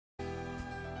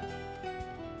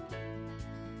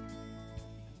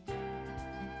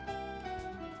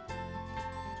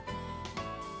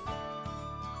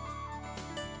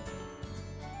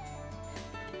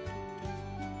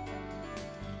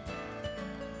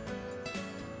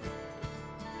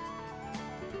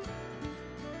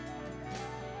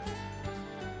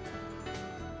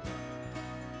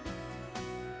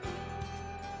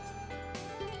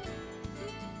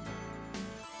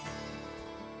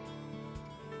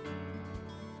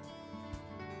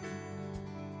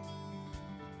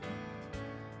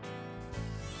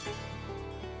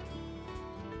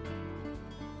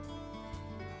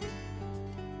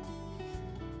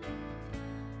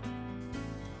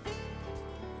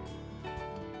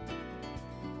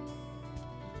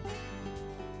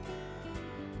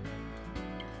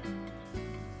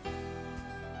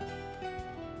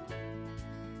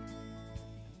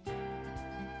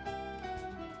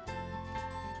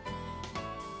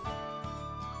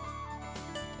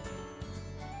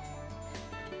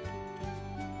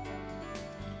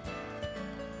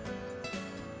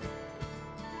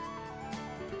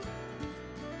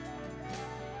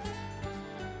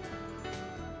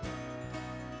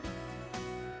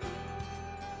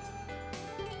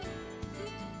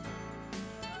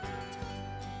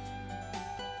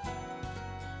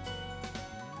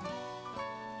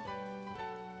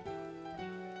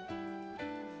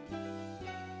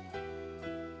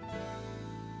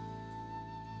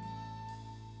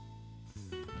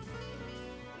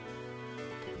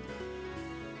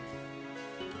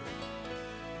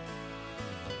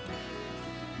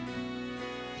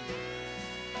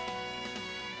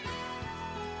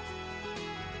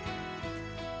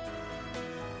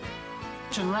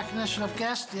In recognition of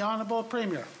guests, the Honourable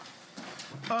Premier.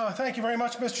 Thank you very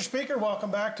much, Mr. Speaker. Welcome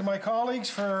back to my colleagues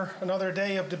for another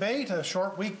day of debate. A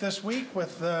short week this week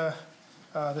with this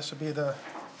will be the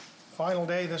final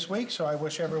day this week, so I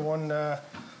wish everyone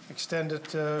extended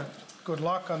good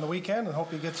luck on the weekend and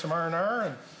hope you get some R&R,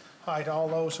 and hi to all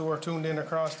those who are tuned in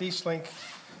across Eastlink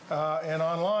and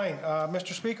online.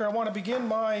 Mr. Speaker, I want to begin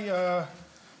my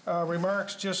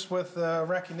remarks just with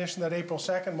recognition that April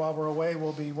 2nd, while we're away,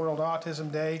 will be World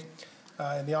Autism Day.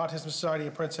 And the Autism Society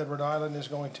of Prince Edward Island is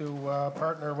going to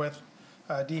partner with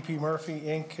DP Murphy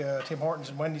Inc., Tim Hortons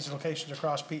and Wendy's locations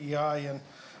across PEI, and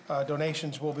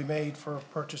donations will be made for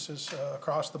purchases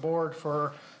across the board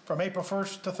from April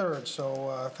 1st to 3rd.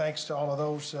 So thanks to all of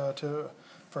those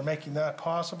for making that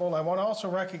possible. I want to also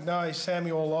recognize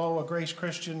Samuel Lowe, a Grace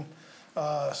Christian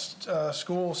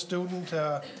school student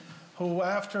who,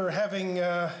 after having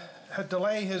had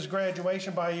delay his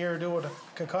graduation by a year due to a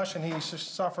concussion he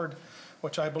suffered,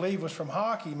 which I believe was from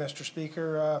hockey, Mr.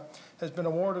 Speaker, has been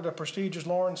awarded a prestigious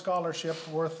Lawrence Scholarship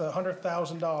worth $100,000,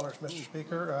 Mr.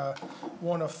 Speaker,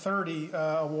 one of 30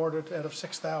 awarded out of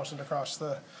 6,000 across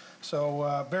the.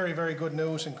 So very, very good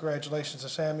news, and congratulations to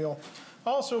Samuel.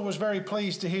 Also was very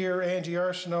pleased to hear Angie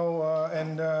Arsenault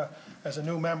and as a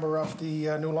new member of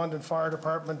the New London Fire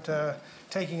Department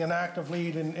taking an active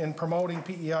lead in promoting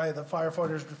PEI, the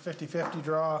Firefighters 50-50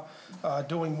 draw,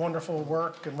 doing wonderful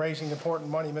work and raising important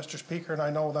money, Mr. Speaker, and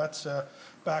I know that's a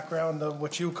background of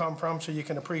which you come from, so you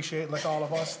can appreciate, like all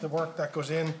of us, the work that goes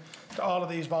in to all of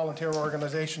these volunteer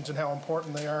organizations and how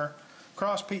important they are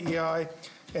across PEI.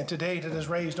 And to date, it has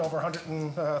raised over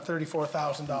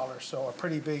 $134,000, so a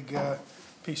pretty big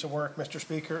piece of work, Mr.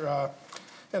 Speaker.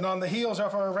 And on the heels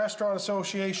of our Restaurant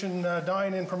Association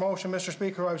dine-in promotion, Mr.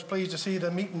 Speaker, I was pleased to see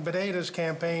the Meat and Potatoes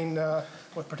campaign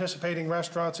with participating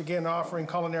restaurants again offering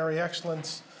culinary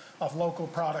excellence of local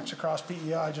products across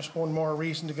PEI. Just one more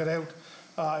reason to get out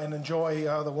and enjoy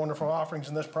the wonderful offerings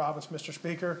in this province, Mr.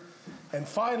 Speaker. And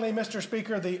finally, Mr.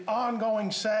 Speaker, the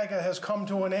ongoing saga has come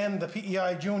to an end. The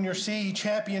PEI Junior C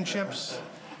Championships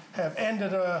have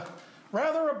ended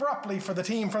rather abruptly for the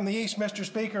team from the East, Mr.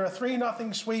 Speaker. A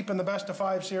 3-0 sweep in the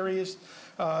best-of-5 series.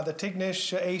 The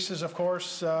Tignish Aces, of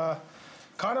course,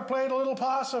 kind of played a little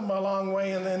possum a long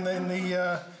way in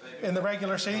the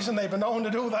regular season. They've been known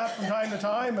to do that from time to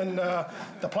time, and the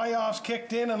playoffs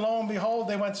kicked in, and lo and behold,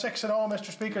 they went 6-0,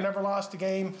 Mr. Speaker, never lost a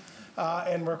game,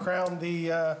 and were crowned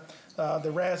the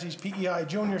Razzies PEI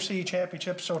Junior C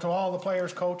Championship. So to all the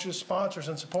players, coaches, sponsors,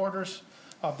 and supporters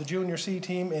of the Junior C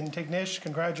team in Tignish,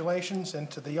 congratulations, and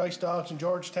to the Ice Dogs in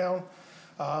Georgetown,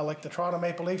 like the Toronto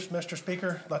Maple Leafs, Mr.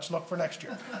 Speaker, let's look for next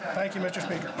year. Thank you, Mr.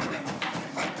 Speaker.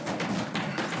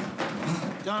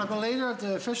 The Honourable Leader of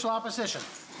the Official Opposition.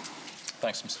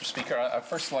 Thanks, Mr. Speaker. I'd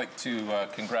first like to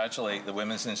congratulate the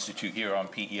Women's Institute here on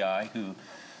PEI, who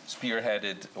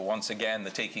spearheaded once again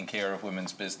the Taking Care of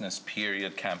Women's Business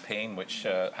Period campaign, which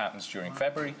happens during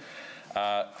February.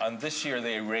 And this year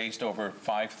they raised over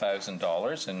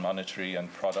 $5,000 in monetary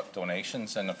and product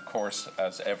donations, and of course,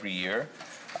 as every year,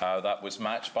 that was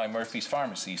matched by Murphy's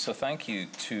Pharmacy. So thank you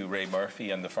to Ray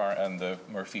Murphy and the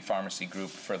Murphy Pharmacy Group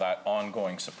for that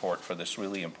ongoing support for this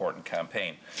really important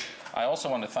campaign. I also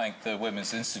want to thank the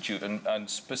Women's Institute and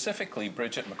specifically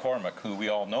Bridget McCormick, who we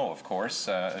all know, of course,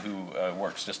 who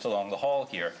works just along the hall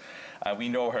here. We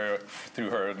know her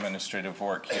through her administrative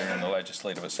work here in the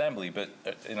Legislative Assembly, but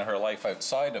in her life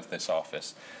outside of this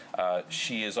office,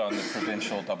 she is on the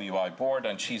provincial WI board,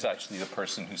 and she's actually the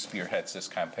person who spearheads this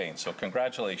campaign. So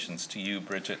congratulations to you,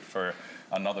 Bridget, for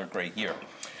another great year.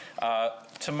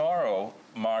 Tomorrow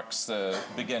marks the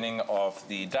beginning of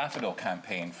the Daffodil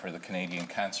campaign for the Canadian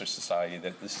Cancer Society.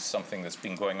 This is something that's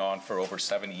been going on for over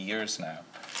 70 years now,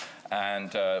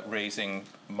 and raising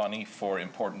money for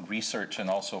important research and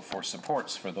also for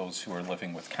supports for those who are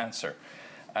living with cancer.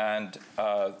 And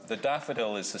the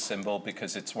daffodil is the symbol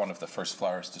because it's one of the first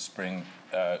flowers to spring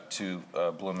to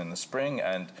bloom in the spring,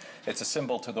 and it's a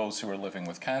symbol to those who are living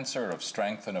with cancer of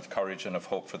strength and of courage and of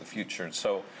hope for the future.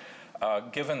 So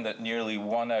given that nearly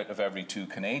 1 out of every 2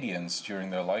 Canadians during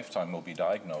their lifetime will be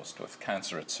diagnosed with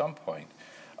cancer at some point,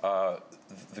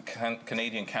 the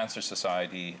Canadian Cancer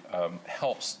Society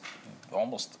helps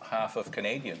almost half of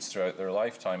Canadians throughout their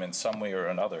lifetime in some way or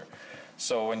another.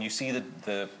 So when you see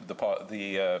the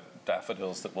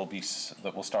daffodils that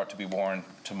will start to be worn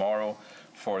tomorrow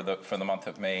for the month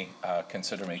of May,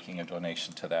 consider making a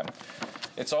donation to them.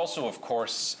 It's also, of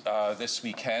course, this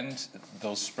weekend,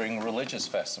 those spring religious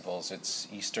festivals. It's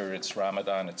Easter, it's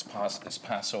Ramadan, it's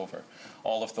Passover.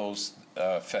 All of those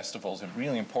festivals and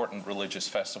really important religious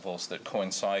festivals that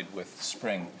coincide with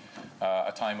spring,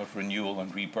 a time of renewal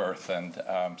and rebirth. And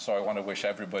so I want to wish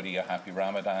everybody a happy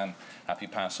Ramadan, happy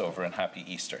Passover, and happy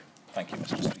Easter. Thank you,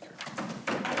 Mr. Speaker.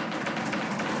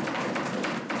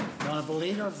 The Honourable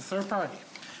Leader of the Third Party.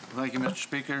 Thank you, Mr.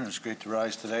 Speaker. It's great to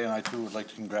rise today, and I too would like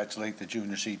to congratulate the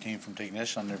Junior C team from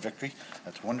Tignish on their victory.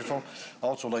 That's wonderful.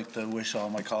 Also like to wish all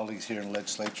my colleagues here in the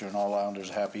legislature and all Islanders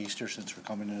a happy Easter, since we're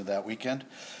coming into that weekend.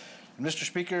 And Mr.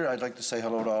 Speaker, I'd like to say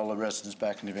hello to all the residents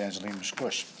back in Evangeline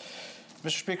Squish.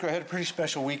 Mr. Speaker, I had a pretty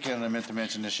special weekend. I meant to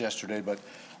mention this yesterday, but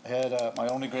I had my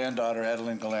only granddaughter,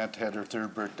 Adeline Gallant, had her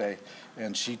 3rd birthday,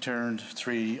 and she turned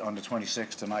 3 on the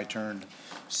 26th, and I turned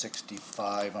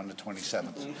 65 on the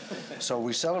 27th. So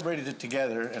we celebrated it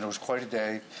together, and it was quite a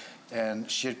day. And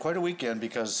she had quite a weekend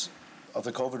because of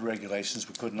the COVID regulations.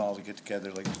 We couldn't all get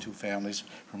together like the 2 families,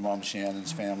 her mom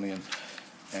Shannon's family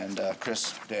and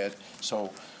Chris' dad.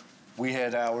 So we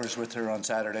had hours with her on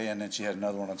Saturday, and then she had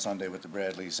another one on Sunday with the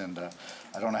Bradleys. And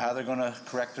I don't know how they're going to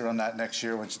correct her on that next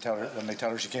year when they tell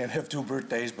her she can't have 2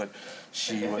 birthdays, but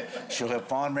she'll have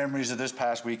fond memories of this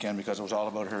past weekend because it was all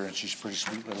about her, and she's a pretty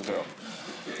sweet little girl.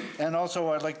 And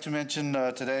also, I'd like to mention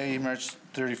today, March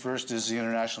 31st, is the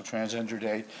International Transgender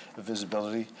Day of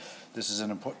Visibility. This is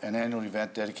an annual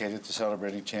event dedicated to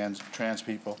celebrating trans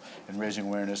people and raising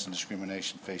awareness and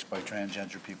discrimination faced by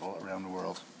transgender people around the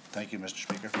world. Thank you, Mr.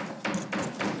 Speaker.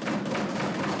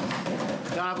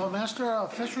 The Honourable Minister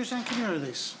of Fisheries and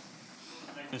Communities.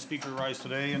 Thank you, Speaker, rise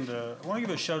today, and I want to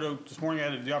give a shout out. This morning I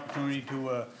had the opportunity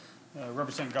to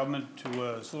represent government to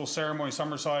this little ceremony,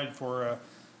 Summerside, for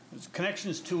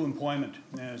connections to employment.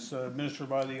 And it's administered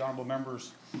by the honourable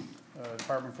members,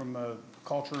 Department from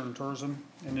Culture and Tourism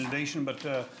and Innovation. But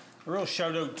a real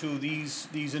shout out to these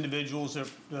individuals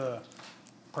that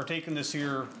partake in this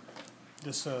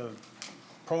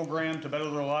program to better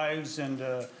their lives and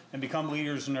become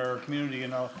leaders in our community.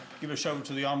 And I'll give a shout out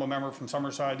to the honourable member from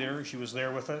Summerside there. She was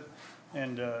there with it.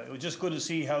 And it was just good to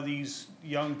see how these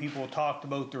young people talked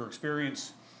about their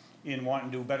experience in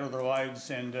wanting to better their lives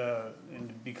and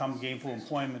become gainful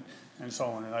employment and so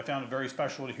on. And I found it very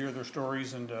special to hear their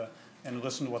stories and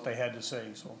listen to what they had to say.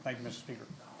 So thank you, Mr. Speaker.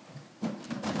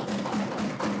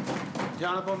 The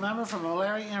Honourable Member from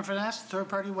O'Leary Inverness, Third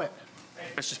Party Whip.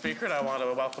 Mr. Speaker, and I want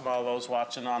to welcome all those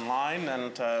watching online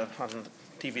and on the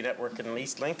TV network and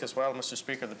East Link as well, Mr.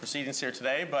 Speaker, the proceedings here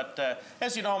today. But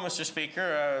as you know, Mr.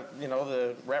 Speaker, you know,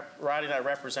 the riding I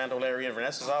represent, O'Leary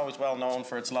Inverness, is always well known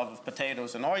for its love of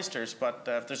potatoes and oysters. But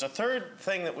if there's a third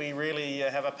thing that we really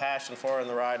have a passion for in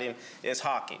the riding, is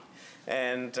hockey.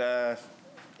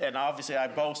 And obviously, I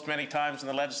boast many times in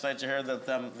the legislature here that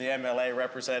the MLA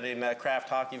representing Kraft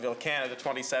Hockeyville Canada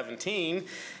 2017.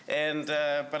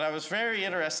 But I was very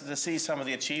interested to see some of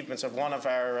the achievements of one of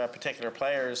our particular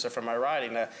players from my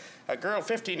riding. A girl,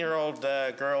 15-year-old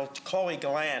girl, Chloe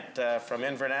Gallant from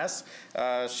Inverness.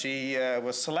 She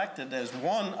was selected as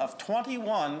one of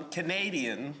 21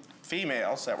 Canadian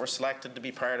females that were selected to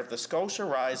be part of the Scotia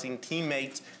Rising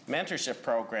Teammates Mentorship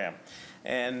Program.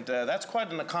 And that's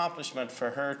quite an accomplishment for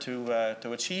her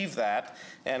to achieve that,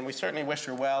 and we certainly wish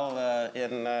her well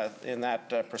in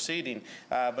that proceeding.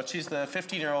 But she's the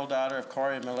 15-year-old daughter of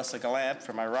Corey and Melissa Gallant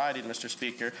from my riding, Mr.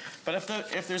 Speaker. But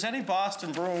if there's any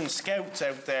Boston Bruins scouts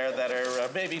out there that are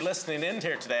maybe listening in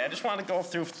here today, I just want to go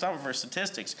through some of her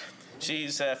statistics.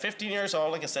 She's 15 years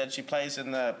old, like I said. She plays in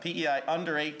the PEI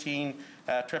Under-18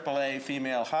 AAA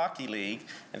Female Hockey League,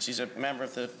 and she's a member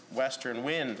of the Western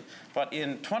Wind. But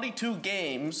in 22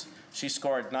 games, she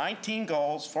scored 19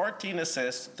 goals, 14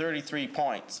 assists, 33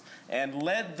 points, and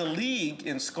led the league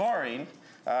in scoring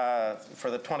for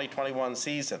the 2021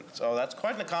 season. So that's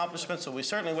quite an accomplishment. So we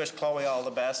certainly wish Chloe all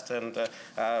the best and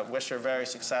wish her a very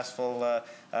successful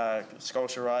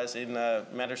Scotia Rising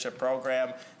mentorship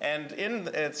program. And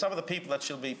in some of the people that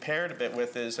she'll be paired a bit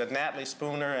with is Natalie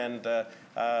Spooner and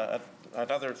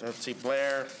another, let's see,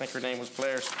 Blair, I think her name was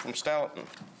Blair from Stellarton.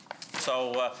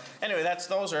 So anyway,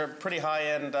 those are pretty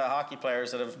high-end hockey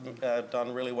players that have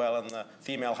done really well in the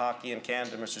female hockey in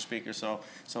Canada, Mr. Speaker. So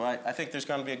I think there's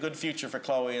going to be a good future for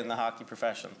Chloe in the hockey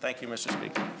profession. Thank you, Mr.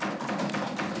 Speaker.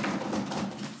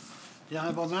 The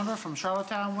Honourable Member from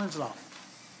Charlottetown, Winslow.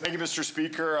 Thank you, Mr.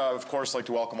 Speaker. Of course, I'd like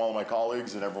to welcome all of my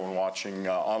colleagues and everyone watching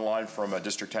online from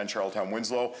District 10, Charlottetown,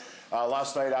 Winslow.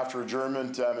 Last night after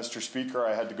adjournment, Mr. Speaker,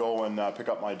 I had to go and pick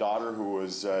up my daughter who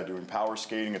was doing power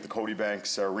skating at the Cody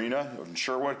Banks Arena in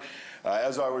Sherwood.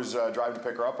 As I was driving to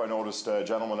pick her up, I noticed a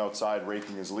gentleman outside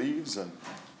raking his leaves, and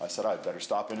I said I'd better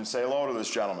stop in and say hello to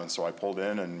this gentleman. So I pulled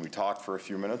in and we talked for a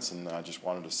few minutes, and I just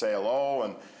wanted to say hello.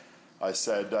 And I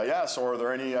said, yeah, so are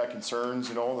there any concerns,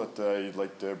 that you'd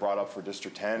like to brought up for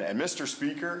District 10? And Mr.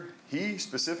 Speaker, he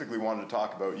specifically wanted to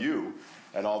talk about you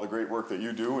and all the great work that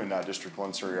you do in District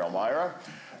 1 Surrey Elmira.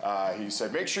 He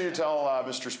said, make sure you tell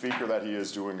Mr. Speaker that he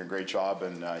is doing a great job,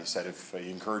 and he said if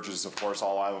he encourages, of course,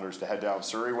 all Islanders to head down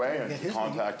Surrey Way and to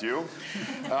contact you.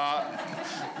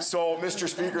 So, Mr.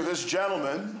 Speaker, this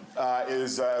gentleman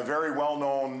is a very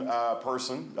well-known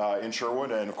person in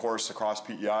Sherwood and, of course, across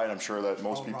PEI, and I'm sure that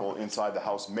most people inside the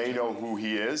House may know who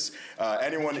he is.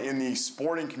 Anyone in the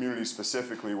sporting community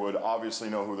specifically would obviously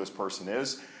know who this person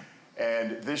is.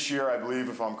 And this year, I believe,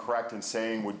 if I'm correct in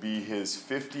saying, would be his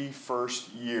 51st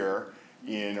year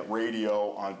in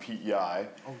radio on PEI.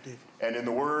 And in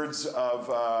the words of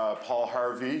Paul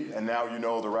Harvey, and now you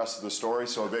know the rest of the story,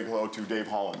 so a big hello to Dave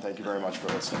Holland. Thank you very much for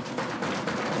listening.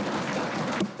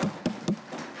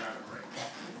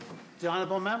 The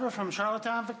honourable member from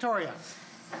Charlottetown, Victoria.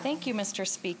 Thank you, Mr.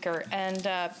 Speaker. And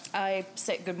I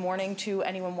say good morning to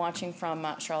anyone watching from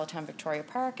Charlottetown Victoria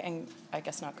Park, and I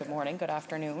guess not good morning, good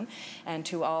afternoon, and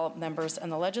to all members in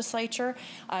the legislature.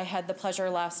 I had the pleasure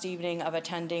last evening of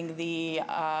attending the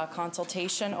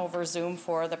consultation over Zoom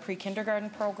for the pre-kindergarten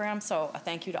program, so a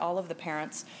thank you to all of the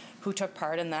parents who took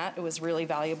part in that. It was really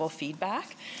valuable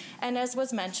feedback. And as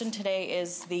was mentioned, today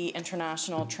is the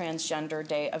International Transgender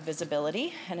Day of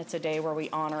Visibility, and it's a day where we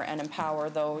honor and empower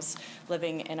those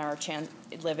living in our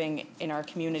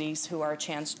communities who are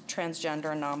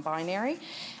transgender and non-binary.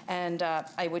 And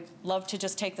I would love to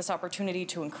just take this opportunity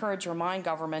to remind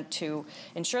government to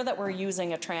ensure that we're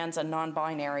using a trans and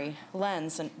non-binary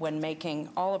lens when making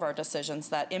all of our decisions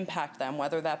that impact them,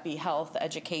 whether that be health,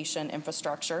 education,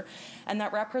 infrastructure, and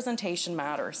that representation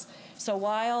matters. So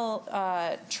while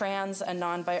trans and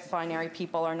non-binary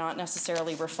people are not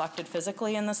necessarily reflected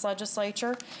physically in this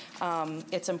legislature,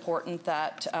 it's important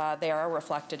that they are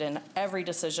reflected in every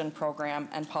decision, program,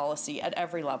 and policy at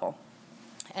every level.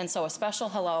 And so a special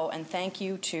hello and thank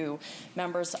you to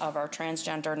members of our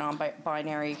transgender,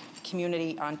 non-binary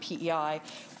community on PEI,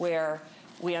 where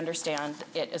we understand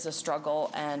it is a struggle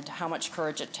and how much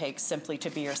courage it takes simply to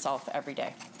be yourself every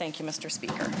day. Thank you, Mr.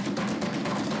 Speaker.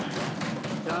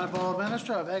 The Honourable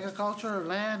Minister of Agriculture,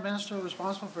 Land, Minister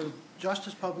responsible for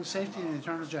Justice, Public Safety, and the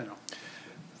Attorney General.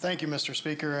 Thank you, Mr.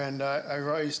 Speaker, and I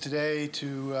rise today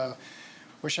to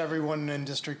wish everyone in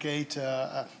District 8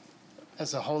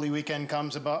 as the Holy Weekend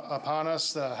comes upon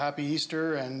us, happy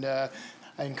Easter, and I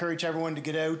encourage everyone to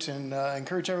get out and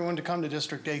encourage everyone to come to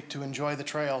District 8 to enjoy the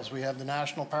trails. We have the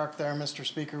National Park there, Mr.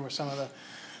 Speaker, with some of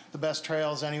the best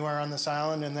trails anywhere on this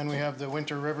island, and then we have the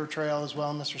Winter River Trail as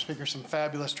well, Mr. Speaker, some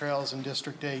fabulous trails in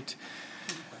District 8.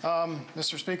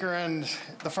 Mr. Speaker, and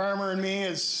the farmer in me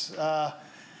is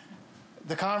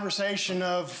the conversation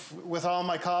with all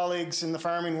my colleagues in the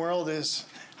farming world is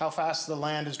how fast the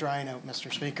land is drying out,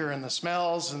 Mr. Speaker, and the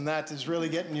smells, and that is really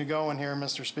getting you going here,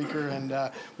 Mr. Speaker, and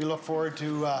we look forward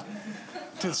to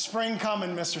the spring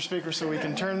coming, Mr. Speaker, so we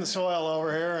can turn the soil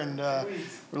over here, and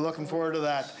we're looking forward to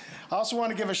that. I also want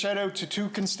to give a shout out to two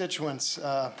constituents,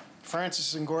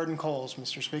 Francis and Gordon Coles,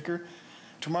 Mr. Speaker.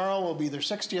 Tomorrow will be their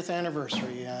 60th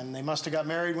anniversary, and they must have got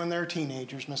married when they were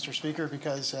teenagers, Mr. Speaker,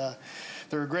 because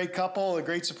they're a great couple, they're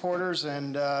great supporters,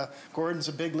 and Gordon's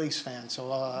a big Leafs fan,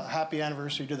 so happy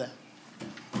anniversary to them.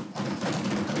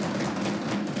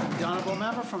 The Honourable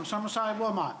Member from Summerside,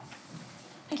 Wilmot.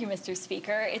 Thank you, Mr.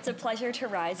 Speaker. It's a pleasure to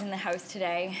rise in the House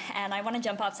today, and I want to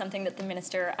jump off something that the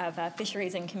Minister of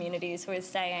Fisheries and Communities was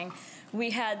saying. We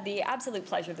had the absolute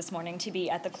pleasure this morning to be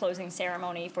at the closing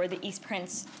ceremony for the East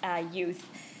Prince Youth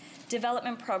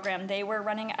Development Program. They were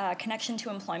running a Connection to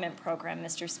Employment program,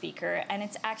 Mr. Speaker, and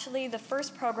it's actually the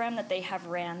first program that they have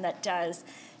ran that does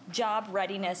job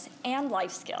readiness and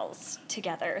life skills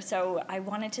together. So I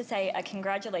wanted to say a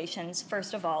congratulations,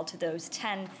 first of all, to those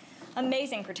 10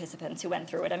 amazing participants who went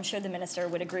through it. I'm sure the Minister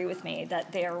would agree with me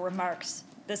that their remarks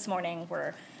this morning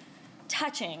were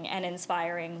touching and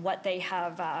inspiring. What they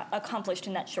have accomplished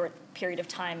in that short period of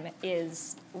time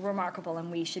is remarkable,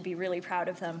 and we should be really proud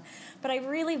of them. But I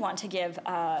really want to give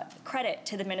credit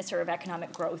to the Minister of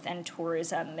Economic Growth and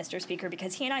Tourism, Mr. Speaker,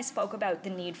 because he and I spoke about the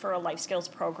need for a life skills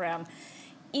program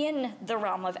in the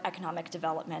realm of economic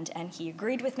development, and he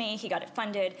agreed with me. He got it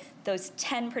funded. Those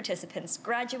 10 participants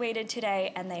graduated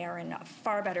today, and they are in a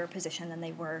far better position than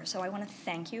they were. So I want to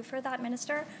thank you for that,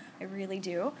 Minister. I really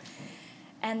do.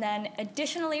 And then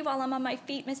additionally, while I'm on my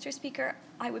feet, Mr. Speaker,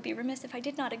 I would be remiss if I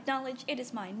did not acknowledge it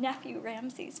is my nephew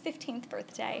Ramsey's 15th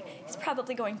birthday. He's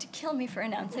probably going to kill me for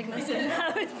announcing this in the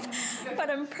House, but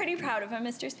I'm pretty proud of him,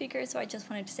 Mr. Speaker, so I just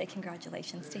wanted to say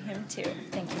congratulations to him too.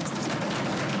 Thank you, Mr. Speaker.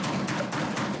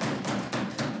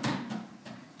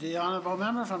 The honourable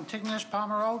member from Tignish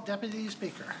Palmer Road, Deputy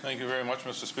Speaker. Thank you very much,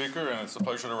 Mr. Speaker, and it's a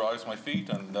pleasure to rise to my feet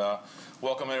and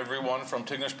welcome everyone from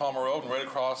Tignish Palmer Road and right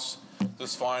across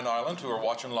this fine island who are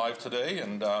watching live today,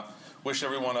 and wish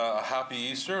everyone a happy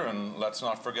Easter, and let's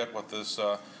not forget what this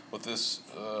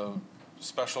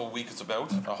special week is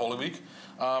about, a Holy Week.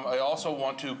 I also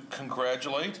want to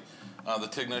congratulate the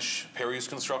Tignish Perry's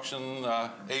Construction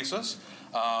Aces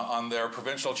on their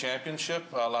provincial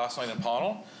championship last night in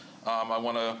Pownal. I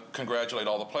want to congratulate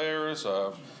all the players,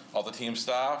 all the team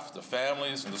staff, the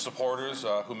families, and the supporters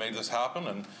who made this happen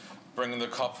and bringing the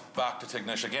cup back to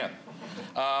Tignish again.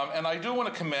 And I do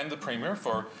want to commend the Premier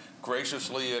for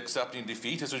graciously accepting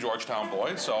defeat. As a Georgetown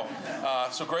boy, so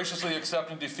graciously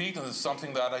accepting defeat, and it's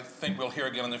something that I think we'll hear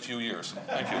again in a few years.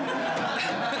 Thank you.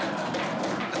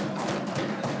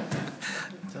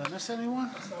 Did I miss anyone?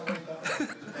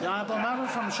 The honourable member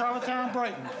from Charlottetown,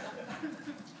 Brighton.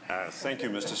 Thank you,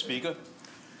 Mr. Speaker.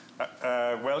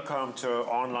 Welcome to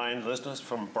online listeners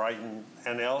from Brighton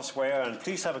and elsewhere, and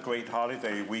please have a great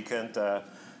holiday weekend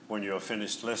when you're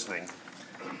finished listening.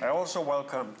 I also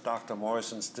welcome Dr.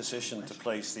 Morrison's decision to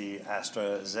place the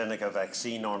AstraZeneca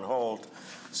vaccine on hold.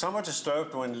 Some are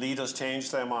disturbed when leaders change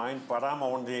their mind, but I'm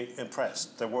only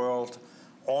impressed. The world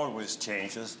always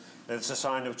changes. It's a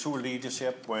sign of true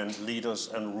leadership when leaders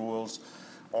and rules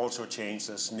also change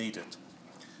as needed.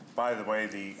 By the way,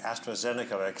 the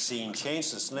AstraZeneca vaccine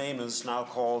changed its name and is now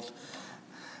called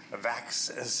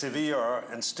Vaxzevria,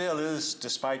 and still is,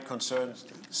 despite concerns,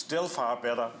 still far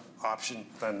better option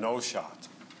than no shot.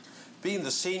 Being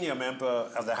the senior member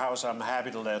of the House, I'm happy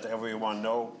to let everyone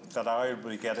know that I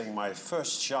will be getting my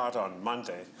first shot on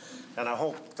Monday, and I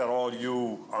hope that all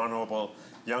you honourable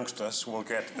youngsters will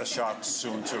get a shot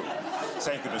soon too.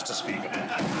 Thank you, Mr. Speaker.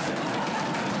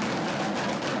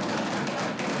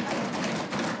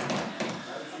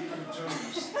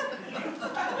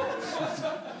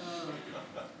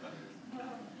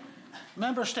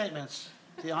 Member statements.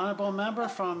 The honourable member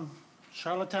from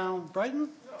Charlottetown, Brighton.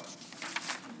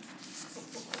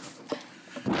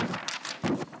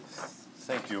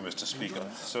 Thank you, Mr. Speaker.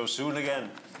 So soon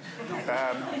again.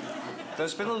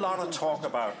 There's been a lot of talk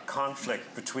about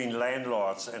conflict between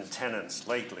landlords and tenants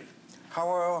lately.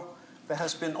 However, there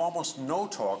has been almost no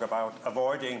talk about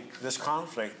avoiding this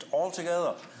conflict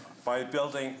altogether by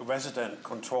building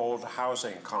resident-controlled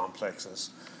housing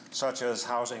complexes, such as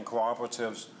housing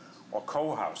cooperatives or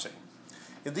co-housing.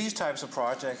 In these types of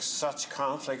projects, such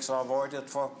conflicts are avoided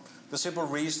for the simple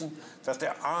reason that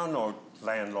there are no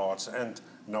landlords and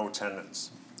no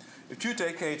tenants. A few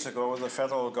decades ago, the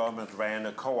federal government ran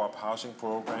a co-op housing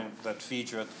program that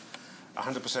featured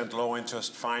 100%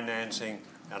 low-interest financing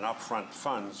and upfront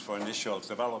funds for initial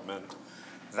development.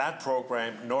 That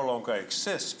program no longer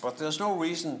exists, but there's no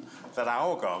reason that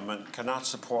our government cannot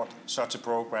support such a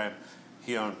program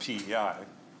here on PEI.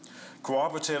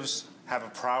 Cooperatives have a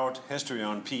proud history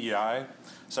on PEI.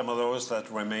 Some of those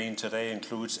that remain today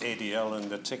includes ADL and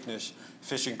the Tignish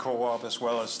Fishing Co-op, as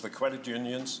well as the credit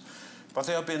unions. But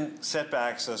there have been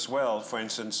setbacks as well, for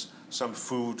instance, some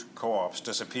food co-ops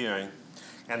disappearing,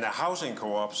 and the housing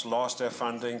co-ops lost their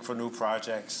funding for new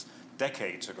projects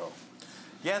decades ago.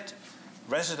 Yet,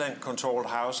 resident-controlled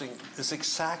housing is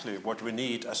exactly what we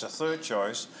need as a third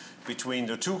choice between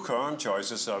the two current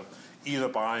choices of either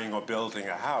buying or building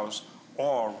a house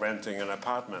or renting an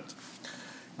apartment.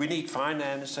 We need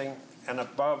financing and,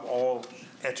 above all,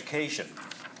 education.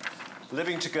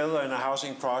 Living together in a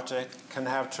housing project can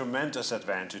have tremendous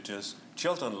advantages.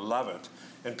 Children love it,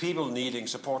 and people needing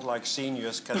support like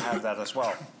seniors can have that as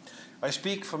well. I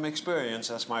speak from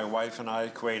experience, as my wife and I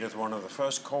created one of the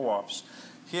first co-ops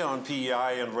here on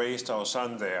PEI and raised our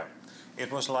son there.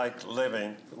 It was like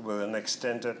living with an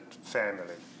extended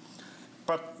family.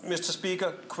 But, Mr.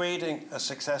 Speaker, creating a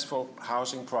successful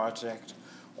housing project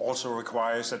also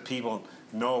requires that people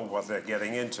know what they're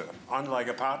getting into. Unlike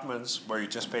apartments, where you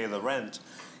just pay the rent,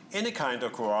 any kind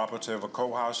of cooperative or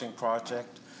co-housing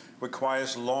project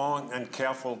requires long and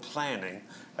careful planning,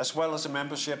 as well as a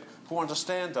membership who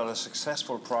understand that a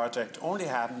successful project only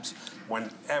happens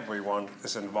when everyone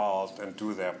is involved and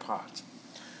do their part.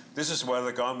 This is where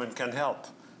the government can help.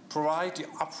 Provide the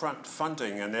upfront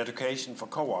funding and education for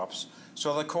co-ops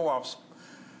so that co-ops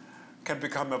can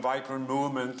become a vibrant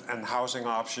movement and housing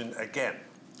option again.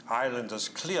 Islanders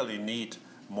clearly need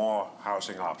more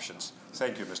housing options.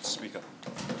 Thank you, Mr. Speaker.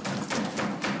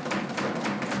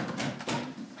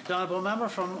 The honourable member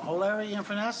from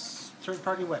O'Leary-Inverness,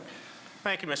 third-party whip.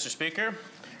 Thank you, Mr. Speaker.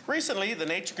 Recently, the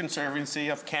Nature Conservancy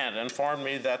of Canada informed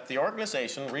me that the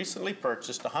organization recently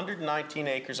purchased 119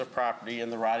 acres of property in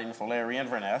the riding of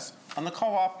O'Leary-Inverness on the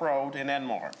Co-op Road in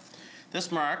Enmore. This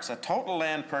marks a total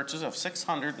land purchase of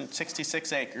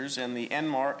 666 acres in the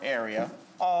Enmore area,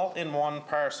 all in one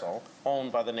parcel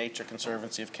owned by the Nature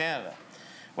Conservancy of Canada.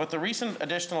 With the recent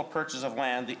additional purchase of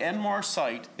land, the Enmore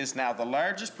site is now the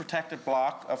largest protected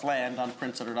block of land on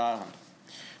Prince Edward Island.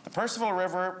 The Percival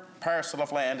River parcel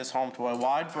of land is home to a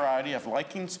wide variety of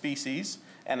lichen species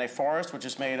and a forest which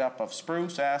is made up of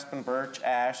spruce, aspen, birch,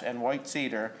 ash, and white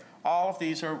cedar. All of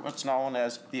these are what's known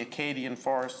as the Acadian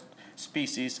forest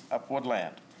species of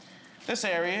woodland. This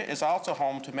area is also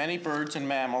home to many birds and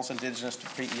mammals indigenous to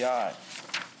PEI.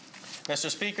 Mr.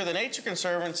 Speaker, the Nature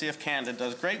Conservancy of Canada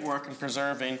does great work in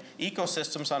preserving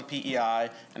ecosystems on PEI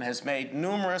and has made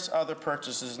numerous other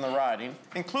purchases in the riding,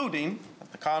 including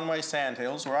the Conway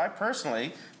Sandhills, where I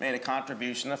personally made a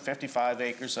contribution of 55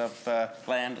 acres of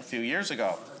land a few years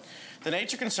ago. The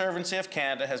Nature Conservancy of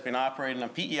Canada has been operating on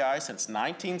PEI since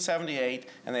 1978,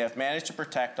 and they have managed to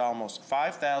protect almost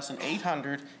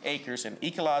 5,800 acres in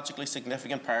ecologically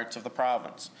significant parts of the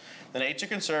province. The Nature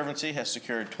Conservancy has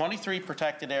secured 23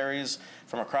 protected areas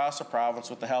from across the province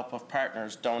with the help of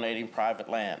partners donating private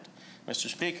land. Mr.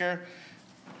 Speaker,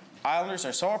 Islanders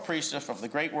are so appreciative of the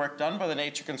great work done by the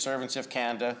Nature Conservancy of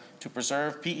Canada to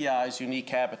preserve PEI's unique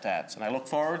habitats, and I look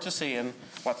forward to seeing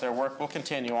what their work will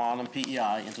continue on in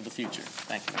PEI into the future.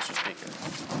 Thank you, Mr. Speaker.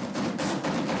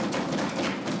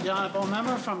 The honourable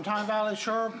member from Tyne Valley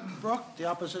Sherbrooke, the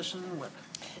opposition whip.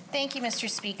 Thank you, Mr.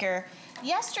 Speaker.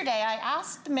 Yesterday, I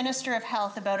asked the Minister of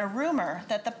Health about a rumor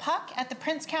that the PUC at the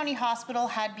Prince County Hospital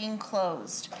had been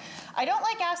closed. I don't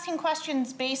like asking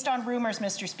questions based on rumors,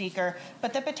 Mr. Speaker,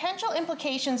 but the potential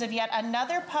implications of yet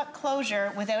another PUC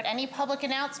closure without any public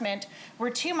announcement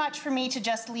were too much for me to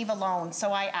just leave alone,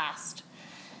 so I asked.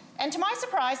 And to my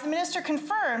surprise, the minister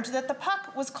confirmed that the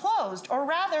PUC was closed, or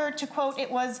rather, to quote,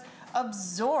 it was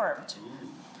absorbed.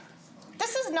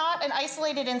 This is not an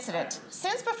isolated incident.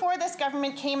 Since before this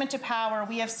government came into power,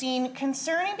 we have seen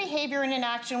concerning behavior and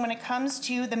inaction when it comes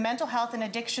to the mental health and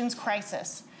addictions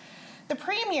crisis. The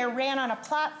Premier ran on a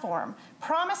platform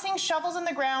promising shovels in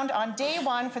the ground on day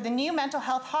one for the new mental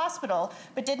health hospital,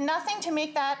 but did nothing to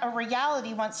make that a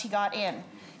reality once he got in.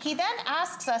 He then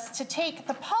asks us to take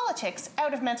the politics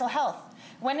out of mental health,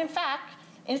 when in fact,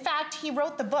 he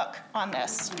wrote the book on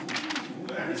this.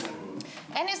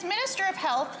 And his Minister of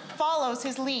Health follows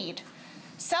his lead.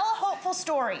 Sell a hopeful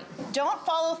story, don't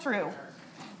follow through.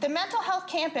 The mental health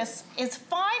campus is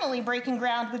finally breaking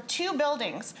ground with 2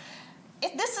 buildings.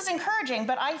 This is encouraging,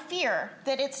 but I fear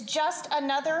that it's just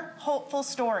another hopeful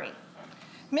story.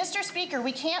 Mr. Speaker,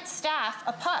 we can't staff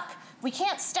a PUC. We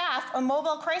can't staff a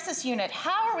mobile crisis unit.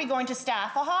 How are we going to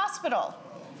staff a hospital?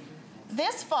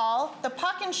 This fall, the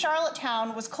PUC in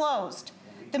Charlottetown was closed.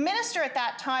 The minister at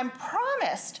that time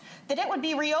promised that it would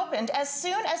be reopened as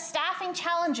soon as staffing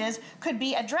challenges could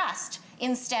be addressed.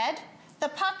 Instead, the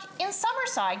PUC in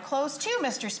Summerside closed too,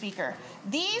 Mr. Speaker.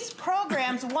 These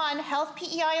programs won Health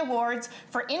PEI awards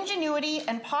for ingenuity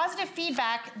and positive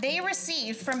feedback they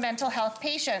received from mental health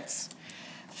patients.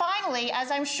 Finally,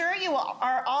 as I'm sure you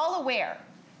are all aware,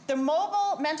 the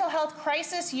mobile mental health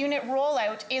crisis unit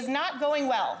rollout is not going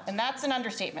well, and that's an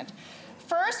understatement.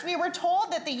 First, we were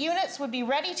told that the units would be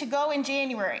ready to go in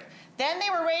January. Then they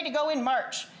were ready to go in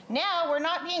March. Now we're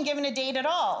not being given a date at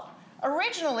all.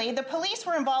 Originally, the police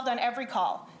were involved on every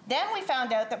call. Then we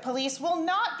found out that police will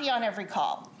not be on every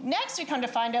call. Next, we come to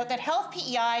find out that Health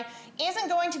PEI isn't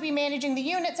going to be managing the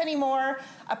units anymore.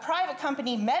 A private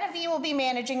company, Medivie, will be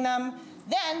managing them.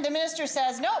 Then the minister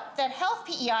says, nope, that Health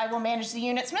PEI will manage the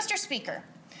units. Mr. Speaker,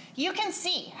 you can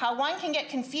see how one can get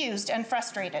confused and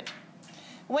frustrated.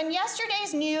 When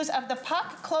yesterday's news of the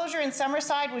PUC closure in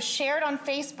Summerside was shared on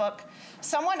Facebook,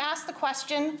 someone asked the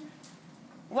question,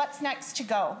 what's next to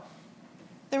go?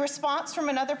 The response from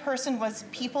another person was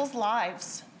people's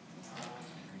lives.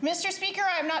 Mr. Speaker,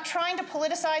 I am not trying to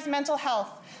politicize mental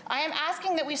health. I am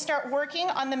asking that we start working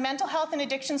on the mental health and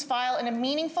addictions file in a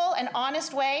meaningful and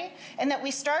honest way, and that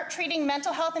we start treating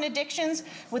mental health and addictions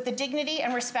with the dignity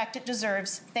and respect it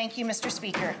deserves. Thank you, Mr.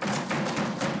 Speaker.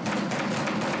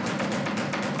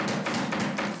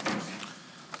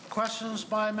 Questions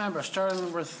by members,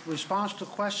 starting with response to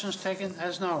questions taken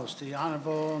as noticed. The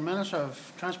Honourable Minister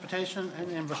of Transportation and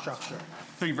Infrastructure.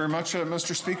 Thank you very much,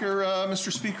 Mr. Speaker.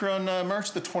 Mr. Speaker, on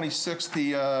March the 26th,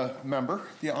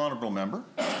 the Honourable Member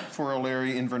for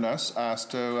O'Leary Inverness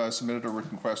submitted a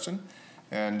written question,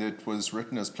 and it was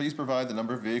written as, please provide the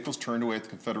number of vehicles turned away at the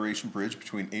Confederation Bridge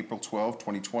between April 12,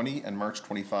 2020 and March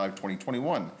 25,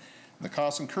 2021, and the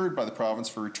costs incurred by the province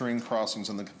for returning crossings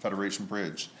on the Confederation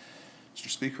Bridge. Mr.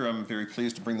 Speaker, I'm very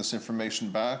pleased to bring this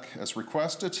information back as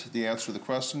requested. The answer to the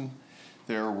question,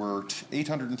 there were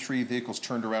 803 vehicles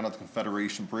turned around at the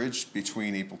Confederation Bridge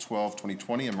between April 12,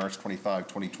 2020 and March 25,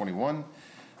 2021.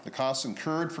 The costs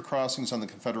incurred for crossings on the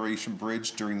Confederation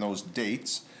Bridge during those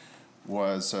dates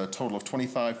was a total of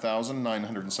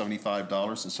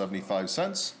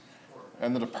 $25,975.75.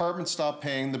 And the department stopped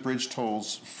paying the bridge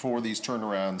tolls for these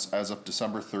turnarounds as of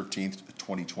December 13th,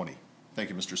 2020. Thank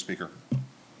you, Mr. Speaker.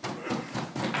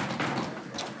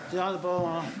 The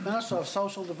Honourable Minister of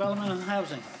Social Development and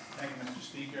Housing. Thank you, Mr.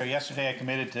 Speaker. Yesterday, I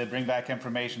committed to bring back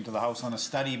information to the House on a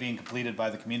study being completed by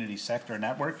the Community Sector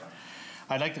Network.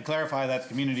 I'd like to clarify that the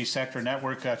Community Sector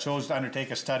Network chose to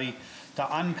undertake a study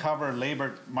to uncover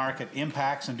labour market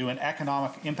impacts and do an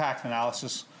economic impact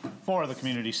analysis for the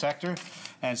community sector.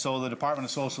 And so the Department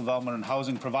of Social Development and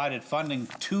Housing provided funding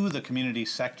to the Community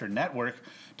Sector Network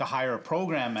to hire a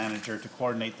program manager to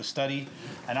coordinate the study.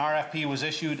 An RFP was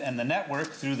issued, and the network,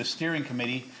 through the steering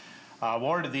committee,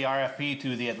 awarded the RFP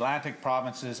to the Atlantic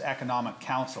Provinces Economic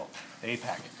Council,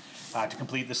 APEC, to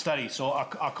complete the study. So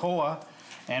ACOA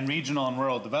and Regional and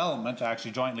Rural Development actually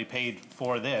jointly paid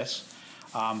for this.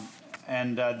 The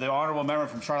Honourable Member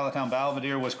from Charlottetown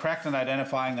Belvedere was correct in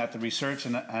identifying that the research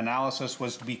and analysis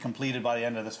was to be completed by the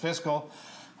end of this fiscal.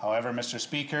 However, Mr.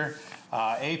 Speaker,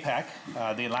 APEC,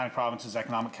 the Atlantic Provinces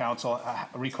Economic Council,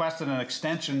 requested an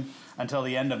extension until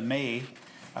the end of May,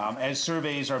 as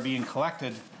surveys are being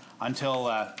collected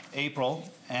until April,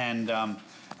 and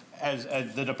as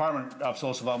the Department of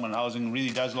Social Development and Housing really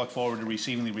does look forward to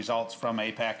receiving the results from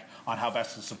APEC on how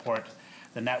best to support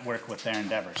the network with their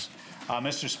endeavours.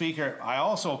 Mr. Speaker, I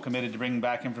also committed to bringing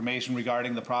back information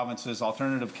regarding the province's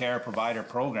Alternative Care Provider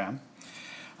Program.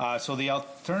 So the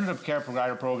Alternative Care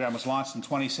Provider Program was launched in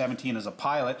 2017 as a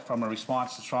pilot from a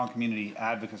response to strong community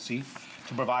advocacy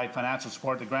to provide financial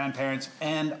support to grandparents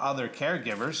and other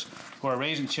caregivers who are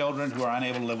raising children who are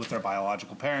unable to live with their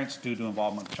biological parents due to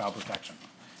involvement with child protection.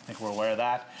 I think we're aware of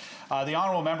that. The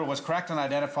Honourable Member was correct in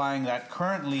identifying that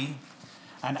currently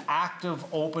an active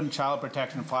open child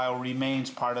protection file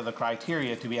remains part of the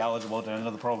criteria to be eligible at the end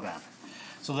of the program.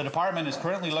 So the department is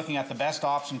currently looking at the best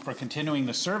option for continuing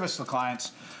to service the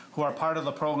clients who are part of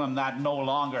the program that no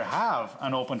longer have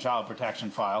an open child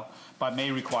protection file, but may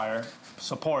require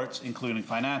supports, including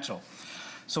financial.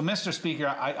 So, Mr. Speaker,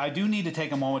 I do need to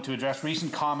take a moment to address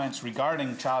recent comments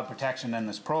regarding child protection in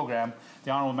this program.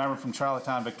 The Honourable Member from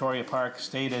Charlottetown Victoria Park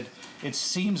stated, "It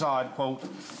seems odd, quote,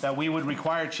 that we would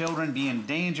require children be in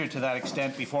danger to that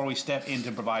extent before we step in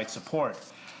to provide support."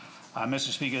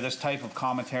 Mr. Speaker, this type of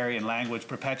commentary and language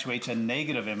perpetuates a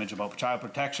negative image about child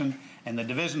protection, and the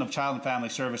Division of Child and Family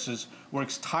Services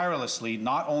works tirelessly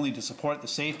not only to support the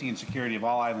safety and security of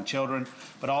all island children,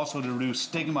 but also to reduce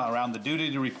stigma around the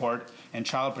duty to report and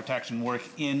child protection work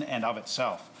in and of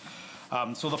itself.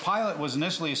 So the pilot was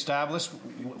initially established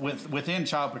within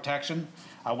child protection,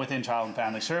 within Child and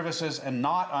Family Services, and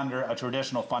not under a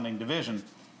traditional funding division.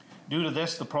 Due to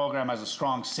this, the program has a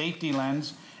strong safety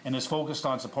lens and is focused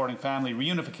on supporting family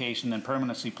reunification and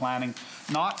permanency planning,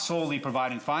 not solely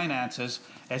providing finances,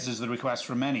 as is the request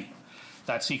from many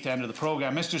that seek to enter the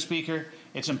program. Mr. Speaker,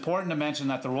 it's important to mention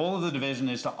that the role of the division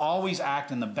is to always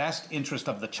act in the best interest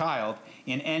of the child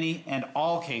in any and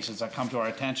all cases that come to our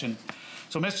attention.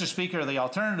 So, Mr. Speaker, the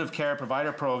Alternative Care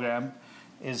Provider Program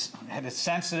it's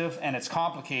sensitive and it's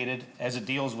complicated as it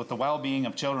deals with the well-being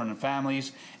of children and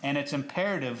families, and it's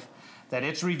imperative that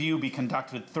its review be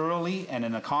conducted thoroughly and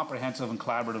in a comprehensive and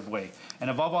collaborative way. And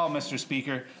above all, Mr.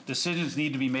 Speaker, decisions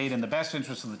need to be made in the best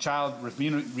interest of the child.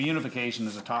 Reunification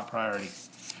is a top priority.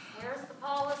 Where's the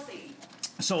policy?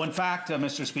 So in fact,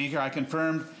 Mr. Speaker, I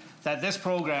confirmed that this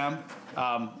program,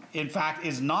 in fact,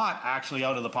 is not actually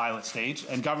out of the pilot stage,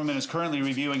 and government is currently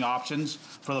reviewing options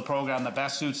for the program that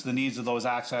best suits the needs of those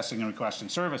accessing and requesting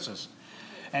services.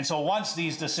 And so once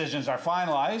these decisions are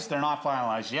finalized, they're not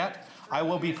finalized yet, I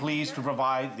will be pleased to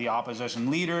provide the opposition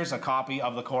leaders a copy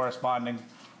of the corresponding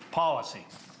policy.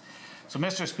 So,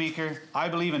 Mr. Speaker, I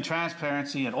believe in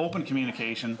transparency and open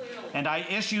communication, and I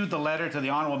issued the letter to the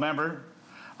Honourable Member,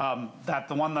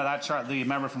 the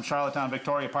member from Charlottetown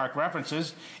Victoria Park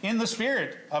references, in the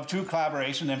spirit of true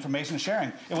collaboration and information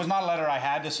sharing. It was not a letter I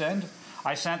had to send.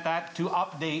 I sent that to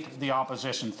update the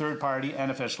opposition, third party and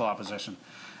official opposition.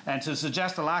 And to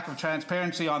suggest a lack of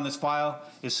transparency on this file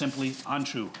is simply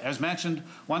untrue. As mentioned,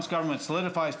 once government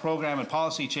solidifies program and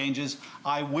policy changes,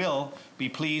 I will be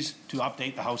pleased to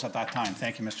update the House at that time.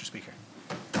 Thank you, Mr. Speaker.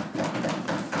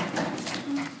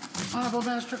 Honourable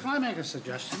Minister, can I make a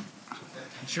suggestion?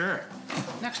 Sure.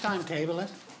 Next time, table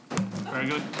it. Very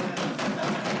good.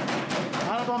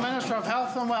 Honourable Minister of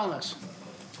Health and Wellness.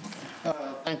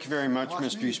 Thank you very much,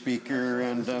 Mr. Speaker.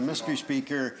 And Mr.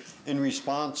 Speaker, in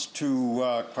response to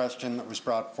a question that was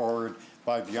brought forward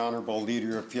by the Honourable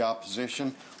Leader of the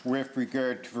Opposition with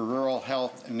regard to the Rural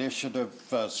Health Initiative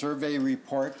survey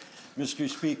report, Mr.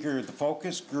 Speaker, the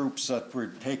focus groups that were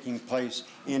taking place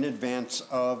in advance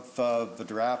of the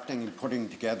drafting and putting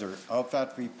together of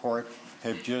that report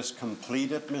have just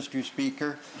completed, Mr.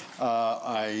 Speaker.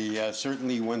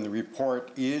 Certainly, when the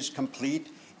report is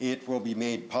complete, it will be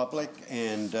made public,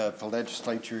 and if the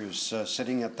legislature is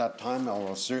sitting at that time, I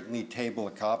will certainly table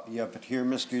a copy of it here,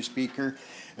 Mr. Speaker.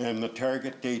 And the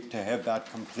target date to have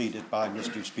that completed by,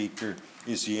 Mr. Speaker,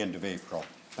 is the end of April.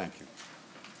 Thank you.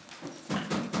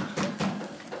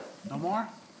 No more?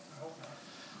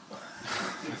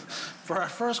 For our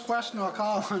first question, I'll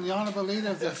call on the Honourable Leader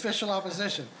of the Official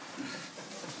Opposition.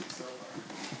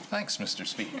 Thanks, Mr.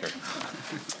 Speaker.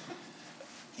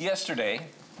 Yesterday,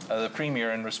 the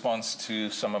Premier, in response to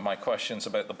some of my questions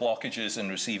about the blockages in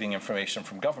receiving information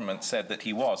from government, said that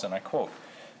he was, and I quote,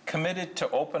 "committed to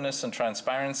openness and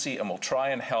transparency and will try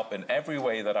and help in every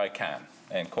way that I can,"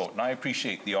 end quote. And I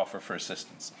appreciate the offer for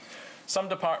assistance. Some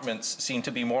departments seem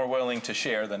to be more willing to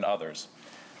share than others.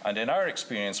 And in our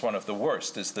experience, one of the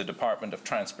worst is the Department of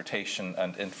Transportation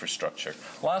and Infrastructure.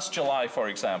 Last July, for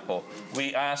example,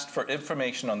 we asked for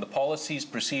information on the policies,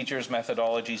 procedures,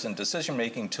 methodologies, and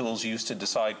decision-making tools used to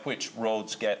decide which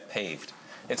roads get paved.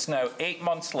 It's now 8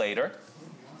 months later,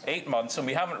 8 months, and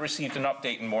we haven't received an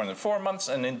update in more than 4 months,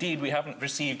 and indeed we haven't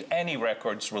received any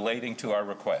records relating to our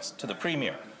request to the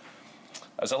Premier.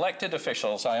 As elected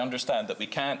officials, I understand that we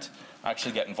can't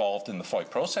actually get involved in the FOIP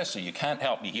process, so you can't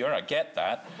help me here, I get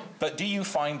that, but do you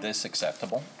find this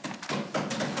acceptable?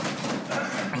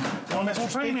 Well, Mr.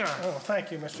 Speaker,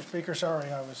 thank you, Mr. Speaker.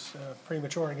 Sorry, I was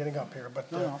premature in getting up here, but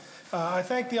I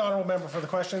thank the honourable member for the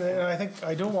question, and I think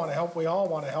I do want to help. We all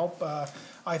want to help.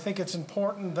 I think it's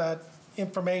important that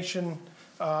information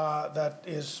that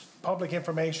is public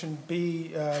information be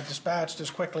dispatched as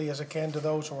quickly as it can to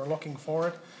those who are looking for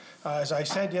it. As I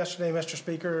said yesterday, Mr.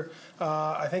 Speaker,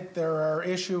 I think there are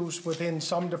issues within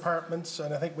some departments,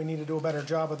 and I think we need to do a better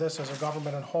job of this as a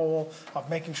government in whole, of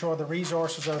making sure the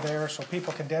resources are there so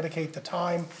people can dedicate the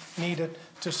time needed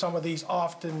to some of these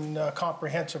often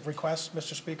comprehensive requests,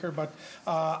 Mr. Speaker. But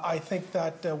I think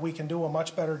that we can do a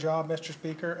much better job, Mr.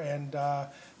 Speaker, and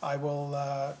I will,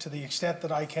 to the extent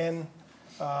that I can,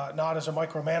 not as a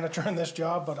micromanager in this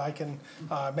job, but I can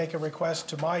make a request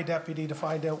to my deputy to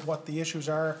find out what the issues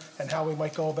are and how we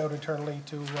might go about internally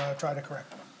to try to correct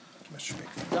them. Mr.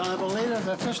 Speaker. The Honourable Leader of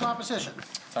the Official Opposition.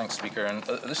 Thanks, Speaker. And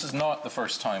this is not the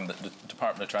first time that the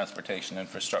Department of Transportation and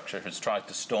Infrastructure has tried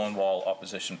to stonewall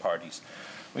opposition parties.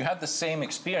 We had the same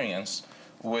experience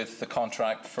with the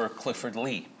contract for Clifford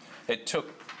Lee. It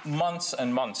took months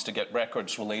and months to get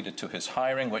records related to his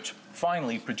hiring, which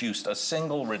finally produced a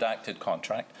single redacted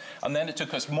contract. And then it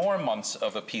took us more months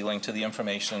of appealing to the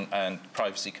Information and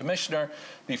Privacy Commissioner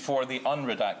before the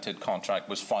unredacted contract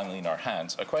was finally in our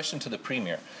hands. A question to the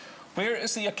Premier. Where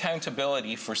is the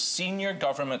accountability for senior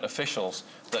government officials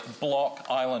that block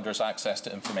islanders' access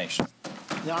to information?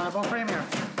 The Honourable Premier.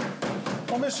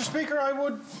 Well, Mr. Speaker,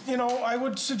 I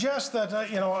would suggest that,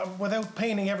 without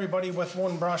painting everybody with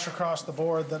one brush across the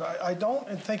board, that I don't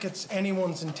think it's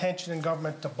anyone's intention in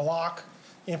government to block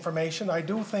information. I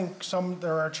do think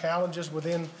there are challenges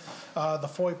within the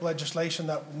FOIP legislation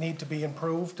that need to be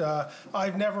improved.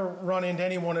 I've never run into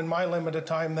anyone in my limited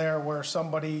time there where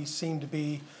somebody seemed to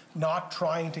be not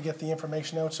trying to get the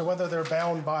information out. So whether they're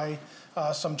bound by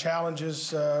some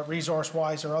challenges,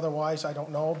 resource-wise or otherwise, I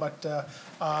don't know. But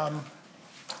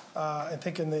I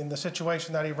think in the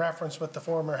situation that he referenced with the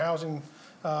former housing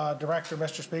director,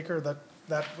 Mr. Speaker,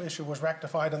 that issue was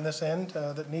rectified on this end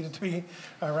that needed to be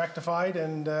rectified,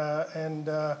 and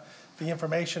the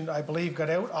information, I believe, got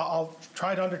out. I'll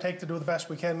try to undertake to do the best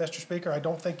we can, Mr. Speaker. I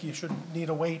don't think you should need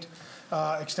to wait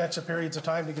extensive periods of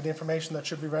time to get information that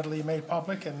should be readily made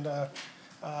public, and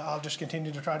I'll just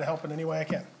continue to try to help in any way I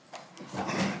can.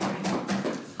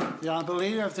 The Honourable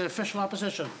Leader of the Official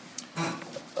Opposition.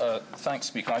 Thanks,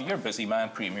 Speaker. You're a busy man,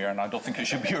 Premier, and I don't think it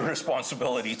should be your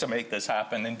responsibility to make this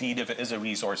happen. Indeed, if it is a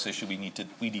resource issue, we need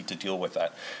to deal with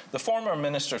that. The former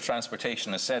Minister of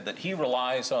Transportation has said that he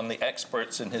relies on the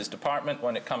experts in his department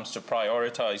when it comes to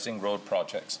prioritising road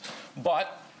projects.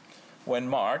 But when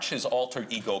March, his alter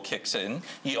ego, kicks in,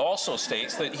 he also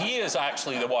states that he is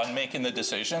actually the one making the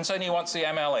decisions, and he wants the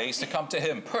MLAs to come to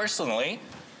him personally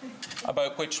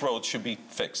about which roads should be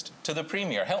fixed. To the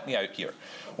Premier, help me out here.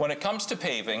 When it comes to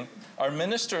paving, are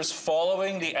ministers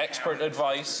following the expert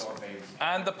advice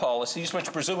and the policies,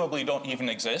 which presumably don't even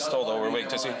exist, although we're waiting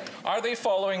to see, are they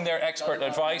following their expert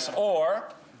advice,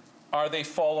 or Are they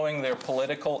following their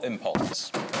political impulse?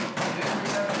 The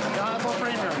Honourable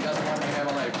Premier.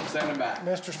 Send him back.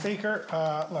 Mr. Speaker,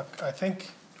 look, I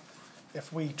think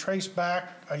if we trace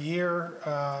back a year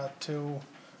to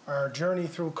our journey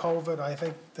through COVID, I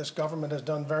think this government has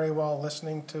done very well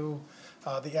listening to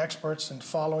the experts and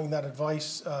following that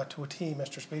advice to a T,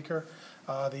 Mr. Speaker.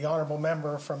 The honourable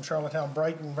member from Charlottetown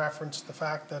Brighton referenced the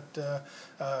fact that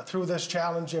through this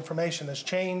challenge, information has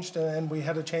changed, and we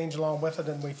had to change along with it,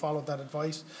 and we followed that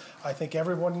advice. I think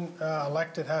everyone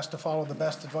elected has to follow the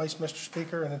best advice, Mr.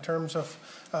 Speaker. And in terms of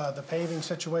the paving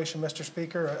situation, Mr.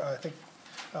 Speaker, I think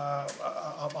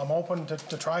I'm open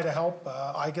to try to help.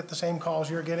 I get the same calls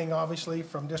you're getting, obviously,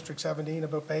 from District 17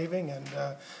 about paving, and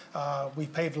we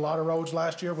paved a lot of roads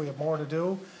last year. We have more to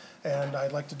do. And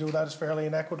I'd like to do that as fairly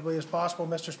and equitably as possible,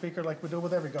 Mr. Speaker, like we do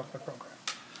with every government program.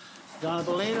 The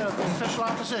Honourable Leader of the Official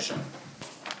Opposition.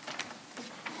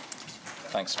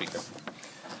 Thanks, Speaker.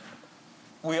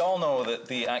 We all know that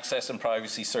the Access and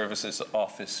Privacy Services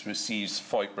Office receives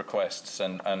FOIP requests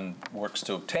and works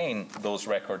to obtain those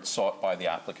records sought by the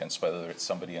applicants, whether it's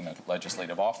somebody in a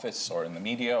legislative office or in the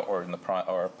media or in the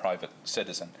or a private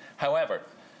citizen. However,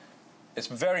 it's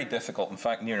very difficult, in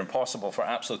fact near impossible, for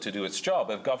APSO to do its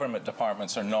job if government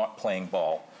departments are not playing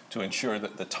ball to ensure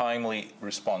that the timely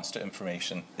response to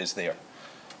information is there.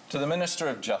 To the Minister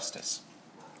of Justice,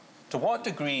 to what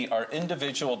degree are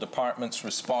individual departments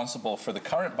responsible for the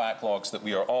current backlogs that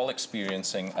we are all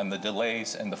experiencing and the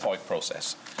delays in the FOIP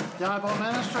process? The Honourable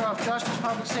Minister of Justice,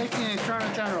 Public Safety and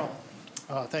Attorney General.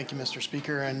 Thank you, Mr.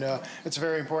 Speaker, and it's a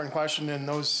very important question, and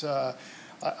those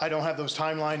I don't have those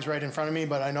timelines right in front of me,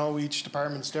 but I know each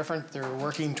department's different. They're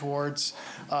working towards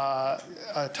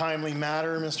a timely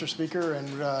matter, Mr. Speaker,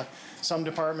 and some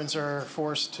departments are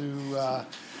forced to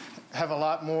have a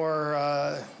lot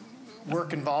more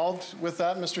work involved with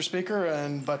that, Mr.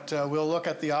 Speaker, but we'll look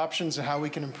at the options and how we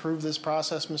can improve this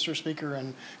process, Mr. Speaker,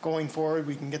 and going forward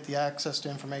we can get the access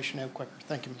to information out quicker.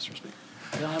 Thank you, Mr. Speaker.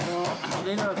 The Honourable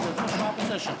Leader of the Official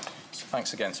Opposition.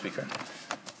 Thanks again, Speaker.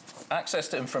 Access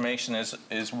to information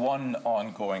is one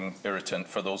ongoing irritant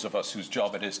for those of us whose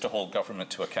job it is to hold government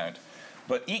to account.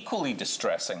 But equally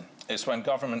distressing is when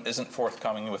government isn't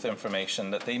forthcoming with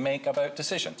information that they make about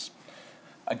decisions.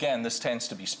 Again, this tends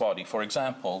to be spotty. For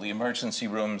example, the emergency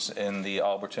rooms in the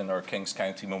Alberton or Kings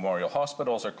County Memorial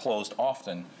Hospitals are closed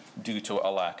often due to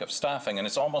a lack of staffing, and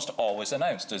it's almost always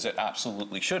announced, as it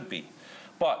absolutely should be.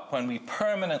 But when we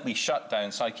permanently shut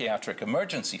down psychiatric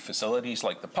emergency facilities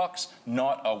like the PUCs,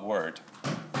 not a word.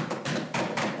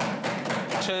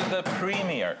 To the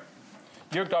Premier,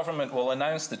 your government will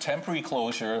announce the temporary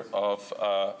closure of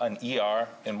an ER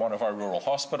in one of our rural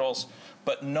hospitals,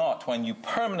 but not when you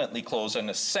permanently close an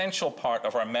essential part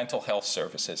of our mental health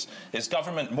services. Is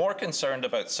government more concerned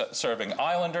about serving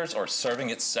islanders or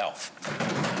serving itself?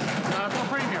 Honourable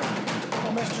Premier.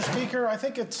 Well, Mr. Speaker, I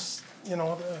think it's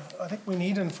I think we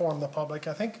need to inform the public.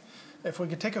 I think if we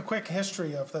could take a quick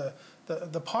history of the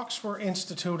PUCs were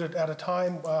instituted at a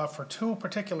time for two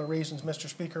particular reasons, Mr.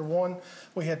 Speaker. One,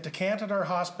 we had decanted our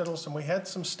hospitals and we had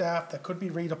some staff that could be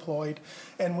redeployed,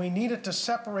 and we needed to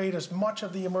separate as much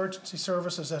of the emergency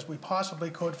services as we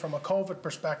possibly could from a COVID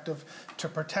perspective to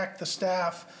protect the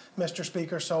staff, Mr.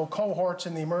 Speaker. So cohorts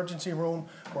in the emergency room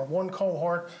were one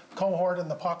cohort in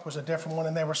the PUC was a different one,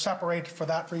 and they were separated for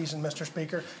that reason, Mr.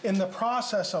 Speaker. In the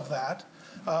process of that,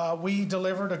 we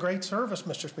delivered a great service,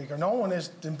 Mr. Speaker. No one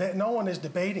is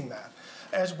debating that.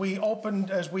 As we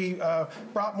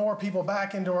brought more people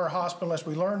back into our hospital, as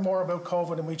we learned more about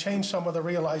COVID, and we changed some of the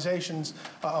realizations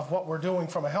of what we're doing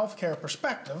from a healthcare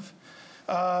perspective,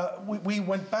 we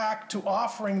went back to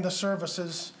offering the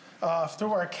services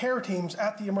through our care teams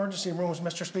at the emergency rooms,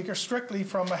 Mr. Speaker, strictly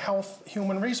from a health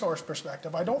human resource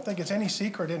perspective. I don't think it's any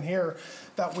secret in here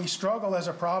that we struggle as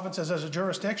a province, as a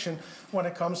jurisdiction, when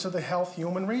it comes to the health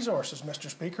human resources, Mr.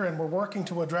 Speaker, and we're working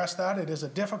to address that. It is a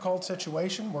difficult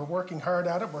situation. We're working hard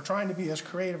at it. We're trying to be as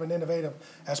creative and innovative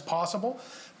as possible,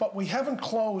 but we haven't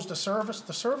closed a service.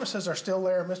 The services are still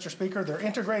there, Mr. Speaker. They're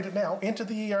integrated now into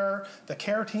the ER. The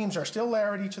care teams are still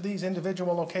there at each of these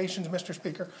individual locations, Mr.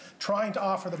 Speaker, trying to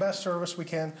offer the best service we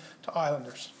can to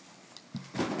Islanders.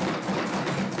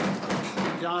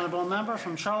 The Honourable Member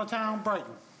from Charlottetown,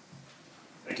 Brighton.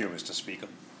 Thank you, Mr. Speaker.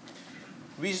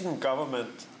 Recent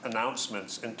government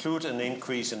announcements include an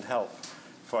increase in help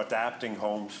for adapting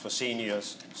homes for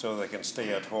seniors so they can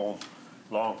stay at home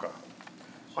longer.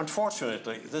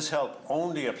 Unfortunately, this help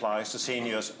only applies to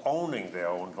seniors owning their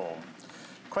own home.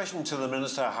 Question to the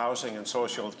Minister of Housing and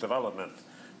Social Development.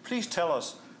 Please tell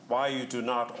us why you do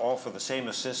not offer the same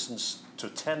assistance to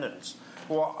tenants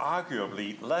who are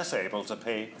arguably less able to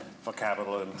pay for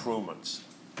capital improvements.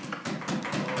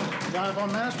 The Honourable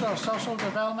Minister of Social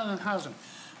Development and Housing.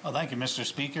 Well, thank you, Mr.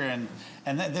 Speaker, and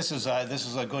this is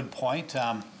a good point.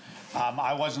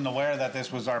 I wasn't aware that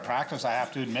this was our practice, I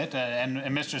have to admit, and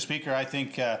Mr. Speaker, I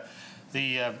think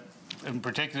in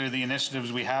particular the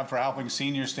initiatives we have for helping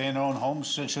seniors stay in their own homes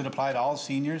should apply to all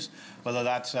seniors, whether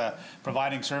that's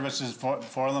providing services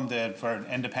for them for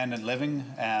independent living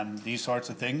and these sorts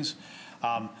of things.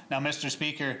 Now, Mr.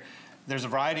 Speaker, there's a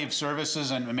variety of services,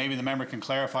 and maybe the member can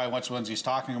clarify which ones he's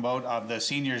talking about. The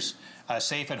seniors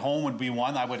safe at home would be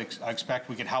one. I would expect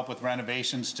we could help with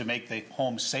renovations to make the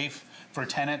home safe for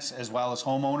tenants as well as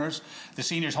homeowners. The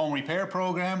seniors home repair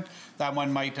program, that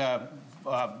one might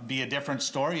be a different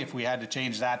story. If we had to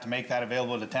change that to make that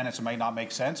available to tenants, it might not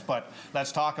make sense. But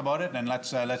let's talk about it, and let's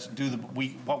do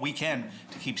what we can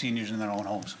to keep seniors in their own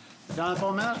homes. The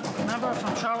Honourable Member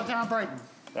from Charlottetown Brighton.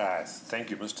 Thank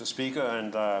you, Mr. Speaker,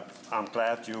 and I'm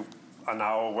glad you are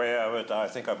now aware of it. I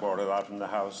think I brought it up in the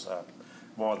House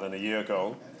more than a year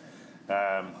ago.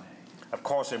 Of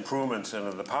course, improvements in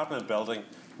an apartment building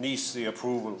needs the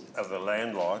approval of the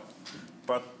landlord,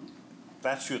 but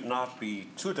that should not be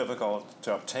too difficult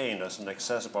to obtain, as an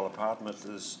accessible apartment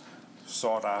is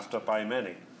sought after by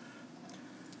many.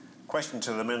 Question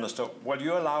to the Minister: will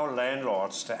you allow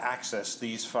landlords to access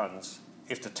these funds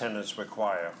if the tenants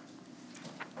require?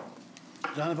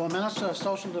 The Honourable Minister of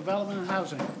Social Development and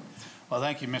Housing. Well,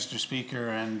 thank you, Mr. Speaker,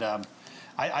 and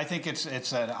I think it's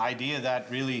an idea that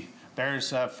really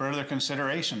bears further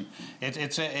consideration. It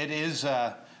is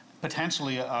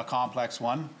potentially a complex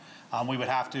one. We would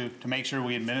have to make sure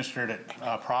we administered it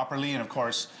properly, and of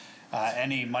course,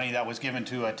 any money that was given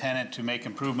to a tenant to make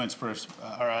improvements for,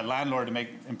 or a landlord to make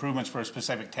improvements for a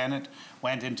specific tenant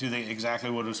went into exactly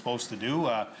what it was supposed to do.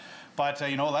 But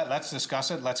you know, let's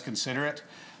discuss it. Let's consider it.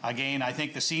 Again, I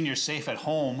think the seniors safe at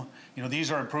home. You know,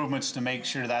 these are improvements to make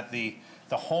sure that the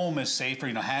home is safer.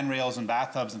 You know, handrails and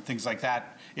bathtubs and things like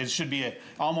that. It should be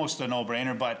almost a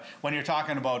no-brainer. But when you're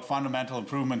talking about fundamental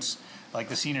improvements like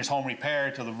the seniors' home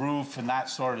repair to the roof and that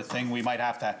sort of thing, we might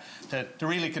have to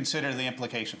really consider the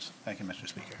implications. Thank you, Mr.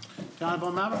 Speaker. The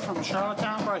Honourable Member from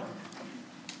Charlottetown Brighton.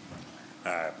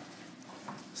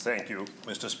 Thank you,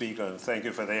 Mr. Speaker, and thank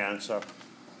you for the answer.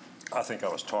 I think I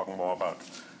was talking more about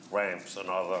ramps and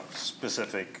other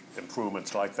specific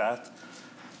improvements like that.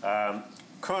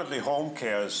 Currently, home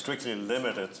care is strictly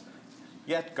limited,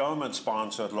 yet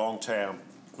government-sponsored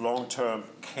long-term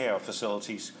care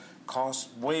facilities cost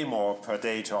way more per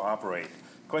day to operate.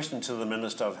 Question to the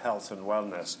Minister of Health and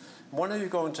Wellness: when are you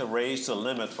going to raise the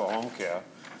limit for home care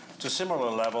to similar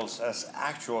levels as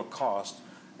actual cost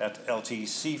at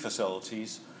LTC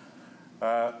facilities,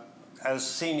 as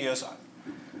seniors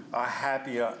are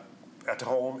happier at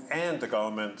home and the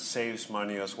government saves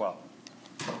money as well?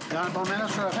 The Honourable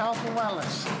Minister of Health and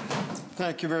Wellness.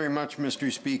 Thank you very much,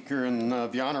 Mr. Speaker, and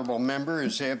the honourable member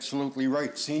is absolutely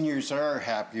right. Seniors are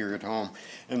happier at home,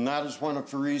 and that is one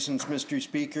of the reasons, Mr.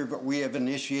 Speaker, that we have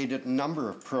initiated a number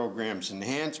of programs,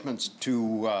 enhancements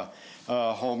to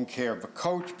home care, the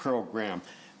COACH program.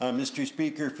 Mr.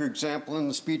 Speaker, for example, in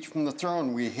the speech from the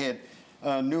throne, we had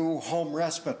a new home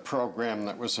respite program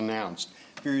that was announced.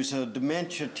 There's a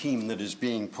dementia team that is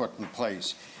being put in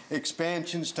place.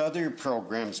 Expansions to other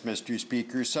programs, Mr.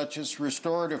 Speaker, such as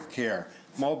restorative care,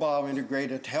 mobile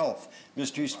integrated health.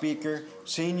 Mr. Speaker,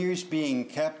 seniors being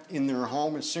kept in their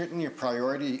home is certainly a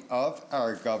priority of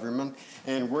our government,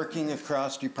 and working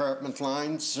across department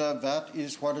lines, that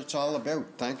is what it's all about.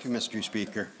 Thank you, Mr.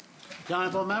 Speaker. The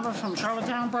Honourable Member from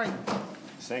Charlottetown Brighton.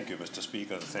 Thank you, Mr.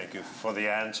 Speaker, and thank you for the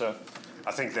answer.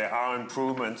 I think there are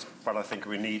improvements, but I think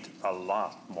we need a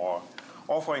lot more.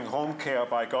 Offering home care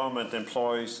by government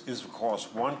employees is, of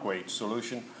course, one great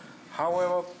solution.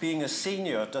 However, being a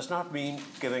senior does not mean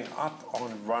giving up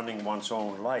on running one's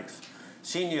own life.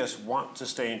 Seniors want to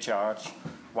stay in charge.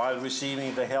 While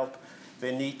receiving the help,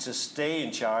 they need to stay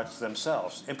in charge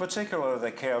themselves. In particular,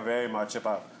 they care very much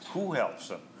about who helps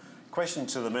them. Question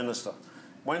to the Minister: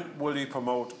 when will you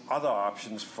promote other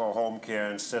options for home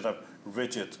care instead of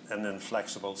rigid and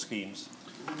inflexible schemes?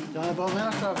 The Honourable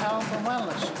Minister of Health and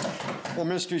Wellness. Well,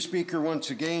 Mr. Speaker,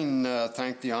 once again,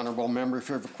 thank the honourable member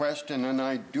for the question, and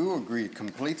I do agree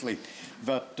completely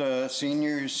that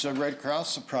seniors right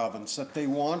across the province, that they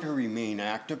want to remain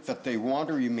active, that they want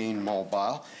to remain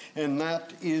mobile, and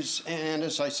that is, and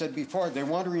as I said before, they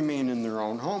want to remain in their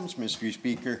own homes, Mr.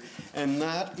 Speaker, and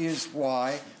that is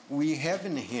why we have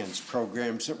enhanced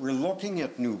programs, that we're looking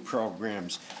at new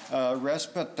programs.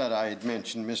 Respite that I had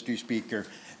mentioned, Mr. Speaker,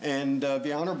 and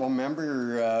the honourable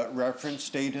member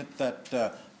stated that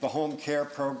the home care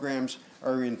programs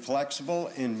are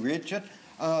inflexible and rigid.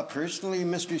 Personally,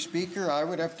 Mr. Speaker, I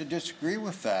would have to disagree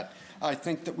with that. I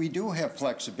think that we do have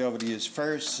flexibility as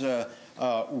far as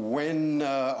when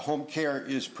home care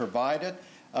is provided.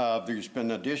 There's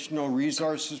been additional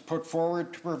resources put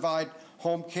forward to provide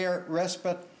home care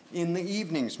respite in the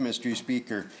evenings, Mr.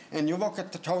 Speaker. And you look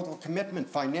at the total commitment,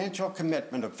 financial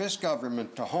commitment of this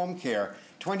government to home care,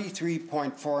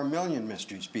 $23.4 million,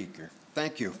 Mr. Speaker.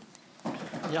 Thank you.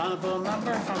 The honourable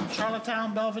member from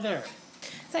Charlottetown Belvedere.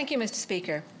 Thank you, Mr.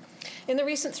 Speaker. In the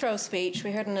recent throw speech,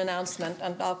 we heard an announcement,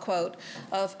 and I'll quote,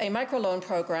 of a microloan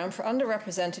program for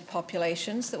underrepresented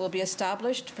populations that will be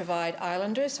established to provide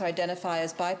islanders who identify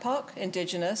as BIPOC,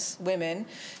 Indigenous, women,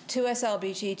 2S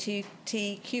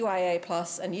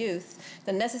LGBTQIA+, and youth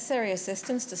the necessary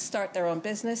assistance to start their own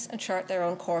business and chart their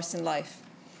own course in life.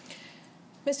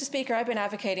 Mr. Speaker, I've been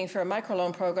advocating for a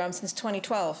microloan program since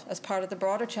 2012 as part of the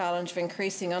broader challenge of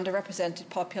increasing underrepresented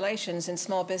populations in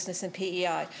small business and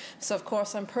PEI. So, of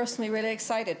course, I'm personally really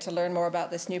excited to learn more about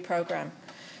this new program.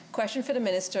 Question for the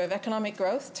Minister of Economic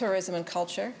Growth, Tourism and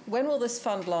Culture. When will this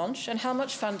fund launch, and how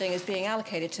much funding is being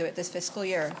allocated to it this fiscal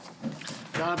year?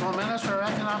 The Honourable Minister of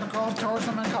Economic Growth,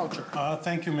 Tourism and Culture.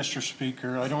 Thank you, Mr.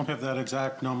 Speaker. I don't have that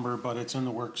exact number, but it's in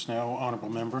the works now, Honourable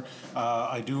Member.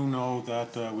 I do know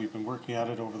that we've been working at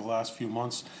it over the last few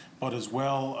months, but as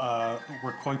well,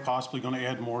 we're quite possibly going to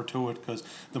add more to it, because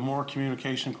the more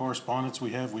communication correspondence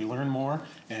we have, we learn more,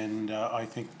 and I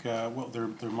think well, there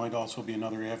might also be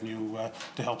another avenue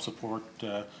to help support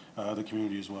the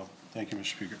community as well. Thank you,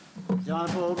 Mr. Speaker. The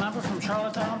honourable member from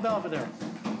Charlottetown Belvedere.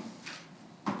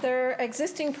 There are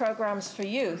existing programs for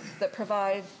youth that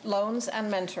provide loans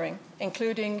and mentoring,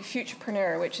 including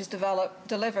Futurepreneur, which is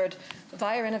delivered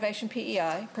via Innovation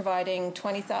PEI, providing up to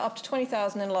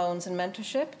 $20,000 in loans and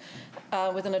mentorship,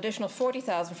 with an additional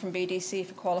 $40,000 from BDC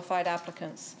for qualified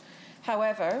applicants.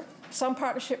 However, some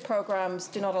partnership programs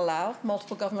do not allow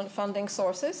multiple government funding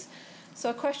sources. So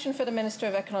a question for the Minister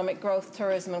of Economic Growth,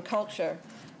 Tourism and Culture.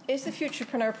 Is the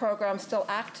Futurepreneur program still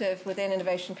active within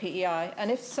Innovation PEI?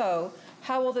 And if so,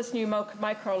 how will this new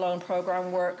microloan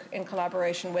program work in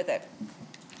collaboration with it?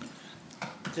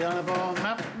 The Honourable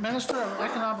Minister of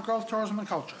Economic Growth, Tourism and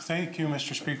Culture. Thank you,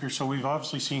 Mr. Speaker. So we've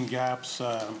obviously seen gaps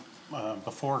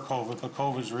before COVID, but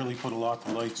COVID's really put a lot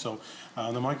to light. So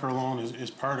the microloan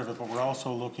is part of it, but we're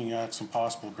also looking at some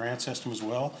possible grant system as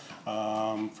well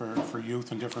for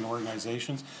youth and different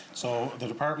organizations. So the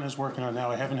department is working on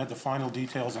now. I haven't had the final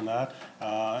details on that,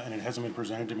 and it hasn't been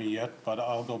presented to me yet, but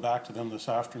I'll go back to them this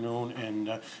afternoon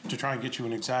and to try and get you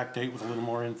an exact date with a little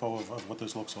more info of what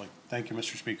this looks like. Thank you,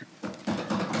 Mr. Speaker.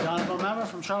 The honourable member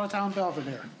from Charlottetown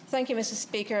Belvedere. Thank you, Mr.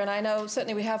 Speaker. And I know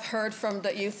certainly we have heard from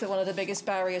the youth that one of the biggest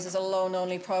barriers is a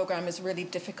loan-only program is really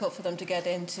difficult for them to get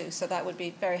into. So that would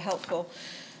be very helpful.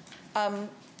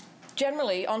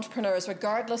 Generally, entrepreneurs,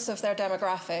 regardless of their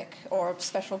demographic or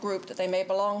special group that they may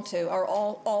belong to, are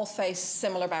all face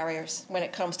similar barriers when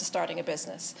it comes to starting a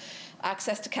business.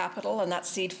 Access to capital, and that's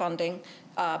seed funding,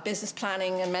 business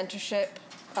planning and mentorship,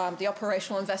 the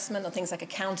operational investment on things like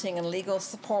accounting and legal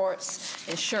supports,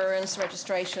 insurance,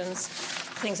 registrations,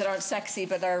 things that aren't sexy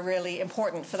but are really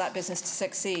important for that business to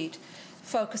succeed,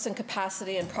 focus and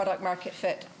capacity and product market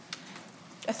fit.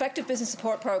 Effective business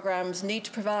support programs need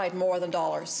to provide more than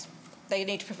dollars. They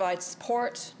need to provide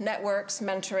support, networks,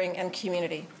 mentoring, and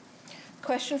community.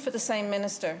 Question for the same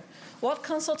minister. What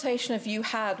consultation have you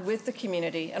had with the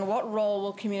community, and what role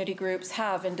will community groups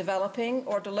have in developing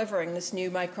or delivering this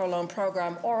new microloan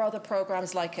program or other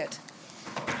programs like it?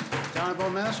 The Honourable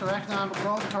Minister of Economic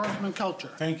Growth, Tourism and Culture.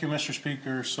 Thank you, Mr.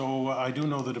 Speaker. So I do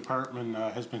know the department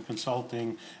has been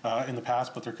consulting in the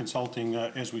past, but they're consulting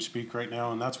as we speak right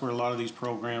now, and that's where a lot of these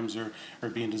programs are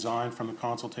being designed from the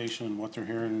consultation and what they're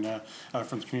hearing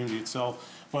from the community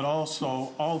itself. But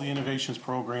also, all the innovations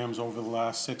programs over the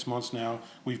last 6 months now,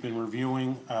 we've been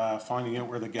reviewing, finding out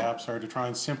where the gaps are to try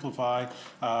and simplify,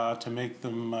 to make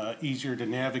them easier to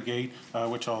navigate,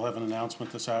 which I'll have an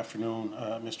announcement this afternoon,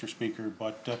 Mr. Speaker.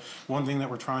 But one thing that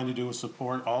we're trying to do is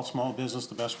support all small business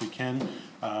the best we can,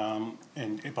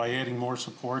 and by adding more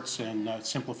supports and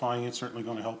simplifying it, certainly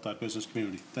going to help that business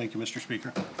community. Thank you, Mr.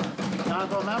 Speaker. The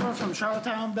Honourable Member from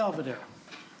Charlottetown Belvedere.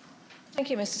 Thank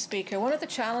you, Mr. Speaker. One of the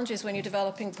challenges when you're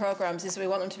developing programs is we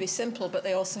want them to be simple, but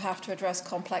they also have to address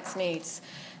complex needs.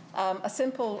 A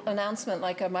simple announcement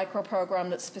like a micro program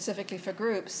that's specifically for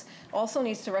groups also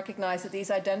needs to recognize that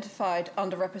these identified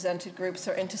underrepresented groups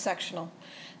are intersectional.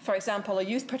 For example, a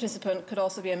youth participant could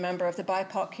also be a member of the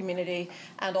BIPOC community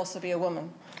and also be a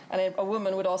woman. And a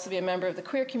woman would also be a member of the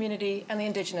queer community and the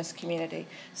Indigenous community.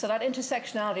 So that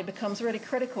intersectionality becomes really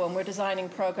critical when we're designing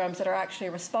programs that are actually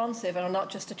responsive and are not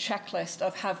just a checklist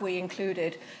of have we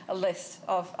included a list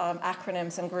of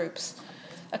acronyms and groups.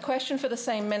 A question for the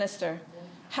same minister.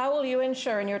 How will you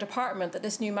ensure in your department that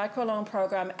this new microloan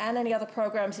program and any other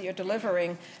programs that you're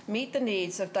delivering meet the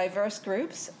needs of diverse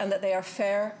groups and that they are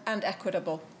fair and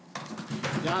equitable?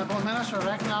 The Honourable Minister of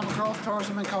Economic Growth,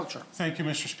 Tourism and Culture. Thank you,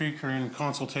 Mr. Speaker, and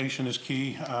consultation is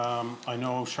key. I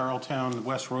know Charlottetown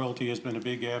West Royalty has been a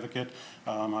big advocate.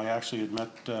 I actually had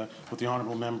met with the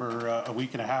Honourable Member a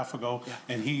week and a half ago,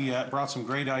 and he brought some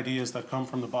great ideas that come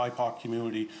from the BIPOC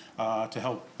community to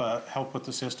help with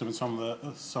the system and some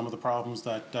of the problems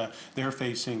that they're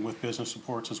facing with business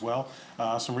supports as well.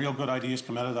 Some real good ideas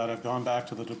come out of that. I've gone back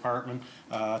to the department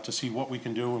to see what we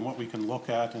can do and what we can look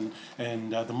at,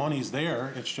 and the money's there.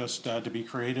 It's just to be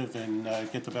creative and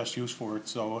get the best use for it.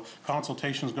 So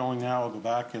consultation's going now. I'll go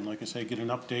back and, like I say, get an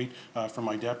update from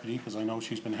my deputy, because I know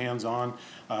she's been hands-on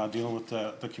dealing with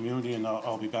the community, and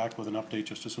I'll be back with an update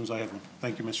just as soon as I have one.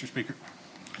 Thank you, Mr. Speaker.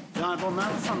 The Honourable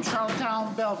Member from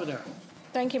Charlottetown Belvedere.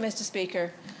 Thank you, Mr.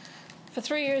 Speaker. For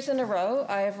 3 years in a row,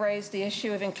 I have raised the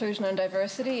issue of inclusion and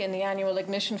diversity in the annual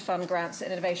Ignition Fund grants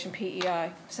at Innovation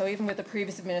PEI, so even with the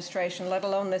previous administration, let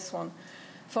alone this one.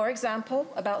 For example,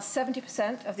 about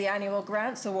 70% of the annual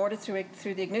grants awarded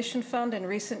through the Ignition Fund in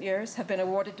recent years have been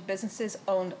awarded to businesses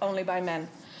owned only by men.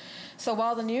 So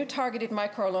while the new targeted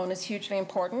microloan is hugely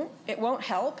important, it won't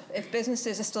help if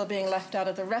businesses are still being left out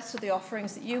of the rest of the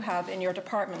offerings that you have in your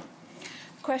department.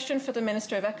 Question for the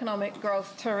Minister of Economic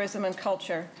Growth, Tourism and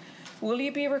Culture. Will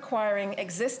you be requiring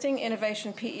existing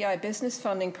Innovation PEI business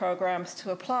funding programs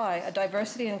to apply a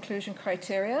diversity and inclusion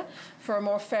criteria for a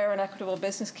more fair and equitable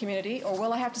business community, or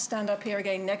will I have to stand up here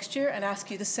again next year and ask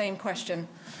you the same question?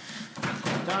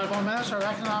 The Honourable Minister of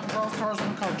Economic Growth, Tourism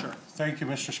and Culture. Thank you,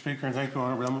 Mr. Speaker, and thank you,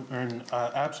 Honourable Member. And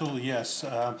absolutely, yes.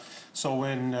 So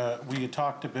when we had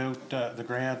talked about the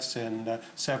grants and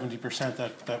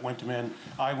 70% that went to men,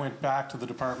 I went back to the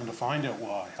department to find out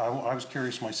why. I was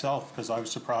curious myself because I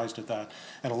was surprised at that.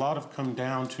 And a lot have come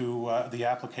down to the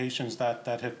applications that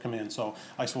have come in. So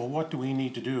I said, well, what do we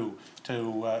need to do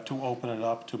to open it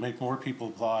up, to make more people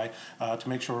apply, to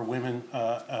make sure women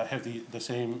have the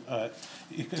same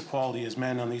equality as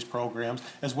men on these programs,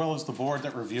 as well as the board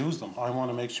that reviews them. I want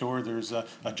to make sure there's a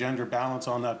gender balance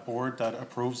on that board that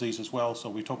approves these as well. So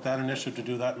we took that initiative to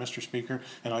do that, Mr. Speaker,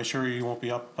 and I assure you won't be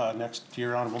up next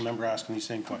year, Honourable Member, asking these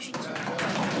same questions.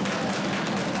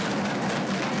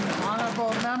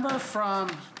 Honourable Member from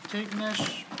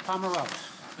Tignish, Pomeroy.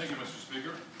 Thank you, Mr.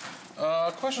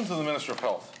 Speaker. Question to the Minister of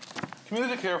Health.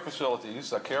 Community care facilities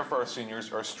that care for our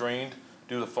seniors are strained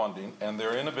due to funding and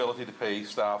their inability to pay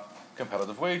staff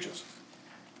competitive wages.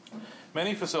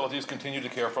 Many facilities continue to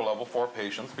care for level 4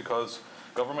 patients because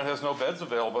government has no beds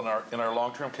available in our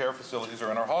long-term care facilities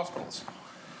or in our hospitals.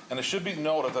 And it should be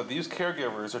noted that these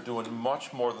caregivers are doing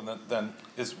much more than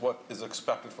is what is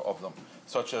expected of them,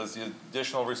 such as the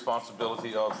additional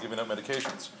responsibility of giving out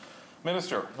medications.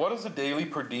 Minister, what is the daily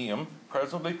per diem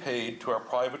presently paid to our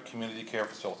private community care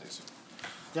facilities?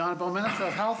 The Honourable Minister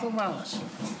of Health and Wellness.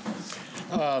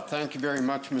 Thank you very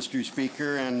much, Mr.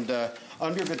 Speaker. And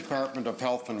under the Department of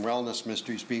Health and Wellness,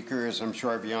 Mr. Speaker, as I'm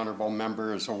sure the Honourable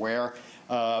Member is aware,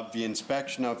 the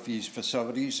inspection of these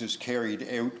facilities is carried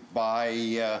out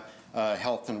by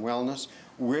Health and Wellness.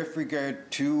 With regard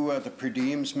to the per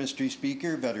diems, Mr.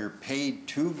 Speaker, that are paid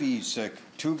to these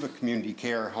to the community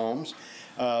care homes,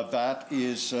 that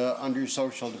is under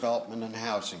Social Development and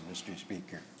Housing, Mr.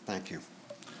 Speaker. Thank you.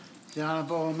 The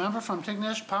Honourable Member from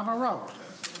Tignish, Pomeroy.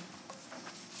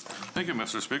 Thank you,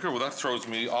 Mr. Speaker. Well, that throws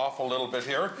me off a little bit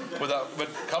here, but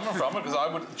coming from it, because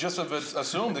I would just have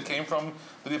assumed it came from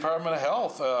the Department of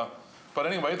Health. But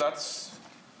anyway,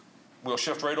 we'll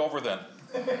shift right over then.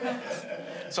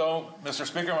 So, Mr.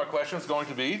 Speaker, my question is going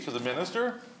to be to the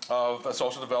Minister of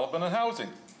Social Development and Housing.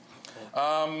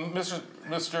 Mr.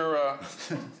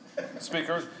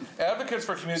 Speaker, advocates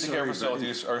for community care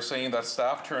facilities are saying that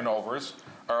staff turnovers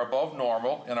are above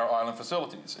normal in our island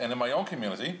facilities. And in my own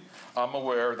community, I'm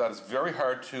aware that it's very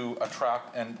hard to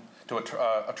attract and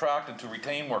to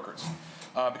retain workers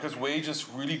because wages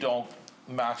really don't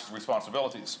match the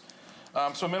responsibilities.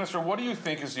 So, Minister, what do you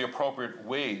think is the appropriate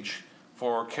wage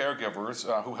for caregivers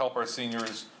who help our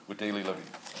seniors with daily living?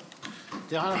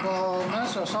 The Honourable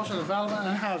Minister of Social Development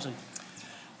and Housing.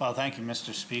 Well, thank you,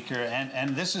 Mr. Speaker.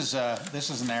 And this is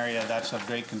an area that's of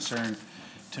great concern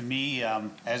to me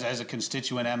as a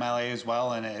constituent MLA as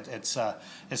well, and it's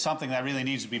something that really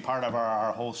needs to be part of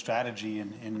our whole strategy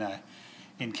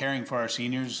in caring for our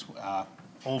seniors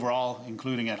overall,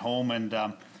 including at home.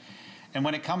 And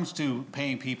when it comes to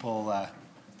paying people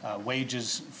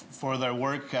wages for their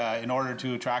work in order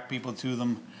to attract people to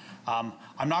them,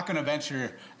 I'm not going to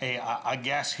venture a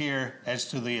guess here as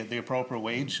to the appropriate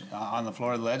wage on the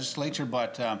floor of the legislature,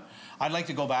 but I'd like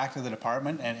to go back to the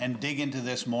department and dig into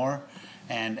this more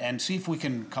and see if we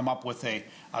can come up with a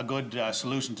good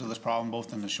solution to this problem,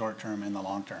 both in the short term and the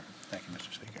long term. Thank you,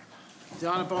 Mr. Speaker. The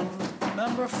honourable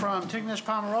member from Tignish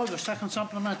Palmer Road, the second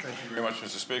supplementary. Thank you very much,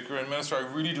 Mr. Speaker. And Minister, I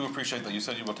really do appreciate that you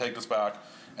said you will take this back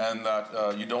and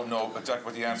that you don't know exactly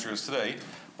what the answer is today.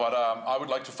 But I would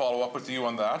like to follow up with you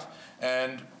on that.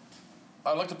 And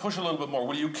I'd like to push a little bit more.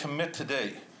 Will you commit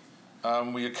today?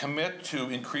 Will you commit to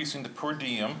increasing the per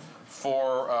diem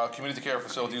for community care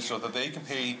facilities so that they can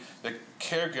pay the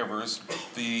caregivers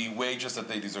the wages that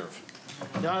they deserve?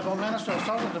 The Honourable Minister of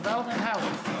Social Development and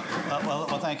Housing.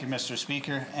 Well, thank you, Mr.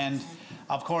 Speaker. And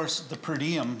of course, the per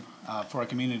diem for a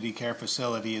community care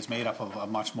facility is made up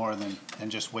of much more than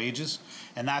just wages,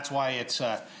 and that's why it's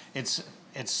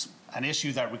an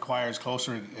issue that requires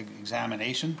closer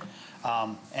examination,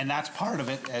 and that's part of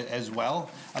it as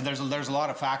well. And there's a lot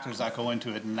of factors that go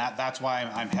into it, and that's why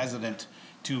I'm hesitant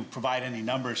to provide any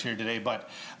numbers here today.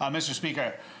 But Mr.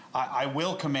 Speaker, I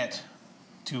will commit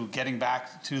to getting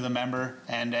back to the member,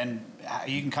 and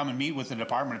you can come and meet with the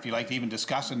department if you like to even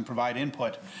discuss it and provide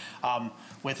input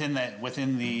within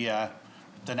the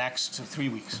next 3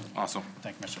 weeks. Awesome.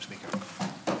 Thank you, Mr. Speaker.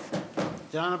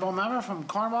 The honourable member from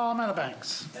Cornwall and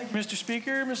Meadowbanks. Thank you, Mr.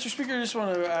 Speaker. Mr. Speaker, I just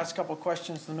want to ask a couple of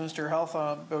questions to the Minister of Health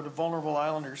about the vulnerable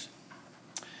islanders.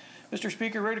 Mr.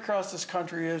 Speaker, right across this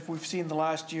country, we've seen the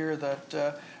last year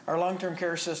that our long-term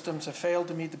care systems have failed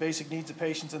to meet the basic needs of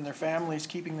patients and their families,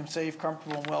 keeping them safe,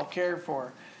 comfortable, and well cared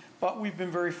for. But we've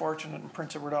been very fortunate in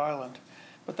Prince Edward Island.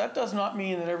 But that does not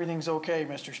mean that everything's okay,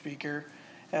 Mr. Speaker,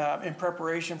 in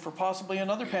preparation for possibly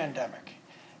another pandemic.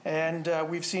 And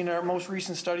we've seen our most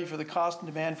recent study for the cost and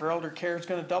demand for elder care is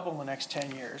going to double in the next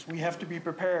 10 years. We have to be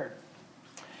prepared.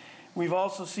 We've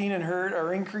also seen and heard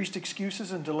our increased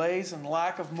excuses and delays and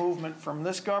lack of movement from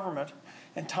this government,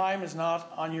 and time is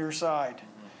not on your side.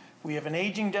 We have an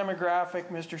aging demographic,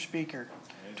 Mr. Speaker.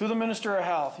 To the Minister of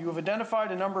Health, you have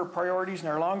identified a number of priorities in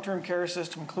our long-term care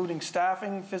system, including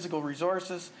staffing, physical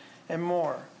resources, and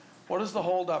more. What is the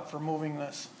holdup for moving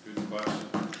this? Good question.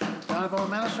 The Honourable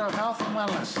Minister of Health and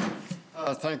Wellness.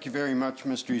 Thank you very much,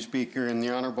 Mr. Speaker, and the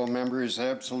honourable member is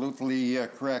absolutely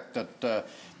correct that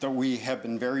we have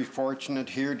been very fortunate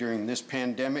here during this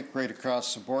pandemic right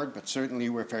across the board, but certainly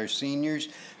with our seniors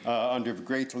under the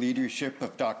great leadership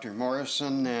of Dr.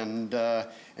 Morrison and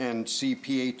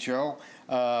CPHO.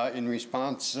 In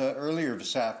response earlier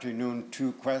this afternoon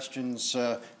to questions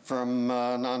from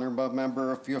an honourable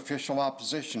member of the official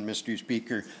opposition, Mr.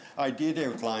 Speaker, I did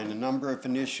outline a number of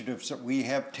initiatives that we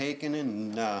have taken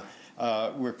in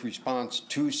with response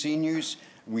to seniors.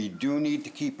 We do need to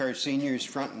keep our seniors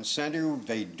front and center.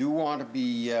 They do want to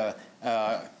be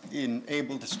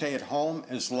able to stay at home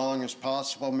as long as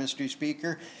possible, Mr.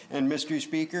 Speaker. And Mr.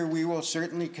 Speaker, we will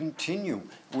certainly continue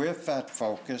with that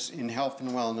focus in health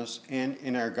and wellness and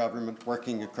in our government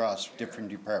working across different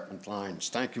department lines.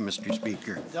 Thank you, Mr.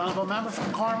 Speaker. The honourable member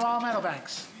from Cornwall and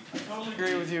Meadowbanks. I totally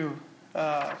agree with you,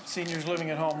 seniors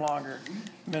living at home longer,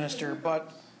 Minister,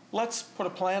 but let's put a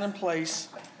plan in place.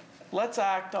 Let's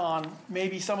act on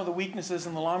maybe some of the weaknesses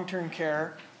in the long-term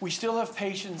care. We still have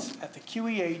patients at the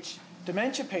QEH,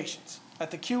 dementia patients at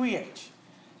the QEH.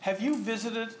 Have you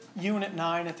visited Unit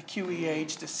 9 at the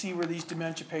QEH to see where these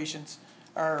dementia patients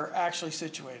are actually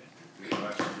situated?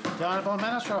 The Honourable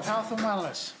Minister of Health and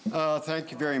Wellness.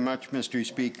 Thank you very much, Mr.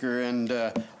 Speaker, and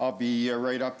I'll be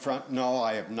right up front. No,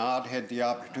 I have not had the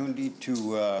opportunity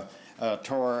to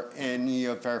tour any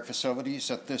of our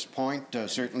facilities at this point.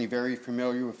 Certainly very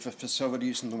familiar with the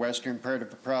facilities in the western part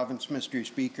of the province, Mr.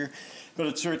 Speaker. But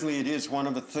it is one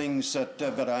of the things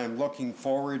that I'm looking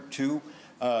forward to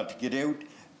get out,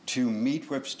 to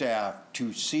meet with staff,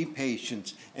 to see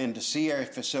patients, and to see our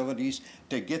facilities,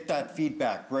 to get that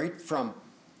feedback right from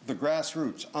the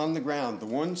grassroots, on the ground, the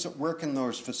ones that work in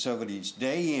those facilities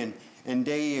day in and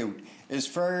day out, as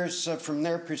far as from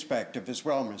their perspective as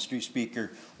well, Mr.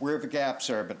 Speaker, where the gaps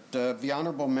are. But the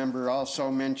honourable member also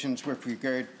mentions with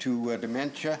regard to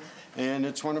dementia, and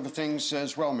it's one of the things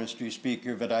as well, Mr.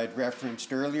 Speaker, that I'd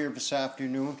referenced earlier this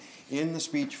afternoon in the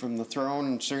speech from the throne,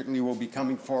 and certainly will be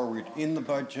coming forward in the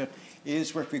budget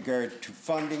is with regard to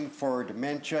funding for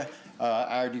dementia.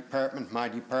 Our department, my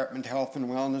department, Health and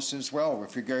Wellness as well,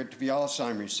 with regard to the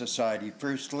Alzheimer's Society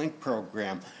First Link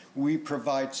program. We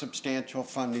provide substantial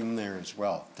funding there as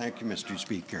well. Thank you, Mr.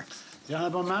 Speaker. The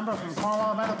honourable member from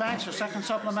Cornwall Meadowbanks, your second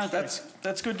supplementary.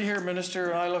 That's good to hear,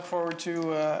 Minister. I look forward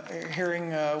to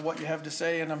hearing what you have to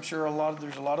say, and I'm sure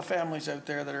there's a lot of families out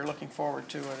there that are looking forward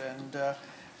to it. And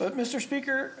but, Mr.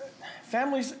 Speaker,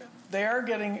 families, they are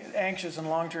getting anxious in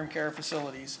long-term care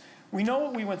facilities. We know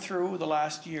what we went through the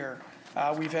last year.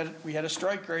 We had a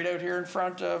strike right out here in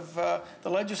front of the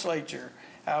legislature.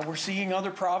 We're seeing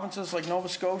other provinces like Nova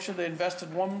Scotia. They invested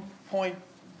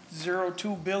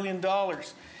 $1.02 billion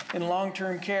in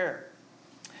long-term care.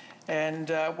 And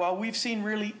while we've seen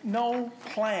really no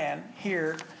plan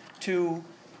here to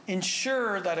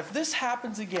ensure that if this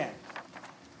happens again,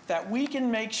 that we can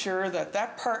make sure that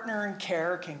that partner in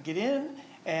care can get in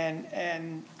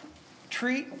and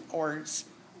treat or,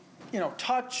 you know,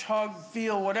 touch, hug,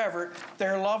 feel, whatever,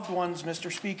 their loved ones, Mr.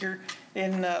 Speaker,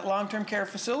 in long-term care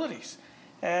facilities.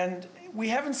 And we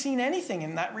haven't seen anything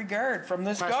in that regard from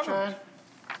this government.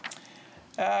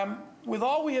 With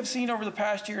all we have seen over the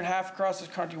past year and a half across this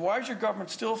country, why is your government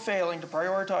still failing to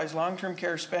prioritize long-term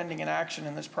care spending and action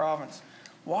in this province?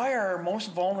 Why are our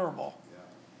most vulnerable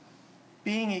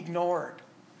being ignored?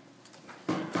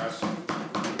 The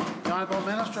Honourable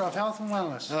Minister of Health and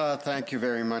Wellness. Thank you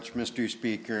very much, Mr.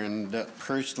 Speaker. And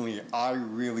personally, I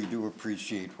really do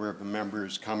appreciate where the member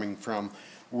is coming from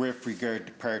with regard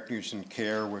to partners in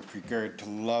care, with regard to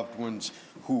loved ones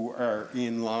who are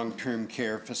in long-term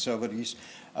care facilities.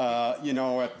 You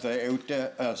know, at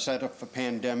the outset of the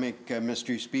pandemic,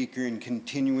 Mr. Speaker, and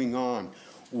continuing on,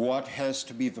 what has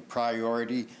to be the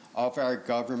priority of our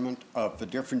government, of the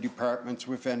different departments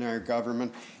within our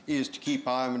government, is to keep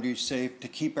Islanders safe, to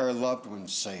keep our loved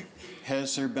ones safe.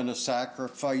 Has there been a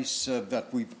sacrifice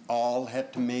that we've all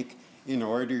had to make in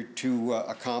order to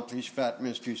accomplish that,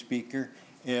 Mr. Speaker?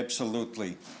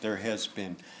 Absolutely, there has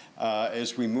been.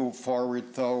 As we move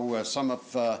forward, though, some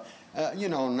of you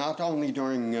know, not only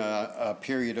during a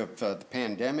period of the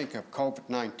pandemic of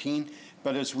COVID-19,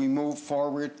 but as we move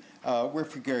forward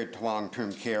with regard to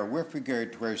long-term care, with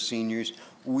regard to our seniors,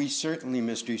 we certainly,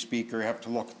 Mr. Speaker, have to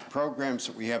look at the programs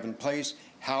that we have in place,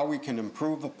 how we can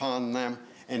improve upon them,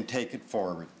 and take it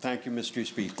forward. Thank you, Mr.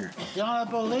 Speaker. The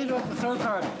Honourable Leader of the Third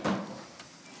Party.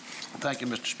 Thank you,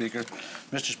 Mr. Speaker.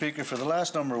 Mr. Speaker, for the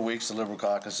last number of weeks, the Liberal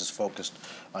caucus has focused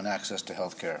on access to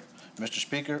health care. Mr.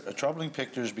 Speaker, a troubling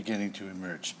picture is beginning to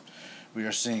emerge. We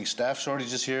are seeing staff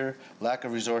shortages here, lack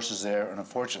of resources there, and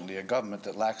unfortunately a government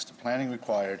that lacks the planning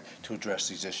required to address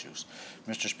these issues.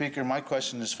 Mr. Speaker, my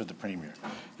question is for the Premier.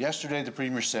 Yesterday, the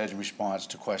Premier said in response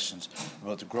to questions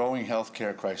about the growing health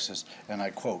care crisis, and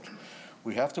I quote,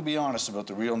 "We have to be honest about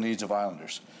the real needs of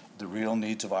Islanders. The real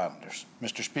needs of Islanders."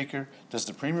 Mr. Speaker, does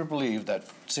the Premier believe that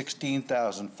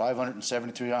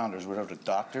 16,573 Islanders without a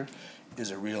doctor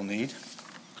is a real need?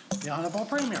 The Honourable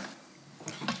Premier.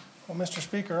 Well, Mr.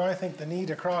 Speaker, I think the need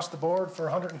across the board for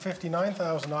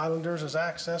 159,000 Islanders is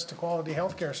access to quality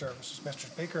health care services, Mr.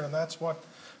 Speaker, and that's what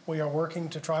we are working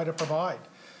to try to provide.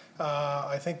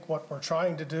 I think what we're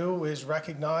trying to do is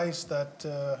recognize that,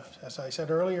 as I said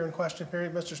earlier in question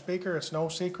period, Mr. Speaker, it's no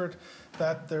secret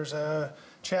that there's a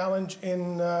challenge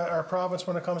in our province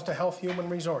when it comes to health human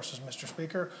resources, Mr.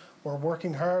 Speaker. We're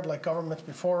working hard, like governments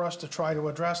before us, to try to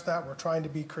address that. We're trying to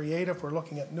be creative. We're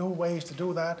looking at new ways to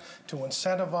do that, to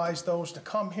incentivize those to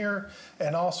come here,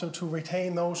 and also to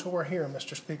retain those who are here,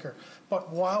 Mr. Speaker.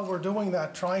 But while we're doing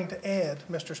that, trying to add,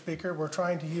 Mr. Speaker, we're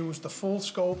trying to use the full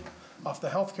scope of the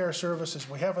healthcare services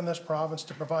we have in this province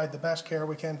to provide the best care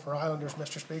we can for Islanders,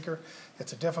 Mr. Speaker.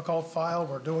 It's a difficult file.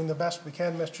 We're doing the best we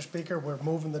can, Mr. Speaker. We're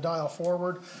moving the dial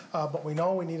forward, but we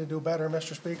know we need to do better,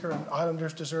 Mr. Speaker, and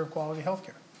Islanders deserve quality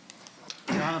healthcare.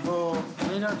 The Honourable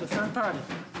Leader of the Third Party.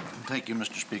 Thank you,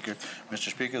 Mr. Speaker. Mr.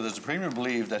 Speaker, does the Premier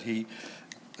believe that the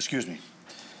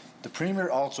Premier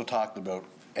also talked about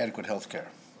adequate health care.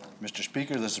 Mr.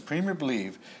 Speaker, does the Premier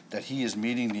believe that he is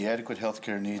meeting the adequate health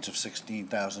care needs of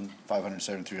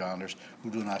 16,573 Islanders who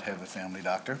do not have a family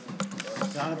doctor?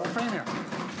 The Honourable Premier.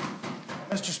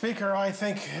 Mr. Speaker, I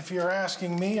think if you're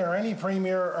asking me or any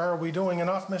Premier, are we doing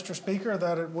enough, Mr. Speaker,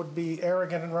 that it would be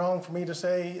arrogant and wrong for me to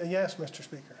say yes, Mr.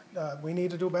 Speaker. We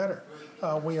need to do better.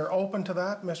 We are open to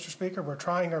that, Mr. Speaker. We're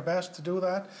trying our best to do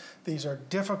that. These are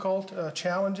difficult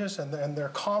challenges, and they're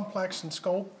complex in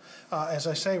scope. As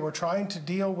I say, we're trying to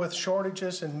deal with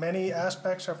shortages in many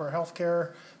aspects of our health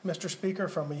care, Mr. Speaker,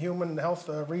 from a human health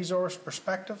resource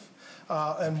perspective.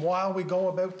 And while we go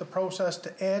about the process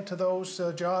to add to those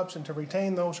jobs and to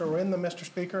retain those who are in them, Mr.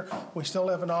 Speaker, we still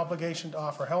have an obligation to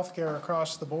offer health care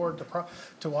across the board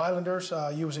to Islanders,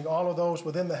 using all of those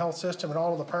within the health system and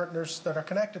all of the partners that are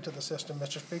connected to the system,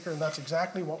 Mr. Speaker, and that's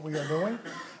exactly what we are doing.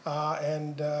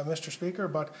 Mr. Speaker,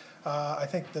 but I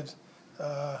think that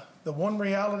the one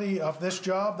reality of this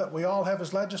job that we all have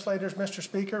as legislators, Mr.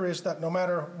 Speaker, is that no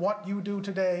matter what you do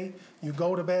today, you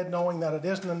go to bed knowing that it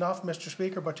isn't enough, Mr.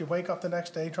 Speaker, but you wake up the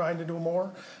next day trying to do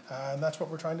more, and that's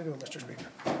what we're trying to do, Mr. Speaker.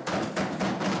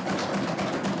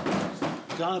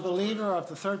 The Honourable Leader of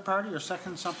the Third Party, your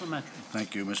second supplementary.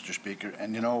 Thank you, Mr. Speaker.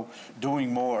 And you know,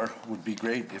 doing more would be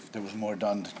great if there was more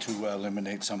done to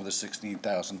eliminate some of the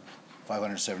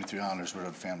 16,573 Islanders without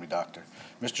a family doctor.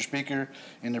 Mr. Speaker,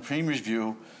 in the Premier's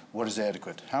view, what is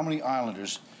adequate? How many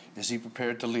Islanders is he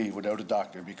prepared to leave without a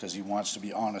doctor because he wants to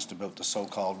be honest about the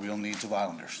so-called real needs of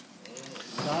Islanders?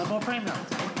 The Honourable Premier.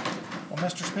 Well,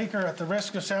 Mr. Speaker, at the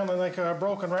risk of sounding like a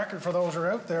broken record for those who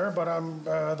are out there, but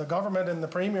the government and the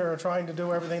Premier are trying to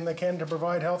do everything they can to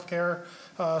provide health care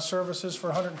services for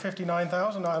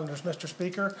 159,000 Islanders, Mr.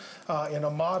 Speaker, in a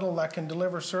model that can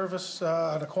deliver service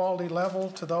at a quality level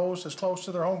to those as close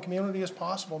to their home community as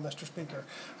possible, Mr. Speaker.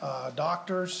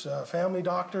 Doctors, family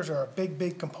doctors are a big,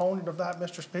 big component of that,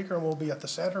 Mr. Speaker, and will be at the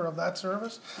center of that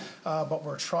service. But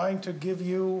we're trying to give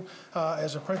you,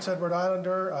 as a Prince Edward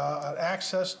Islander,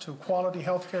 access to quality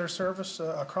health care service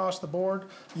across the board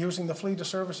using the fleet of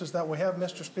services that we have,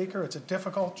 Mr. Speaker. It's a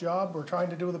difficult job. We're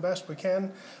trying to do the best we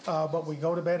can, but we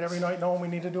go to bed every night knowing we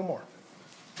need to do more.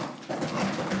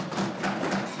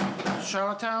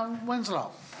 Charlottetown,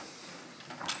 Winslow.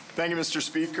 Thank you, Mr.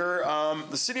 Speaker.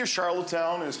 The City of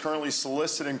Charlottetown is currently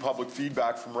soliciting public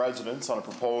feedback from residents on a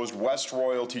proposed West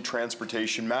Royalty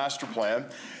Transportation Master Plan.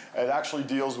 It actually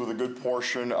deals with a good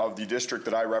portion of the district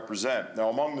that I represent. Now,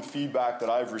 among the feedback that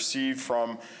I've received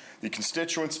from the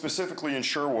constituents, specifically in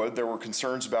Sherwood, there were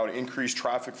concerns about increased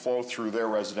traffic flow through their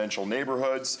residential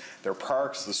neighborhoods, their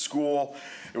parks, the school.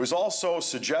 It was also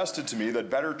suggested to me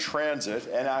that better transit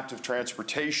and active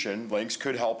transportation links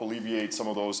could help alleviate some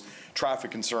of those traffic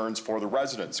concerns for the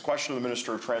residents. Question to the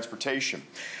Minister of Transportation.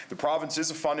 The province is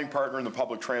a funding partner in the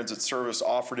public transit service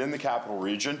offered in the capital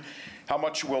region. How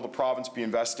much will the province be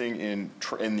investing in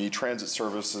the transit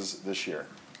services this year?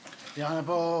 The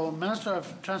Honourable Minister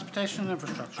of Transportation and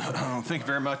Infrastructure. Thank you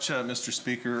very much, Mr.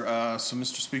 Speaker. So,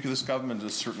 Mr. Speaker, this government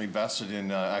is certainly vested in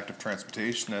active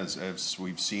transportation, as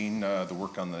we've seen the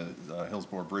work on the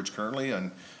Hillsborough Bridge currently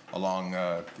and along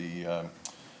the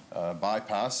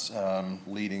bypass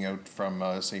leading out from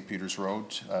St. Peter's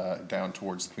Road down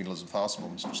towards the Queen Elizabeth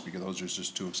Hospital. Mr. Speaker, those are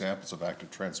just two examples of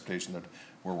active transportation that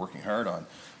we're working hard on.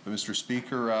 But, Mr.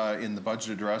 Speaker, in the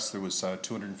budget address, there was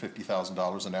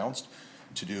 $250,000 announced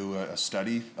to do a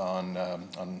study on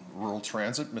rural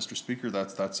transit. Mr. Speaker,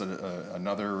 that's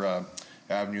another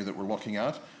avenue that we're looking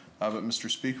at. But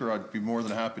Mr. Speaker, I'd be more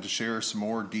than happy to share some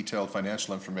more detailed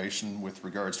financial information with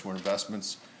regards to our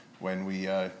investments when we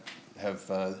have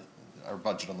our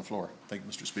budget on the floor. Thank you,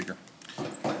 Mr. Speaker.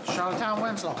 Charlottetown,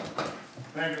 Winslow.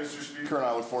 Thank you, Mr. Speaker, and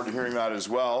I look forward to hearing that as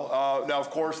well. Now, of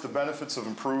course, the benefits of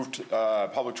improved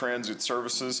public transit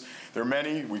services, there are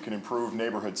many. We can improve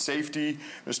neighborhood safety,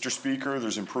 Mr. Speaker.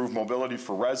 There's improved mobility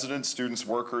for residents, students,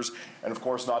 workers, and of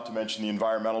course, not to mention the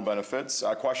environmental benefits.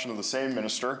 Question of the same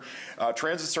minister.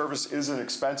 Transit service is an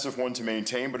expensive one to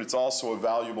maintain, but it's also a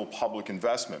valuable public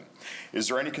investment. Is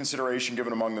there any consideration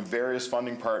given among the various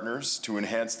funding partners to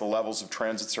enhance the levels of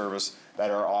transit service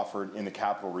that are offered in the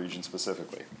capital region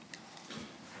specifically?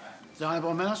 The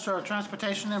Honourable Minister of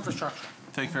Transportation and Infrastructure.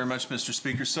 Thank you very much, Mr.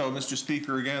 Speaker. So, Mr.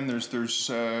 Speaker, again, there's two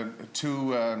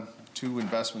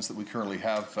investments that we currently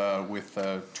have with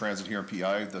transit here in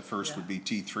PEI. The first would be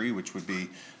T3, which would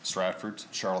be Stratford,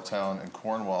 Charlottetown, and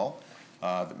Cornwall,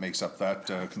 that makes up that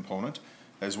component,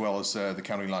 as well as the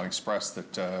County Line Express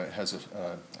that has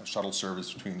a shuttle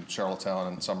service between Charlottetown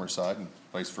and Summerside and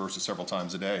vice versa several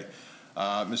times a day.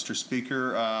 Mr.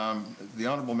 Speaker, the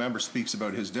honourable member speaks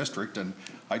about his district, and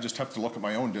I just have to look at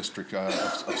my own district of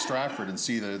Stratford and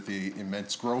see the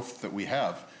immense growth that we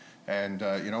have. And,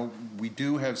 you know, we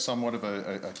do have somewhat of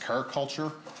a car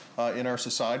culture in our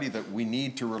society that we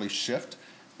need to really shift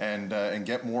and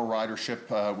get more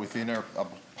ridership within our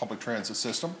public transit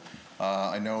system.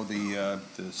 I know the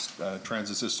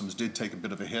transit systems did take a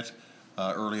bit of a hit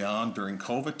early on during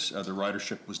COVID. The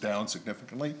ridership was down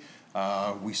significantly.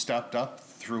 We stepped up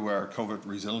through our COVID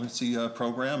resiliency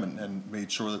program and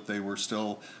made sure that they were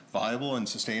still viable and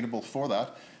sustainable for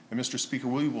that. And Mr. Speaker,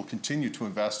 we will continue to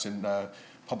invest in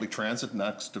public transit and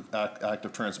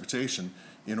active transportation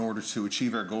in order to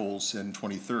achieve our goals in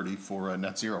 2030 for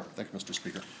net zero. Thank you, Mr.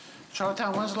 Speaker.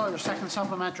 Charlottetown Winslow, your second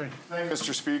supplementary. Thank you,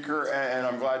 Mr. Speaker, and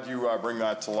I'm glad you bring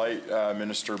that to light,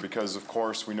 Minister, because of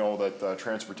course we know that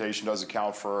transportation does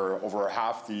account for over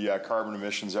half the carbon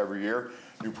emissions every year.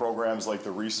 New programs like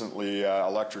the recently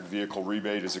electric vehicle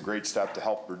rebate is a great step to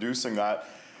help reducing that.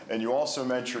 And you also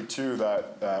mentioned too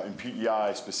that in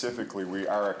PEI specifically, we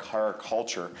are a car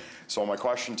culture. So my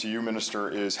question to you, Minister,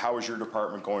 is how is your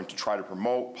department going to try to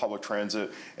promote public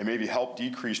transit and maybe help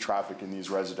decrease traffic in these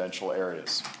residential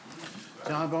areas?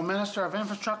 The Honourable Minister of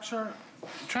Infrastructure,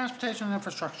 Transportation and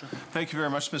Infrastructure. Thank you very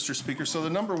much, Mr. Speaker. So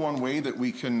the number one way that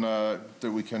we can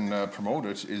promote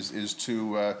it is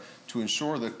to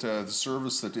ensure that the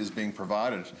service that is being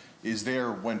provided is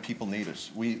there when people need it.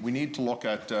 We need to look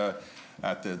at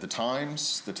the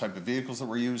times, the type of vehicles that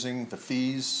we're using, the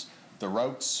fees, the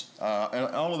routes, and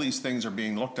all of these things are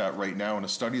being looked at right now in a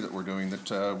study that we're doing that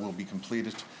will be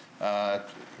completed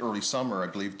early summer, I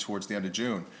believe, towards the end of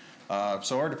June.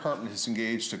 So our department has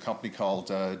engaged a company called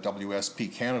WSP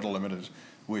Canada Limited,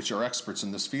 which are experts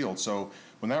in this field. So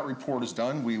when that report is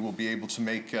done, we will be able to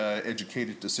make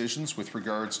educated decisions with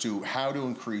regards to how to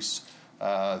increase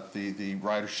the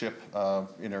ridership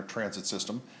in our transit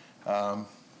system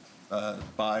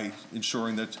by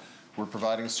ensuring that we're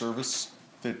providing a service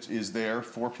that is there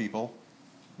for people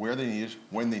where they need it,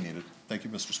 when they need it. Thank you,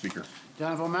 Mr. Speaker. The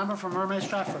Honourable Member for Mermaid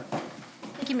Stratford.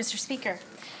 Thank you, Mr. Speaker.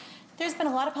 There's been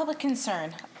a lot of public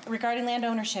concern regarding land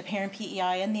ownership here in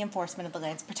PEI and the enforcement of the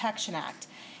Lands Protection Act.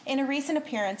 In a recent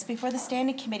appearance before the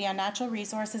Standing Committee on Natural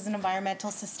Resources and Environmental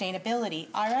Sustainability,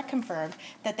 IRAC confirmed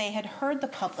that they had heard the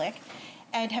public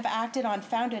and have acted on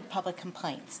founded public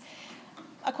complaints.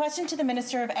 A question to the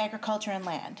Minister of Agriculture and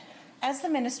Land. As the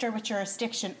Minister with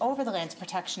jurisdiction over the Lands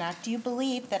Protection Act, do you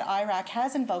believe that IRAC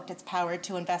has invoked its power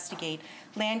to investigate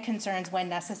land concerns when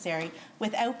necessary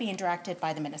without being directed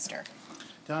by the Minister?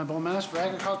 The Honourable Minister for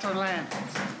Agriculture and Land.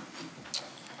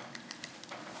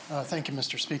 Thank you,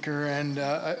 Mr. Speaker. And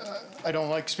I don't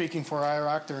like speaking for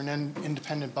IRAC. They're an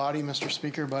independent body, Mr.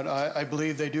 Speaker, but I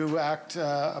believe they do act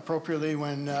appropriately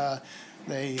when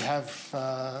they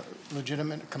have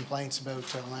legitimate complaints about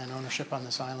land ownership on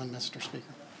this island, Mr. Speaker.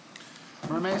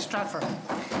 Mermaid Stratford.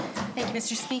 Thank you,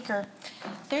 Mr. Speaker.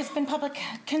 There's been public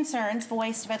concerns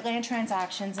voiced about land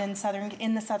transactions in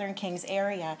the Southern Kings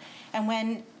area. And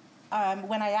when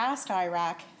I asked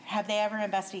IRAC, have they ever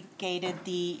investigated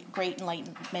the Great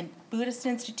Enlightenment Buddhist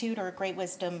Institute or Great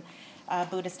Wisdom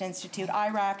Buddhist Institute,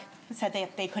 IRAC said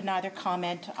they could neither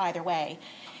comment either way.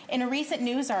 In a recent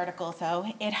news article,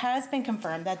 though, it has been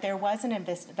confirmed that there was an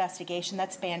investigation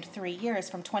that spanned 3 years,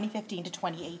 from 2015 to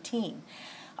 2018.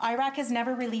 IRAC has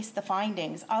never released the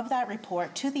findings of that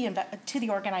report to the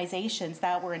organizations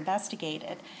that were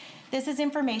investigated. This is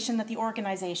information that the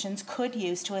organizations could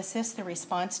use to assist the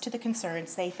response to the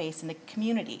concerns they face in the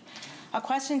community. A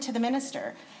question to the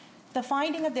Minister. The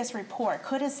finding of this report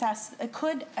could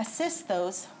assist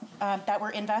those that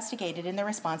were investigated in their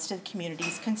response to the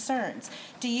community's concerns.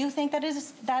 Do you think that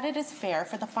it is fair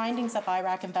for the findings of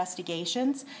IRAC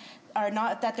investigations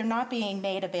that they're not being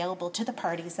made available to the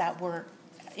parties that were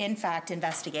in fact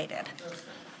investigated?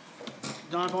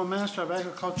 The Honourable Minister of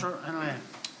Agriculture and Land.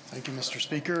 Thank you, Mr.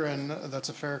 Speaker, and that's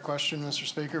a fair question, Mr.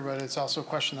 Speaker, but it's also a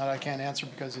question that I can't answer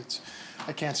because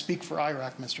I can't speak for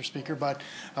IRAC, Mr. Speaker, but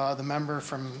the member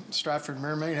from Stratford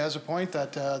Mermaid has a point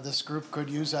that this group could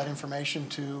use that information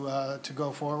to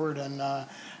go forward and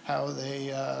how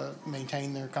they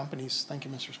maintain their companies. Thank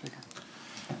you, Mr. Speaker.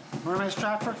 Mermaid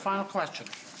Stratford, final question.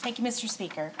 Thank you, Mr.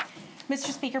 Speaker.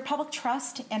 Mr. Speaker, public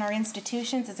trust in our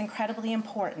institutions is incredibly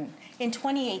important. In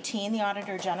 2018, the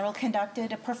Auditor General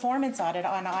conducted a performance audit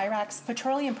on IRAC's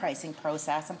petroleum pricing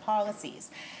process and policies.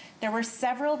 There were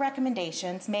several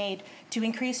recommendations made to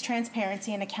increase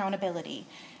transparency and accountability.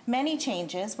 Many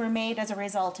changes were made as a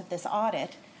result of this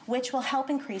audit, which will help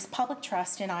increase public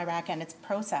trust in IRAC and its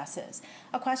processes.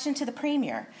 A question to the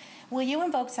Premier. Will you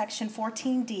invoke Section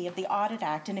 14D of the Audit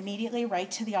Act and immediately write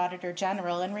to the Auditor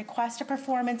General and request a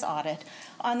performance audit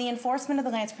on the enforcement of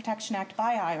the Lands Protection Act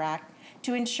by IRAC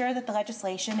to ensure that the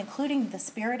legislation, including the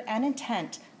spirit and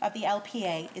intent of the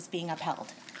LPA, is being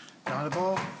upheld? The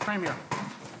Honourable Premier.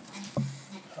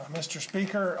 Mr.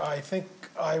 Speaker, I think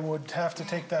I would have to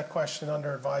take that question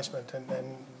under advisement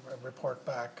and report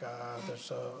back.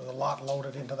 There's a lot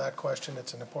loaded into that question.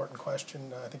 It's an important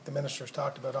question. I think the Minister's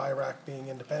talked about IRAC being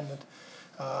independent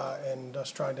and us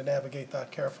trying to navigate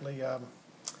that carefully.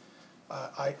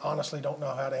 I honestly don't know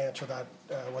how to answer that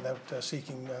without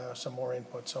seeking some more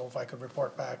input. So if I could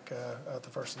report back at the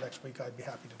first of next week, I'd be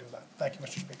happy to do that. Thank you,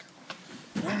 Mr. Speaker.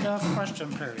 End of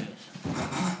question period.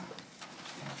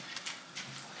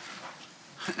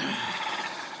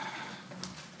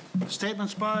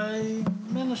 Statements by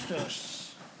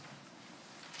ministers.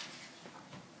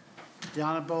 The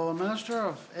Honorable Minister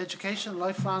of Education,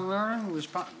 Lifelong Learning,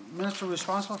 Minister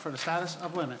responsible for the status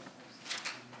of women.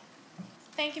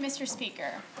 Thank you, Mr.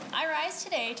 Speaker. I rise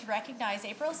today to recognize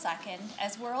April 2nd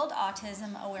as World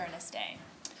Autism Awareness Day.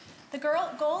 The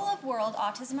goal of World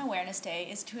Autism Awareness Day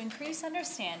is to increase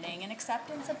understanding and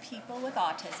acceptance of people with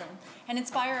autism and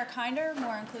inspire a kinder,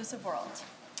 more inclusive world.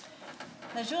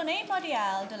 La Journée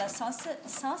mondiale de la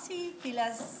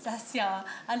sensibilisation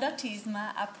à l'autisme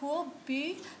a pour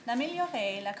but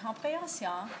d'améliorer la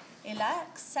compréhension et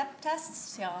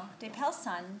l'acceptation des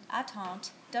personnes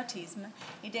atteintes d'autisme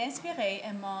et d'inspirer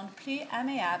un monde plus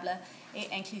amiable et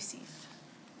inclusif.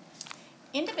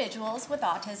 Individuals with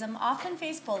autism often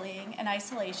face bullying and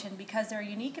isolation because their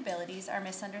unique abilities are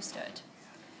misunderstood.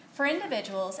 For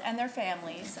individuals and their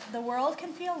families, the world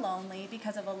can feel lonely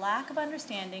because of a lack of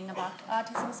understanding of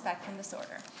autism spectrum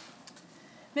disorder.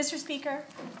 Mr. Speaker,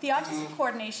 the Autism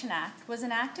Coordination Act was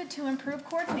enacted to improve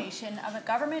coordination of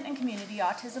government and community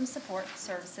autism support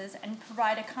services and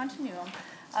provide a continuum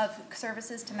of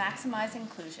services to maximize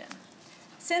inclusion.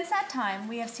 Since that time,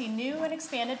 we have seen new and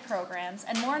expanded programs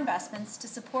and more investments to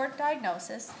support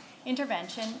diagnosis,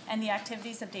 intervention, and the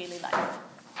activities of daily life.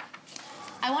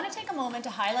 I want to take a moment to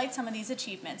highlight some of these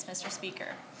achievements, Mr.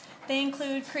 Speaker. They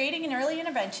include creating an early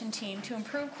intervention team to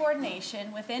improve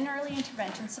coordination within early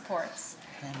intervention supports,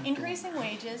 increasing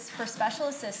wages for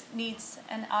special needs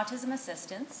and autism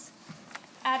assistance,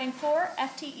 adding 4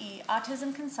 FTE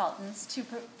autism consultants to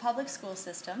public school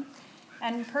system,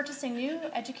 and purchasing new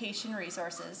education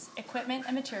resources, equipment,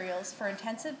 and materials for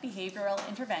intensive behavioral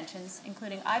interventions,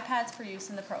 including iPads for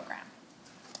use in the program.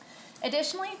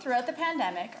 Additionally, throughout the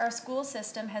pandemic, our school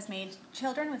system has made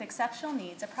children with exceptional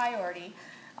needs a priority,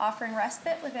 offering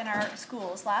respite within our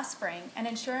schools last spring and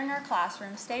ensuring our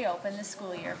classrooms stay open this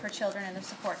school year for children and their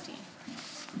support team.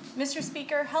 Mr.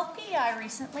 Speaker, Health PEI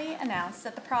recently announced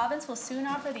that the province will soon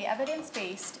offer the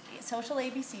evidence-based Social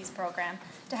ABCs program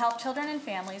to help children and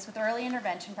families with early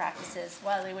intervention practices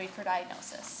while they wait for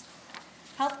diagnosis.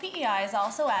 Health PEI is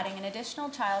also adding an additional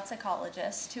child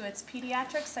psychologist to its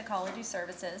pediatric psychology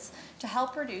services to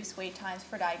help reduce wait times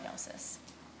for diagnosis.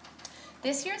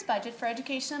 This year's budget for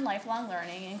education and lifelong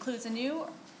learning includes a new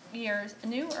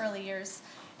early years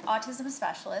autism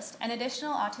specialist and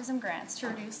additional autism grants to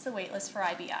reduce the waitlist for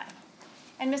IBI.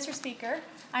 And Mr. Speaker,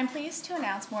 I'm pleased to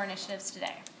announce more initiatives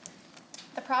today.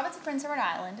 The province of Prince Edward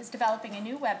Island is developing a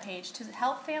new webpage to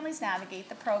help families navigate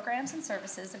the programs and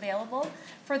services available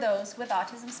for those with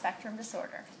autism spectrum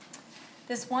disorder.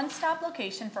 This one-stop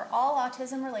location for all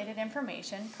autism-related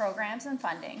information, programs, and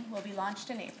funding will be launched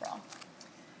in April.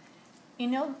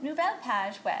 Une nouvelle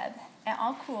page web est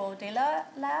en cours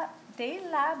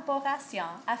d'élaboration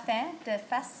afin de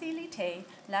faciliter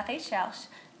la recherche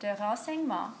de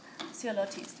renseignements sur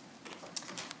l'autisme.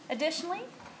 Additionally,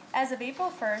 as of April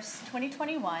 1st,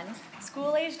 2021,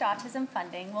 school-aged autism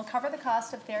funding will cover the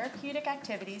cost of therapeutic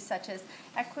activities such as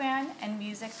equine and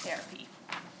music therapy.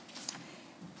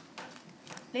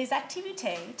 Les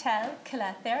activités telles que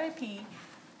la thérapie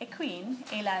équine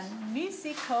et la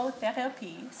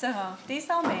musicothérapie seront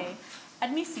désormais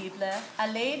admissibles à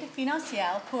l'aide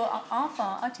financière pour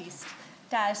enfants autistes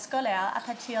d'âge scolaire à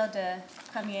partir de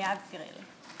 1er avril.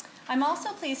 I'm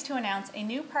also pleased to announce a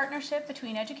new partnership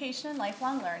between Education and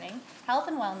Lifelong Learning, Health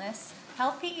and Wellness,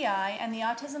 Health PEI, and the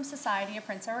Autism Society of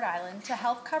Prince Edward Island to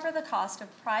help cover the cost of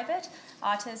private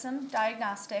autism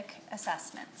diagnostic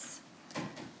assessments.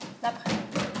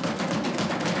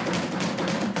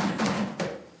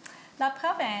 La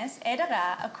province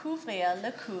aidera à couvrir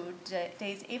le coût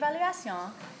des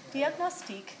évaluations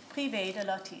diagnostiques privées de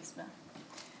l'autisme.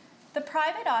 The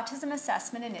Private Autism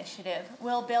Assessment Initiative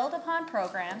will build upon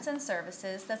programs and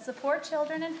services that support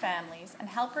children and families and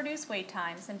help reduce wait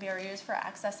times and barriers for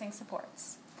accessing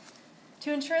supports.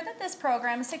 To ensure that this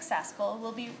program is successful,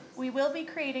 we will be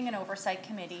creating an oversight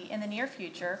committee in the near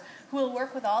future who will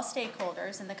work with all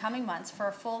stakeholders in the coming months for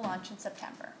a full launch in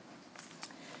September.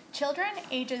 Children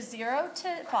ages 0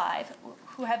 to 5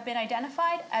 who have been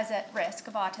identified as at risk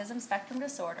of autism spectrum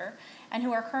disorder and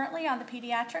who are currently on the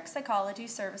Pediatric Psychology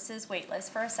Services waitlist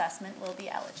for assessment will be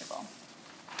eligible.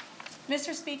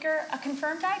 Mr. Speaker, a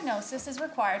confirmed diagnosis is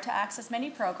required to access many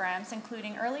programs,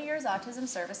 including early years autism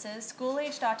services,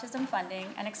 school-aged autism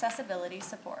funding, and accessibility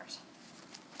support.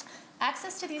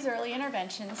 Access to these early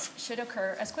interventions should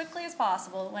occur as quickly as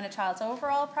possible when a child's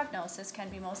overall prognosis can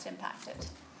be most impacted.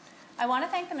 I want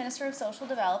to thank the Minister of Social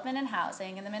Development and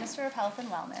Housing and the Minister of Health and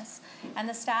Wellness and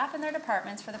the staff and their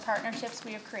departments for the partnerships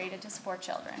we have created to support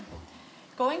children.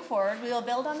 Going forward, we will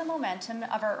build on the momentum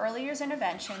of our early years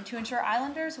intervention to ensure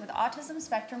islanders with autism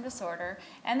spectrum disorder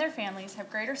and their families have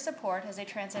greater support as they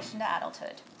transition to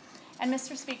adulthood. And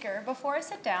Mr. Speaker, before I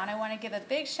sit down, I want to give a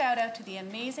big shout out to the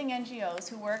amazing NGOs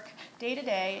who work day to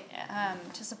day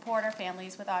to support our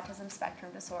families with autism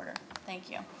spectrum disorder. Thank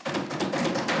you.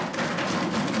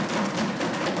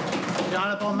 The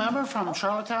honourable member from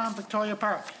Charlottetown, Victoria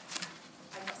Park.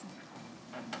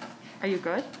 Are you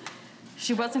good?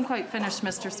 She wasn't quite finished,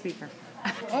 Mr. Speaker.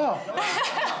 Oh,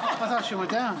 I thought she went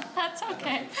down. That's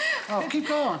okay. Oh, keep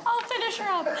going. I'll finish her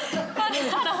up on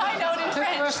a high note in French.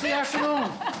 Take the rest of the afternoon.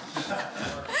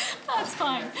 That's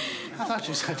fine. I thought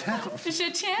you said down. Je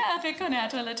tiens à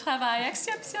reconnaître le travail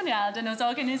exceptionnel de nos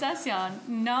organisations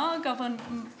non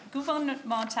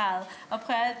gouvernementales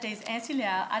auprès des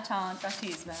insulaires atteints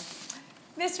d'autisme.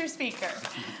 Mr. Speaker,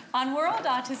 on World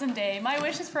Autism Day, my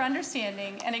wish is for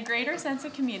understanding and a greater sense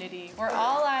of community where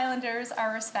all islanders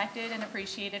are respected and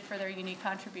appreciated for their unique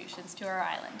contributions to our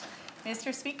island.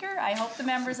 Mr. Speaker, I hope the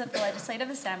members of the Legislative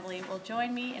Assembly will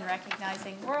join me in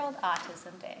recognizing World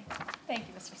Autism Day. Thank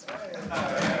you, Mr. Speaker.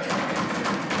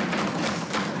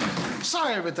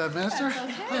 Sorry about that, Minister.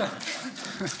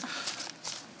 That's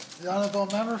okay. The honourable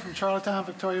member from Charlottetown,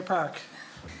 Victoria Park.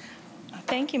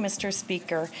 Thank you, Mr.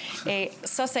 Speaker. Et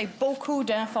ça, c'est beaucoup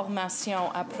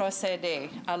d'informations à procéder.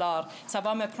 Alors, ça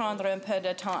va me prendre un peu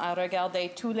de temps à regarder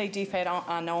tous les différentes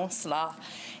annonces là.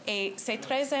 Et c'est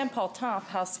très important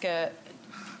parce que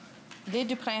l'île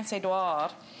du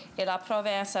Prince-Édouard est la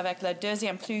province avec le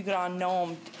deuxième plus grand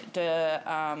nombre de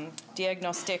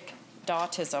diagnostics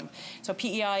autism. So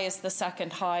PEI is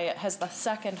has the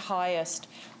second highest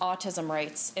autism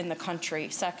rates in the country,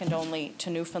 second only to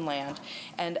Newfoundland.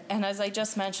 And as I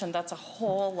just mentioned, that's a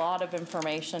whole lot of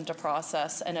information to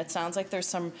process, and it sounds like there's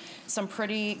some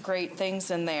pretty great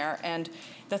things in there. And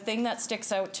the thing that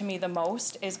sticks out to me the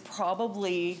most is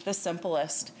probably the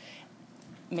simplest,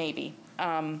 maybe.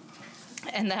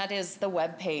 And that is the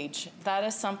web page. That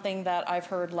is something that I've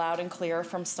heard loud and clear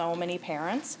from so many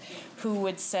parents who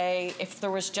would say if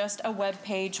there was just a web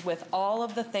page with all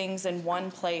of the things in one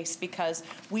place, because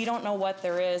we don't know what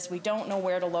there is, we don't know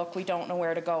where to look, we don't know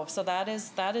where to go. So that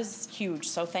is huge.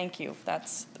 So thank you.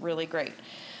 That's really great.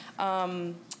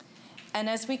 And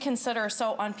as we consider,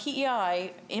 so on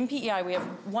PEI, in PEI, we have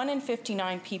 1 in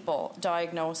 59 people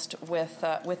diagnosed with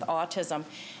autism.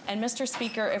 And Mr.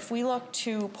 Speaker, if we look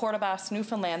to Port aux Basques,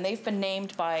 Newfoundland, they've been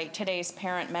named by today's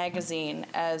Parent magazine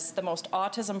as the most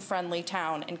autism-friendly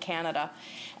town in Canada.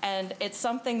 And it's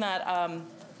something that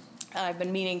I've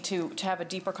been meaning to have a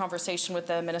deeper conversation with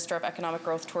the Minister of Economic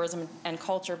Growth, Tourism and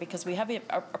Culture, because we have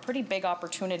a pretty big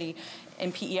opportunity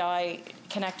in PEI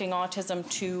connecting autism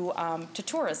to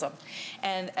tourism.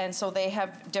 And so they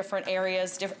have different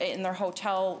areas in their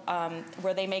hotel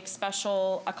where they make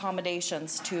special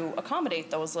accommodations to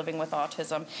accommodate those living with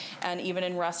autism. And even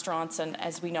in restaurants, and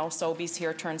as we know, Sobeys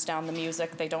here turns down the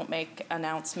music, they don't make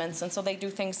announcements. And so they do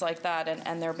things like that,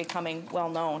 and they're becoming well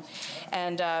known.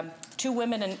 And 2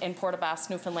 women in Port aux Basques,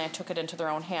 Newfoundland took it into their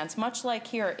own hands, much like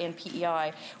here in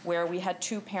PEI, where we had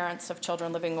 2 parents of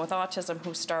children living with autism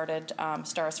who started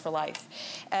Stars for Life.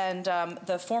 And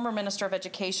the former Minister of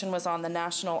Education was on the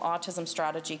National Autism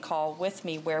Strategy call with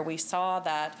me, where we saw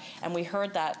that and we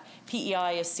heard that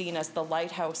PEI is seen as the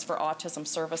lighthouse for autism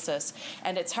services.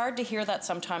 And it's hard to hear that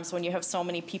sometimes when you have so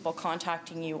many people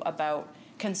contacting you about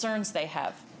concerns they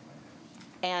have.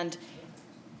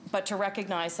 But to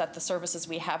recognize that the services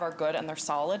we have are good and they're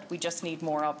solid, we just need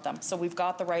more of them. So we've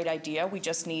got the right idea, we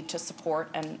just need to support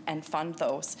and fund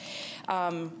those.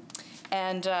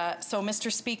 So,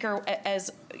 Mr. Speaker,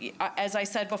 as I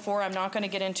said before, I'm not going to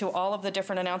get into all of the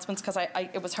different announcements because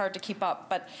it was hard to keep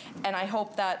up. And I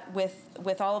hope that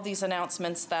with all of these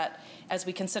announcements, that as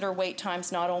we consider wait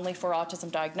times not only for autism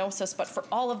diagnosis but for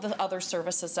all of the other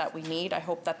services that we need, I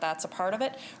hope that that's a part of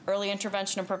it. Early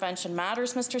intervention and prevention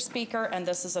matters, Mr. Speaker, and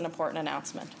this is an important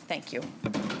announcement. Thank you.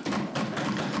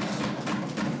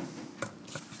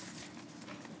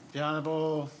 The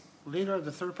Honourable Leader of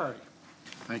the Third Party.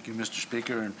 Thank you, Mr.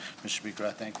 Speaker. And Mr. Speaker,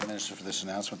 I thank the Minister for this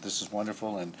announcement. This is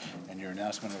wonderful, and your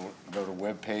announcement about a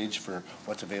web page for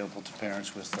what's available to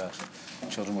parents with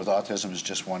children with autism is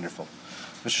just wonderful.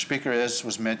 Mr. Speaker, as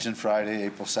was mentioned, Friday,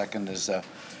 April 2nd is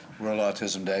World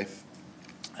Autism Day.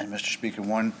 And Mr. Speaker,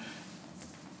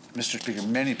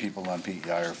 many people on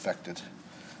PEI are affected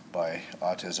by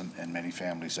autism, and many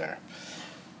families are.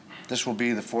 This will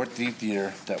be the 14th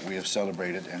year that we have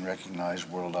celebrated and recognized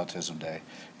World Autism Day,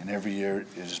 and every year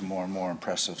it is more and more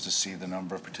impressive to see the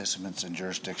number of participants and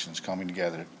jurisdictions coming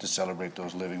together to celebrate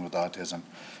those living with autism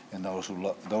and those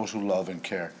who love and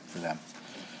care for them.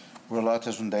 World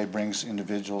Autism Day brings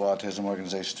individual autism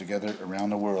organizations together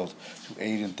around the world to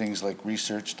aid in things like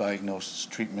research, diagnosis,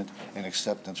 treatment, and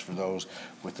acceptance for those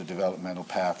with the developmental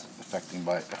path affected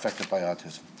by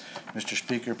autism. Mr.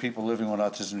 Speaker, people living with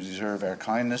autism deserve our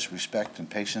kindness, respect, and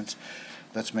patience.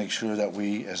 Let's make sure that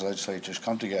we, as legislators,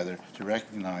 come together to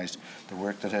recognize the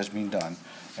work that has been done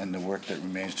and the work that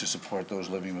remains to support those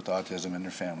living with autism and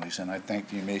their families. And I thank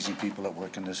the amazing people that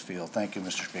work in this field. Thank you,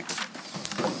 Mr. Speaker.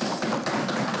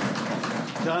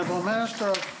 The Honourable Minister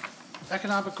of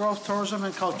Economic Growth, Tourism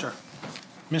and Culture.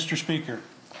 Mr. Speaker,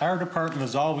 our department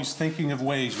is always thinking of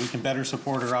ways we can better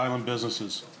support our island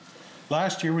businesses.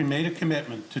 Last year, we made a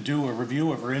commitment to do a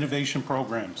review of our innovation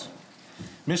programs.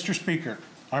 Mr. Speaker,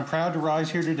 I'm proud to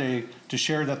rise here today to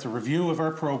share that the review of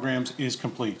our programs is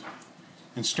complete.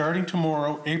 And starting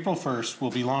tomorrow, April 1st,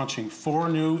 we'll be launching 4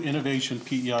 new innovation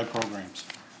PEI programs.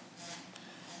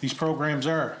 These programs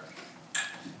are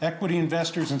Equity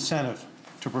Investors Incentive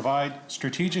to provide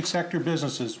strategic sector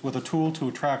businesses with a tool to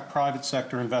attract private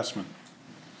sector investment.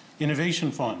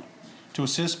 Innovation Fund to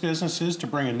assist businesses to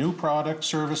bring a new product,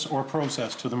 service, or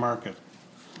process to the market.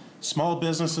 Small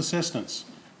Business Assistance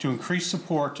to increase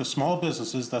support to small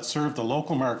businesses that serve the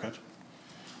local market.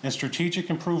 And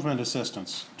Strategic Improvement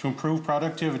Assistance to improve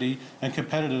productivity and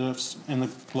competitiveness in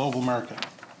the global market.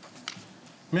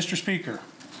 Mr. Speaker,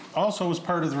 also as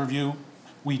part of the review,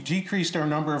 we decreased our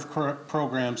number of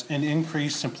programs and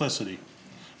increased simplicity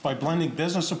by blending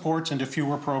business supports into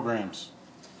fewer programs.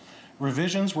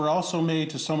 Revisions were also made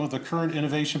to some of the current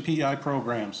Innovation PEI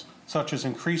programs, such as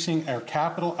increasing our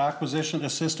Capital Acquisition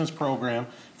Assistance Program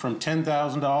from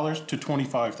 $10,000 to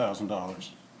 $25,000.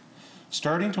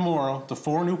 Starting tomorrow, the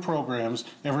 4 new programs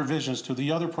and revisions to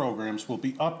the other programs will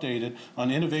be updated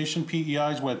on Innovation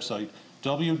PEI's website,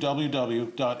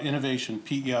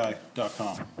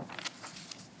 www.innovationpei.com.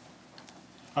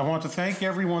 I want to thank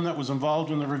everyone that was involved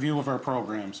in the review of our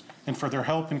programs and for their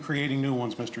help in creating new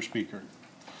ones, Mr. Speaker.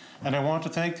 And I want to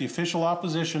thank the official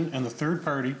opposition and the third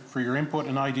party for your input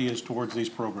and ideas towards these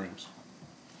programs.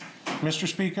 Mr.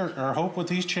 Speaker, our hope with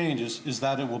these changes is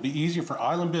that it will be easier for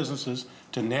island businesses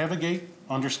to navigate,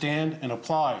 understand, and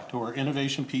apply to our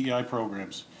Innovation PEI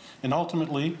programs, and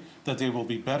ultimately that they will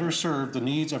be better serve the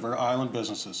needs of our island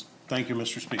businesses. Thank you,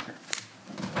 Mr. Speaker.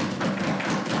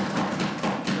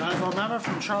 The Honourable Member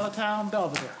from Charlottetown,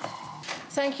 Belvedere.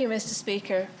 Thank you, Mr.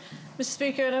 Speaker. Mr.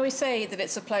 Speaker, I know we say that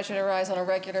it's a pleasure to rise on a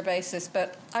regular basis,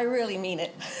 but I really mean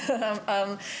it.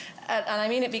 And I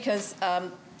mean it because,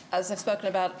 as I've spoken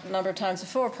about a number of times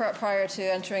before, prior to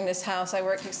entering this House, I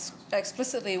worked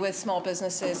explicitly with small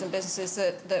businesses and businesses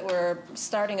that were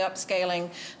starting up,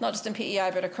 scaling, not just in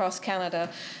PEI, but across Canada.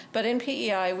 But in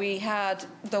PEI, we had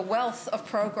the wealth of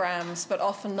programs, but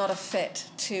often not a fit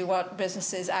to what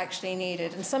businesses actually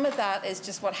needed. And some of that is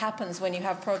just what happens when you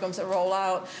have programs that roll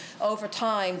out over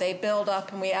time. They build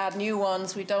up and we add new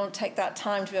ones. We don't take that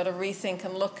time to be able to rethink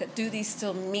and look at, do these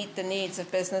still meet the needs of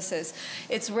businesses?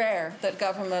 It's rare that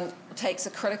government takes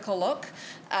a critical look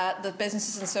at the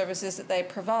businesses and services that they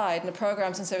provide and the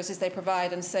programs and services they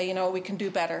provide and say, you know, we can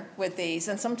do better with these.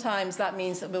 And sometimes that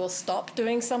means that we will stop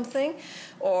doing something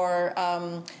or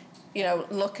you know,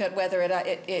 look at whether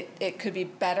it could be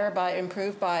better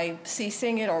improved by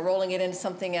ceasing it or rolling it into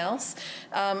something else.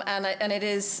 And it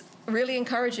is really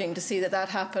encouraging to see that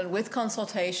happened with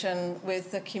consultation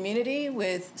with the community,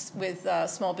 with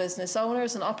small business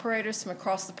owners and operators from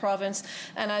across the province,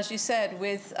 and as you said,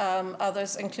 with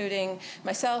others, including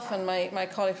myself and my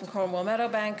colleague from Cornwall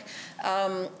Meadowbank,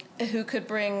 who could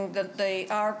bring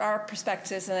our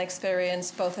perspectives and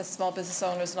experience both as small business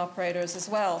owners and operators as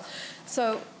well.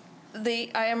 So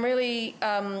I am really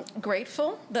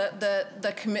grateful that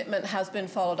the commitment has been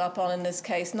followed up on in this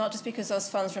case, not just because those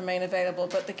funds remain available,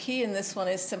 but the key in this one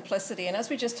is simplicity. And as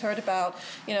we just heard about,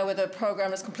 you know, with a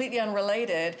program that's completely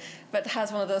unrelated, but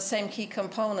has one of those same key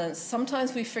components,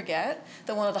 sometimes we forget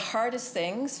that one of the hardest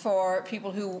things for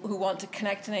people who want to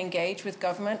connect and engage with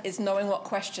government is knowing what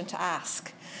question to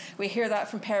ask. We hear that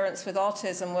from parents with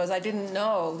autism was, I didn't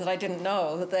know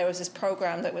that there was this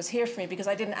program that was here for me because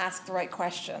I didn't ask the right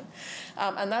question.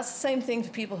 And that's the same thing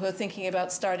for people who are thinking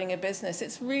about starting a business.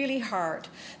 It's really hard.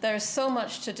 There's so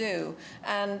much to do.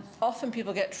 And often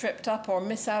people get tripped up or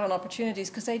miss out on opportunities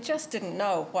because they just didn't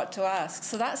know what to ask.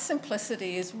 So that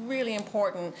simplicity is really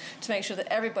important to make sure that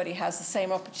everybody has the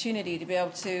same opportunity to be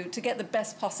able to get the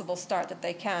best possible start that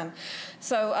they can.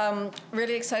 So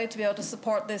really excited to be able to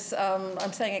support this.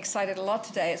 I'm saying excited a lot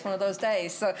today. It's one of those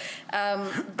days. So,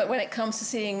 but when it comes to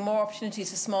seeing more opportunities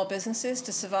for small businesses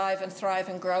to survive and thrive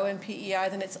and grow in PEI,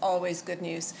 then it's always good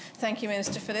news. Thank you,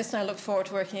 Minister, for this, and I look forward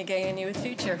to working again in the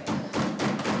future.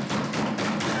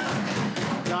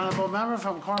 The honourable member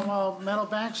from Cornwall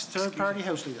Meadowbanks, third-party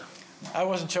House Leader. I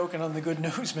wasn't choking on the good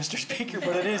news, Mr. Speaker,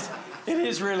 but it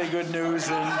is really good news.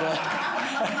 And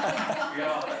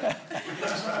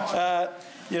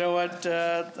you know what?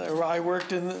 I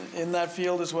worked in that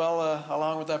field as well,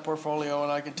 along with that portfolio,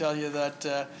 and I can tell you that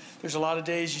there's a lot of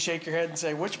days you shake your head and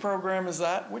say, which program is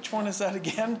that? Which one is that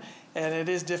again? And it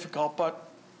is difficult, but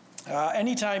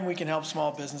anytime we can help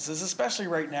small businesses, especially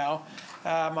right now,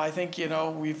 I think, you know,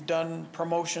 we've done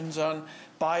promotions on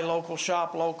buy local,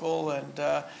 shop local,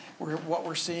 and what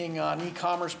we're seeing on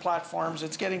e-commerce platforms,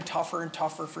 it's getting tougher and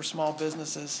tougher for small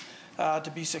businesses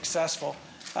to be successful.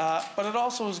 But it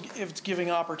also is it's giving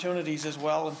opportunities as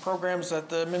well, and programs that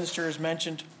the minister has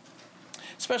mentioned,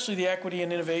 especially the equity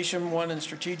and innovation one and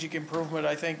strategic improvement.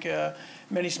 I think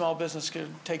many small businesses could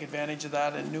take advantage of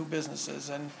that, and new businesses.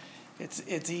 And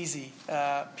it's easy.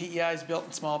 PEI is built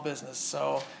in small business.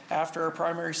 So after our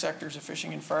primary sectors of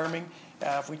fishing and farming,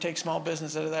 if we take small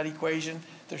business out of that equation,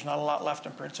 there's not a lot left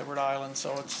in Prince Edward Island.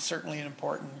 So it's certainly an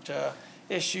important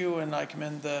issue, and I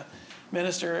commend the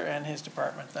minister and his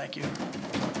department. Thank you.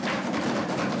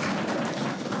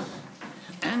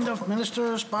 End of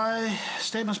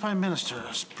statements by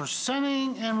ministers.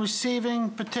 Presenting and receiving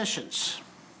petitions.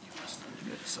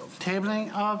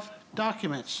 Tabling of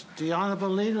documents. The Honourable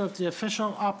Leader of the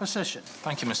Official Opposition.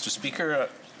 Thank you, Mr. Speaker.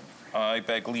 I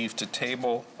beg leave to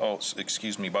table, by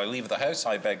leave of the House,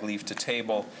 I beg leave to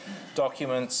table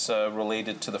documents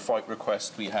related to the FOIT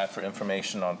request we had for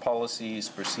information on policies,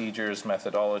 procedures,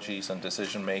 methodologies, and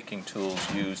decision-making tools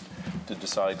used to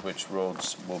decide which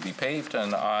roads will be paved.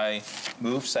 And I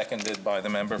move, seconded by the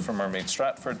member from Mermaid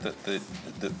Stratford, that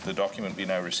the document be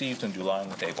now received and do lie on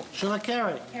the table. Shall I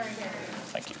carry? Carry.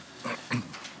 Thank you.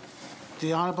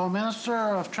 The Honourable Minister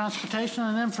of Transportation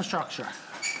and Infrastructure.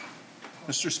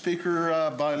 Mr.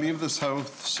 Speaker, by leave of this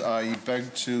House, I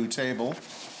beg to table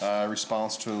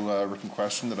response to a written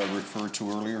question that I referred to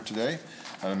earlier today.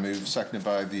 I move, seconded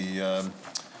by the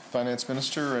Finance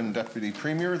Minister and Deputy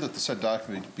Premier, that the said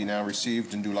document be now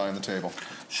received and do lie on the table.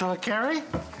 Shall I carry?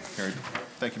 Carried.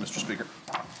 Thank you, Mr. Speaker.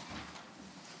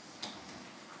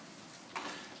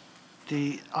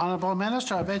 The Honourable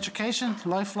Minister of Education,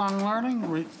 Lifelong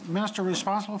Learning, Minister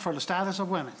responsible for the status of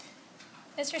women.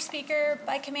 Mr. Speaker,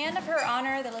 by command of Her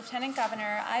Honour, the Lieutenant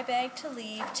Governor, I beg to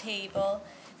leave table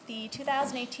the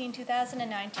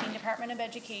 2018-2019 Department of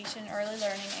Education Early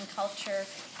Learning and Culture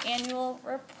Annual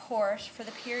Report for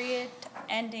the period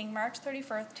ending March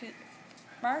 31st,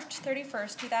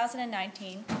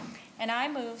 2019, and I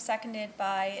move, seconded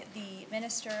by the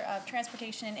Minister of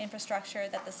Transportation and Infrastructure,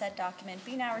 that the said document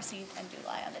be now received and do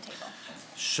lie on the table.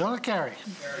 Shall I carry?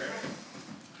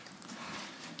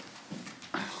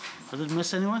 I didn't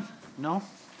miss anyone? No?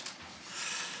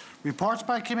 Reports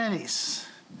by committees.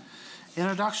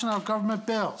 Introduction of government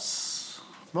bills.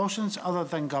 Motions other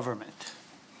than government.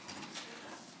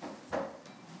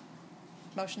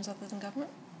 Motions other than government?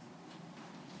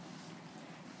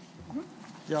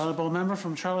 The Honourable Member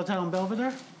from Charlottetown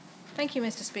Belvedere. Thank you,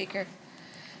 Mr. Speaker.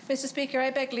 Mr. Speaker,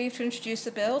 I beg leave to introduce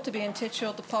a bill to be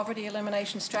entitled the Poverty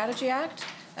Elimination Strategy Act,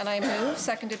 and I move,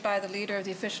 seconded by the Leader of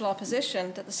the Official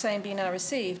Opposition, that the same be now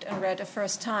received and read a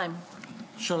first time.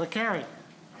 Shall I carry?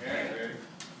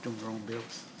 Doing their own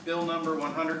bills. Bill number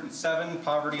 107,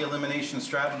 Poverty Elimination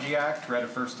Strategy Act, read a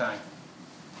first time.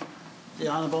 The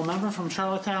Honourable Member from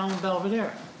Charlottetown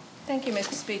Belvedere. Thank you,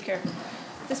 Mr. Speaker.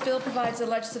 This bill provides a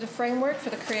legislative framework for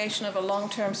the creation of a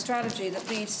long-term strategy that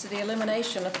leads to the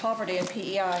elimination of poverty in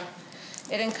PEI.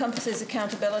 It encompasses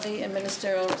accountability and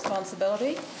ministerial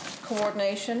responsibility,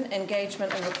 coordination,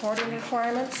 engagement and reporting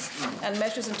requirements, and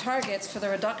measures and targets for the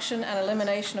reduction and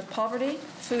elimination of poverty,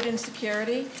 food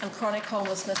insecurity, and chronic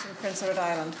homelessness in Prince Edward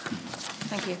Island.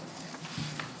 Thank you.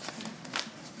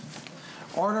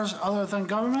 Orders other than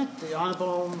government. The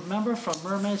Honourable Member from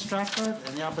Mermaid Stratford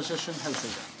and the Opposition House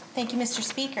Leader. Thank you, Mr.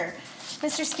 Speaker.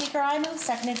 Mr. Speaker, I move,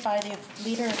 seconded by the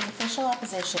Leader of the Official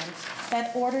Opposition,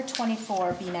 that Order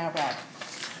 24 be now read.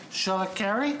 Shall I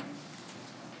carry?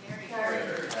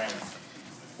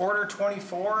 Order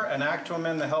 24, an act to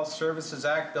amend the Health Services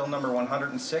Act, Bill number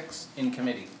 106, in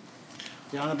committee.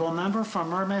 The Honourable Member from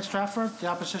Mermaid Stratford, the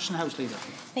Opposition House Leader.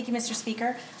 Thank you, Mr.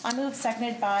 Speaker. I move,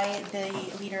 seconded by the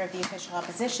Leader of the Official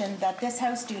Opposition, that this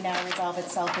House do now resolve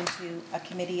itself into a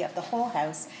committee of the whole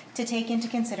House to take into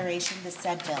consideration the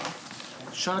said bill.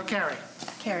 Shall I carry?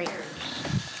 Carry.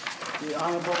 The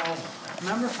Honourable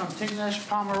Member from Tignish,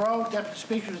 Palmer Road, Deputy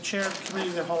Speaker, the Chair of the Committee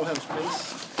of the Whole House,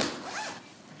 please.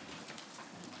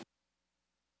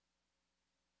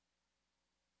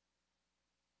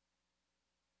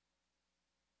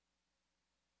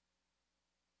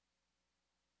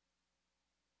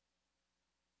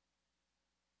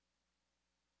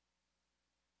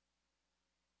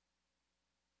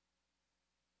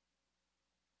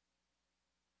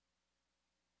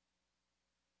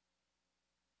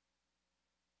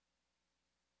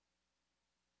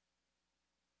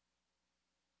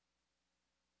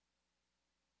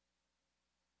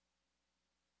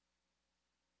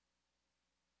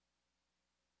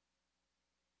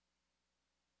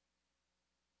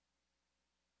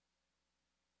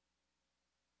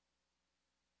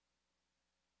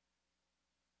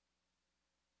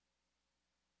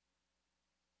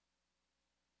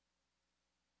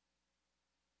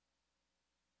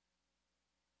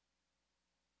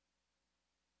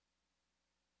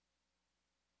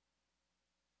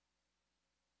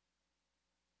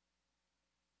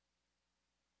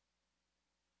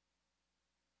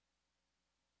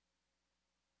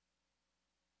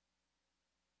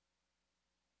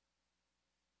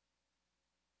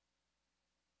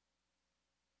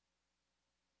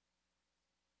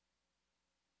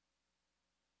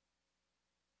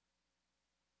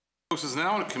 House is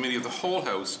now in a committee of the whole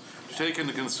House to take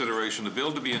into consideration the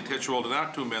bill to be intituled an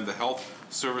act to amend the Health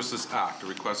Services Act. A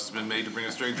request has been made to bring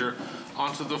a stranger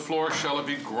onto the floor. Shall it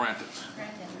be granted?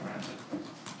 Granted.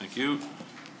 Thank you.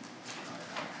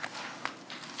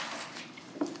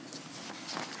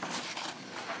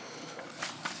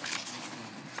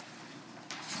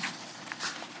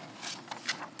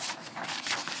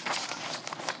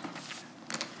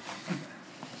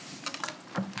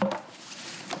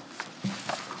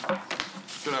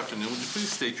 Good afternoon. Would you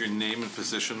please state your name and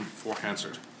position for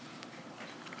Hansard?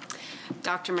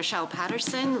 Dr. Michelle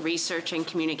Patterson, Research and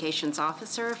Communications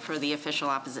Officer for the Official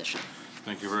Opposition.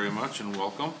 Thank you very much and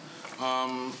welcome.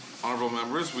 Honorable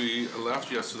members, we left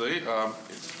yesterday.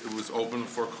 It was open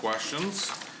for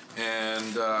questions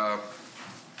and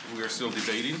we are still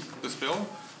debating this bill.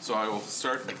 So I will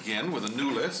start again with a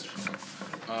new list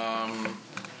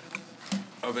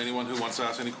of anyone who wants to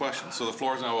ask any questions. So the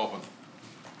floor is now open.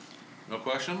 No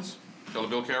questions? Shall the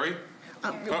bill carry?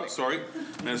 Oh, sorry.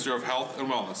 Minister of Health and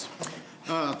Wellness.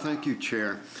 Thank you,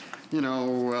 Chair. You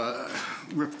know,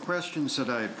 with questions that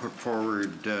I put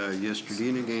forward yesterday,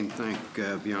 and again, thank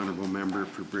the Honourable Member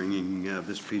for bringing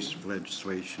this piece of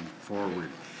legislation forward.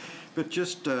 But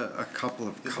just a couple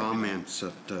of comments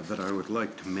that I would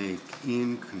like to make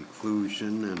in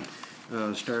conclusion,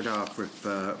 and start off with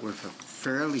a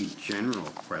fairly general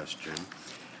question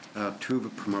to the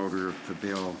promoter of the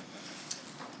bill.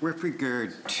 With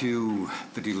regard to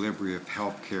the delivery of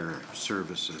healthcare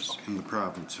services in the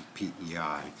province of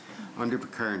PEI, under the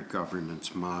current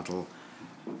governance model,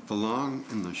 the long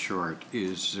and the short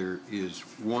is there is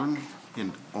one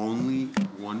and only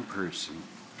one person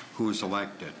who is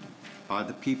elected by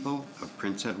the people of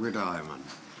Prince Edward Island,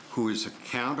 who is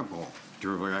accountable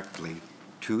directly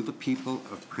to the people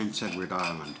of Prince Edward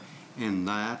Island, and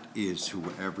that is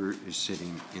whoever is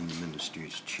sitting in the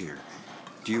minister's chair.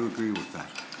 Do you agree with that?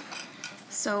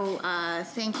 So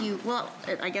thank you. Well,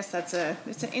 I guess it's an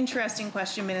interesting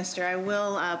question, Minister. I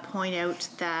will point out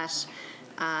that,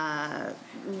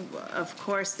 of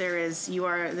course, there's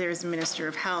a Minister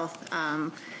of Health.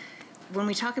 When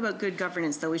we talk about good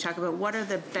governance, though, we talk about what are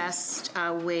the best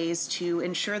ways to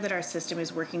ensure that our system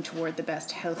is working toward the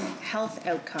best health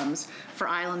outcomes for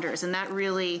Islanders, and that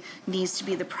really needs to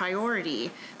be the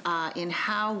priority in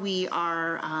how we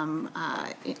are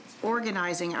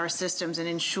organizing our systems and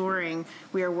ensuring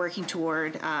we are working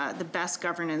toward the best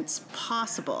governance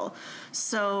possible.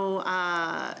 So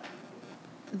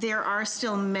there are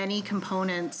still many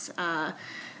components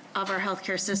of our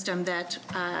healthcare system that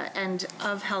and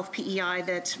of Health PEI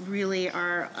that really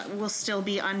will still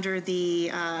be under the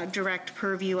direct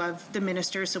purview of the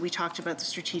minister. So we talked about the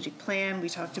strategic plan, we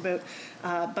talked about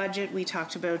budget, we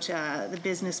talked about the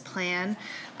business plan.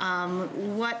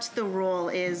 What the role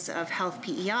is of Health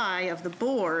PEI, of the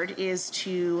board, is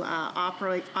to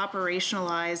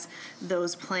operationalize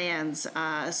those plans.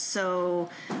 So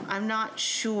I'm not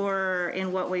sure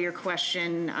in what way your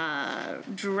question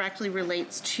directly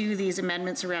relates to these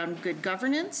amendments around good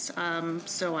governance.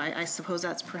 So I suppose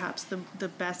that's perhaps the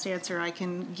best answer I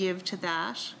can give to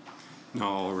that.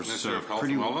 No, it was Minister of Health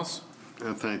and Wellness.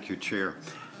 Thank you, Chair.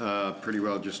 Pretty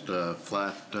well just a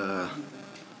flat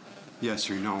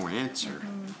yes or no answer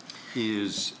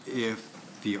is if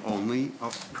the only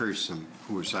person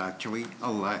who is actually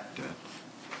elected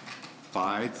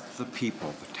by the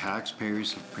people, the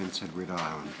taxpayers of Prince Edward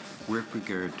Island, with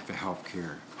regard to the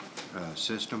healthcare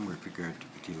system, with regard to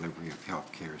the delivery of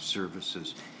healthcare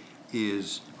services,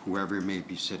 is whoever may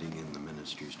be sitting in the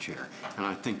minister's chair. And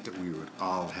I think that we would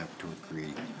all have to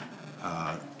agree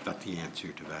that the answer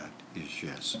to that is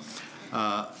yes.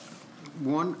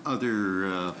 One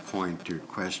other point or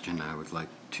question I would like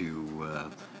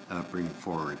to bring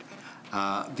forward.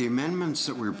 The amendments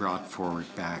that were brought forward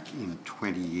back in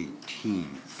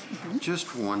 2018,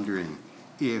 just wondering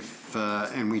if,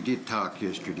 and we did talk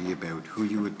yesterday about who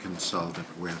you had consulted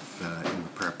with in the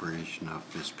preparation of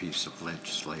this piece of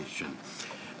legislation,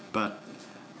 but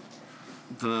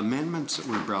the amendments that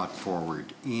were brought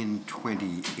forward in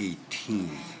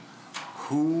 2018,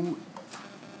 who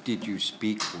did you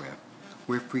speak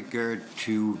with regard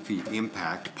to the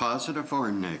impact, positive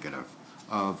or negative,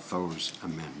 of those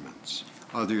amendments?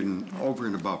 Other than over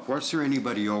and above, was there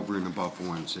anybody over and above the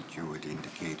ones that you had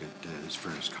indicated as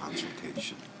far as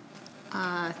consultation?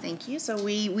 Thank you. So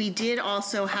we did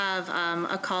also have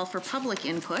a call for public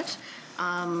input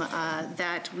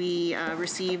that we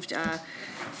received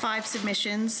 5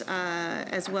 submissions,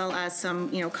 as well as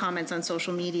some comments on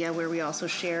social media, where we also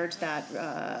shared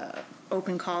that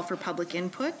open call for public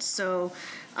input. So,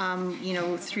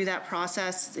 through that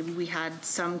process, we had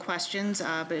some questions,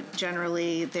 but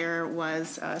generally there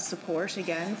was support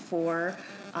again for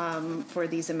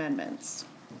these amendments.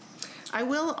 I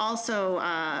will also,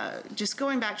 just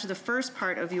going back to the first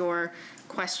part of your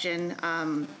question,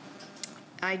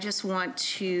 I just want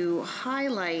to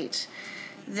highlight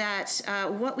that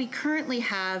what we currently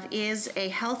have is a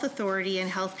health authority and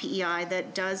health PEI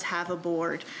that does have a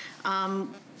board.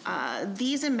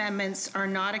 These amendments are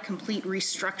not a complete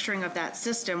restructuring of that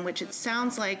system, which it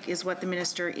sounds like is what the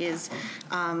minister is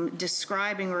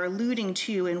describing or alluding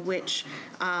to, in which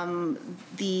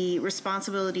the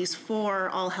responsibilities for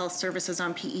all health services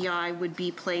on PEI would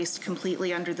be placed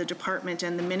completely under the department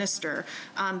and the minister.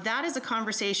 That is a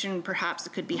conversation perhaps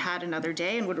that could be had another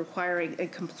day and would require a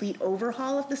complete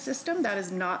overhaul of the system. That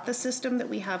is not the system that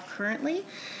we have currently.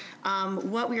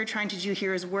 What we are trying to do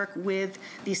here is work with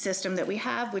the system that we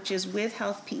have, which is with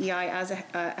Health PEI as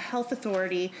a health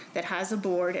authority that has a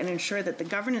board, and ensure that the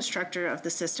governance structure of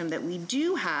the system that we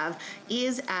do have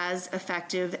is as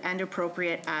effective and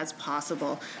appropriate as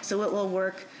possible. So it will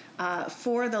work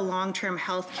for the long-term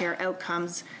healthcare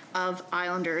outcomes of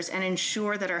Islanders and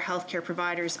ensure that our healthcare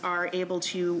providers are able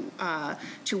to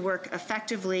work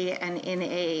effectively and in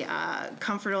a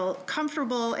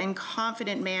comfortable and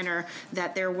confident manner,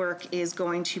 that their work is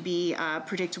going to be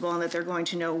predictable and that they're going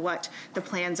to know what the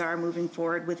plans are moving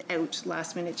forward without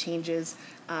last-minute changes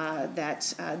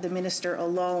that the minister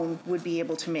alone would be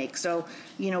able to make. So,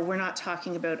 we're not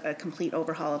talking about a complete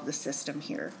overhaul of the system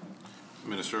here.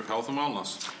 Minister of Health and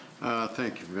Wellness.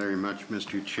 Thank you very much,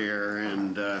 Mr. Chair.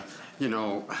 And,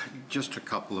 just a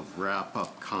couple of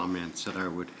wrap-up comments that I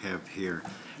would have here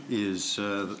is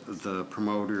the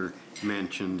promoter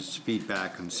mentions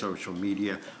feedback on social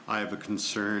media. I have a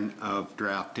concern of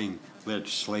drafting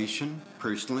legislation.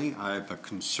 Personally, I have a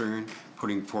concern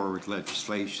putting forward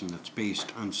legislation that's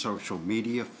based on social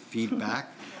media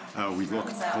feedback. We look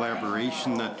at the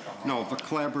collaboration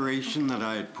that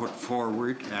I had put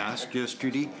forward, asked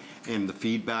yesterday, and the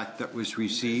feedback that was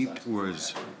received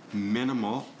was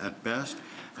minimal at best.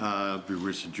 There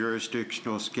was a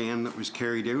jurisdictional scan that was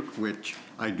carried out, which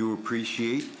I do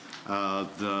appreciate.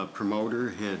 The promoter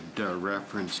had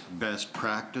referenced best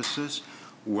practices.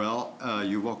 Well,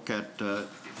 you look at,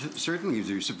 certainly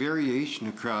there's a variation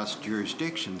across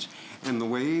jurisdictions, and the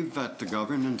way that the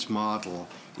governance model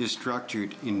is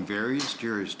structured in various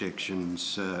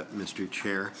jurisdictions, Mr.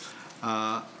 Chair,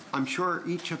 I'm sure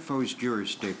each of those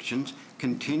jurisdictions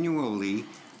continually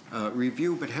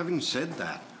review, but having said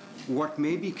that, what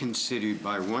may be considered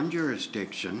by one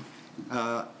jurisdiction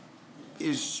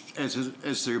is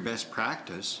as their best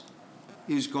practice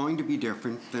is going to be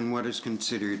different than what is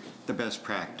considered the best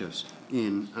practice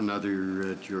in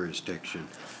another jurisdiction.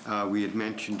 We had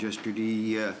mentioned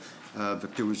yesterday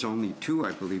that there was only 2,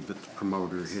 I believe, that the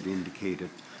promoter had indicated.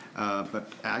 But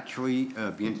actually,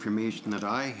 the information that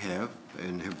I have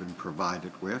and have been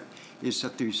provided with is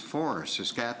that there's 4,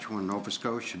 Saskatchewan, Nova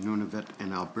Scotia, Nunavut,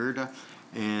 and Alberta,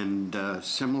 and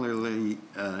similarly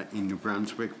in New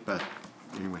Brunswick. But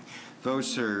anyway,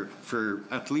 those are, for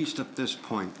at least at this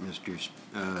point, Mr.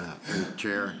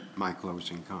 Chair, my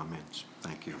closing comments.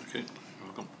 Thank you. Okay,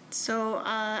 welcome. So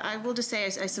I will just say, I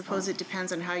suppose it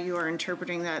depends on how you are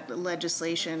interpreting that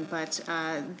legislation, but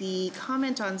the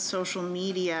comment on social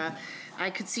media, I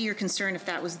could see your concern if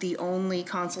that was the only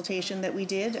consultation that we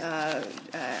did.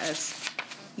 As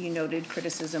you noted,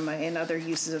 criticism in other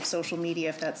uses of social media,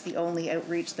 if that's the only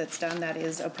outreach that's done, that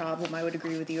is a problem. I would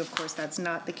agree with you. Of course, that's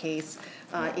not the case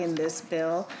in this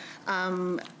bill.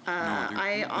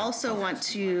 I also want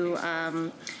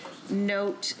to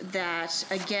note that,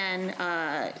 again,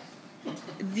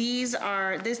 these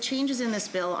changes in this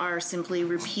bill are simply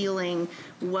repealing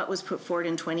what was put forward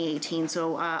in 2018.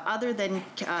 So other than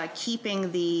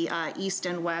keeping the East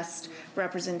and West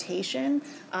representation,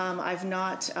 I've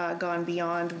not gone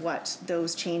beyond what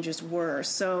those changes were.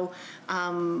 So,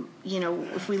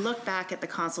 if we look back at the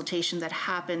consultation that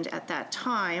happened at that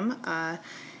time,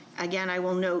 again, I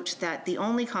will note that the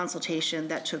only consultation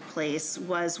that took place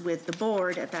was with the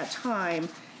board at that time,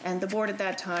 and the board at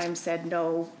that time said,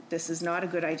 no, this is not a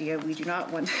good idea. We do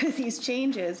not want these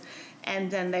changes. And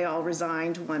then they all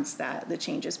resigned once the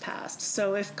changes passed.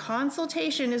 So if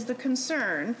consultation is the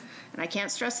concern, and I can't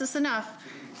stress this enough,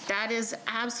 that is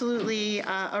absolutely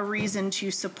a reason to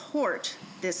support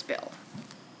this bill.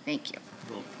 Thank you.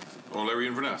 O'Leary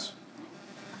Inverness.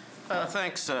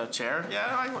 Thanks, Chair.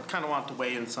 Yeah, I kind of want to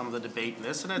weigh in some of the debate in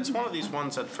this, and it's one of these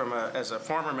ones that, as a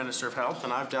former Minister of Health,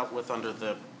 and I've dealt with under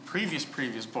the previous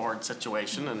board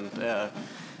situation, and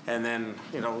then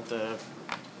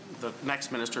the the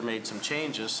next minister made some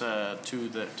changes to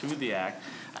the act.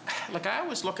 Like, I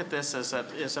always look at this as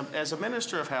a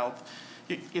minister of health.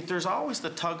 There's always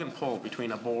the tug and pull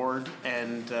between a board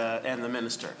and the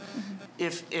minister.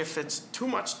 If it's too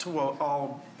much to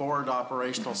all board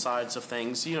operational sides of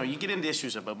things, you get into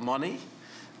issues about money.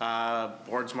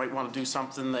 Boards might want to do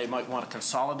something. They might want to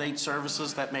consolidate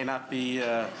services that may not be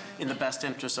in the best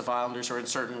interest of Islanders or in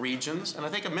certain regions. And I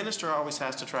think a minister always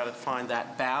has to try to find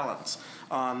that balance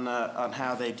on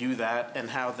how they do that and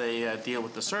how they deal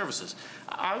with the services.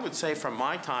 I would say from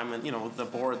my time, and the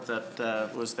board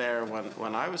that was there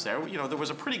when I was there, there was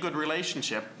a pretty good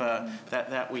relationship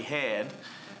that we had.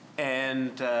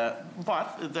 And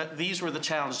but these were the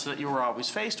challenges that you were always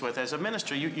faced with. As a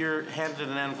minister, you're handed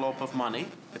an envelope of money.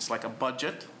 It's like a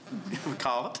budget, we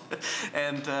call it.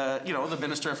 And the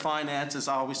Minister of Finance is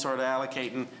always sort of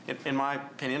allocating, in my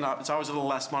opinion, it's always a little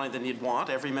less money than you'd want.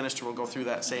 Every minister will go through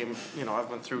that same, I've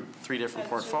went through 3 different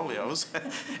portfolios,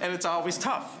 and it's always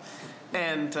tough.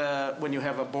 And when you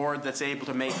have a board that's able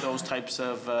to make those types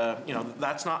of,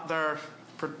 that's not their...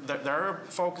 They're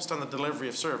focused on the delivery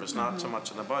of service, not so much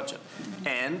on the budget.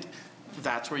 And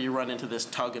that's where you run into this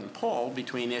tug and pull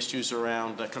between issues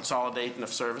around consolidating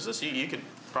of services. You could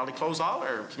probably close all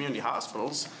our community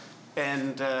hospitals,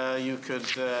 and you could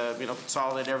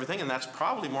consolidate everything, and that's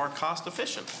probably more cost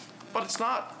efficient. But it's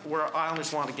not where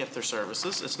Islanders want to get their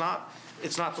services. It's not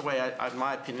the way, in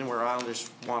my opinion, where Islanders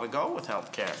want to go with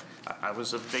health care. I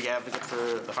was a big advocate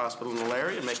for the hospital in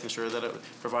O'Larry and making sure that it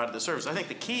provided the service. I think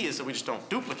the key is that we just don't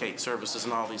duplicate services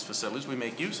in all these facilities. We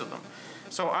make use of them.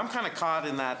 So I'm kind of caught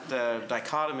in that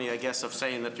dichotomy, I guess, of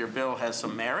saying that your bill has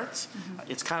some merits.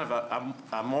 It's kind of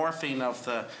a morphing of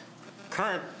the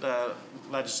current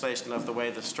legislation of the way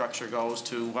the structure goes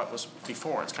to what was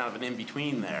before. It's kind of an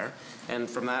in-between there. And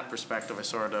from that perspective, I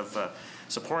sort of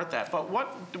support that. But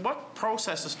what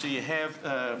processes do you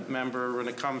have, member, when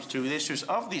it comes to the issues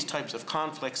of these types of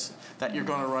conflicts that you're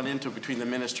going to run into between the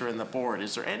minister and the board?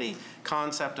 Is there any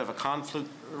concept of a conflict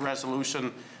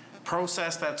resolution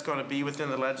process that's going to be within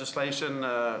the legislation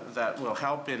that will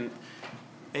help in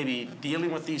maybe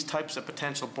dealing with these types of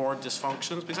potential board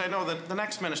dysfunctions? Because I know that the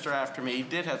next minister after me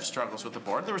did have struggles with the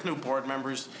board. There was new board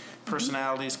members,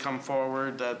 personalities come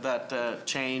forward that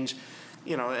change,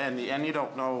 and you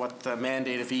don't know what the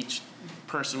mandate of each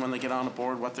person when they get on the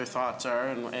board, what their thoughts are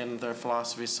and their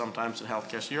philosophies sometimes in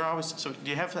healthcare. So do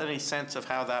you have any sense of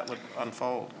how that would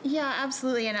unfold? Yeah,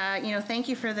 absolutely. And, thank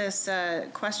you for this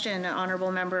question,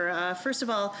 Honourable Member. First of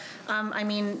all,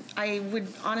 I would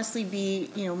honestly be,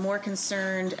 more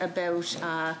concerned about,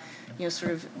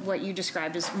 sort of what you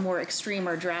described as more extreme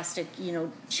or drastic,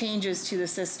 changes to the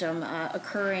system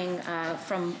occurring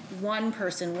from one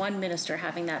person, one minister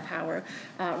having that power,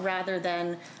 rather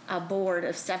than a board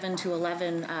of 7 to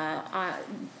 11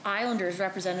 Islanders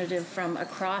representative from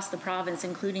across the province,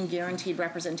 including guaranteed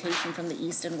representation from the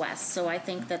East and West. So I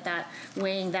think that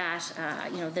weighing that,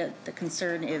 the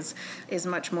concern is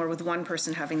much more with one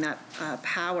person having that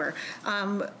power.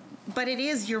 But it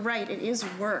is, you're right, it is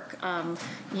work.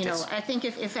 Yes. I think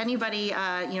if anybody,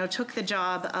 took the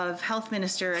job of health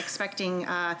minister expecting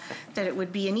that it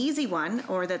would be an easy one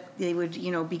or that they would,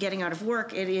 be getting out of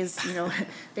work, it is,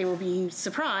 they will be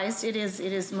surprised. It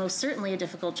is most certainly a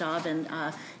difficult job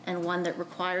and one that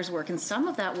requires work. And some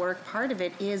of that work, part of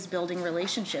it is building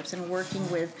relationships and working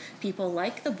with people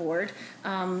like the board,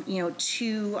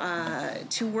 to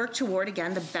work toward,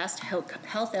 again, the best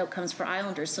health outcomes for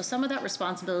Islanders. So some of that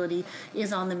responsibility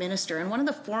is on the minister. And one of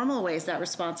the formal ways that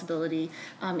responsibility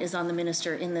is on the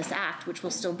minister in this act, which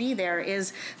will still be there,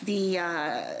 is the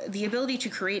ability to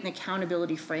create an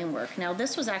accountability framework. Now,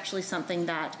 this was actually something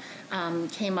that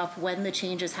came up when the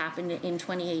changes happened in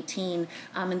 2018,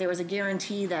 and there was a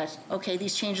guarantee that, okay,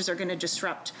 these changes are going to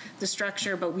disrupt the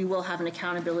structure, but we will have an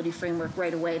accountability framework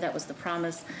right away. That was the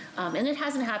promise. And it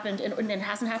hasn't happened, and it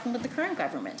hasn't happened with the current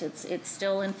government. It's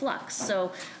still in flux.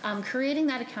 So creating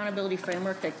that accountability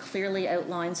framework that clearly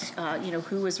outlines,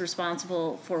 who is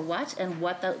responsible for what and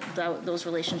what those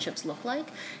relationships look like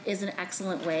is an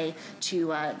excellent way to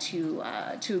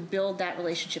build that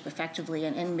relationship effectively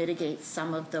and mitigate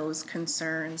some of those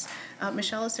concerns.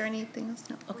 Michelle, is there anything else?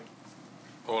 No? Okay.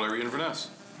 O'Larry Inverness.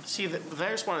 See,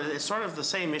 there's one. It's sort of the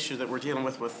same issue that we're dealing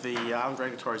with the Island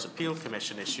Regulatory's Appeal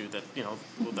Commission issue that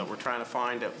that we're trying to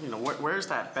find out. Where's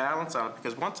that balance on it?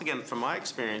 Because once again, from my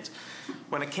experience,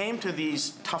 when it came to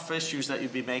these tough issues that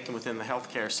you'd be making within the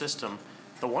healthcare system,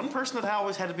 the one person that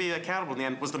always had to be accountable in the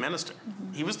end was the minister.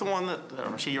 He was the one that,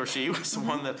 or she was the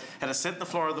one that had to sit on the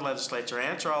floor of the legislature,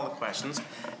 answer all the questions,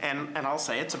 and I'll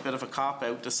say it's a bit of a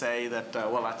cop-out to say that,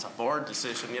 well, that's a board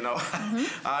decision, you know.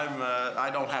 I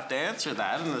don't have to answer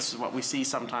that, and this is what we see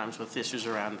sometimes with issues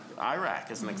around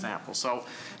Iraq as an example. So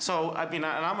I mean,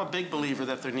 and I'm a big believer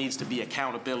that there needs to be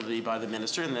accountability by the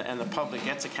minister, and the public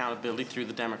gets accountability through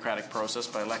the democratic process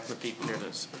by electing the people here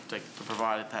to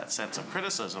provide that sense of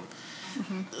criticism.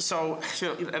 So,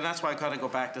 and that's why I got to go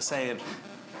back to saying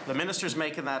the minister's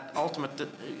making that ultimate,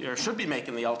 or should be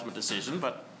making the ultimate decision,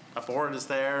 but a board is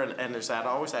there, and there's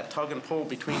always that tug and pull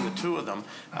between the two of them.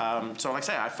 So like I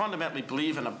say, I fundamentally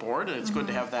believe in a board, and it's good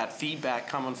to have that feedback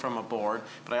coming from a board,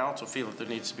 but I also feel that there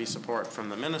needs to be support from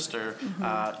the minister.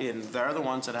 They're the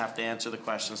ones that have to answer the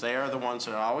questions. They are the ones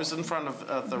that are always in front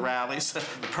of the rallies, the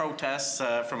protests,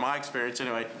 from my experience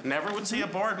anyway. Never would see a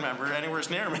board member anywhere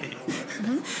near me.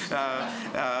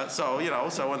 So, you know,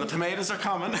 so when the tomatoes are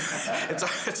coming,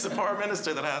 it's the poor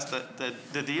minister that has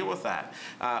to deal with that.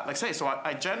 Like I say, so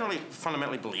I generally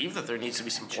fundamentally believe that there needs to be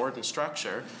some board and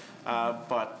structure,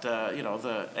 but you know,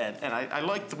 I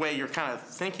like the way you're kind of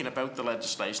thinking about the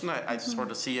legislation. I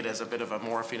sort of see it as a bit of a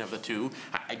morphing of the two.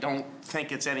 I don't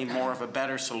think it's any more of a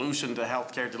better solution to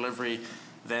healthcare delivery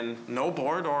than no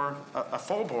board or a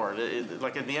full board.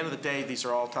 Like at the end of the day, these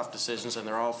are all tough decisions, and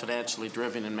they're all financially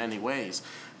driven in many ways.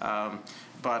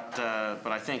 But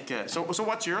I think so.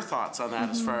 What's your thoughts on that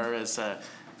as far as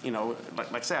you know,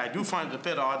 like I say, I do find it a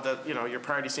bit odd that, you know, your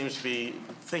party seems to be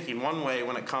thinking one way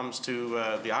when it comes to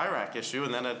the Iraq issue,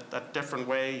 and then a different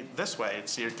way this way.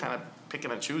 It's, you're kind of picking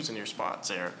and choosing your spots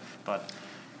there. But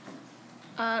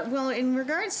well, in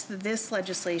regards to this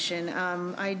legislation,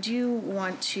 I do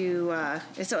want to.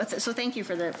 So thank you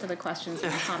for the questions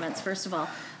and the comments. First of all,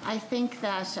 I think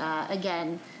that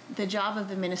again, the job of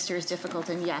the minister is difficult,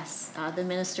 and yes, the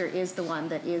minister is the one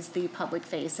that is the public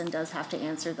face and does have to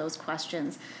answer those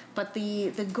questions. But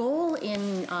the goal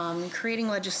in creating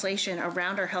legislation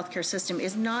around our healthcare system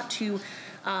is not to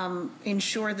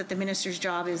ensure that the minister's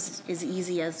job is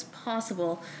easy as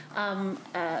possible.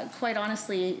 Quite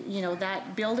honestly, you know,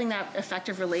 that building that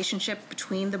effective relationship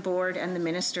between the board and the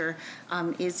minister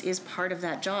is part of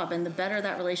that job. And the better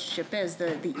that relationship is,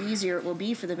 the easier it will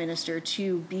be for the minister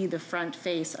to be the front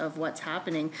face of what's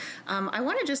happening. I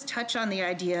want to just touch on the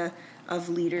idea of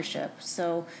leadership.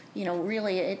 So, you know,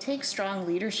 really, it takes strong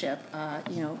leadership,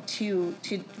 you know,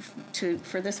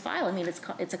 for this file. I mean,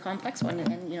 it's a complex one,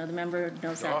 and you know, the member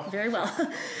knows that very well.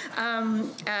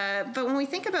 But when we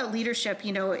think about leadership,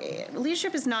 you know,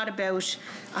 leadership is not about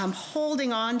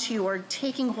holding on to or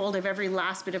taking hold of every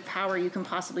last bit of power you can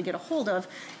possibly get a hold of.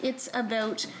 It's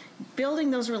about building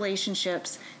those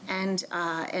relationships and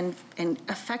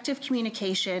effective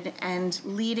communication and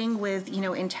leading with, you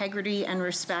know, integrity and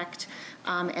respect.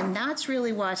 And that's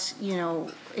really what, you know,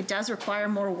 it does require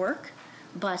more work,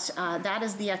 but that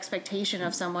is the expectation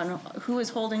of someone who is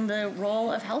holding the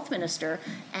role of health minister.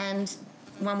 And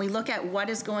when we look at what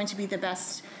is going to be the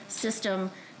best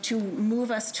system to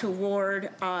move us toward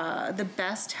the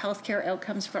best healthcare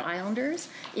outcomes for Islanders,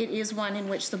 it is one in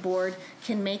which the board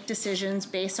can make decisions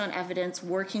based on evidence,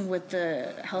 working with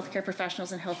the healthcare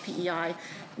professionals and Health PEI,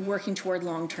 working toward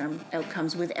long-term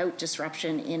outcomes without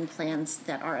disruption in plans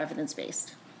that are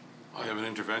evidence-based. I have an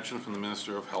intervention from the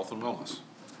Minister of Health and Wellness.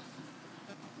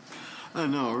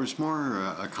 No, it was more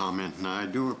a comment, and I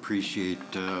do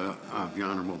appreciate the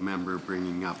honourable member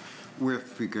bringing up,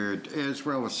 with regard, as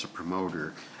well as the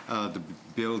promoter, the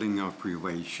building of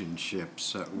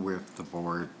relationships with the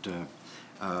board.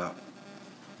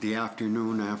 The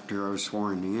afternoon after I was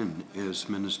sworn in as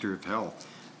Minister of Health,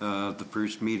 the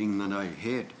first meeting that I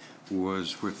had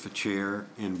was with the chair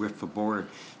and with the board,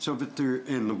 so that they're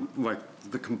in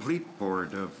the complete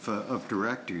board of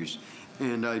directors.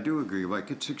 And I do agree, like,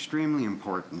 it's extremely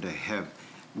important to have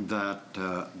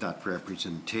that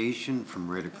representation from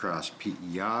right across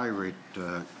PEI, right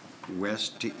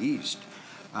west to east.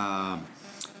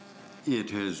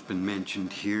 It has been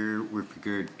mentioned here with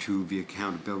regard to the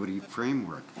accountability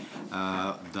framework.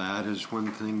 That is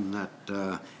one thing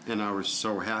that, and I was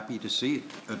so happy to see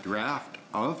a draft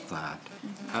of that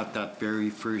at that very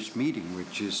first meeting,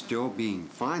 which is still being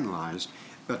finalized,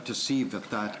 but to see that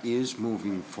that is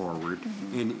moving forward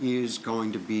and is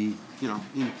going to be, you know,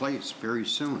 in place very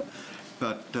soon.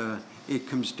 But it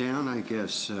comes down, I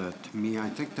guess, to me, I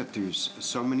think that there's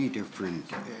so many different,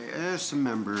 as the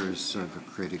members of the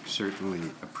critic certainly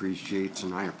appreciates,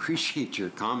 and I appreciate your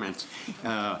comments,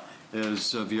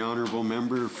 as the honourable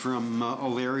member from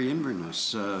O'Leary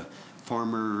Inverness,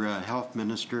 former health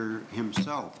minister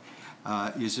himself.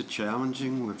 Is it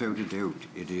challenging? Without a doubt,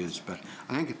 it is. But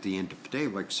I think at the end of the day,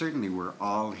 like certainly we're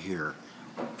all here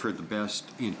for the best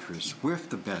interests, with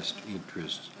the best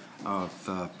interests of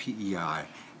PEI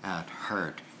at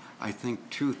heart. I think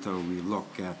too, though, we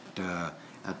look at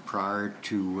prior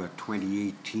to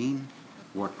 2018,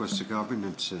 what was the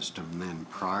governance system then?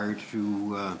 Prior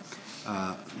to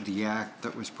the act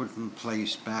that was put in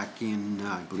place back in,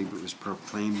 I believe it was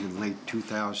proclaimed in late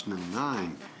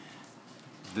 2009,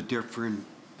 the different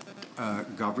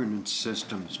governance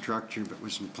system structure that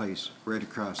was in place right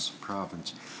across the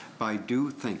province. But I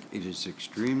do think it is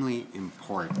extremely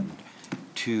important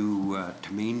to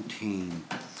maintain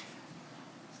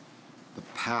the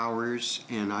powers,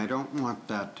 and I don't want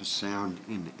that to sound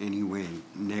in any way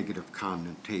negative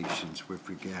connotations with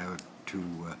regard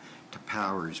to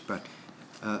powers, but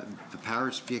the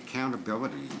powers of the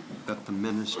accountability that the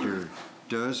minister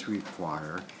does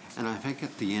require. And I think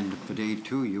at the end of the day,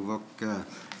 too, you look,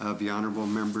 the honourable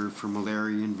member from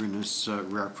O'Leary-Inverness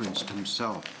referenced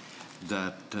himself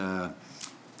that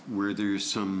were there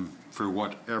some, for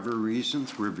whatever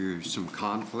reasons, were there some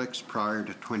conflicts prior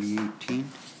to 2018?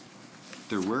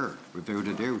 There were, without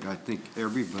a doubt. I think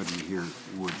everybody here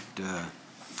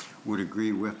would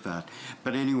agree with that.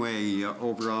 But anyway,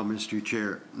 overall, Mr.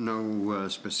 Chair, no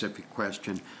specific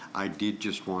question. I did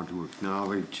just want to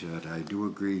acknowledge that I do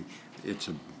agree it's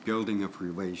a building of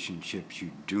relationships.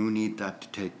 You do need that to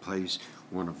take place.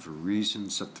 One of the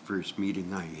reasons at the first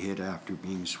meeting I had after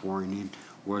being sworn in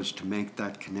was to make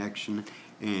that connection,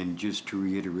 and just to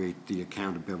reiterate the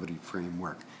accountability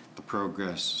framework, the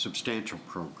progress, substantial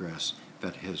progress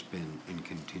that has been and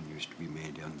continues to be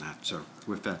made on that. So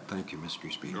with that, thank you,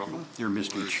 Mr. Speaker. Or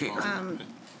Mr. Chair.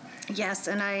 Yes,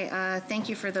 and I thank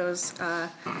you for those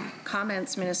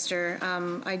comments, Minister.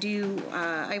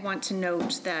 I want to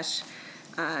note that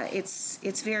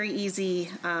it's very easy,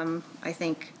 I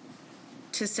think,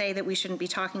 to say that we shouldn't be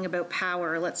talking about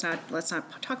power. Let's not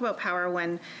talk about power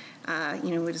when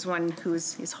it is one who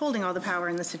is holding all the power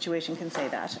in the situation can say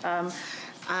that.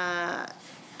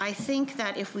 I think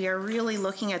that if we are really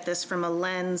looking at this from a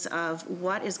lens of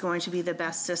what is going to be the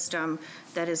best system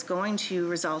that is going to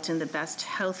result in the best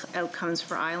health outcomes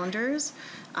for Islanders,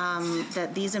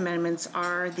 that these amendments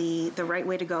are the right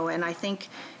way to go. And I think,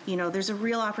 there's a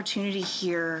real opportunity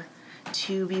here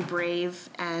to be brave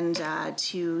and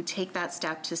to take that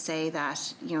step to say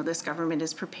that, this government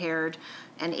is prepared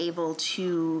and able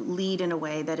to lead in a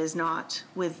way that is not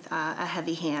with a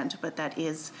heavy hand, but that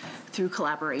is through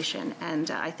collaboration. And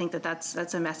I think that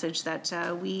that's a message that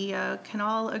we can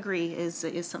all agree is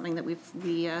something that we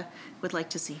would like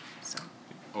to see. So.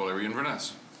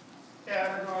 O'Leary-Inverness.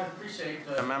 Yeah, I appreciate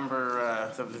the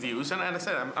member the views, and as I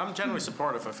said, I'm generally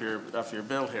supportive of your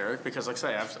bill here because, like I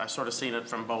say, I've sort of seen it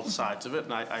from both sides of it,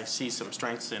 and I see some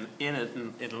strengths in it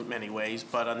in many ways.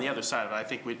 But on the other side of it, I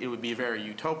think it would be a very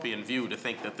utopian view to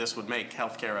think that this would make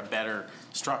healthcare a better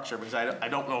structure, because I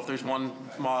don't know if there's one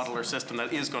model or system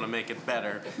that is going to make it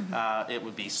better. It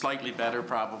would be slightly better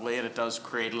probably, and it does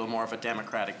create a little more of a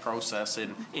democratic process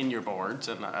in your boards.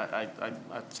 And I'd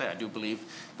say I do believe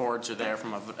boards are there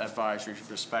from an advisory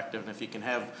perspective, and if you can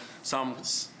have some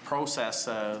process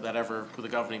that the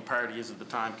governing party is at the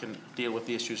time can deal with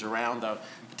the issues around the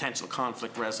potential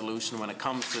conflict resolution when it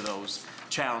comes to those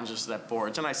challenges that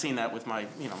boards, and I've seen that with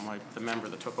the member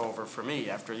that took over for me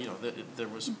after there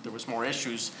was more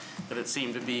issues that it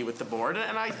seemed to be with the board,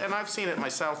 and I've seen it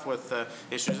myself with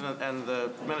issues, and the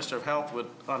Minister of Health would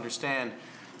understand.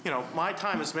 My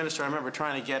time as minister, I remember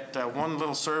trying to get one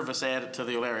little service added to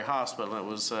the O'Leary Hospital. It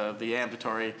was the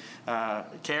ambulatory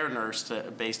care nurse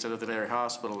based out of the O'Leary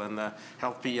Hospital, and the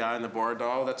health PI and the board,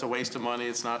 that's a waste of money,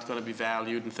 it's not going to be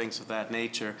valued, and things of that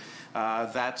nature.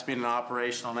 That's been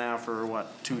operational now for,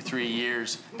 2-3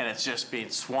 years, and it's just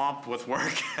been swamped with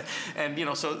work. And,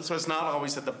 so it's not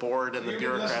always that the board and the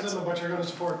bureaucrats, but you're going to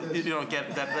support this.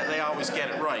 Get that they always get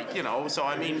it right, So,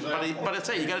 I mean, but it's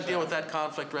you got to deal with that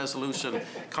conflict resolution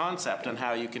concept and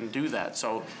how you can do that.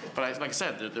 So, but like I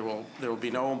said, there will be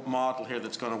no model here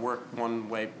that's going to work one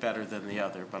way better than the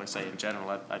other. But I say in general,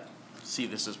 I see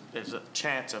this as a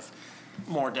chance of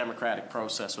more democratic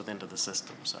process within the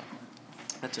system. So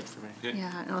that's it for me.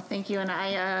 Yeah, no, thank you. And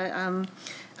I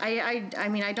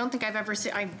mean, I don't think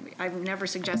I've never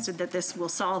suggested that this will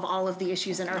solve all of the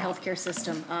issues in our healthcare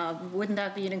system. Wouldn't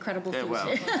that be an incredible feat? Walk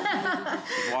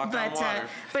on water.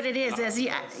 But it is, as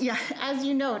you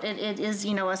note, it is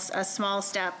a small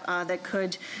step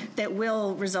that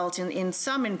will result in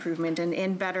some improvement and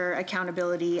in better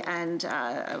accountability and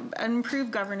an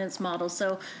improved governance model.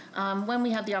 So when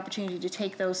we have the opportunity to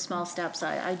take those small steps,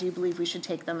 I do believe we should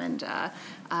take them, and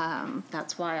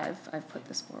that's why I've put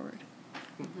this forward.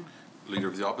 Leader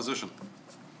of the Opposition.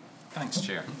 Thanks,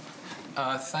 Chair.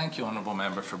 Thank you, Honourable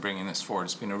Member, for bringing this forward.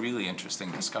 It's been a really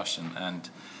interesting discussion, and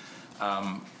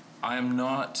I am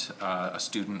not a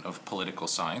student of political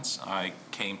science. I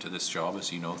came to this job,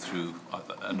 as you know, through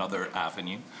another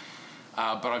avenue,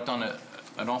 but I've done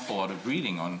an awful lot of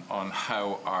reading on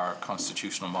how our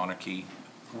constitutional monarchy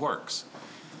works,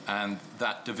 and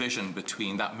that division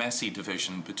between, that messy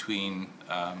division between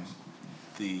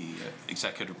the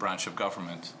executive branch of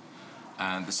government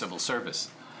and the civil service.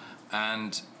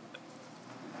 And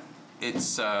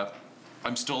it's,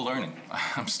 I'm still learning.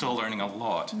 I'm still learning a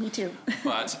lot. Me too.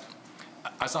 But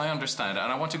as I understand it,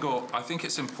 and I want to go, I think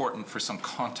it's important for some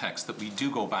context that we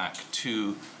do go back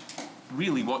to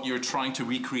really what you're trying to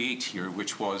recreate here,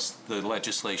 which was the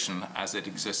legislation as it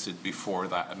existed before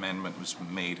that amendment was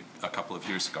made a couple of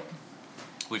years ago,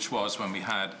 which was when we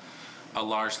had a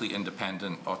largely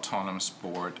independent autonomous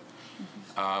board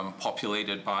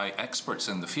populated by experts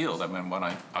in the field. I mean, when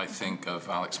I think of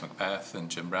Alex Macbeth and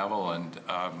Jim Revel, and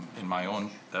in my own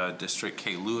district,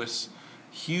 Kay Lewis,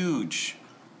 huge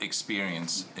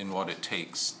experience in what it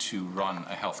takes to run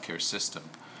a healthcare system,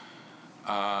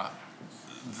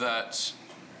 that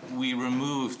we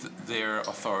removed their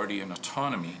authority and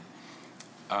autonomy.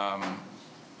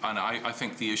 And I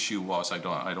think the issue was, I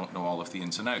don't know all of the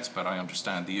ins and outs, but I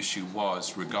understand the issue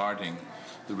was regarding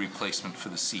the replacement for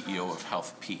the CEO of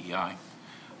Health PEI,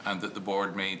 and that the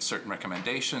board made certain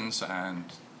recommendations, and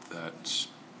that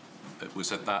it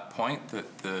was at that point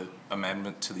that the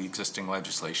amendment to the existing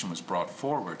legislation was brought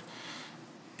forward.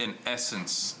 In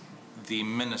essence, the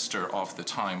minister of the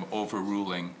time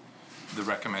overruling the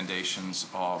recommendations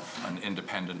of an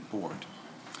independent board.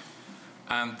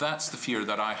 And that's the fear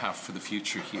that I have for the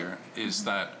future here, is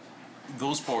that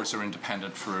those boards are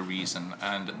independent for a reason.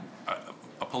 And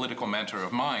a political mentor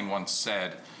of mine once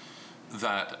said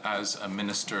that as a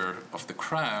minister of the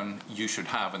Crown, you should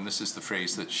have, and this is the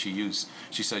phrase that she used,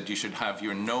 she said you should have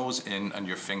your nose in and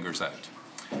your fingers out.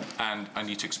 And I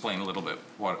need to explain a little bit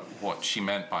what she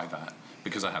meant by that,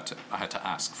 because I had to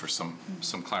ask for some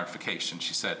clarification.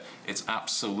 She said, it's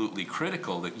absolutely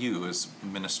critical that you, as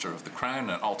Minister of the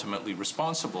Crown and ultimately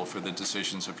responsible for the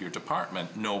decisions of your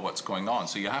department, know what's going on.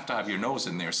 So you have to have your nose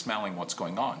in there smelling what's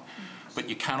going on. But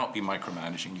you cannot be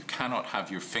micromanaging. You cannot have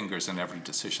your fingers in every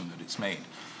decision that is made.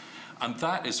 And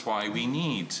that is why we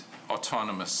need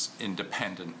autonomous,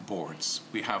 independent boards.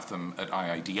 We have them at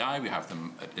IIDI, we have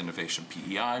them at Innovation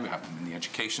PEI, we have them in the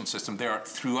education system. They are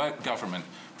throughout government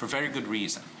for very good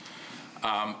reason.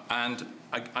 And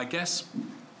I guess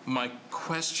my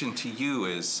question to you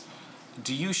is,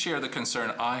 do you share the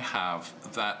concern I have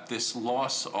that this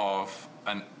loss of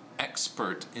an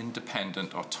expert,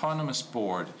 independent, autonomous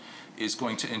board is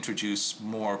going to introduce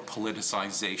more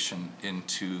politicization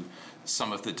into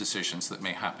some of the decisions that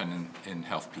may happen in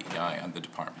Health PEI and the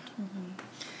department?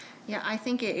 Yeah, I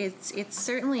think it's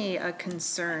certainly a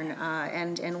concern,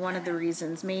 and one of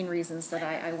the main reasons that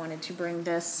I wanted to bring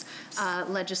this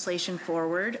legislation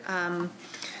forward.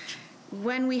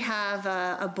 When we have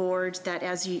a board that,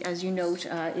 as you note,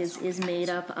 is made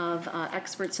up of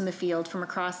experts in the field from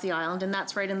across the island, and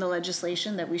that's right in the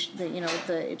legislation that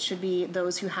it should be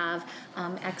those who have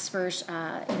expert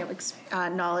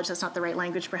knowledge. That's not the right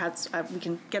language. Perhaps we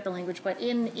can get the language, but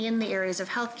in the areas of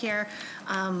healthcare,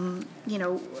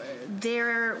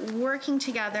 they're working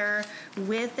together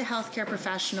with the healthcare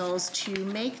professionals to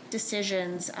make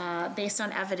decisions based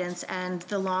on evidence and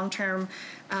the long-term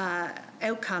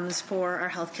outcomes for our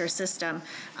healthcare system.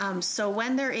 So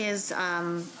when there is,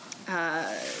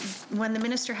 when the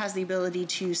minister has the ability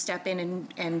to step in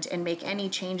and make any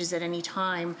changes at any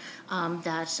time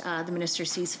that the minister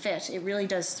sees fit, it really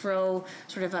does throw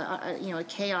sort of a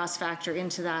chaos factor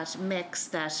into that mix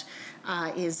that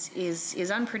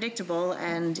is unpredictable,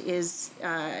 and is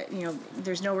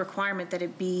there's no requirement that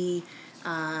it be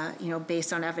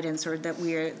based on evidence, or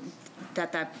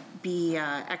that that be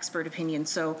expert opinion.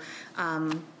 So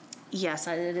yes,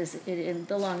 it is.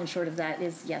 The long and short of that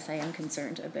is, yes, I am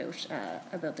concerned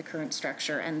about the current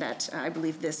structure, and that I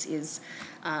believe this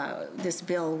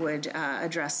bill would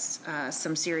address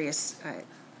some serious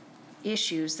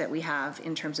issues that we have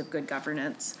in terms of good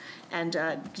governance. And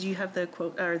do you have the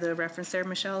quote or the reference there,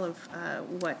 Michelle, of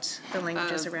what the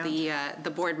language is around?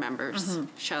 The board members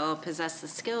shall possess the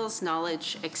skills,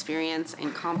 knowledge, experience,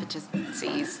 and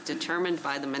competencies determined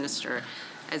by the minister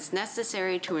as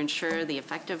necessary to ensure the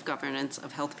effective governance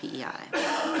of Health PEI.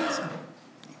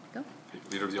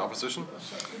 Leader of the Opposition.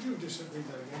 Could you just read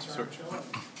that again, sorry,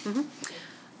 Michelle?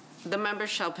 The member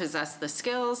shall possess the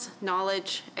skills,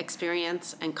 knowledge,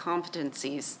 experience, and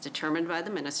competencies determined by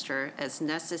the minister as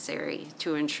necessary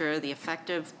to ensure the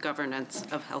effective governance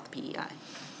of Health PEI.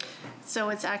 So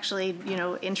it's actually,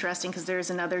 interesting because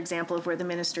there's another example of where the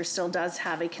minister still does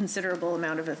have a considerable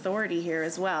amount of authority here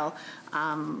as well,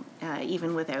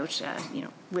 even without,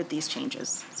 with these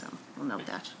changes. So we'll note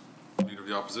that. Leader of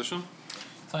the Opposition.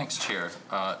 Thanks, Chair.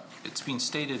 It's been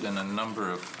stated in a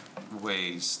number of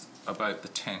ways about the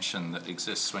tension that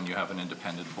exists when you have an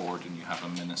independent board and you have a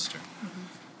minister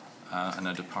and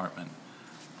a department,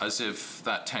 as if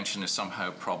that tension is somehow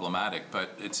problematic,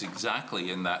 but it's exactly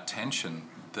in that tension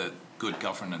that good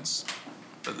governance,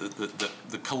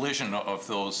 the collision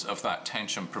of that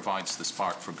tension provides the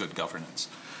spark for good governance.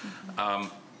 I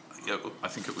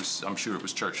think I'm sure it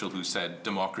was Churchill who said,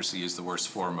 democracy is the worst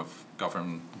form of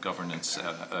governance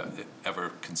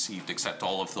ever conceived, except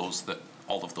all of those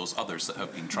others that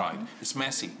have been tried. It's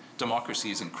messy.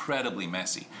 Democracy is incredibly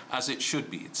messy, as it should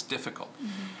be. It's difficult.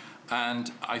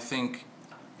 And I think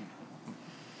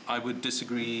I would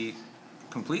disagree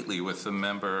completely with the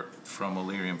member from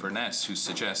O'Leary-Inverness who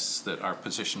suggests that our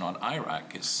position on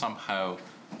IRAC is somehow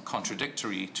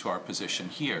contradictory to our position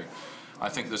here. I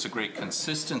think there's a great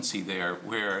consistency there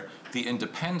where the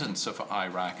independence of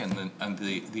IRAC and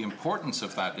the importance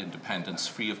of that independence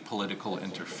free of political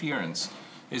interference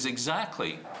is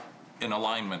exactly in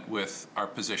alignment with our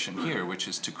position here, which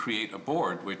is to create a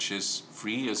board which is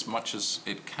free as much as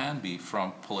it can be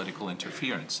from political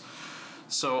interference.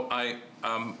 So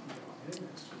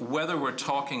whether we're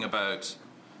talking about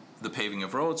the paving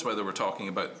of roads, whether we're talking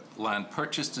about land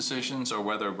purchase decisions, or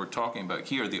whether we're talking about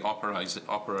here the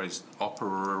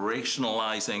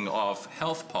operationalizing of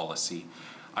health policy,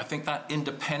 I think that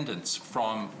independence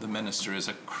from the minister is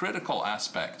a critical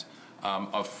aspect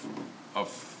of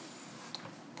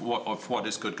what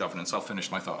is good governance. I'll finish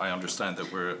my thought. I understand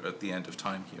that we're at the end of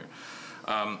time here.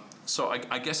 So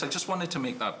I guess I just wanted to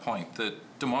make that point, that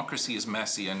democracy is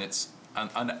messy and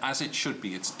and as it should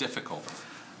be, it's difficult.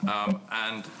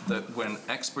 And that when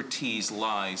expertise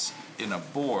lies in a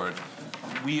board,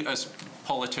 we as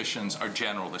politicians are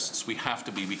generalists. We have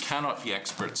to be. We cannot be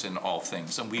experts in all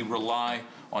things, and we rely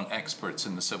on experts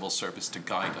in the civil service to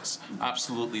guide us.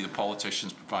 Absolutely, the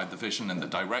politicians provide the vision and the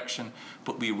direction,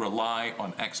 but we rely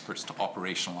on experts to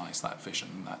operationalize that vision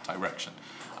and that direction.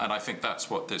 And I think that's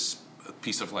what this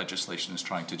piece of legislation is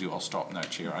trying to do. I'll stop now,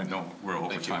 Chair. I know we're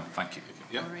over time. Thank you.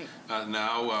 Yeah.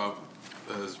 Now,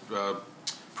 as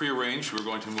prearranged, we're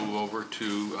going to move over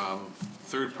to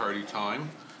third-party time,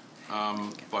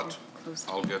 but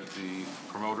I'll get the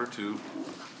promoter to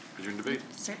adjourn debate.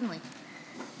 Certainly.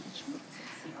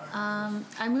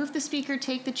 I move the Speaker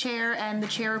take the chair and the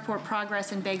chair report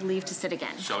progress and beg leave to sit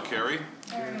again. Shall carry.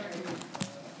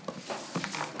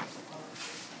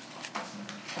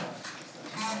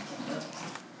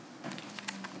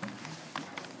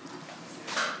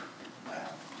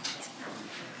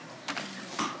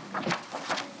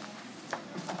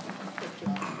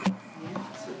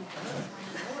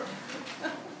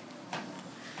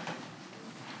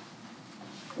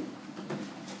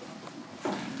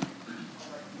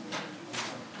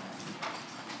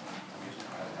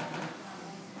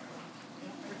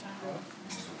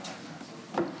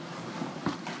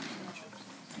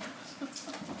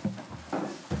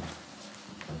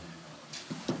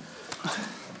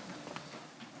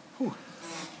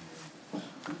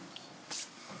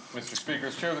 Mr. Speaker,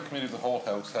 as Chair of the Committee of the Whole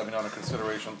House, having under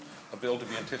consideration a bill to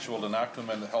be intituled an Act to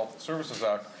amend the Health Services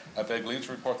Act, I beg leave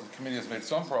to report that the committee has made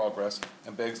some progress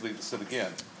and begs leave to sit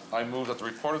again. I move that the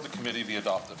report of the committee be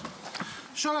adopted.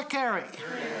 Shall I carry?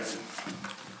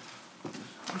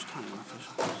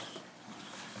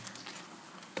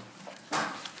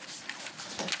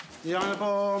 The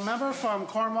Honourable Member from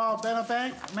Cornwall,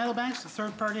 Meadowbanks, the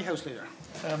third-party House Leader.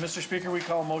 Mr. Speaker, we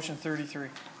call motion 33.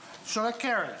 Shall I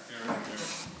carry?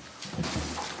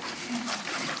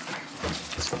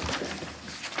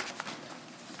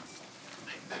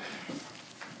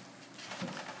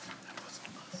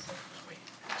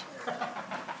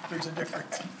 There's a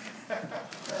difference.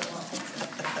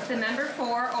 The member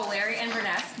for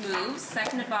O'Leary-Inverness moves,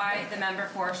 seconded by the member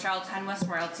for Charlottetown West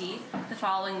Royalty, the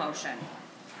following motion.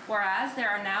 Whereas there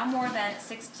are now more than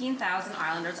 16,000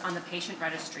 Islanders on the patient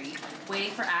registry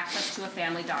waiting for access to a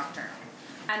family doctor.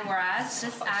 And whereas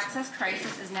this access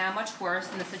crisis is now much worse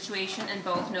than the situation in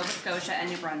both Nova Scotia and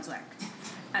New Brunswick.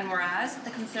 And whereas the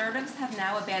Conservatives have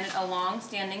now abandoned a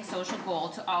long-standing social goal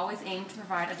to always aim to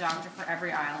provide a doctor for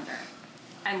every Islander.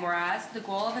 And whereas the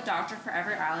goal of a doctor for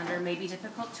every Islander may be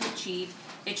difficult to achieve,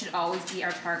 it should always be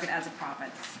our target as a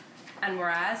province. And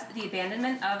whereas the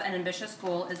abandonment of an ambitious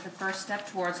goal is the first step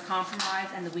towards compromise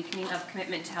and the weakening of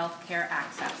commitment to health care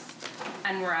access.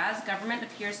 And whereas government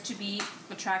appears to be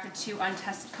attracted to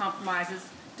untested compromises,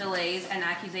 delays, and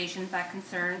accusations that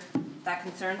concerns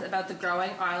about the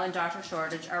growing island doctor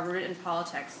shortage are rooted in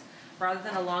politics, rather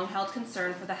than a long-held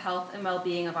concern for the health and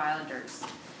well-being of islanders.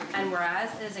 And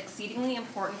whereas it is exceedingly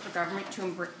important for government to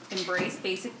embrace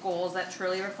basic goals that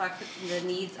truly reflect the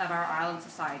needs of our island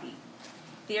society.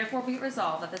 Therefore be it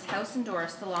resolved that this House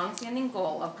endorse the long-standing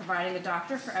goal of providing a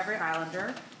doctor for every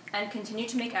islander and continue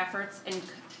to make efforts in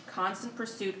constant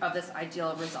pursuit of this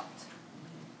ideal result.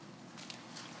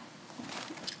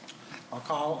 I'll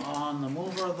call on the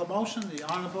mover of the motion, the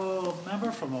honourable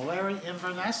member from O'Leary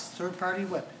Inverness, third-party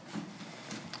whip.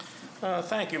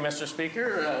 Thank you, Mr.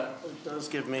 Speaker. It does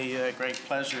give me great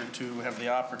pleasure to have the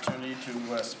opportunity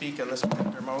to speak on this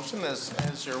particular motion.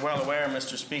 As you're well aware,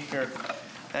 Mr. Speaker,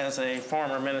 as a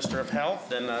former Minister of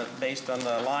Health and based on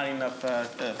the line of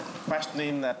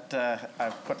questioning that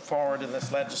I've put forward in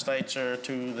this legislature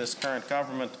to this current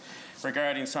government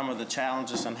regarding some of the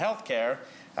challenges in health care,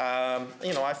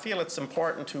 I feel it's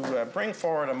important to bring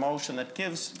forward a motion that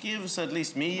gives at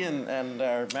least me and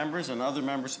our members and other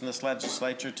members in this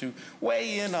legislature to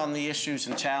weigh in on the issues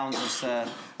and challenges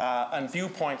and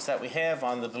viewpoints that we have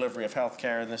on the delivery of health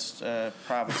care in this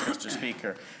province, Mr.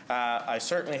 Speaker. I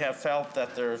certainly have felt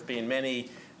that there have been many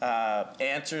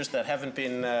answers that haven't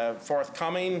been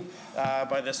forthcoming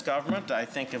by this government. I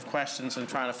think of questions in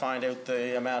trying to find out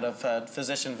the amount of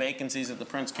physician vacancies at the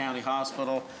Prince County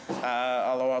Hospital,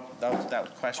 although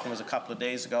that question was a couple of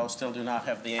days ago, still do not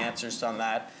have the answers on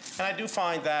that. And I do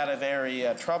find that a very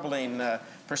troubling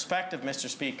perspective, Mr.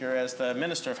 Speaker, as the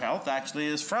Minister of Health actually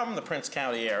is from the Prince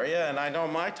County area, and I know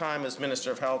my time as Minister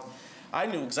of Health, I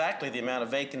knew exactly the amount of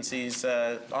vacancies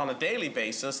on a daily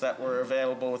basis that were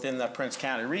available within that Prince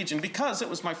County region because it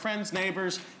was my friends,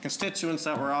 neighbours, constituents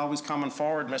that were always coming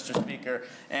forward, Mr. Speaker,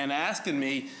 and asking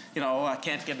me, I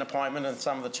can't get an appointment and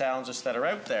some of the challenges that are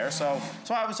out there. So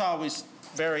I was always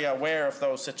very aware of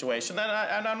those situations.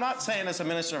 And I'm not saying as a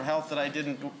Minister of Health that I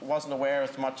wasn't aware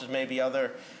as much as maybe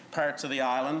other parts of the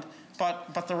island,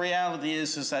 but the reality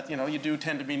is that, you do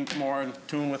tend to be more in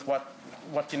tune with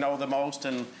what you know the most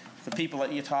and the people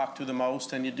that you talk to the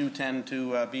most, and you do tend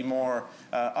to be more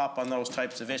up on those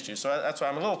types of issues. So that's why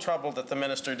I'm a little troubled that the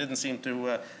Minister didn't seem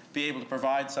to be able to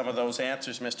provide some of those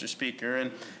answers, Mr. Speaker.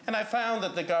 And I found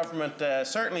that the government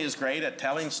certainly is great at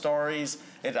telling stories.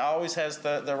 It always has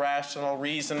the rational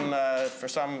reason for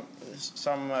some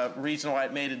reason why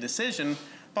it made a decision.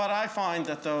 But I find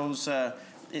that those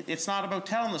it's not about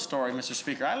telling the story, Mr.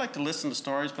 Speaker. I like to listen to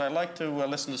stories, but I like to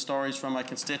listen to stories from my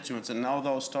constituents and know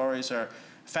those stories are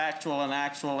factual and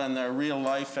actual and they're real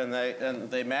life and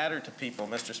they matter to people,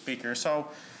 Mr. Speaker. So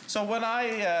when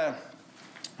I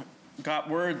got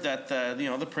word that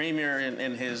the Premier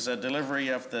in his delivery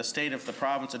of the State of the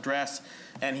Province address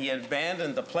and he had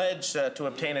abandoned the pledge to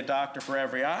obtain a doctor for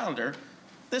every islander,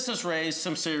 this has raised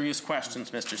some serious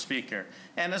questions, Mr. Speaker.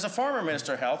 And as a former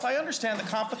Minister of Health, I understand the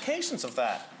complications of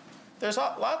that. There's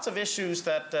lots of issues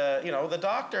that, the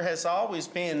doctor has always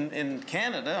been in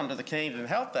Canada under the Canadian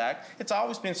Health Act. It's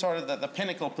always been sort of the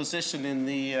pinnacle position in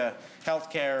the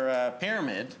healthcare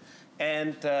pyramid.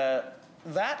 And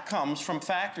that comes from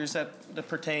factors that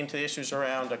pertain to issues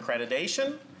around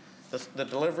accreditation, the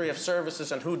delivery of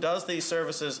services and who does these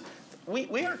services.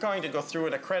 We are going to go through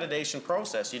an accreditation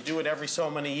process. You do it every so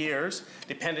many years,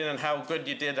 depending on how good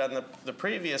you did on the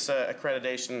previous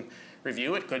accreditation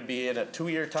review. It could be in a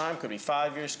 2-year time, could be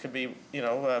 5 years, could be,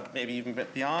 maybe even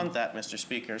beyond that, Mr.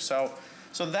 Speaker. So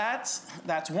that's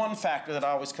one factor that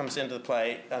always comes into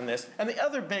play on this. And the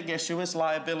other big issue is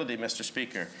liability, Mr.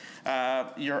 Speaker.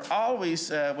 You're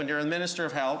always, when you're a Minister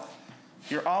of Health,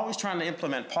 you're always trying to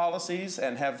implement policies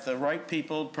and have the right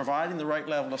people providing the right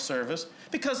level of service.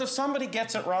 Because if somebody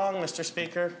gets it wrong, Mr.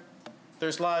 Speaker,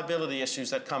 there's liability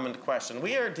issues that come into question.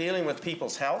 We are dealing with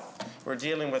people's health. We're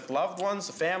dealing with loved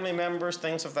ones, family members,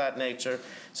 things of that nature.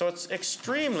 So it's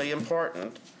extremely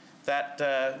important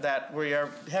that we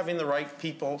are having the right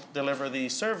people deliver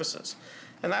these services.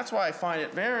 And that's why I find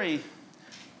it very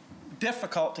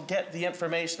difficult to get the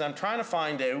information I'm trying to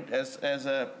find out as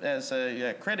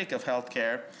a critic of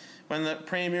healthcare when the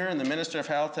Premier and the Minister of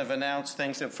Health have announced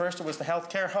things. That first it was the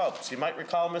healthcare hubs. You might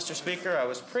recall, Mr. Speaker, I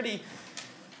was pretty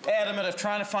adamant of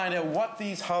trying to find out what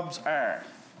these hubs are.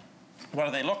 what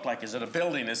do they look like? Is it a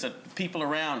building? Is it people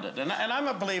around it? And I'm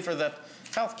a believer that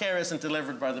healthcare isn't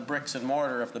delivered by the bricks and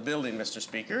mortar of the building, Mr.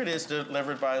 Speaker. It is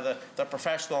delivered by the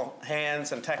professional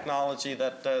hands and technology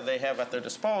that they have at their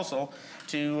disposal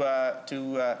to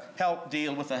help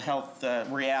deal with the health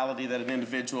reality that an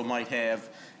individual might have.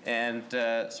 And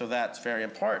so that's very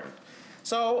important.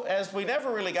 So as we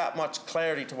never really got much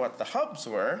clarity to what the hubs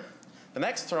were, the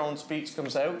next throne speech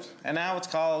comes out, and now it's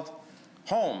called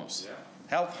homes.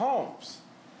 Health homes.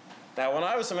 Now, when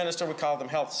I was a minister, we called them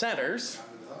health centers.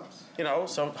 You know,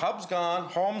 so hubs gone,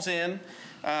 homes in.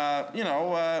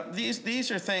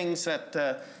 These are things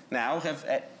that now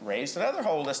have raised another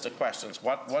whole list of questions.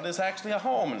 What is actually a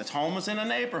home? And its home is in a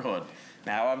neighborhood.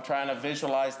 Now I'm trying to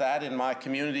visualize that in my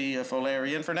community of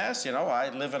O'Leary Inverness. You know, I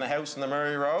live in a house in the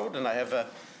Murray Road, and I have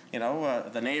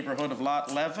the neighborhood of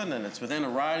Lot 11, and it's within a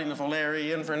riding of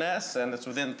O'Leary Inverness, and it's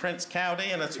within Prince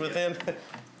County, and it's within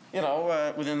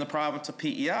within the province of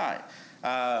PEI.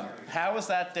 How is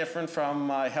that different from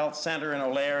my health center in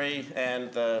O'Leary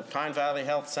and the Pine Valley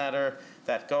Health Center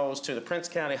that goes to the Prince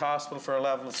County Hospital for a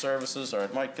level of services, or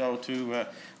it might go to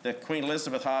the Queen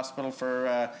Elizabeth Hospital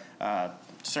for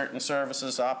certain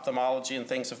services, ophthalmology and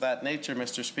things of that nature,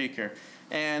 Mr. Speaker?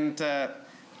 And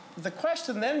the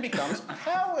question then becomes,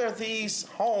 how are these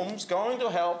homes going to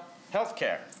help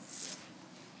healthcare?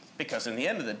 Because in the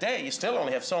end of the day, you still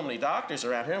only have so many doctors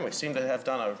around here, and we seem to have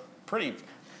done a pretty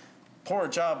poor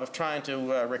job of trying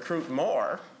to recruit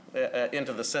more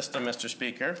into the system, Mr.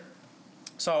 Speaker.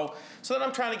 So then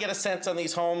I'm trying to get a sense on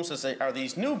these homes. Are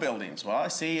these new buildings? Well, I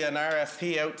see an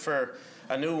RFP out for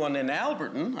a new one in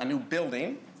Alberton, a new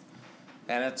building.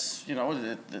 And it's,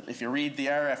 if you read the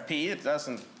RFP, it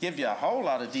doesn't give you a whole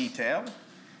lot of detail.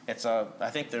 It's I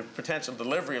think the potential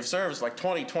delivery of service like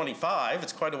 2025.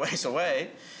 It's quite a ways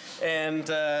away. And,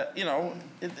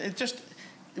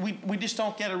 we just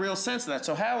don't get a real sense of that.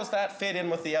 So how does that fit in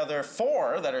with the other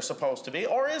 4 that are supposed to be?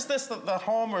 Or is this the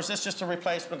home, or is this just a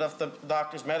replacement of the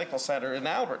Doctors Medical Center in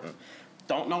Alberton?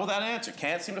 Don't know that answer.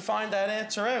 Can't seem to find that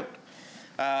answer out.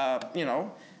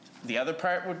 The other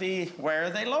part would be, where are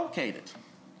they located?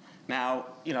 Now,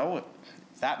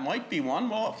 that might be one.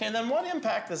 Well, okay, then what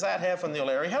impact does that have on the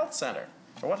O'Leary Health Center?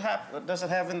 Or what does it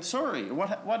have in Surrey?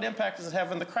 What impact does it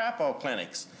have in the Crapo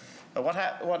clinics?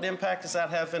 What impact does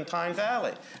that have in Tyne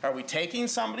Valley? Are we taking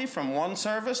somebody from one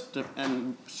service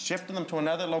and shifting them to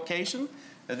another location?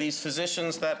 Are these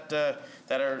physicians that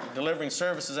are delivering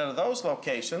services out of those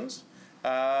locations,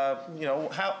 how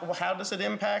does it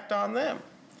impact on them?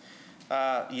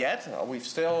 Yet, we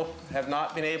still have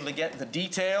not been able to get the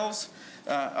details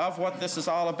of what this is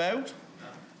all about.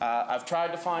 I've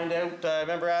tried to find out, I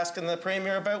remember asking the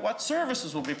Premier about what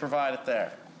services will be provided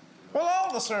there. Well,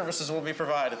 all the services will be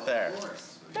provided there.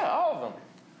 Yeah, all of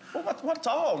them. Well, what's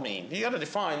all mean? You got to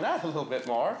define that a little bit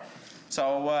more.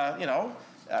 So,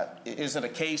 is it a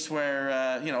case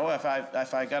where,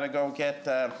 if I got to go get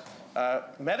a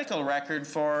medical record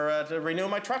to renew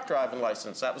my truck driving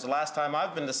license? That was the last time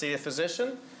I've been to see a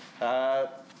physician.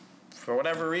 For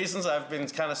whatever reasons, I've been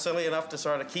kind of silly enough to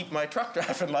sort of keep my truck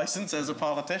driving license as a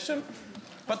politician.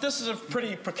 But this is a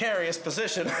pretty precarious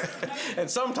position, and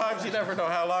sometimes you never know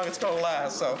how long it's going to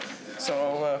last.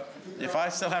 So if I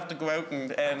still have to go out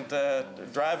and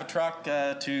drive a truck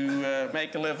to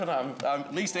make a living, I'm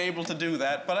at least able to do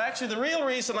that. But actually, the real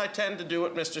reason I tend to do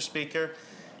it, Mr. Speaker,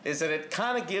 is that it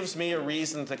kind of gives me a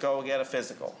reason to go get a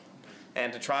physical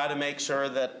and to try to make sure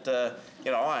that,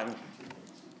 I'm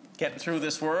getting through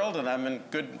this world and I'm in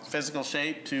good physical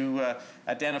shape to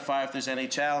identify if there's any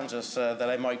challenges that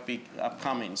I might be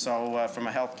upcoming. So from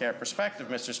a healthcare perspective,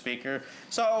 Mr. Speaker,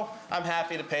 so I'm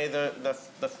happy to pay the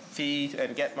fee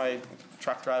and get my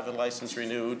truck driving license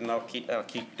renewed, and I'll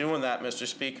keep doing that, Mr.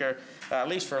 Speaker, at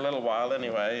least for a little while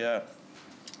anyway.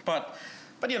 But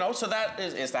so that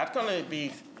is that going to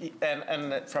be?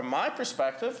 And from my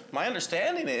perspective, my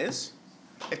understanding is,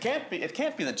 it can't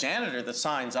be the janitor that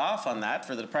signs off on that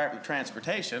for the Department of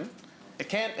Transportation. It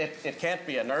can't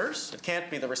be a nurse. It can't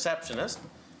be the receptionist.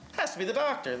 It has to be the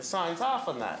doctor that signs off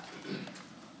on that.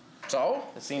 So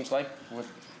it seems like,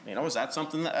 is that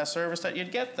something, a service that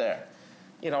you'd get there?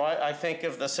 I think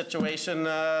of the situation,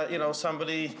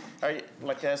 somebody,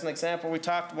 like as an example, we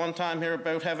talked one time here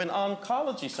about having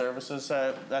oncology services.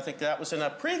 I think that was in a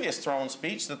previous throne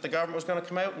speech, that the government was going to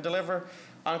come out and deliver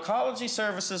oncology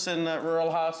services in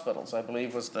rural hospitals, I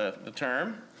believe was the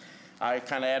term. I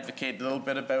kind of advocated a little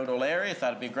bit about O'Leary. I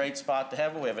thought it'd be a great spot to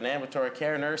have it. We have an ambulatory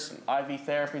care nurse, and IV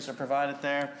therapies are provided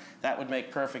there. That would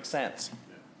make perfect sense.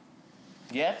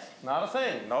 Yet, not a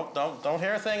thing. Nope, don't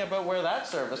hear a thing about where that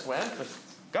service went.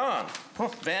 It's gone.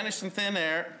 Poof, vanished in thin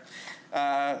air.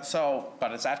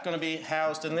 But is that going to be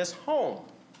housed in this home?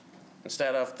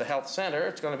 Instead of the health center,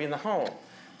 it's going to be in the home.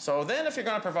 So then if you're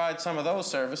going to provide some of those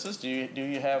services, do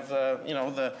you have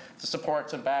the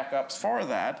supports and backups for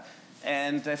that?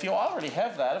 And if you already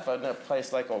have that, if in a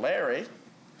place like O'Leary,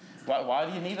 why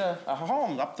do you need a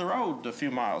home up the road a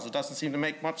few miles? It doesn't seem to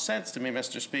make much sense to me,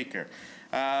 Mr. Speaker.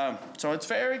 So it's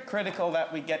very critical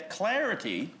that we get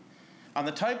clarity on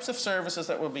the types of services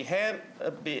that will be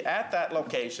at that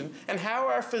location and how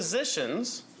our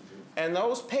physicians and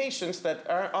those patients that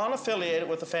are unaffiliated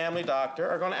with the family doctor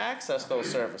are going to access those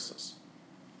services.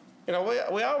 You know,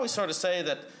 we always sort of say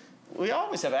that we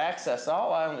always have access.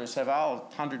 All islanders have, all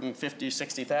 150,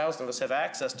 60,000 of us have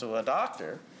access to a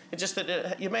doctor. It's just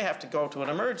that you may have to go to an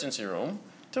emergency room.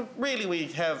 We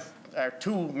have our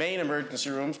two main emergency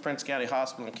rooms, Prince County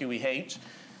Hospital and QEH,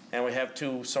 and we have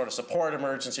two sort of support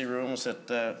emergency rooms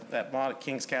at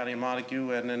Kings County and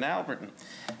Montague and in Alberton.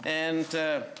 And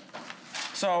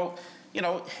so, you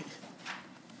know,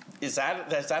 is that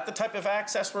the type of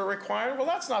access we're requiring? Well,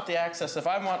 that's not the access. If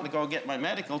I'm wanting to go get my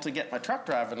medical to get my truck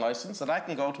driving license, that I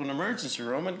can go to an emergency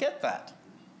room and get that.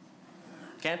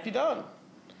 Can't be done.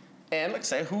 And, like I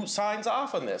say, who signs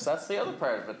off on this? That's the other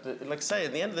part of it. Like I say,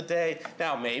 at the end of the day,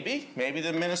 now maybe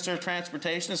the Minister of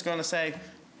Transportation is going to say,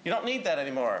 you don't need that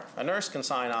anymore. A nurse can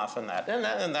sign off on that. And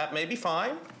that may be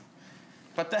fine.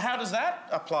 But how does that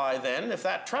apply then if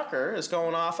that trucker is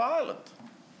going off island?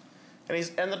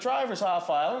 And the driver's off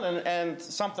island and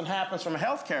something happens from a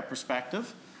healthcare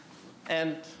perspective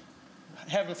and,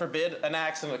 heaven forbid, an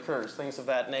accident occurs, things of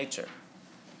that nature.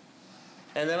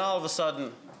 And then all of a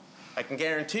sudden, I can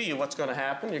guarantee you what's going to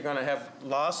happen. You're going to have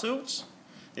lawsuits.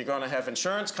 You're going to have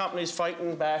insurance companies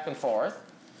fighting back and forth.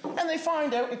 And they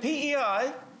find out in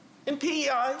PEI,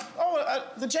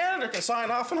 the janitor can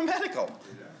sign off on a medical,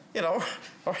 you know,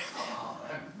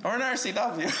 or an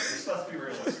RCW. This must be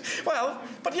realistic. Well,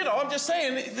 but you know, I'm just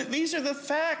saying, these are the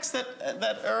facts that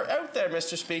are out there,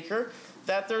 Mr. Speaker,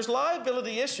 that there's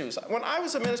liability issues. When I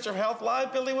was a Minister of Health,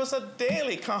 liability was a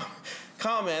daily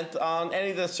comment on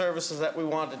any of the services that we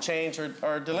wanted to change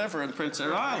or deliver in Prince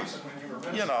Edward Island.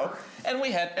 You know, and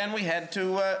we had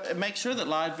to make sure that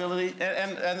liability,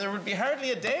 and there would be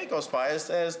hardly a day goes by, as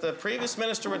the previous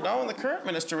minister would know and the current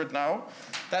minister would know,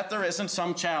 that there isn't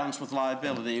some challenge with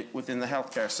liability within the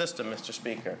healthcare system, Mr.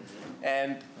 Speaker.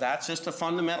 And that's just a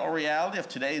fundamental reality of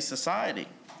today's society.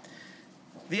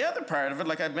 The other part of it,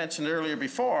 like I mentioned earlier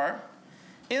before,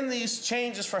 in these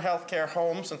changes for healthcare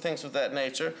homes and things of that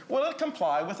nature, will it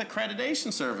comply with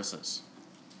accreditation services?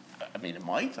 I mean, it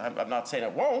might. I'm not saying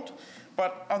it won't.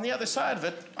 But on the other side of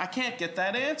it, I can't get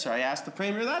that answer. I asked the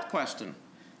Premier that question.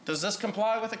 Does this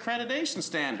comply with accreditation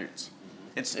standards?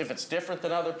 If it's different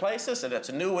than other places, and it's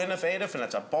a new, innovative, and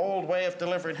it's a bold way of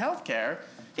delivering health care,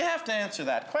 you have to answer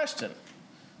that question.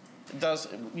 Does,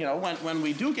 you know, when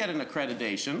we do get an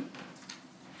accreditation,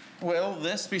 will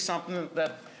this be something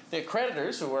that the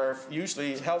accreditors, who are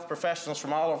usually health professionals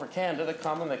from all over Canada,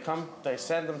 they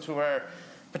send them to our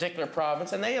particular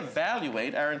province, and they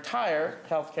evaluate our entire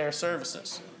healthcare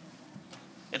services.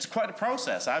 It's quite a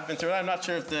process. I've been through it. I'm not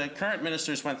sure if the current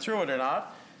ministers went through it or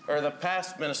not, or the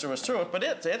past minister was through it, but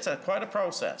it's quite a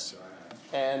process.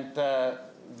 And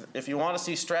if you want to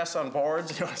see stress on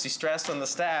boards, you want to see stress on the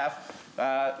staff,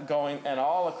 going and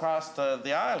all across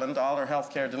the island, all our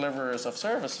healthcare deliverers of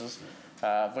services,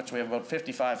 which we have about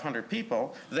 5,500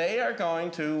 people, they are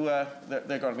going to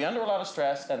they're going to be under a lot of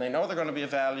stress, and they know they're going to be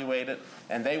evaluated,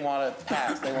 and they want to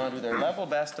pass. They want to do their level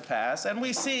best to pass. And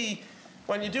we see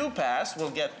when you do pass,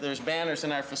 there's banners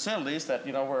in our facilities that,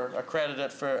 you know, we're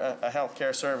accredited for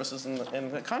healthcare services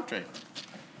in the country.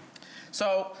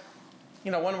 So,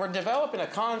 you know, when we're developing a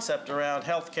concept around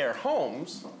healthcare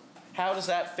homes, how does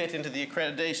that fit into the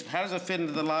accreditation? How does it fit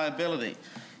into the liability?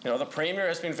 You know, the Premier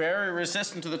has been very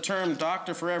resistant to the term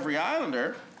doctor for every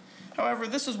islander. However,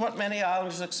 this is what many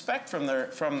islanders expect from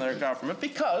their government,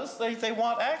 because they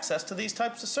want access to these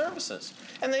types of services.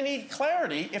 And they need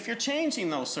clarity if you're changing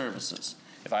those services.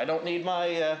 If I don't need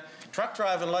my truck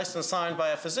driving license signed by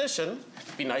a physician,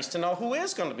 it'd be nice to know who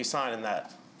is going to be signing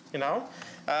that. You know,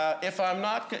 if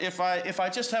I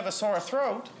just have a sore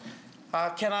throat,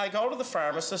 can I go to the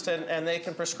pharmacist and they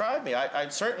can prescribe me? I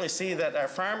certainly see that our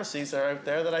pharmacies are out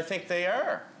there that I think they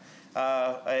are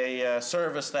a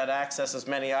service that accesses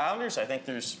many islanders. I think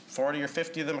there's 40 or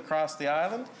 50 of them across the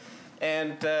island.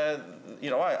 And, you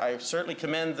know, I certainly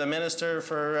commend the minister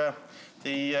for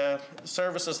the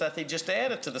services that they just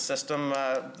added to the system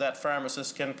that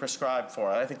pharmacists can prescribe for.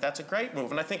 I think that's a great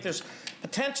move. And I think there's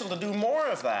potential to do more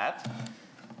of that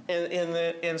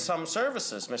in some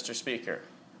services, Mr. Speaker.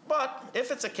 But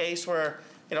if it's a case where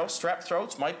strep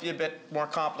throats might be a bit more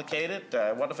complicated.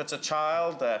 What if it's a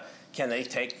child? Can they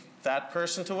take that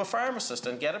person to a pharmacist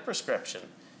and get a prescription?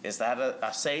 Is that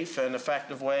a safe and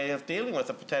effective way of dealing with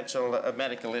a potential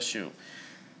medical issue?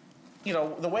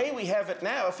 The way we have it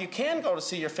now, if you can go to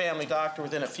see your family doctor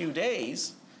within a few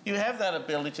days, you have that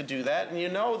ability to do that, and you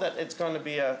know that it's going to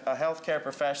be a healthcare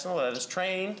professional that is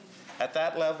trained at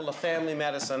that level of family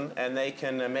medicine, and they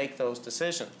can make those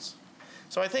decisions.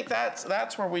 So I think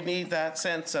that's where we need that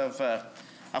sense of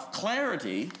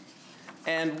clarity,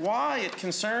 and why it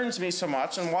concerns me so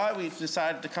much, and why we've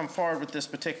decided to come forward with this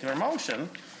particular motion,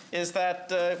 is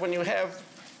that when you have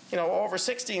over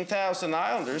 16,000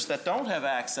 Islanders that don't have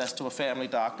access to a family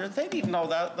doctor, they need to know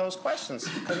those questions.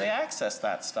 Can they access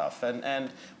that stuff? And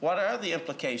what are the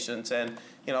implications? And,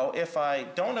 if I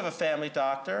don't have a family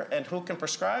doctor, and who can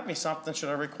prescribe me something should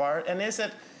I require it? And is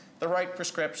it the right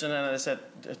prescription? And is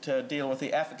it to deal with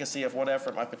the efficacy of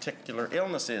whatever my particular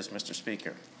illness is, Mr.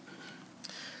 Speaker?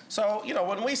 So,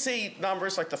 when we see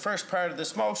numbers like the first part of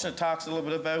this motion, it talks a little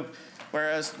bit about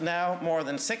whereas now more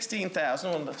than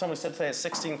 16,000, when somebody said today it's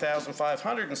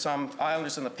 16,500 and some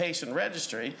Islanders in the patient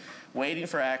registry waiting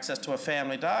for access to a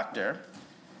family doctor.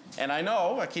 And I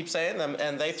know, I keep saying them,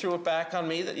 and they threw it back on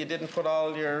me that you didn't put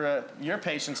all your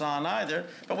patients on either,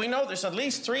 but we know there's at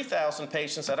least 3,000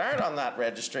 patients that aren't on that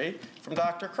registry from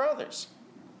Dr. Crothers.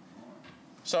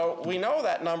 So we know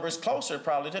that number is closer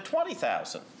probably to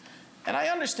 20,000. And I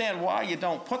understand why you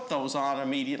don't put those on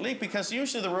immediately, because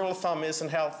usually the rule of thumb is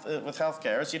with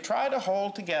healthcare is you try to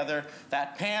hold together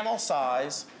that panel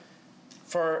size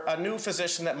for a new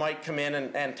physician that might come in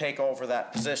and take over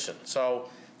that position. So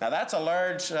now that's a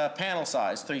large panel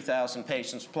size, 3,000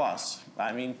 patients plus.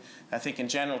 I mean, I think in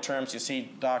general terms you see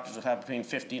doctors would have between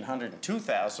 1,500 and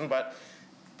 2,000, but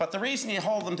the reason you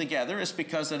hold them together is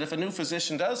because that if a new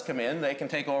physician does come in, they can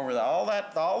take over all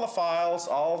the files,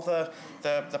 all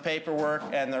the paperwork,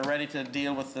 and they're ready to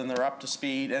deal with, and they're up to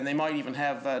speed. And they might even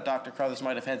have, Dr. Crothers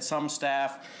might have had some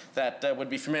staff that would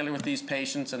be familiar with these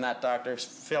patients, and that doctor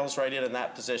fills right in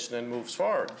that position and moves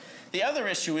forward. The other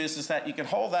issue is that you can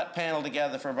hold that panel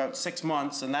together for about 6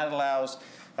 months, and that allows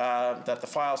that the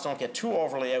files don't get too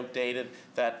overly outdated,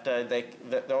 that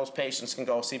those patients can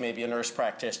go see maybe a nurse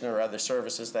practitioner or other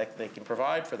services that they can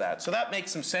provide for that. So that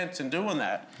makes some sense in doing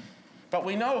that. But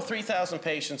we know 3,000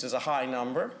 patients is a high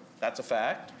number. That's a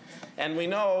fact. And we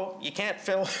know you can't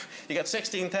fill, you got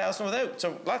 16,000 without.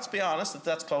 So let's be honest,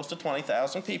 that's close to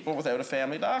 20,000 people without a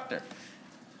family doctor.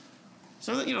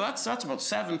 So that's about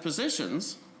 7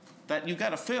 positions that you've got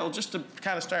to fill just to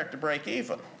kind of start to break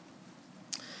even.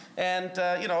 And,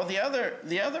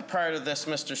 the other part of this,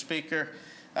 Mr. Speaker,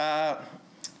 like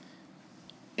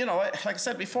I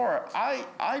said before,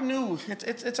 I knew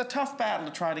it's a tough battle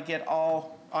to try to get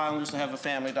all Islanders to have a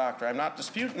family doctor. I'm not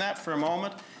disputing that for a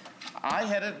moment. I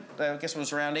had it, I guess it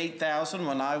was around 8,000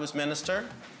 when I was minister.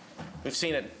 We've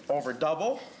seen it over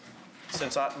double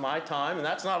since my time, and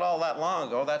that's not all that long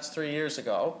ago. That's 3 years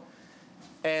ago.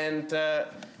 And, the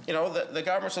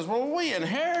government says, well, we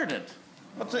inherited.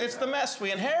 It's the mess we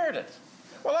inherited.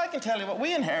 Well, I can tell you what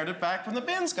we inherited back when the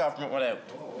Binns government went out.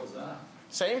 What was that?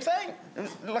 Same thing.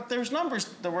 Look, there's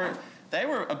numbers that they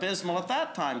were abysmal at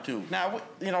that time too. Now,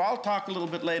 I'll talk a little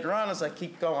bit later on as I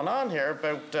keep going on here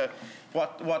about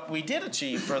what we did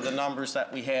achieve for the numbers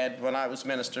that we had when I was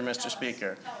minister, Mr.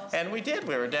 Speaker. And we did.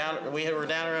 We were down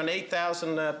around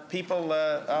 8,000 people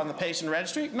on the patient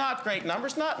registry. Not great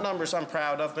numbers. Not numbers I'm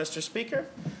proud of, Mr. Speaker.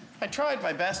 I tried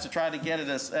my best to try to get it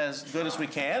as good as we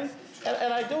can.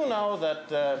 And I do know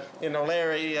that,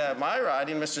 Larry, my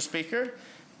riding, Mr. Speaker,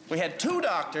 we had 2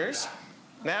 doctors.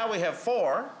 Now we have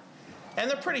 4. And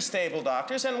they're pretty stable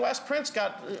doctors. And West Prince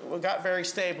got very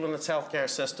stable in its healthcare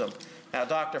system. Now,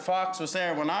 Dr. Fox was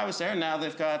there when I was there. Now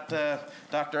they've got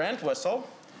Dr. Entwistle.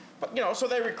 But, so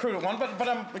they recruited one. But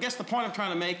I guess the point I'm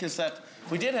trying to make is that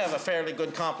we did have a fairly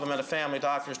good complement of family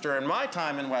doctors during my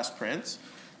time in West Prince.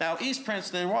 Now, East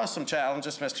Prince, there was some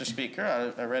challenges, Mr.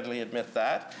 Speaker. I readily admit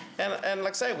that. And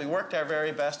like I say, we worked our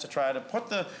very best to try to put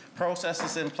the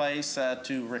processes in place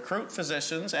to recruit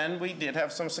physicians, and we did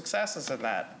have some successes in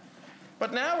that.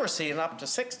 But now we're seeing up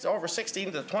to over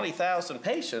 16,000 to 20,000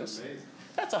 patients.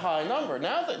 That's a high number.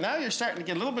 Now you're starting to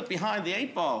get a little bit behind the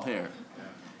 8 ball here.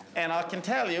 And I can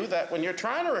tell you that when you're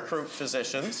trying to recruit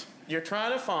physicians, you're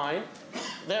trying to find,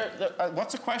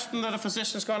 what's a question that a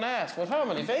physician's going to ask? Well, how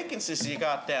many vacancies you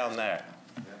got down there?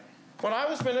 When I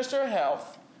was Minister of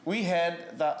Health, we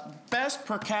had the best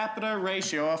per capita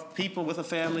ratio of people with a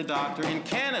family doctor in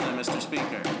Canada, Mr.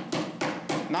 Speaker.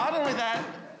 Not only that,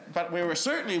 but we were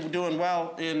certainly doing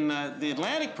well in the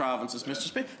Atlantic provinces, Mr.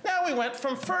 Speaker. Now we went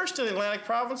from first in the Atlantic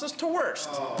provinces to worst.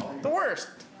 The worst.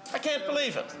 I can't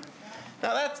believe it.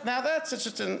 Now that's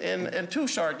just in 2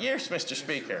 short years, Mr.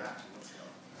 Speaker.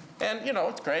 And you know,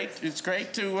 it's great. It's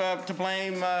great to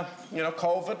blame you know,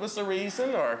 COVID was the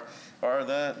reason, or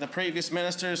the previous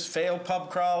minister's failed pub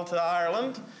crawl to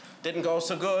Ireland. Didn't go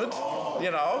so good,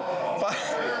 you know,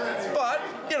 but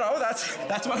you know,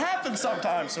 that's what happens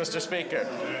sometimes, Mr. Speaker.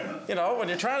 You know, when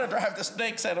you're trying to drive the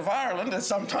snakes out of Ireland, it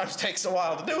sometimes takes a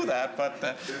while to do that.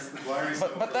 But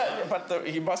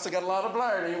he must have got a lot of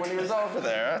blarney when he was over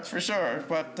there, that's for sure.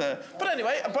 But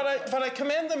anyway, I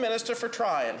commend the minister for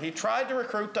trying. He tried to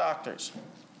recruit doctors.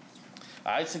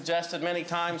 I suggested many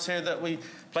times here that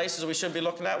places we should be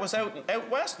looking at was out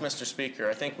west, Mr.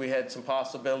 Speaker. I think we had some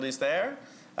possibilities there.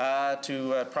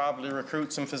 To probably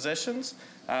recruit some physicians.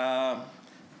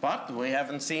 But we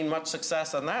haven't seen much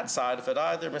success on that side of it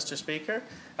either, Mr. Speaker.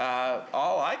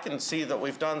 All I can see that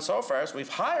we've done so far is we've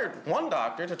hired one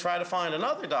doctor to try to find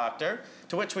another doctor,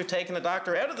 to which we've taken a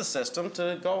doctor out of the system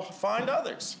to go find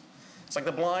others. It's like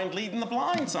the blind leading the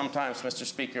blind sometimes, Mr.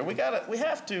 Speaker. We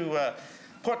have to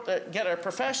get our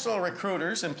professional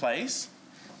recruiters in place.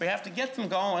 We have to get them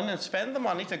going and spend the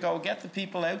money to go get the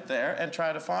people out there and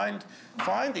try to find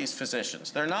these physicians.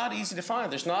 They're not easy to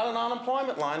find. There's not an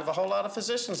unemployment line of a whole lot of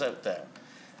physicians out there.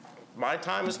 My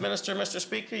time as minister, Mr.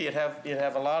 Speaker, you'd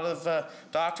have a lot of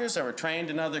doctors that were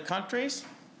trained in other countries,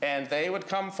 and they would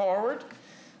come forward,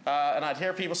 and I'd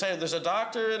hear people say, there's a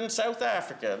doctor in South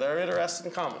Africa. They're interested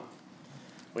in coming.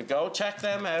 We'd go check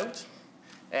them out.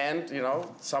 And, you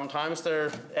know, sometimes their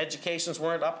educations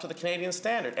weren't up to the Canadian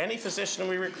standard. Any physician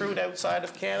we recruit outside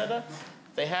of Canada,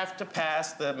 they have to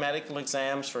pass the medical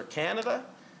exams for Canada,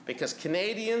 because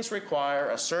Canadians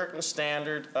require a certain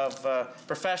standard of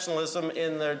professionalism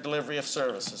in their delivery of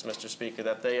services, Mr. Speaker,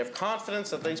 that they have confidence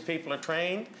that these people are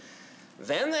trained.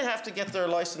 Then they have to get their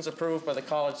license approved by the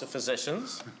College of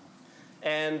Physicians.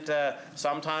 And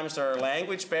sometimes there are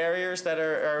language barriers that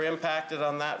are impacted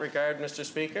on that regard, Mr.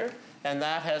 Speaker. And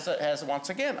that has once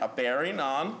again, a bearing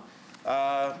on,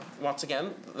 once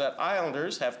again, that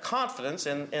Islanders have confidence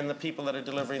in the people that are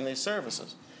delivering these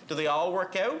services. Do they all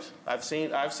work out? I've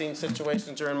seen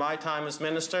situations during my time as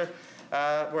minister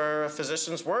where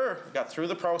physicians got through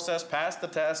the process, passed the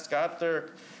test, got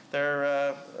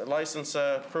their license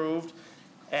approved,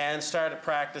 and started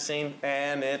practicing,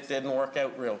 and it didn't work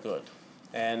out real good.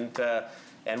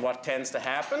 And what tends to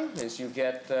happen is you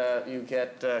get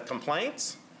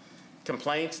complaints.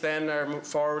 Complaints then are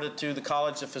forwarded to the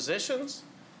College of Physicians,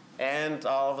 and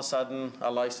all of a sudden a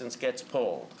license gets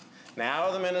pulled. Now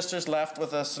the minister's left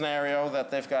with a scenario that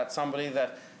they've got somebody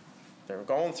that they're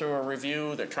going through a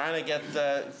review, they're trying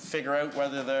to figure out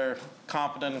whether they're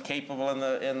competent and capable in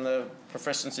the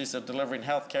proficiencies of delivering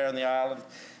health care in the island,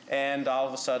 and all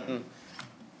of a sudden,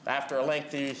 after a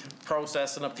lengthy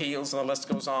process and appeals and the list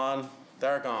goes on,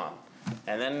 they're gone.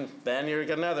 And then you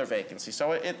get another vacancy.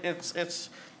 So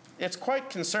it's quite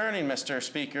concerning, Mr.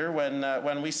 Speaker,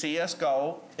 when we see us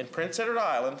go in Prince Edward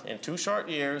Island in 2 short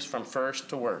years from first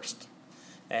to worst.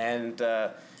 And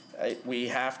we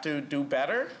have to do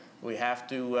better. We have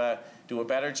to do a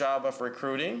better job of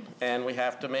recruiting, and we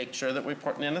have to make sure that we're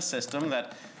putting in a system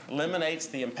that eliminates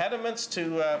the impediments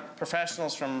to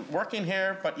professionals from working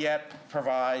here, but yet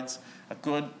provides a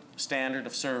good standard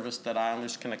of service that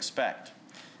Islanders can expect.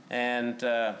 And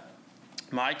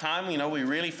my time, you know, we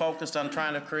really focused on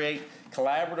trying to create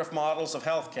collaborative models of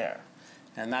healthcare.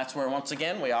 And that's where, once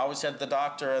again, we always had the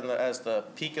doctor as the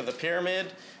peak of the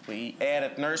pyramid. We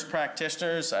added nurse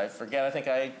practitioners. I forget, I think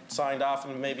I signed off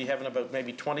on maybe having about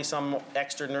 20-some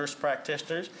extra nurse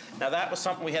practitioners. Now, that was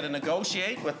something we had to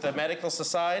negotiate with the medical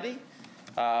society.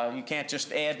 You can't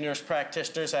just add nurse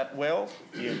practitioners at will.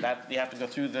 You have to go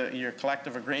through your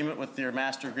collective agreement with your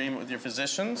master agreement with your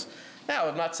physicians. Now,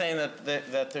 I'm not saying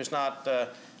that there's not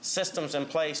systems in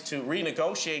place to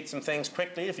renegotiate some things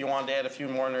quickly if you want to add a few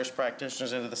more nurse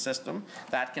practitioners into the system.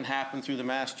 That can happen through the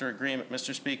master agreement,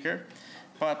 Mr. Speaker.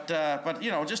 But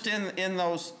you know, just in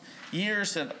those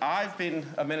years that I've been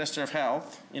a Minister of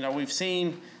Health, you know, we've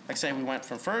seen, like I say, we went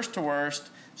from first to worst,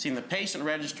 seen the patient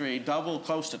registry double,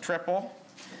 close to triple.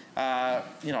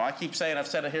 You know, I keep saying, I've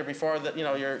said it here before, that, you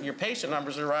know, your patient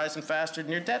numbers are rising faster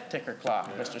than your debt ticker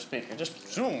clock, Mr. Speaker.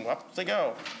 Just zoom, up they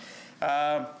go.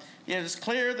 It is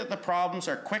clear that the problems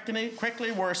are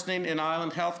quickly worsening in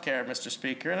island health care, Mr.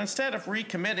 Speaker, and instead of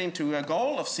recommitting to a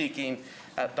goal of seeking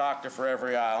a doctor for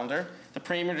every islander, the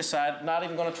Premier decided not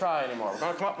even going to try anymore. We're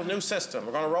going to come up with a new system.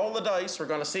 We're going to roll the dice. We're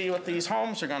going to see what these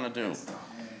homes are going to do.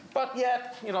 But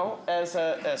yet, you know,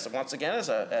 once again, as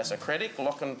a critic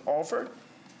looking over,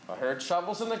 I heard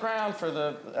shovels in the ground for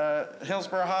the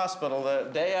Hillsborough Hospital the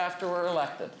day after we're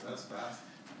elected. That's fast.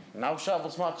 No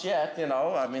shovels much yet, you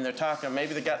know. I mean, they're talking,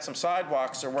 maybe they got some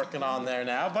sidewalks they're working on there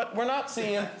now, but we're not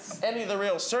seeing any of the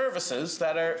real services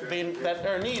that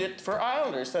are needed for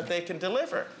Islanders that they can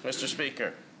deliver, Mr.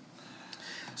 Speaker.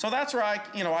 So that's where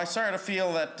I sort of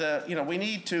feel that, we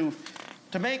need to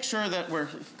make sure that we're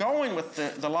going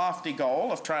with the lofty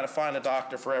goal of trying to find a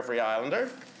doctor for every Islander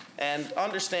and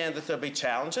understand that there'll be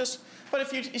challenges. But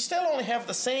if you still only have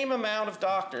the same amount of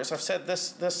doctors, I've said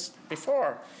this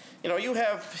before, you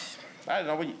have, I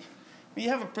don't know,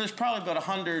 there's probably about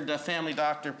 100 family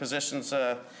doctor positions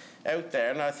out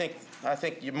there, and I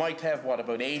think you might have,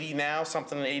 about 80 now,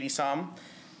 something 80-some.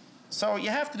 So you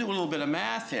have to do a little bit of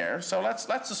math here. So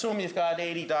let's assume you've got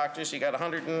 80 doctors, you got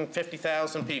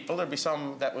 150,000 people. There'd be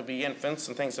some that would be infants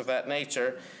and things of that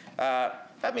nature.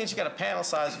 That means you got a panel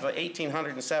size of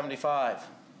 1,875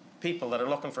 people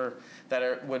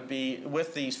that would be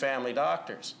with these family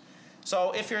doctors.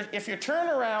 So if you turn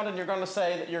around and you're going to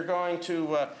say that you're going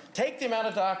to take the amount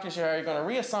of doctors you are, you're going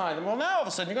to reassign them, well, now all of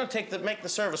a sudden you're going to make the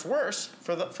service worse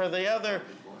for the other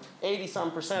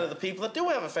 80-some% of the people that do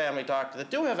have a family doctor,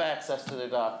 that do have access to their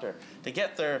doctor, to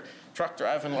get their truck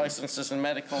driving licenses and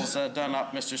medicals done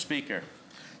up, Mr. Speaker.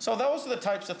 So those are the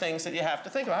types of things that you have to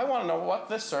think of. I want to know what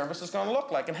this service is going to look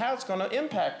like and how it's going to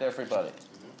impact everybody.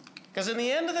 Because in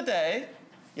the end of the day,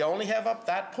 you only have up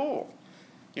that pool.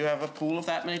 You have a pool of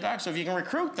that many doctors. So if you can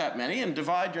recruit that many and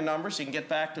divide your numbers, you can get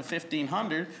back to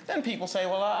 1,500, then people say,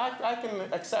 well, I can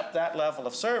accept that level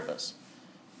of service.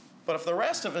 But if the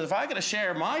rest of it, if I get to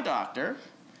share my doctor,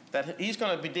 that he's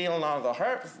going to be dealing on the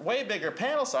way bigger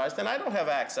panel size, then I don't have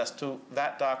access to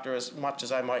that doctor as much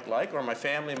as I might like or my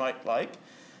family might like.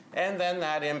 And then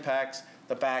that impacts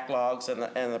the backlogs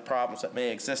and the problems that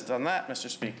may exist on that, Mr.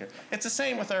 Speaker. It's the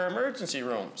same with our emergency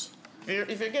rooms.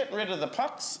 If you're getting rid of the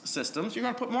PUCS systems, you're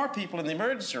going to put more people in the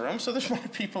emergency room, so there's more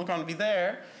people going to be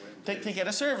there to get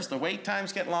a service. The wait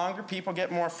times get longer, people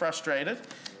get more frustrated.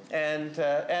 And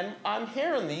I'm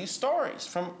hearing these stories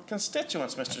from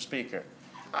constituents, Mr. Speaker.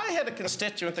 I had a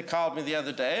constituent that called me the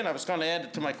other day, and I was going to add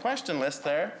it to my question list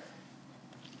there.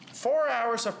 4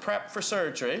 hours of prep for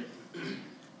surgery,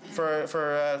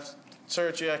 for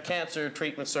surgery, cancer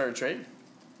treatment surgery.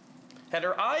 Had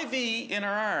her IV in her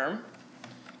arm,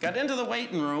 got into the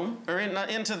waiting room, or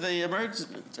into the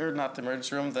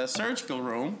the surgical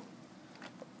room.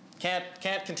 Can't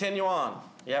continue on.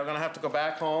 Yeah, we're going to have to go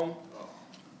back home.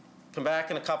 Come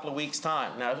back in a couple of weeks'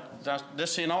 time. Now,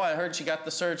 just so you know, I heard she got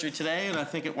the surgery today, and I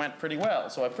think it went pretty well.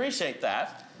 So I appreciate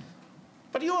that.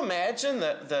 But you imagine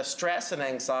the stress and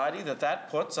anxiety that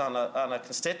puts on a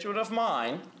constituent of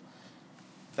mine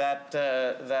that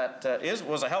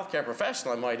was a healthcare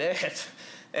professional, I might add,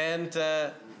 and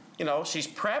she's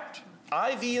prepped,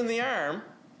 IV in the arm,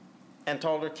 and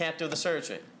told her can't do the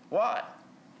surgery. Why?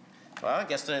 Well, I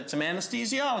guess it's some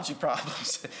anesthesiology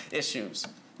problems, issues.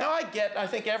 Now, I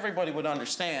think everybody would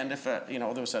understand if there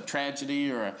was a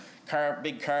tragedy or a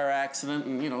big car accident,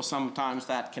 and sometimes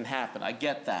that can happen. I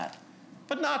get that.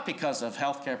 But not because of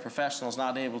healthcare professionals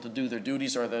not able to do their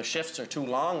duties or their shifts are too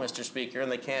long, Mr. Speaker, and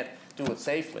they can't do it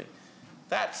safely.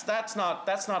 That's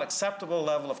not acceptable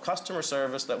level of customer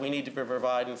service that we need to be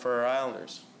providing for our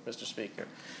Islanders, Mr. Speaker.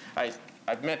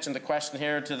 I've mentioned the question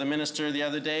here to the minister the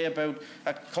other day about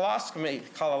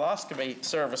coloscopy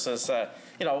services,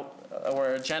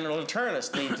 where a general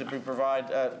internist needs to provide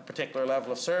a particular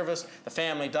level of service. The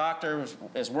family doctor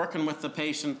is working with the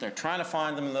patient. They're trying to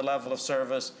find them in the level of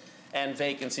service, and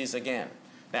vacancies again.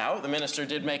 Now, the minister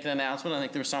did make an announcement. I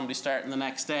think there was somebody starting the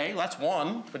next day. Well, that's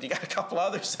one, but you got a couple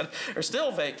others that are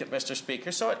still vacant, Mr.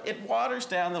 Speaker. So it waters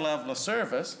down the level of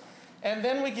service. And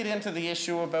then we get into the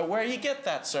issue about where you get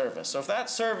that service. So if that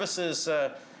service is,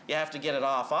 you have to get it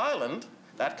off island,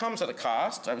 that comes at a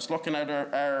cost. I was looking at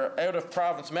our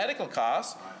out-of-province medical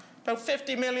costs, about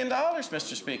 $50 million,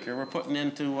 Mr. Speaker, we're putting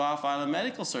into off-island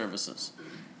medical services.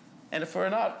 And if we're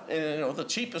not, the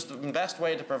cheapest and best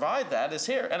way to provide that is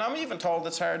here. And I'm even told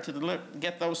it's hard to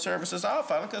get those services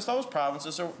off island because those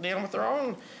provinces are dealing with their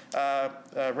own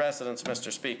residents,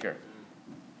 Mr. Speaker.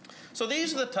 So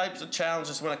these are the types of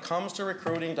challenges when it comes to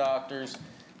recruiting doctors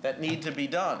that need to be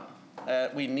done.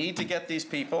 We need to get these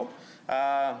people.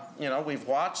 We've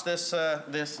watched this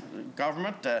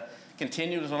government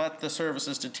continue to let the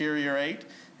services deteriorate.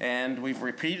 And we've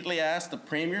repeatedly asked the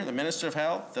Premier, the Minister of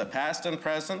Health, the past and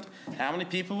present, how many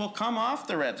people will come off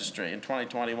the registry in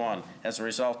 2021 as a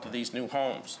result of these new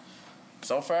homes.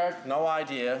 So far, no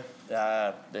idea.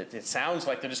 It sounds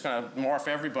like they're just going to morph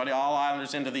everybody, all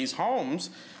Islanders, into these homes.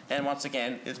 And once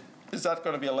again, is that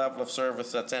going to be a level of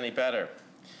service that's any better?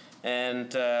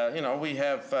 And, you know, we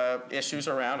have issues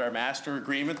around our master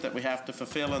agreement that we have to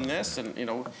fulfill in this. And, you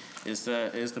know, is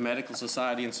the Medical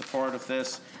Society in support of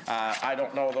this? I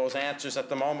don't know those answers at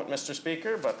the moment, Mr.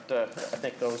 Speaker, but I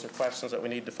think those are questions that we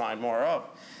need to find more of.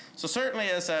 So certainly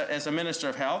as a Minister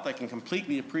of Health, I can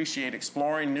completely appreciate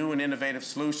exploring new and innovative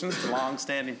solutions to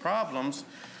long-standing problems.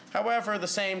 However, at the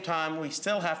same time, we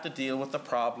still have to deal with the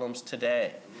problems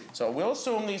today. So we'll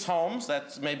assume these homes,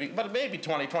 but it may be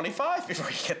 2025 before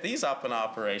you get these up and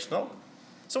operational.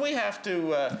 So we have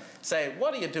to say,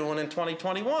 what are you doing in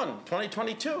 2021,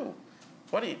 2022?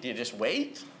 Do you just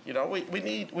wait? You know, we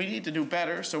need to do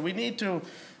better. So we need to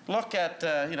look at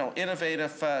you know,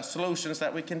 innovative solutions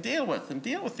that we can deal with and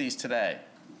deal with these today.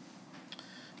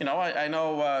 You know, I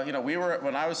know you know,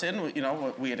 when I was in, you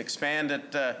know, we had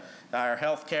expanded our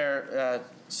healthcare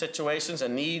situations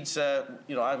and needs.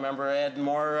 You know, I remember adding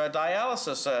more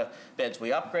dialysis beds. We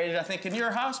upgraded, I think, in your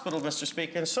hospital, Mr.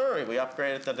 Speaker, in Surrey. We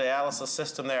upgraded the dialysis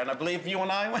system there, and I believe you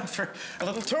and I went for a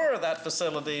little tour of that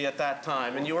facility at that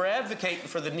time, and you were advocating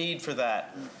for the need for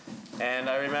that. And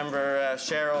I remember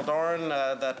Cheryl Doran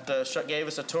that gave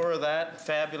us a tour of that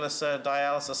fabulous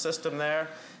dialysis system there,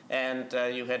 and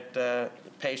you had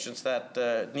patients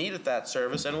that needed that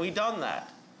service, and we done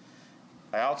that.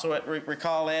 I also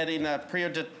recall adding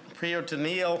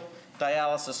peritoneal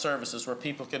dialysis services where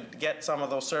people could get some of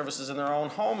those services in their own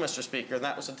home, Mr. Speaker, and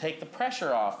that was to take the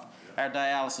pressure off our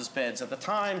dialysis beds. At the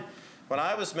time, when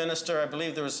I was minister, I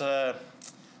believe there was I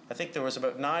think there was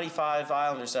about 95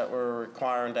 islanders that were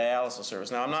requiring dialysis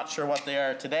service. Now, I'm not sure what they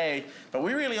are today, but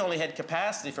we really only had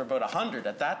capacity for about 100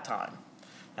 at that time.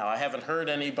 Now, I haven't heard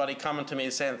anybody coming to me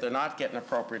saying that they're not getting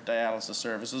appropriate dialysis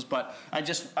services, but I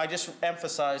just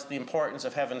emphasize the importance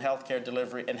of having healthcare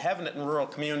delivery and having it in rural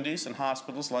communities and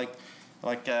hospitals like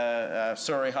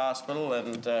Surrey Hospital,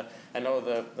 and I know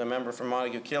the member from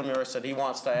Montague-Kilmuir said he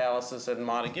wants dialysis in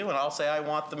Montague, and I'll say I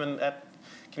want them at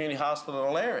Community Hospital in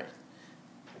O'Leary.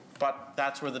 But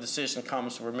that's where the decision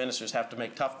comes, where ministers have to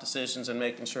make tough decisions and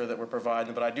making sure that we're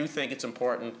providing. But I do think it's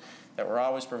important that we're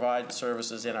always providing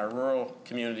services in our rural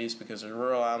communities, because the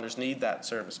rural islanders need that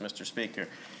service, Mr. Speaker.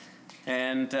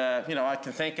 And, you know, I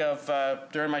can think of,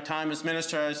 during my time as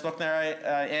minister, I was looking there,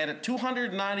 I added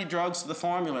 290 drugs to the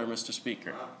formulary, Mr.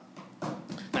 Speaker.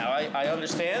 Now, I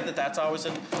understand that that's always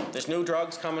there's new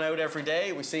drugs coming out every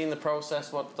day. We've seen the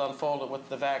process, what's unfolded with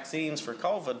the vaccines for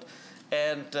COVID.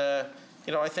 And,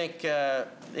 you know, I think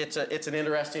it's an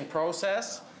interesting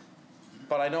process,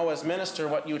 but I know as minister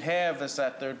what you'd have is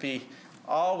that there'd be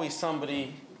always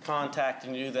somebody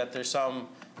contacting you that there's some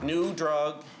new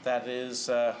drug that is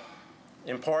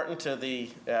important to the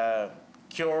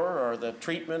cure or the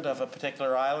treatment of a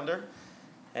particular islander.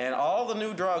 And all the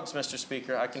new drugs, Mr.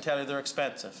 Speaker, I can tell you they're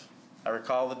expensive. I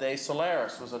recall the day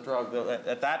Solaris was a drug that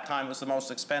at that time was the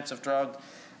most expensive drug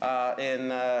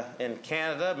in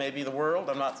Canada, maybe the world.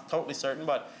 I'm not totally certain,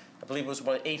 but I believe it was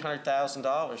about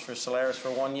 $800,000 for Solaris for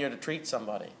 1 year to treat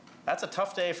somebody. That's a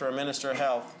tough day for a Minister of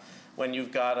Health when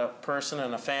you've got a person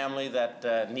and a family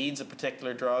that needs a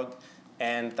particular drug,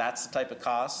 and that's the type of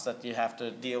costs that you have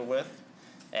to deal with.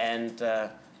 And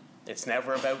it's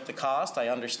never about the cost. I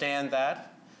understand that.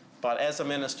 But as a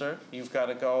minister, you've got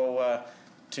to go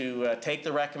to take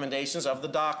the recommendations of the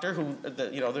doctor who,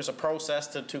 you know, there's a process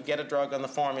to get a drug on the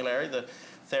formulary. The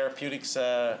Therapeutics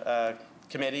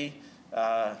Committee,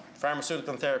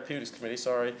 Pharmaceutical and Therapeutics Committee,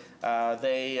 sorry,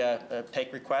 they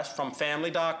take requests from family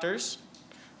doctors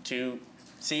to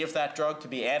see if that drug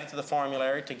could be added to the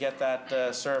formulary to get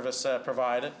that service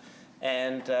provided.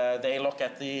 And they look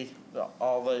at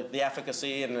all the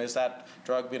efficacy and is that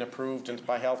drug being approved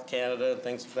by Health Canada and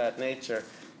things of that nature.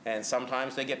 And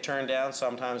sometimes they get turned down,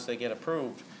 sometimes they get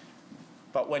approved.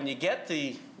 But when you get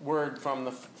the word from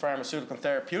the Pharmaceutical and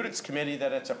Therapeutics Committee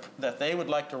that that they would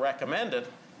like to recommend it,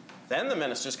 then the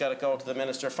minister's got to go to the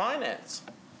Minister of Finance.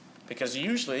 Because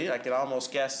usually, I can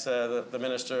almost guess the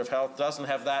Minister of Health doesn't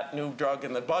have that new drug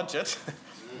in the budget.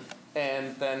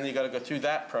 And then you got to go through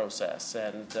that process.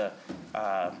 And,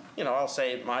 you know, I'll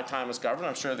say my time as governor,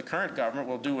 I'm sure the current government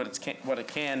will do what it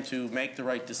can to make the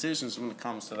right decisions when it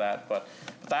comes to that. But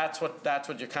that's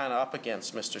what you're kind of up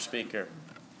against, Mr. Speaker.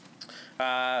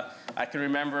 I can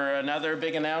remember another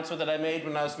big announcement that I made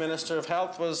when I was Minister of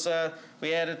Health was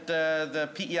we added the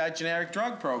PEI generic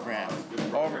drug program.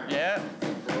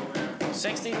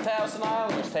 16,000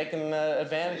 islanders taking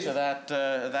advantage of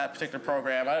that particular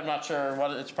program. I'm not sure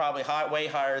what it's probably way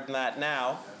higher than that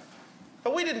now.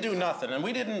 But we didn't do nothing, and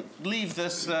we didn't leave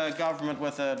this government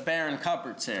with a barren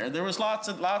cupboards here. There was lots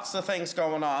of things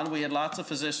going on. We had lots of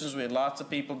physicians, we had lots of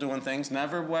people doing things.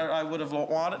 Never what I would have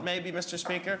wanted, maybe, Mr.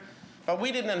 Speaker. But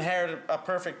we didn't inherit a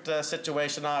perfect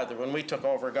situation either when we took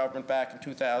over government back in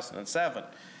 2007.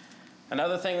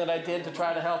 Another thing that I did to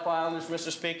try to help Islanders, Mr.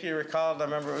 Speaker, you recall, I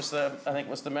remember it was I think it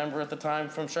was the member at the time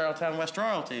from Charlottetown West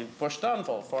Royalty, Bush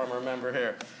Dunville, former member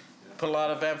here, put a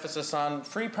lot of emphasis on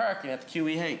free parking at the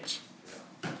QEH.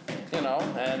 You know,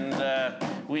 and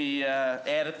we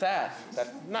added that.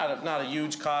 Not a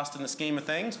huge cost in the scheme of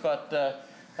things, but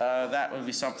that would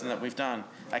be something that we've done.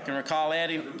 I can recall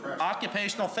adding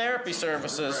occupational therapy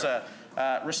services.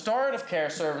 Restorative care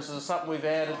services is something we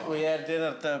added in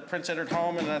at the Prince Edward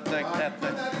Home and at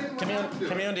the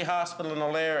community hospital in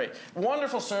O'Leary.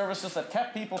 Wonderful services that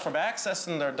kept people from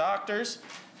accessing their doctors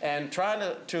and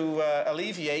trying to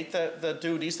alleviate the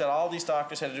duties that all these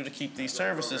doctors had to do to keep these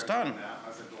services done.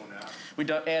 We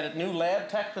added new lab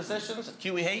tech positions at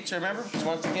QEH, remember? Because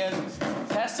once again,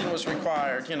 testing was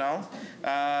required, you know.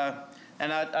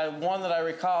 And one that I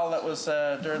recall that was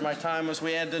during my time was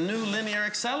we had a new linear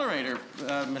accelerator,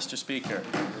 Mr. Speaker,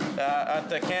 at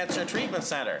the Cancer Treatment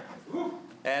Center.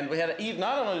 And we had to,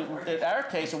 not only in our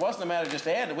case, it wasn't a matter of just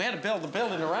adding it, we had to build the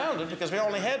building around it because we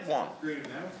only had one.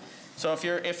 So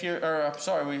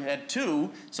we had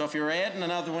two, so if you were adding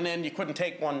another one in, you couldn't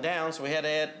take one down, so we had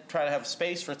to try to have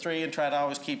space for three and try to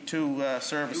always keep two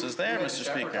services there, Mr.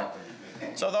 Speaker.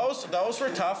 So those were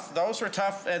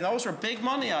tough, and those were big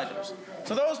money items.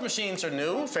 So those machines are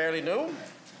new, fairly new,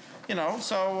 you know,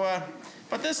 so,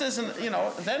 but this isn't, you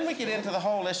know, then we get into the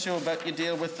whole issue about you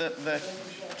deal with the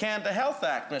Canada Health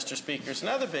Act, Mr. Speaker, is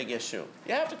another big issue.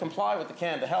 You have to comply with the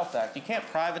Canada Health Act. You can't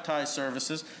privatize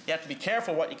services. You have to be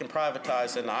careful what you can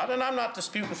privatize and not. And I'm not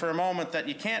disputing for a moment that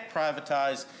you can't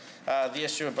privatize the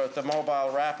issue about the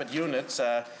mobile rapid units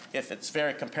if it's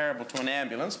very comparable to an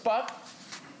ambulance. But,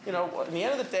 you know, at the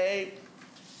end of the day,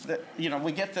 you know,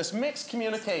 we get this mixed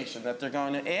communication that they're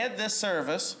going to add this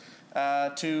service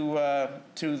to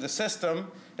the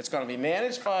system. It's going to be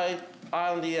managed by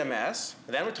Island EMS.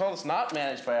 And then we're told it's not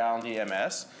managed by Island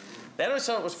EMS. Then we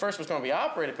said it was first was going to be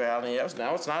operated by Island EMS.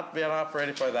 Now it's not being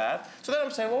operated by that. So then I'm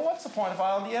saying, well, what's the point of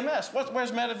Island EMS?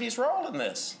 Where's Medivi's role in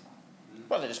this?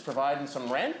 Well, they're just providing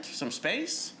some rent, some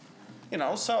space. You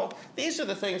know, so these are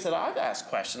the things that I've asked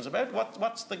questions about.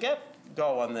 What's the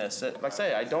get-go on this? Like I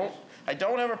say, I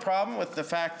don't have a problem with the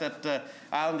fact that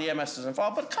Island EMS is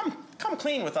involved, but come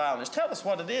clean with Islanders. Tell us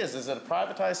what it is. Is it a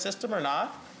privatized system or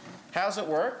not? How's it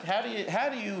work? How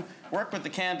do you work with the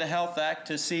Canada Health Act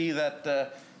to see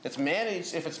that it's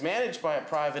managed, if it's managed by a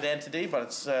private entity, but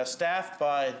it's staffed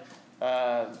by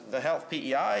the health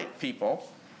PEI people?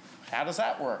 How does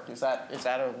that work? Is that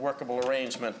a workable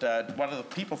arrangement? What do the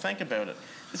people think about it?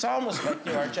 It's almost like,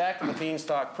 you know, our Jack and the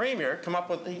Beanstalk Premier come up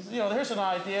with, you know, here's an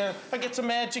idea. I get some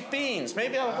magic beans.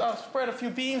 Maybe I'll spread a few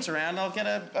beans around. And I'll get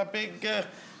a big, get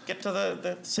to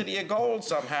the city of gold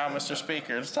somehow, Mr.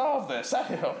 Speaker, and solve this. I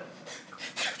know.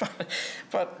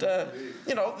 But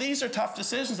you know, these are tough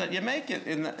decisions that you make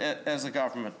as a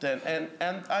government.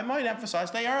 And I might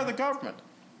emphasize, they are the government.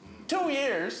 2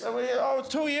 years,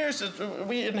 2 years,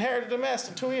 we inherited a mess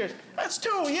in 2 years. That's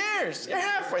 2 years. You're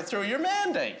halfway through your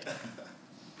mandate.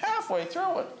 Halfway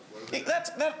through it.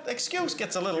 That excuse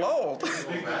gets a little old.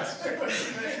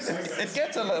 It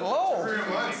gets a little old.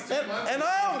 And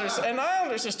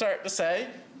Islanders are starting to say,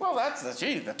 well,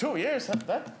 the 2 years,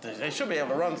 they should be able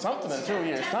to run something in 2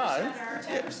 years' time.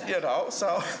 You know,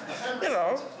 so, you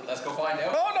know. Let's go find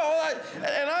out. Oh, no,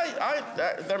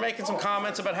 they're making some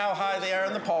comments about how high they are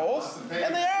in the polls.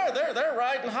 And they are, they're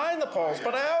riding high in the polls.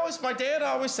 But my dad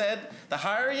always said, the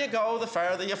higher you go, the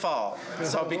farther you fall.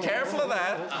 So be careful of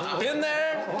that. Been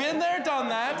there, done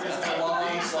that.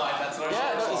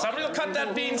 Yeah, somebody will cut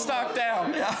that beanstalk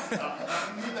down. Yeah.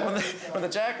 When the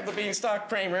Jack of the Beanstalk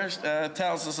Premier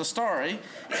tells us a story,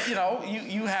 you know,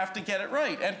 you have to get it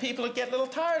right. And people get a little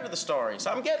tired of the stories.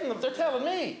 I'm getting them. They're telling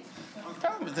me.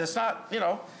 There's not, you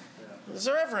know, is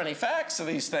there ever any facts to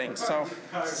these things? So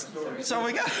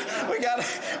we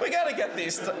got to get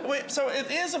these. So it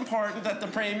is important that the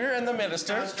Premier and the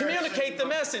Minister communicate the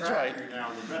message right.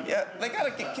 Yeah, they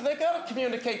got to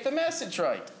communicate the message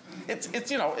right.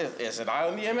 It's you know, is it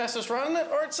Island EMS is running it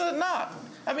or is it not?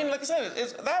 I mean, like I said,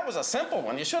 that was a simple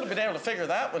one. You should have been able to figure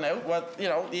that one out. You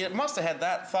know, you must have had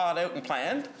that thought out and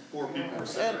planned. 4 people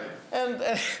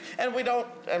and we don't,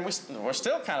 and we're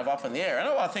still kind of up in the air.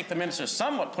 I think the minister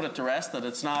somewhat put it to rest that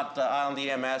it's not Island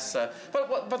EMS.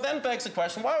 But then begs the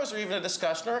question: why was there even a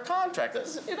discussion or a contract?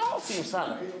 It all seems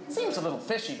a little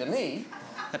fishy to me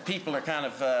that people are kind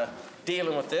of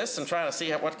dealing with this and trying to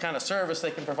see what kind of service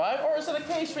they can provide? Or is it a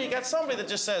case where you got somebody that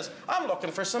just says, I'm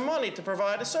looking for some money to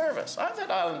provide a service? I've had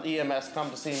Island EMS come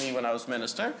to see me when I was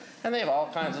minister, and they have all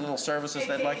kinds of little services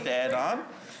they'd like to add on.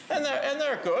 and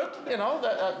they're good. You know,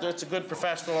 it's a good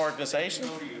professional organization.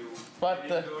 But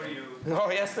oh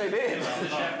yes, they did.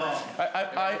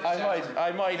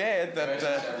 I might add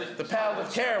that the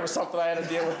palliative care was something I had to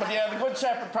deal with. But yeah, the Good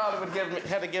Shepherd probably would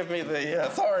had to give me the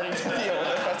authority to deal with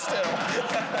it. But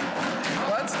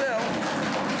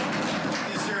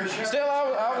still,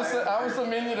 I was the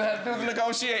minion that had to do the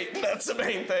negotiating. That's the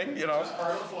main thing, you know.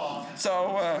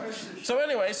 So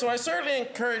anyway, so I certainly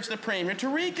encourage the Premier to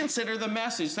reconsider the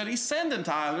message that he's sending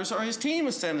to Islanders, or his team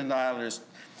is sending to Islanders.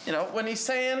 You know, when he's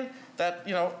saying that,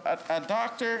 you know, a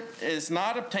doctor is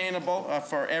not obtainable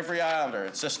for every Islander.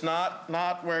 It's just not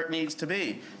where it needs to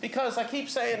be. Because I keep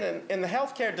saying in the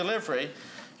healthcare delivery,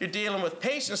 you're dealing with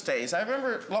patient stays. I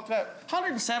remember looking at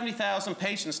 170,000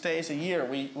 patient stays a year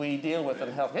we deal with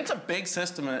in health. It's a big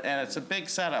system and it's a big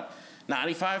setup.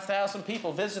 95,000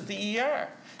 people visit the ER.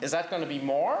 Is that going to be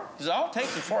more? Because all it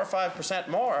takes is 4 or 5%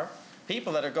 more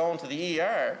people that are going to the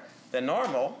ER than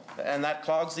normal, and that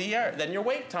clogs the ER. Then your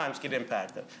wait times get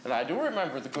impacted. And I do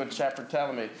remember the Good Shepherd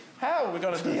telling me, how are we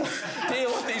going to deal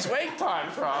with these wait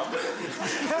times, Rob?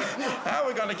 How are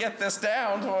we going to get this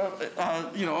down to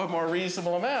a more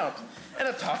reasonable amount? And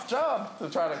a tough job to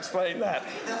try to explain that.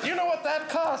 Do you know what that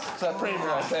costs, Premier?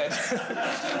 I said.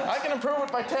 I can improve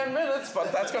it by 10 minutes,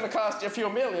 but that's going to cost you a few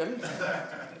million.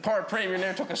 Poor Premier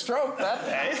near took a stroke that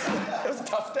day. It was a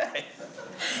tough day.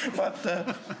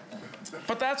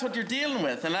 But that's what you're dealing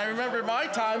with. And I remember my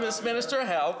time as Minister of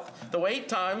Health, the wait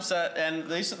times, and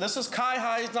this is Kai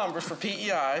High's numbers for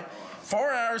PEI,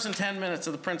 4 hours and 10 minutes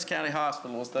at the Prince County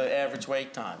Hospital was the average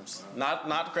wait times.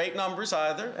 Not great numbers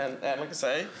either, and like I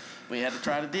say, we had to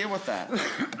try to deal with that.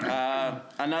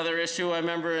 Another issue I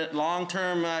remember,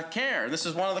 long-term care. This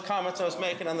is one of the comments I was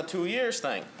making on the 2 years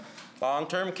thing.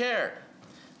 Long-term care.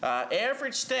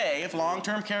 Average stay of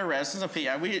long-term care residents of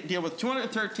PEI, we deal with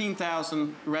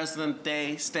 213,000 resident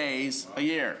day stays a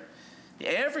year.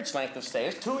 The average length of stay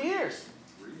is 2 years.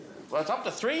 Well, it's up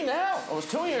to 3 now. It was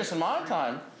 2 years in my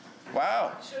time.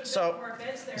 Wow. So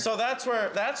that's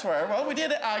where. Well, I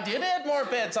did add more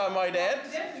beds, I might add.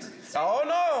 Oh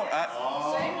no.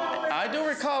 I do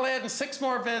recall adding 6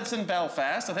 more beds in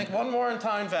Belfast. I think 1 more in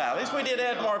Tyne Valleys. We did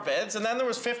add more beds, and then there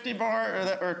was 50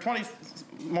 more or 20.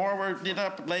 More were did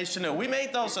up at Les Chenaux. We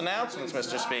made those announcements,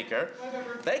 Mr. Speaker.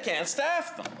 They can't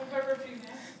staff them.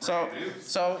 So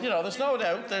you know, there's no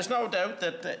doubt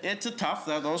that it's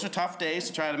those are tough days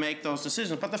to try to make those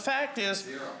decisions. But the fact is,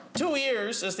 2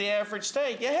 years is the average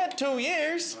stay. You had 2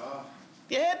 years.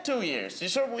 You had 2 years.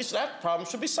 That problem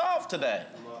should be solved today.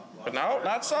 But no,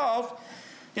 not solved.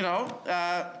 You know,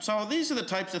 so these are the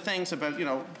types of things about, you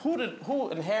know,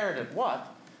 who inherited what.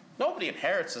 Nobody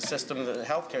inherits the system, the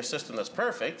healthcare system that's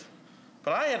perfect.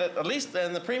 But I had it, at least,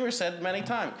 and the Premier said many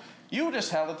times, you just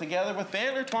held it together with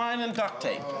baler twine and duct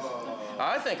tape.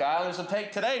 I think Islanders would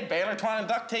take today, baler twine and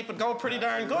duct tape would go pretty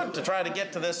darn good to try to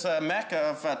get to this mecca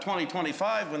of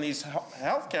 2025 when these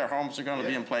healthcare homes are going to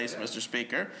be in place, Mr.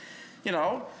 Speaker. You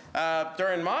know,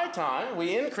 during my time,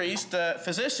 we increased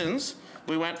physicians.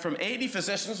 We went from 80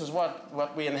 physicians, is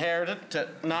what we inherited, to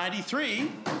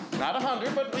 93. Not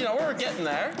 100, but you know, we're getting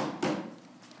there.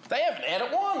 They haven't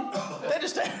added 1. They're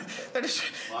just,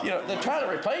 you know, they're trying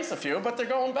to replace a few, but they're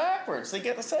going backwards. They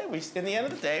get to say, in the end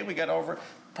of the day, we got over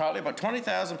probably about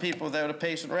 20,000 people without a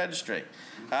patient registry.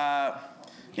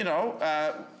 You know,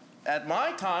 at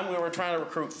my time, we were trying to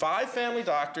recruit 5 family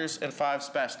doctors and 5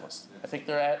 specialists. I think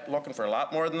they're looking for a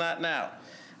lot more than that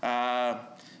now.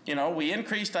 You know, we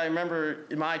increased, I remember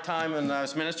in my time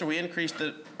as minister, we increased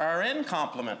the RN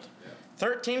complement.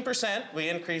 13% we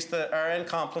increased the RN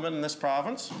complement in this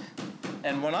province.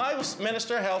 And when I was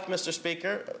Minister of Health, Mr.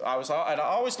 Speaker, I'd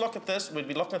always look at this. We'd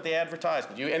be looking at the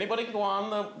advertisement. Anybody can go on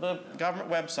the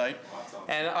government website,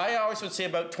 and I always would see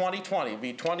about 20-20. It'd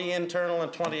be 20 internal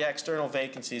and 20 external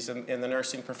vacancies in the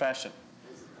nursing profession.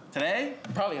 Today,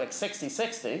 probably like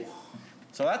 60-60.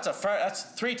 So that's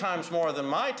 3 times more than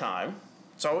my time.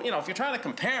 So, you know, if you're trying to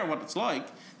compare what it's like,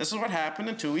 this is what happened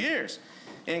in 2 years.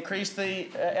 Increased the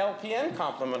LPN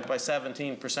complement by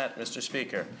 17%, Mr.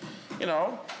 Speaker. You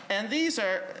know, and these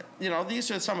are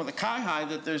some of the Kai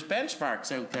that there's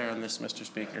benchmarks out there in this, Mr.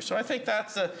 Speaker. So I think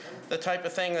that's the type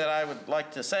of thing that I would like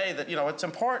to say, that, you know, it's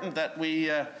important that we,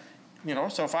 you know,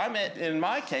 so if in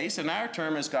my case, in our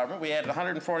term as government, we added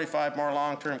 145 more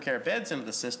long-term care beds into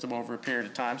the system over a period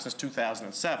of time since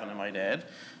 2007, I might add.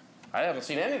 I haven't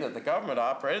seen any that the government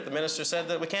operated. The minister said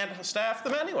that we can't staff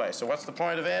them anyway, so what's the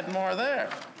point of adding more there,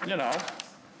 you know?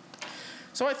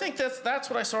 So I think that's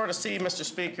what I sort of see, Mr.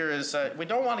 Speaker, is we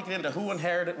don't want to get into who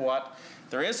inherited what.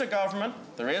 There is a government,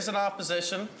 there is an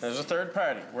opposition, there's a third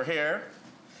party. We're here.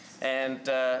 And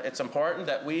it's important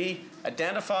that we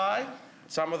identify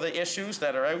some of the issues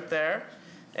that are out there,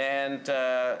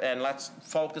 and let's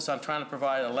focus on trying to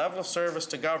provide a level of service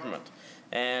to government.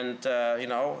 And,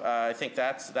 I think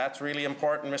that's really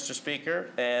important, Mr. Speaker.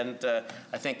 And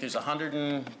I think there's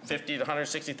 150 to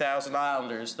 160,000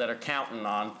 Islanders that are counting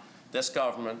on this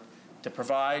government to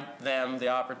provide them the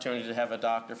opportunity to have a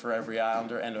doctor for every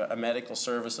Islander and a medical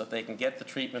service that they can get the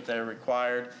treatment they're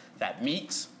required that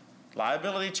meets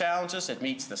liability challenges, it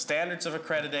meets the standards of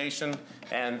accreditation,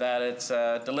 and that it's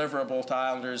deliverable to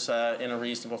Islanders in a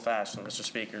reasonable fashion, Mr.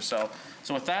 Speaker. So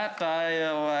with that,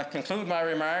 I'll conclude my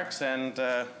remarks and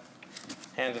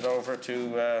hand it over to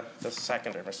the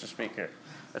seconder, Mr. Speaker.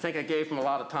 I think I gave him a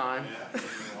lot of time.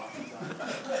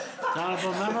 The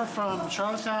honourable member from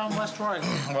Charlottetown, West Royal.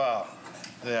 Well,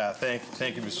 yeah,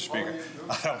 thank you, Mr. Speaker.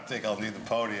 I don't think I'll need the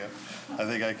podium. I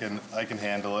think I can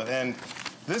handle it. And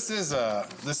this is a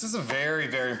very,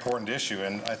 very important issue,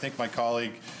 and I think my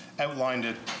colleague outlined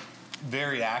it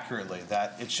very accurately,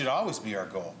 that it should always be our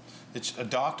goal. A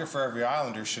doctor for every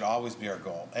Islander should always be our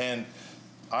goal. And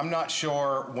I'm not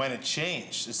sure when it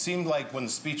changed. It seemed like when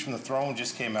the speech from the throne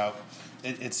just came out,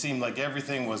 it seemed like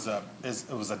everything was a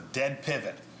dead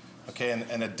pivot. Okay,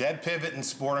 and a dead pivot in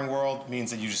sporting world means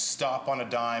that you just stop on a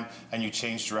dime and you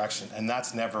change direction, and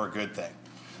that's never a good thing.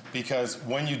 Because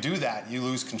when you do that, you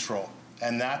lose control.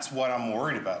 And that's what I'm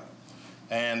worried about.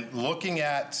 And looking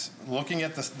at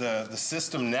the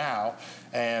system now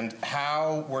and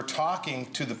how we're talking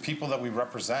to the people that we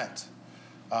represent,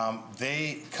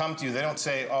 they come to you. They don't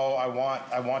say, "Oh, I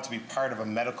want to be part of a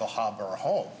medical hub or a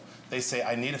home." They say,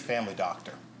 "I need a family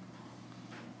doctor."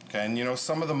 Okay, and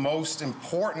some of the most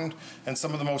important and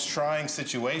some of the most trying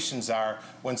situations are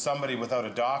when somebody without a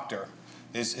doctor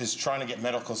is trying to get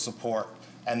medical support.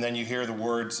 And then you hear the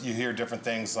words, you hear different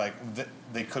things like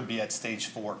they could be at stage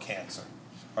 4 cancer,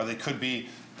 or they could be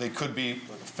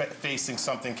facing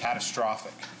something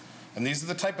catastrophic. And these are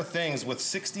the type of things, with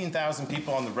 16,000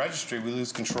 people on the registry, we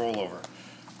lose control over.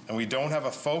 And we don't have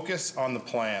a focus on the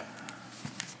plan.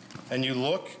 And you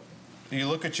look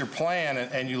at your plan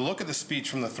and you look at the speech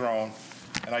from the throne,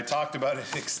 and I talked about it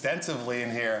extensively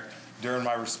in here during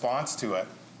my response to it.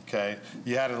 Okay,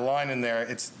 you had a line in there.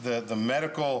 It's the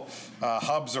medical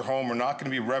hubs or home are not going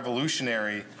to be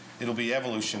revolutionary. It'll be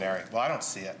evolutionary. Well, I don't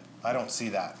see it. I don't see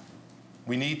that.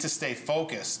 We need to stay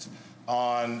focused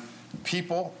on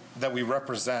people that we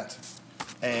represent,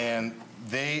 and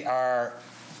a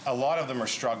lot of them are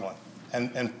struggling.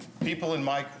 And people in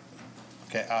my,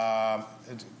 okay, I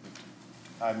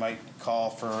might call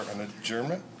for an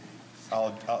adjournment.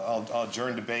 I'll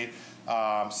adjourn debate.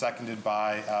 Seconded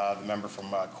by the member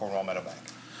from Cornwall Meadowbank.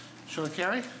 Shall we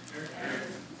carry?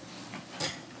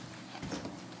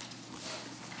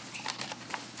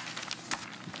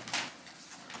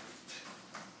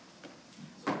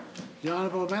 The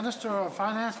Honourable Minister of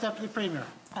Finance, Deputy Premier.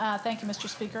 Thank you, Mr.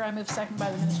 Speaker. I move second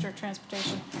by the Minister of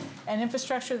Transportation and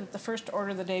Infrastructure that the first order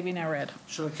of the day be now read.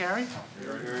 Shall we carry?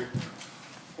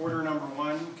 Order number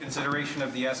 1, consideration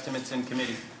of the estimates in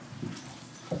committee.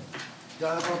 The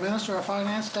Honourable Minister of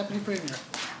Finance, Deputy Premier.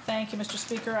 Thank you, Mr.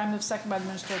 Speaker. I move second by the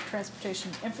Minister of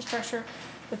Transportation and Infrastructure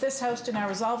that this House do now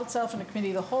resolve itself in a committee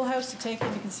of the whole House to take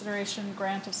into consideration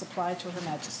grant of supply to Her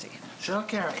Majesty. Shall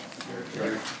carry.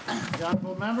 The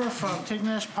Honourable Member from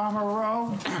Tignish, Palmer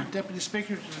Row, Deputy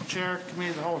Speaker to the Chair, Committee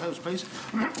of the whole House, please.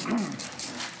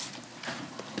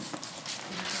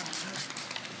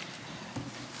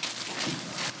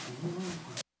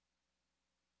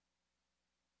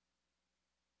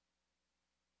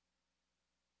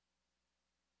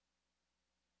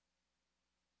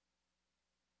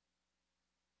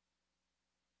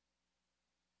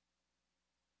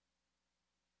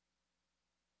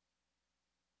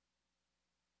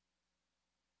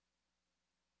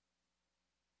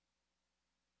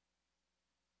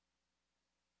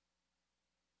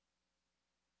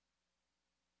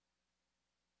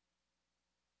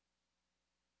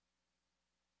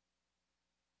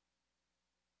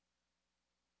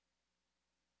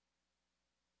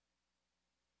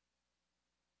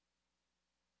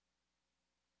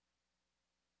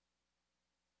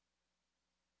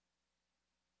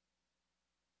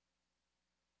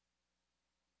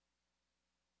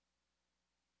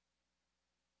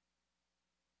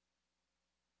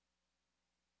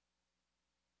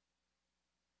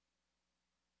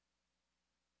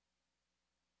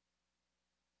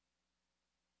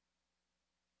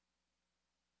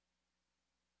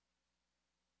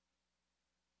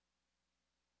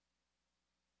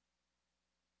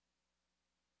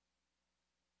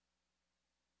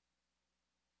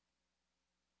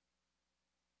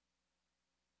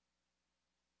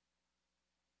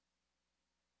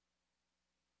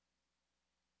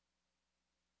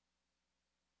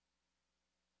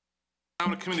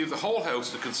 Now, a committee of the whole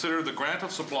House to consider the grant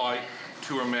of supply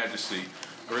to Her Majesty.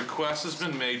 A request has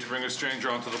been made to bring a stranger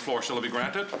onto the floor. Shall it be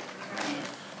granted?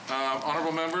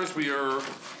 Honourable members, we are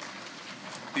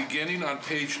beginning on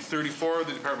page 34 of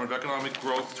the Department of Economic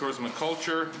Growth, Tourism and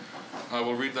Culture. I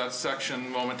will read that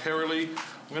section momentarily.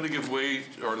 I'm going to give way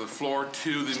or the floor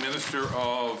to the Minister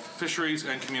of Fisheries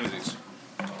and Communities.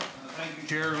 Thank you,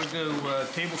 Chair. I'd like to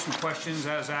table some questions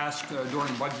as asked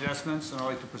during budget estimates, and I'd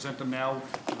like to present them now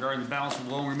regarding the balance of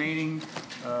the loan remaining,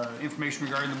 information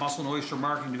regarding the Mussel and Oyster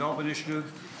Marketing Development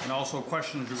Initiative, and also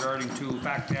questions regarding to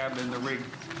FACTAB and the RIG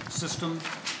system,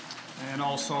 and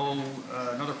also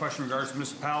another question regards to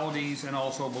municipalities, and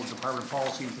also about department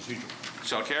policy and procedure.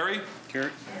 Shall carry? Carry.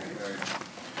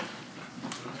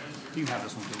 You have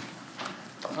this one too.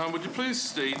 Would you please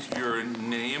state your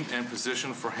name and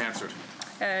position for Hansard?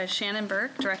 Shannon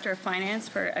Burke, Director of Finance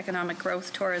for Economic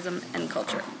Growth, Tourism and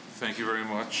Culture. Thank you very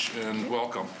much and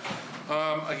welcome.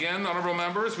 Again, honourable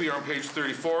members, we are on page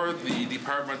 34, the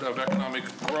Department of Economic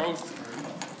Growth,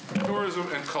 Tourism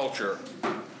and Culture.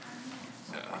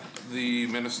 The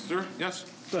Minister, yes?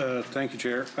 Thank you,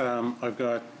 Chair. I've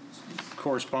got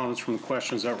correspondence from the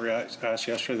questions that were asked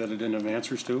yesterday that I didn't have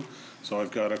answers to. So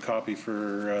I've got a copy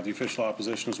for the official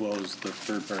opposition as well as the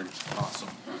third party. Awesome.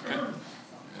 Okay.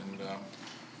 And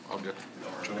I'll get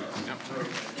Joey. Yep.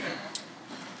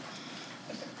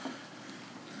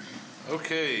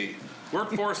 Okay.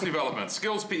 Workforce Development,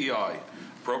 Skills PEI.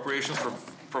 Appropriations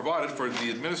provided for the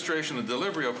administration and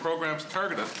delivery of programs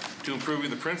targeted to improving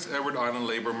the Prince Edward Island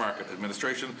labor market.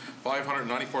 Administration,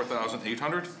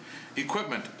 $594,800.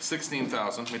 Equipment,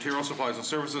 $16,000. Material supplies and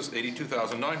services,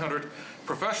 $82,900.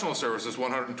 Professional services,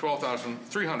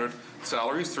 $112,300.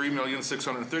 Salaries,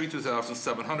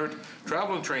 $3,632,700.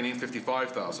 Travel and training,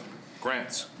 $55,000.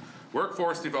 Grants.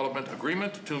 Workforce Development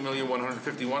Agreement,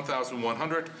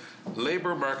 $2,151,100.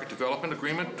 Labor Market Development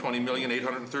Agreement,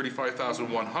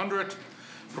 $20,835,100.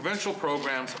 Provincial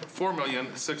programs,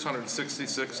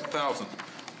 $4,666,000.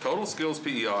 Total skills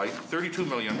PEI,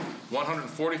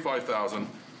 $32,145,900.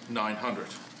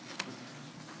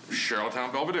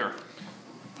 Charlottetown Belvedere.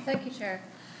 Thank you, Chair.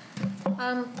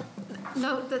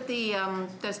 Note that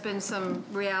there's been some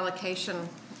reallocation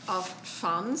of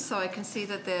funds, so I can see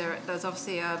that there's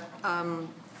obviously a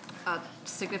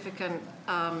significant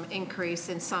increase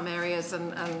in some areas,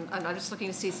 and I'm just looking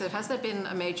to see, so has there been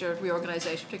a major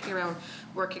reorganization, particularly around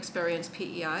work experience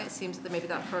PEI? It seems that maybe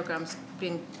that program's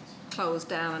been closed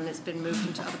down and it's been moved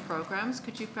into other programs.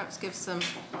 Could you perhaps give some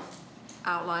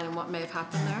outline on what may have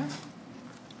happened there?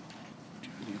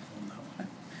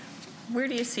 Where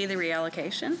do you see the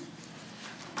reallocation?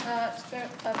 So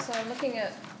I'm looking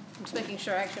at, I'm just making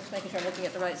sure, actually, I'm making sure I'm looking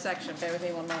at the right section. Bear with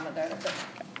me one moment there. I've got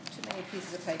too many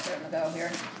pieces of paper in the go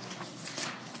here.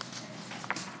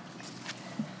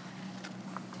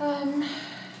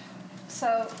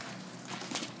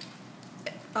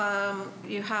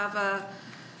 You have a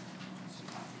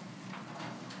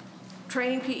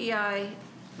training PEI.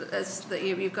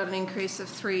 You've got an increase of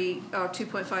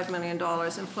 $2.5 million.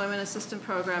 Employment assistant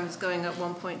program is going up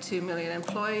 $1.2 million.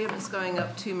 Employment is going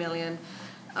up $2 million.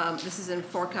 This is in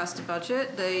forecasted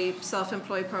budget. The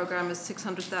self-employed program is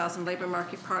 $600,000. Labor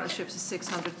market partnerships is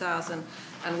 $600,000,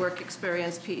 and work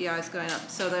experience PEI is going up.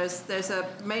 So there's that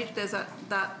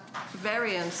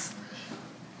variance.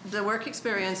 The work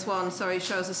experience one,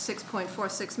 shows us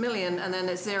 $6.46 million, and then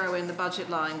it's zero in the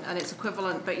budget line, and it's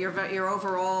equivalent, but your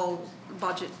overall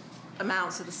budget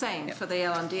amounts are the same for the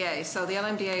LMDA. So the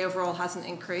LMDA overall hasn't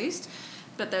increased,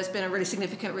 but there's been a really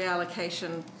significant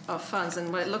reallocation of funds,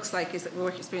 and what it looks like is that the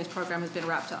work experience program has been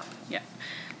wrapped up. Yeah.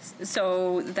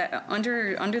 So that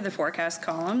under the forecast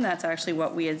column, that's actually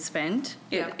what we had spent.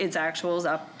 Its actuals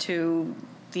up to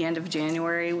the end of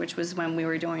January, which was when we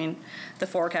were doing the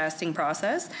forecasting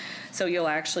process. So you'll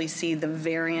actually see the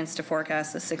variance to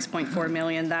forecast the $6.4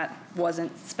 million that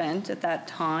wasn't spent at that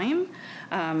time.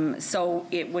 So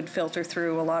it would filter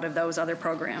through a lot of those other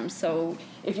programs. So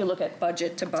if you look at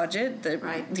budget to budget,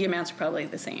 the amounts are probably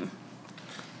the same.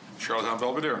 Charlottetown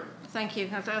Belvedere. Thank you.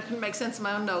 I couldn't make sense of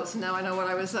my own notes, and now I know what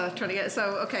I was trying to get.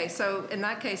 So in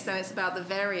that case, then it's about the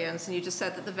variance, and you just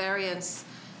said that the variance,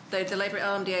 the labor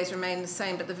LMDAs remain the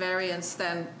same, but the variance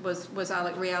then was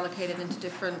reallocated into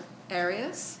different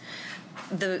areas?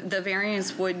 The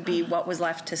variance would be what was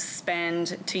left to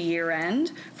spend to year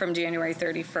end from January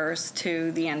 31st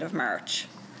to the end of March.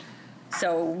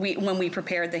 So when we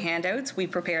prepared the handouts, we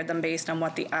prepared them based on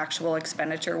what the actual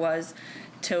expenditure was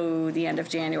to the end of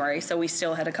January. So we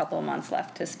still had a couple of months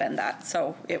left to spend that.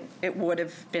 So it would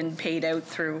have been paid out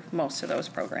through most of those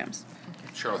programs.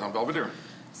 Charlottetown Belvedere.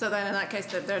 So then in that case,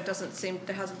 there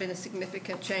hasn't been a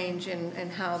significant change in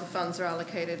how the funds are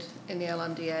allocated in the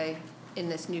LMDA in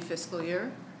this new fiscal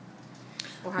year?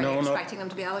 Or how you're expecting them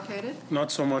to be allocated?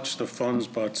 Not so much the funds,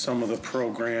 but some of the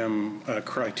program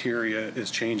criteria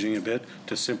is changing a bit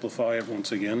to simplify it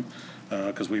once again,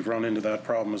 because we've run into that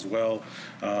problem as well,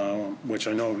 which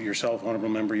I know yourself, Honourable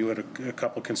Member, you had a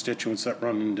couple constituents that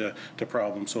run into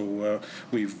problems. So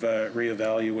we've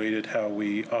reevaluated how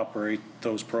we operate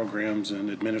those programs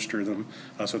and administer them.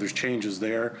 So there's changes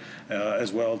there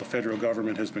as well. The federal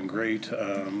government has been great.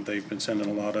 They've been sending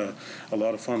a lot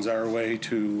of funds our way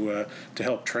to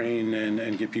help train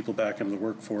and get people back into the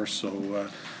workforce. So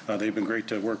they've been great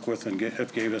to work with and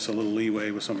have gave us a little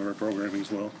leeway with some of our programming as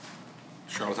well.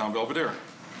 Charlottetown Belvedere.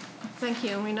 Thank you.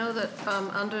 And we know that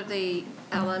under the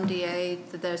LMDA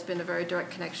that there's been a very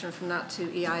direct connection from that to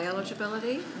EI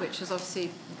eligibility, which is obviously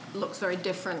looks very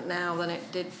different now than it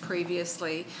did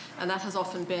previously. And that has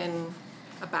often been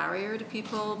a barrier to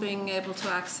people being able to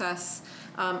access.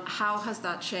 How has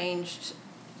that changed?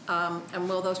 And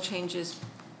will those changes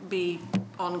be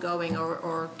ongoing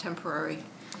or temporary?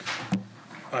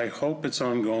 I hope it's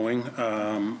ongoing.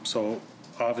 So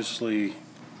obviously,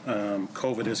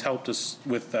 COVID has helped us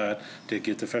with that to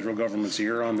get the federal government's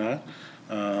ear on that,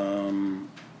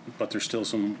 but there's still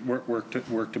some work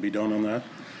to be done on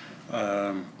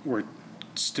that. We're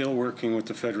still working with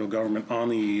the federal government on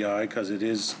the EI because it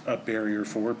is a barrier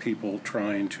for people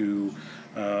trying to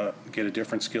get a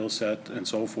different skill set and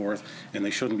so forth, and they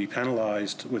shouldn't be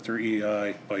penalized with their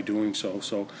EI by doing so.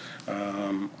 So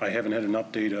I haven't had an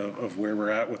update of where we're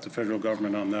at with the federal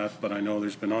government on that, but I know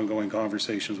there's been ongoing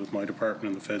conversations with my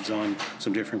department and the feds on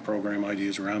some different program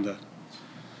ideas around that.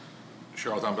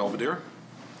 Charlottetown Belvedere.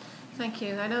 Thank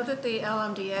you. I know that the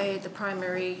LMDA, the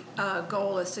primary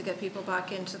goal is to get people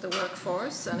back into the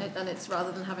workforce, and it's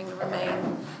rather than having them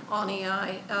remain on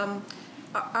EI.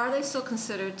 Are they still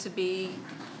considered to be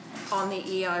on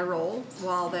the EI roll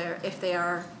if they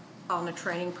are on a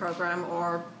training program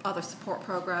or other support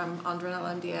program under an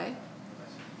LMDA?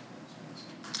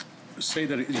 Say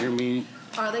that you mean?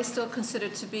 Are they still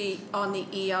considered to be on the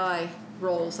EI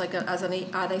roles?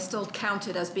 Are they still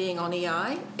counted as being on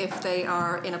EI if they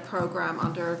are in a program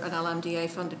under an LMDA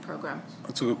funded program?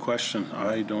 That's a good question.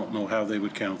 I don't know how they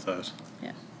would count that.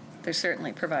 Yeah, they're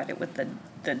certainly provided with the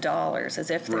dollars as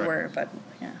if they were, but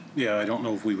yeah. Yeah, I don't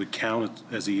know if we would count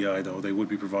it as EI though. They would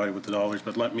be provided with the dollars,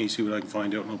 but let me see what I can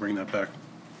find out and I'll bring that back.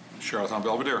 Charlottetown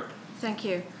Belvedere. Thank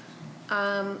you.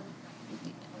 A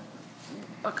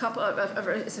couple of,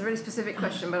 it's a really specific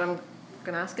question, but I'm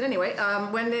going to ask it anyway.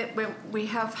 When we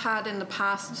have had in the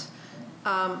past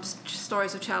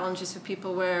stories of challenges for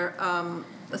people where,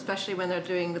 especially when they're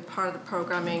doing the part of the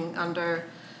programming under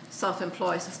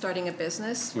self-employed, so starting a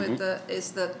business,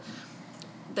 is that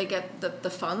they get the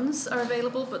funds are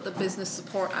available, but the business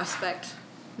support aspect,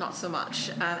 not so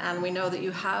much. And we know that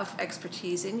you have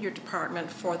expertise in your department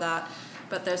for that,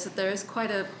 but there is quite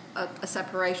a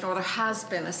separation, or there has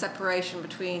been a separation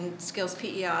between Skills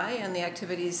PEI and the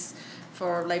activities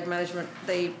for labour management,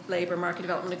 the Labour Market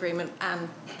Development Agreement, and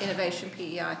Innovation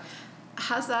PEI.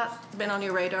 Has that been on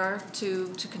your radar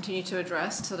to continue to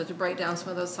address, so that to break down some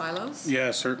of those silos?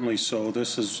 Yeah, certainly so.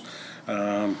 This is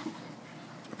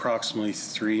approximately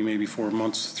 3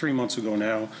 months ago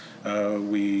now,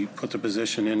 we put the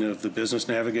position in of the business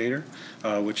navigator,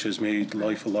 which has made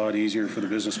life a lot easier for the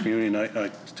business community. And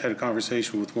I had a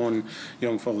conversation with one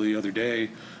young fellow the other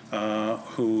day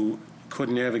who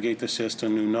couldn't navigate the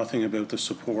system, knew nothing about the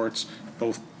supports,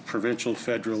 both provincial,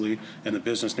 federally, and the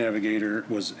business navigator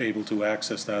was able to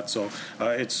access that. So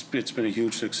it's been a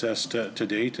huge success to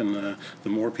date, and the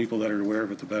more people that are aware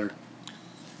of it, the better.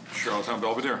 Charlottetown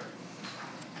Belvedere.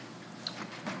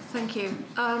 Thank you.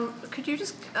 Could you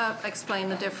just explain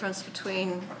the difference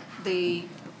between the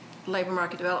Labour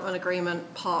Market Development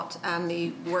Agreement, POT, and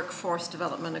the Workforce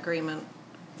Development Agreement?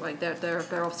 Like they're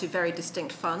obviously very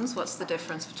distinct funds. What's the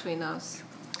difference between those?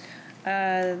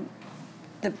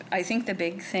 I think the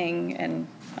big thing, and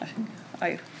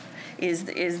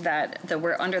is that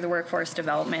we're under the Workforce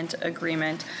Development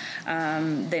Agreement.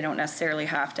 They don't necessarily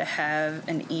have to have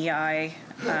an EI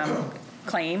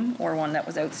claim or one that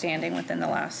was outstanding within the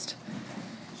last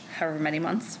however many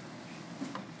months.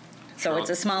 So it's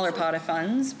a smaller pot of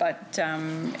funds, but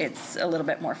it's a little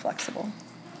bit more flexible.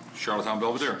 Charlottetown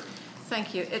Belvedere.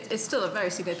 Thank you. It's still a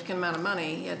very significant amount of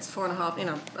money. It's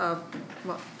 4.5,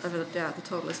 whatever the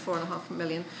total is, 4.5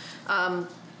 million.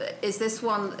 Is this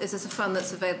a fund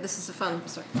that's available? This is a fund,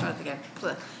 sorry, try it again.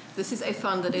 This is a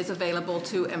fund that is available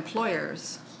to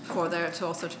employers to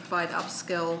provide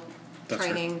upskill That's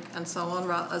training and so on,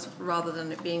 rather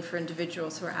than it being for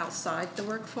individuals who are outside the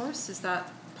workforce? Is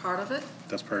that part of it?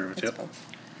 That's part of it, yep.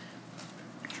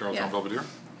 Charlottetown Belvedere.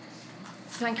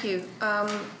 Thank you.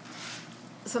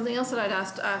 Something else that I'd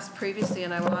asked previously,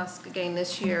 and I will ask again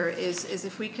this year, is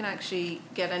if we can actually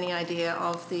get any idea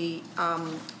of the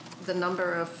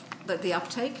number of the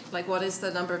uptake, like what is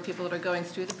the number of people that are going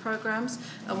through the programs,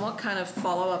 and what kind of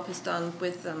follow-up is done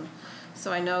with them.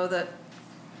 So I know that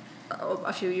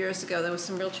a few years ago there was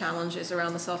some real challenges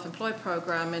around the self-employed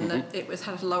program, and that it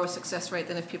had a lower success rate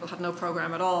than if people had no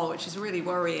program at all, which is really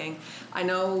worrying. I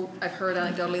know I've heard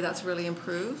anecdotally that's really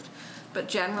improved. But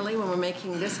generally, when we're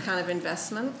making this kind of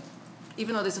investment,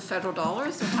 even though these are federal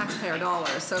dollars, they're taxpayer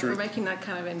dollars. So if we're making that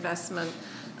kind of investment,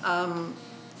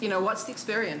 you know, what's the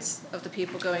experience of the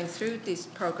people going through these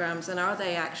programs, and are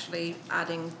they actually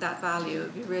adding that value?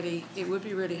 It would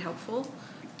be really helpful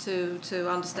to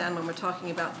understand when we're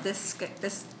talking about this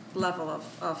level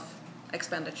of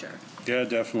expenditure. Yeah,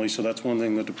 definitely. So that's one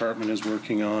thing the department is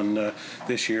working on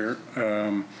this year.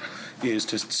 Is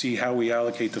to see how we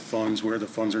allocate the funds, where the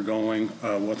funds are going,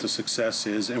 what the success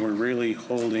is, and we're really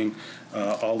holding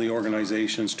all the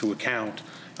organizations to account,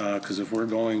 because if we're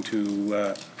going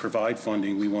to provide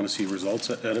funding, we want to see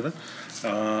results out of it,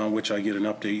 which I get an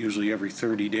update usually every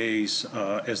 30 days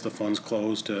as the funds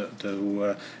close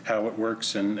to how it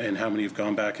works and how many have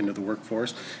gone back into the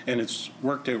workforce. And it's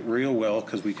worked out real well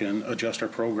because we can adjust our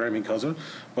programming because of it,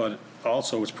 but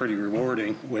also it's pretty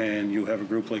rewarding when you have a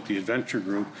group like the Adventure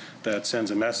Group that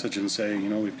sends a message and say, you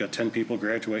know, we've got 10 people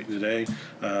graduating today,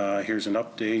 here's an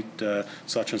update,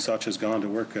 such and such has gone to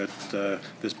work at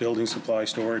this building supply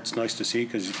store. It's nice to see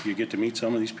because you get to meet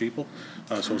some of these people,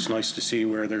 so it's nice to see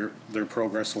where their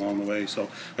progress along the way. So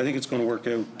I think it's going to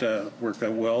work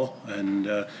out well, and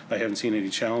I haven't seen any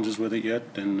challenges with it yet,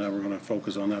 and we're going to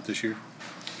focus on that this year.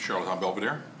 Charlottetown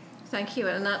Belvedere. Thank you,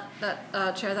 and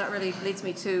Chair, that really leads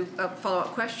me to a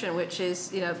follow-up question, which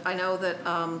is, you know, I know that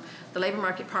the Labour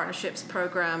Market Partnerships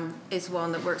Program is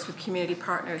one that works with community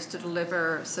partners to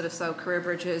deliver Career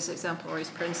Bridges, example, or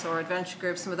East Prince or Adventure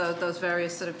Group, some of those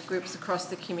various sort of groups across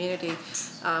the community,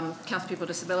 Council of People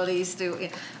with Disabilities do.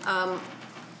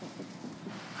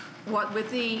 What with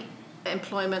the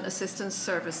employment assistance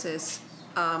services,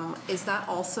 does that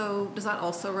also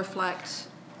reflect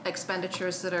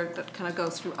expenditures that kind of go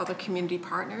through other community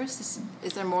partners?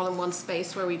 Is there more than one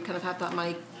space where we kind of have that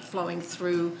money flowing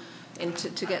through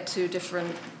to get to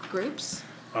different groups?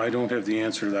 I don't have the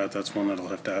answer to that. That's one that I'll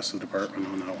have to ask the department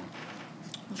on that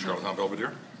one. Charlottetown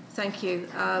Belvedere. Thank you.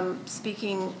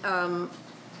 Speaking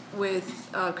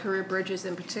with Career Bridges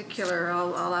in particular,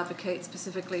 I'll advocate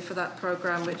specifically for that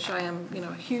program, which I am, you know,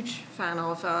 a huge fan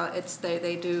of.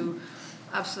 They do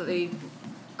absolutely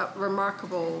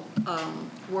remarkable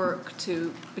work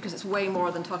because it's way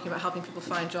more than talking about helping people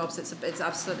find jobs. It's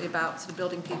absolutely about sort of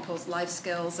building people's life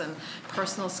skills and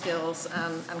personal skills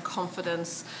and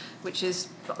confidence, which is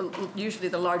usually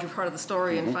the larger part of the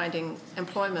story in finding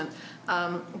employment.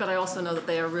 But I also know that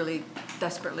they are really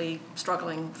desperately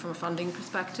struggling from a funding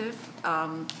perspective.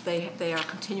 They are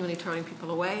continually turning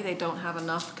people away. They don't have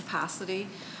enough capacity.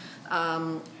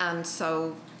 And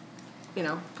so, you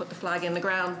know, put the flag in the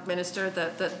ground, Minister,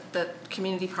 that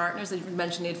community partners, you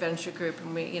mentioned the Adventure Group,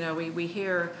 and we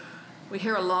hear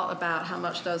a lot about how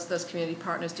much those community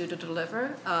partners do to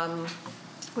deliver.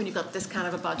 When you've got this kind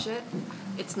of a budget,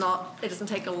 it doesn't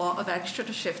take a lot of extra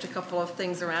to shift a couple of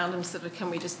things around, and sort of can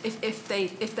we just, if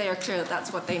they are clear that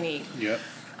that's what they need. Yeah.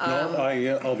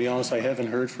 No, I'll be honest, I haven't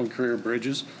heard from Career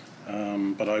Bridges.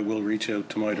 But I will reach out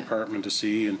to my department to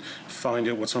see and find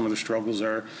out what some of the struggles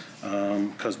are,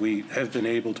 because we have been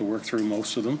able to work through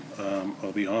most of them.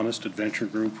 I'll be honest, Adventure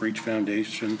Group, Reach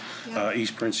Foundation,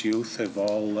 East Prince Youth have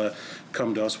all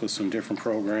come to us with some different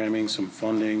programming, some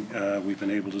funding. We've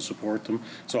been able to support them.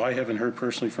 So I haven't heard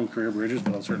personally from Career Bridges,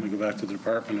 but I'll certainly go back to the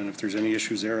department, and if there's any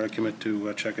issues there, I commit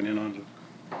to checking in on it.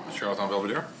 Charlottetown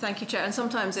Belvedere. Thank you, Chair. And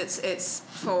sometimes it's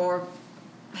for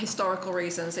historical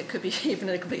reasons. It could be even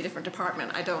in a completely different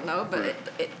department. I don't know, but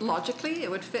logically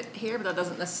it would fit here. But that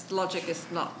doesn't. Logic is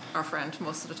not our friend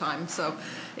most of the time, so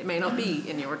it may not be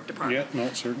in your department. Yeah,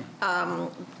 no, certainly.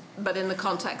 But in the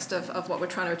context of what we're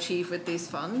trying to achieve with these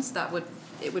funds,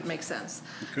 it would make sense.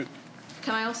 Good.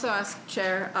 Can I also ask,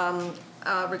 Chair,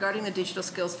 regarding the Digital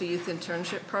Skills for Youth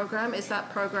internship program? Is that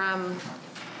program,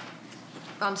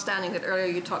 understanding that earlier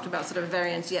you talked about sort of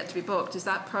variants yet to be booked, is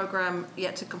that program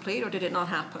yet to complete, or did it not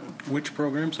happen? Which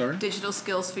program, sorry? Digital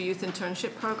Skills for Youth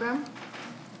internship program.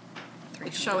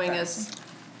 It's showing as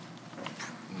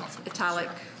italic.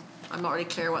 I'm not really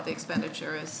clear what the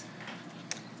expenditure is.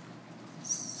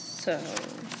 So,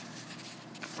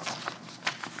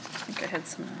 I had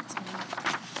some notes on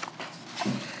that.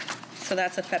 So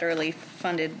that's a federally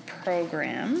funded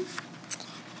program.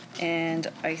 And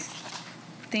I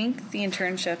think the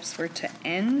internships were to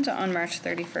end on March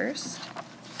 31st.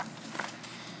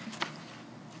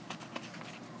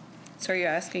 So are you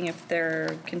asking if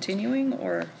they're continuing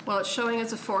or? Well, it's showing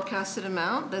as a forecasted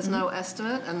amount. There's no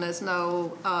estimate, and there's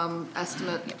no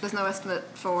estimate. There's no estimate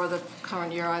for the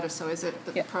current year either. So is it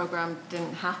that the program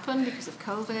didn't happen because of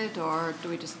COVID, or do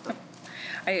we just?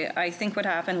 I think what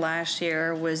happened last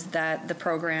year was that the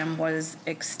program was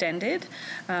extended.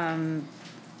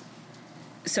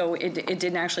 So it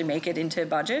didn't actually make it into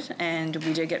budget, and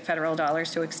we did get federal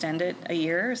dollars to extend it a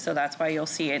year, so that's why you'll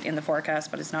see it in the forecast,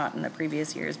 but it's not in the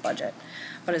previous year's budget.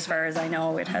 But as far as I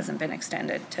know, it hasn't been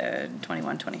extended to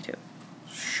 21-22.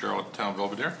 Charlotte Town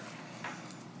Belvedere.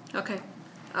 Okay.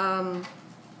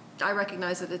 I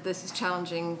recognize that this is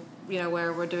challenging,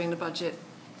 where we're doing the budget,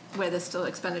 where there's still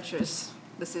expenditures.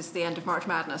 This is the end of March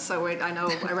Madness, so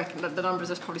I reckon that the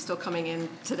numbers are probably still coming in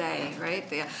today, right?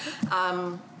 Yeah.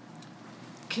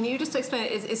 Can you just explain,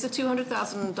 is the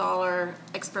 $200,000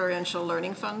 experiential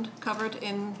learning fund covered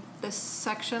in this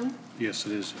section? Yes,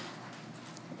 it is.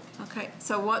 Okay,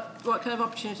 so what kind of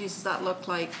opportunities does that look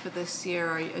like for this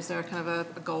year? Is there kind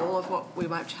of a goal of what we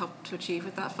might help to achieve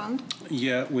with that fund?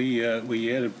 Yeah, we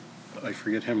added, I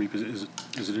forget how many positions,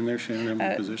 is it in there, Shannon, how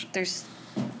many positions? There's,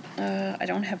 I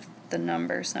don't have the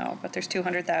numbers now, but there's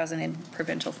 $200,000 in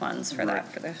provincial funds for that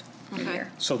for the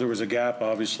year. So there was a gap,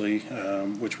 obviously,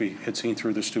 which we had seen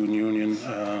through the student union.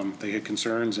 They had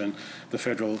concerns, and the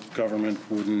federal government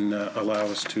wouldn't allow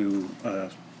us to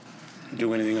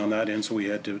do anything on that end, so we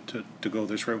had to go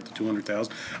this route with the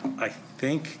 200,000. I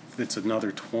think it's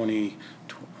another 20.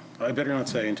 I better not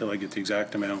say until I get the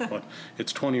exact amount, but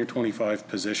it's 20 or 25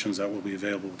 positions that will be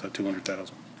available with that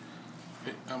 200,000.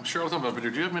 Charlotte Town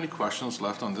Belvedere, do you have many questions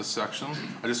left on this section?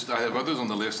 I have others on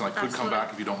the list, and I could come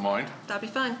back if you don't mind. That'd be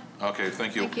fine. Okay,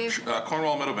 thank you. Thank you.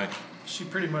 Cornwall Meadowbank. She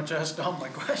pretty much asked all my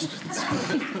questions.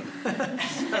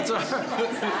 That's all right.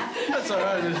 That's all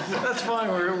right. That's fine.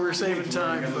 We're saving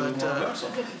time. But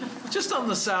just on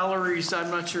the salaries,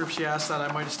 I'm not sure if she asked that.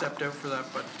 I might have stepped out for that.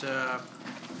 But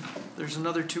there's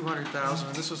another 200,000.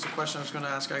 And this was the question I was going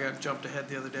to ask. I got jumped ahead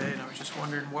the other day, and I was just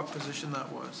wondering what position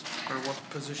that was, or what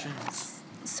position.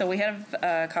 So we have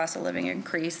a cost of living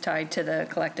increase tied to the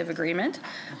collective agreement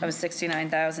of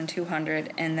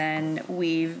 69,200, and then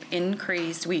we've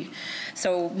increased.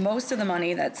 So most of the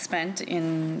money that's spent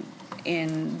in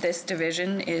this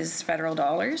division is federal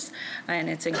dollars, and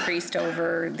it's increased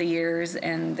over the years,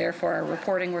 and therefore our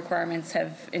reporting requirements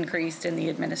have increased and the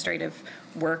administrative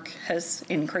work has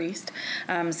increased.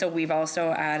 So we've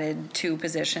also added 2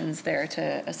 positions there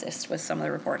to assist with some of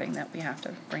the reporting that we have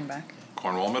to bring back.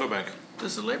 Cornwall Meadowbank.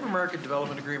 Does the Labour Market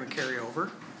Development Agreement carry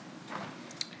over?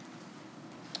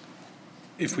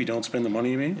 If we don't spend the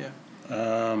money, you mean? Yeah.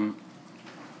 20%,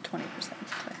 I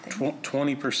think.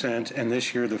 20%, and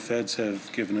this year the feds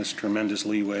have given us tremendous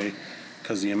leeway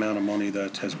because of the amount of money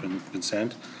that has been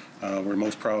sent. Where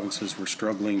most provinces were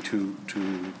struggling to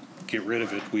get rid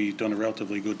of it, we've done a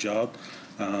relatively good job.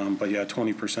 But yeah,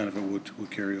 20% of it would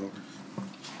carry over.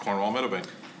 Cornwall Meadowbank.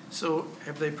 So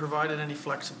have they provided any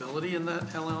flexibility in that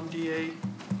LMDA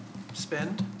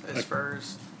spend as far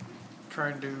as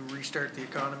trying to restart the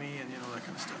economy and that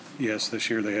kind of stuff? Yes, this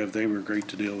year they have. They were great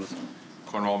to deal with.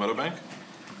 Cornwall Meadowbank.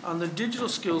 On the digital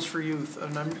skills for youth,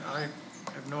 and I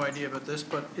have no idea about this,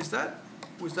 but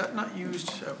was that not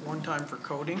used at one time for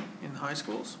coding in high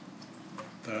schools?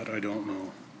 That I don't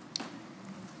know.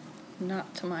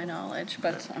 Not to my knowledge,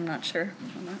 but I'm not sure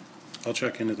on that. I'll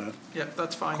check into that. Yeah,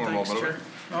 that's fine. Cornwall Thanks, Chair.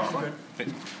 Oh, I'm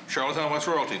good. Charlottetown West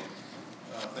Royalty.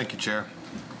 Thank you, Chair.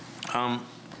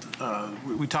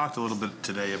 We talked a little bit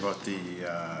today about the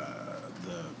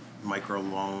micro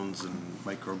loans and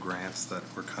micro grants that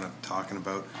we're kind of talking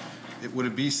about. Would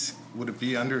it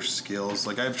be under skills?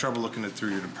 Like I have trouble looking at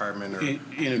through your department or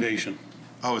innovation.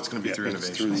 Oh, it's going to be through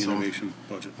innovation. It's through the innovation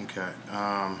budget. Okay.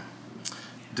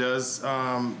 Does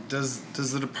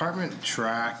the department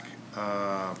track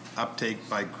uptake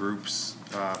by groups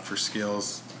for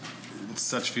skills in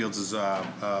such fields as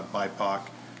BIPOC,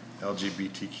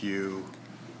 LGBTQ,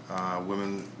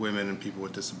 women and people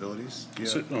with disabilities?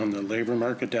 So on the labor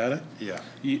market data? Yeah.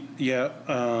 Yeah.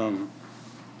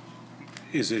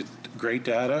 Is it great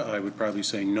data? I would probably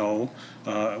say no,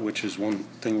 which is one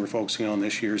thing we're focusing on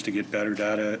this year is to get better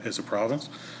data as a province.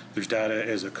 There's data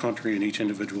as a country in each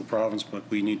individual province, but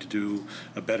we need to do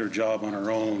a better job on our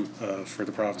own for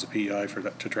the province of PEI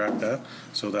to track that.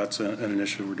 So that's an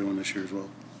initiative we're doing this year as well.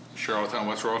 Charlottetown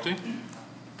West Royalty.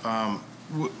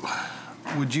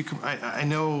 would you, I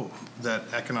know that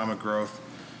economic growth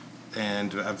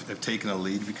and I've taken a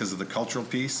lead because of the cultural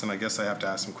piece, and I guess I have to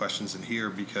ask some questions in here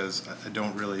because I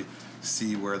don't really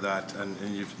see where that, and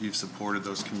you've supported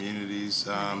those communities,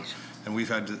 and we've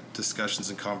had discussions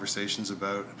and conversations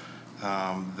about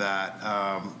that.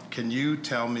 Can you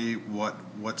tell me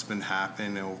what's been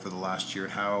happening over the last year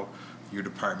and how your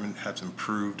department has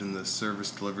improved in the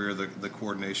service delivery or the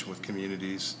coordination with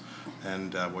communities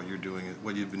and what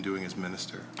you've been doing as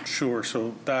minister? Sure.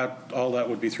 So all that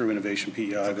would be through Innovation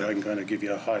PEI, but I can kind of give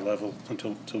you a high level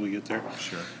until we get there.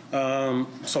 Sure.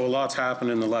 So a lot's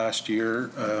happened in the last year.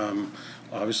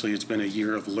 Obviously, it's been a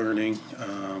year of learning.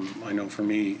 I know for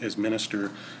me as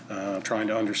minister, trying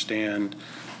to understand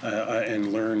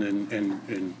and learn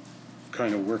and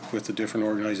kind of work with the different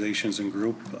organizations and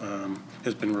group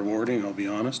has been rewarding, I'll be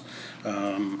honest.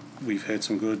 We've had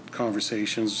some good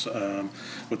conversations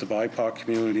with the BIPOC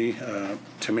community.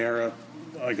 Tamara,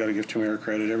 I got to give Tamara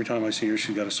credit. Every time I see her,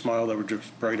 she's got a smile that would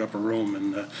just bright up a room,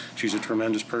 and she's a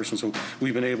tremendous person. So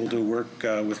we've been able to work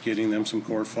with getting them some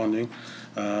core funding.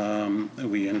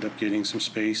 We ended up getting some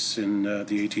space in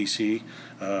the ATC,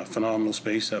 phenomenal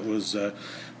space that was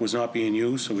not being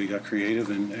used, so we got creative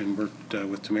and worked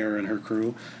with Tamara and her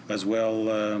crew, as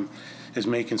well as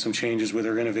making some changes with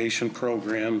our innovation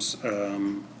programs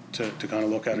to kind of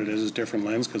look at it as a different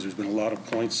lens, because there's been a lot of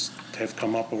points that have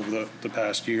come up over the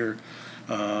past year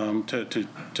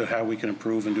to how we can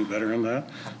improve and do better in that.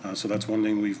 So that's one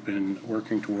thing we've been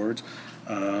working towards.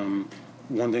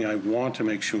 One thing I want to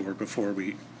make sure before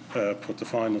we put the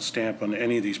final stamp on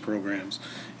any of these programs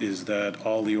is that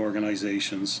all the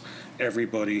organizations,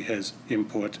 everybody has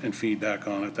input and feedback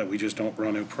on it, that we just don't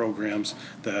run out programs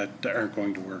that aren't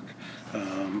going to work.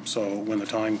 So when the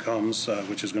time comes,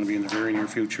 which is going to be in the very near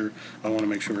future, I want to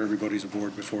make sure everybody's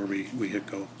aboard before we hit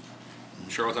go.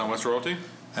 Charlottetown West Royalty?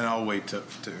 And I'll wait to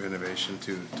innovation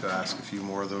to ask a few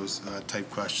more of those type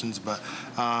questions. But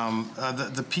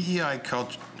the PEI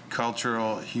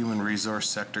Cultural Human Resource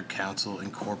Sector Council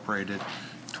Incorporated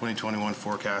 2021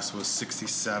 forecast was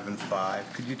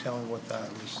 67.5. Could you tell me what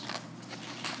that was?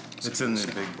 It's in the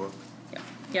big book.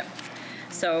 Yep.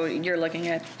 So you're looking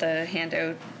at the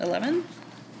handout 11?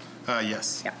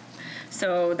 Yes. Yeah.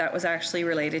 So that was actually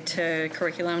related to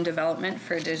curriculum development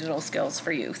for digital skills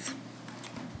for youth.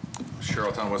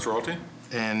 Charlottetown West Royalty?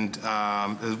 And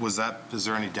is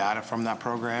there any data from that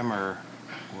program, or?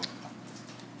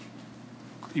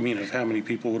 You mean of how many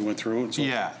people would went through it? So,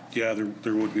 yeah. Yeah,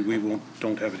 there would be. We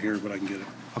don't have it here, but I can get it.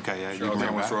 Okay, yeah.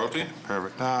 Charlottetown West Royalty?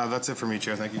 Perfect. That's it for me,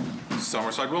 Chair. Thank you.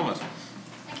 Summerside Wilmot?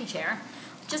 Thank you, Chair.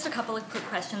 Just a couple of quick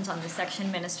questions on this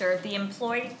section, Minister. The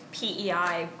Employed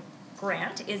PEI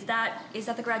grant, is that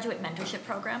the graduate mentorship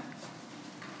program?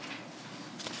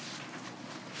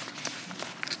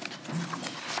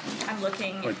 I'm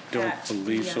looking I don't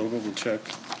believe so, but we'll check.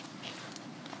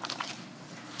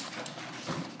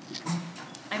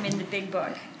 I'm in the big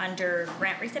book. Under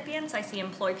grant recipients, I see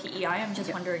Employ PEI. I'm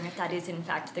just wondering if that is in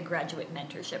fact the graduate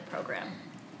mentorship program.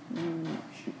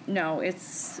 No,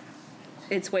 it's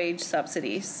wage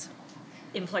subsidies.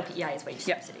 Employ PEI is wage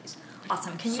subsidies.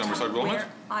 Awesome. Can you tell me where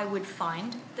I would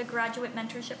find the graduate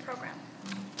mentorship program?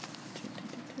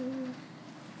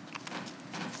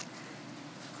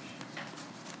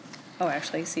 Oh,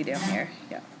 actually, see down here.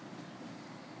 Yeah.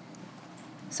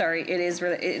 Sorry, it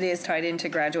is tied into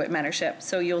graduate mentorship.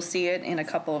 So you'll see it in a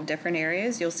couple of different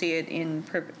areas. You'll see it in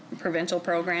provincial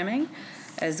programming,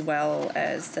 as well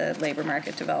as the labor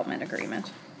market development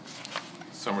agreement.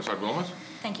 Summerside Wilmot?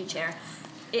 Thank you, Chair.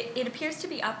 It appears to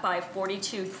be up by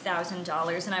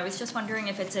 $42,000, and I was just wondering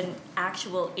if it's an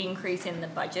actual increase in the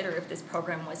budget or if this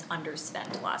program was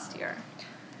underspent last year.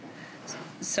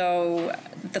 So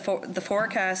the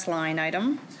forecast line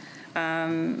item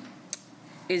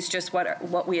is just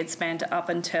what we had spent up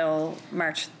until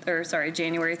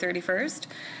January 31st.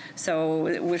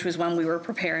 So, which was when we were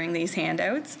preparing these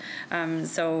handouts.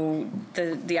 So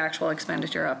the actual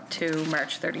expenditure up to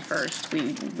March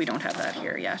 31st, we don't have that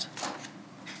here yet.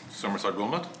 Summerside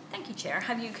Wilmot? Thank you, Chair.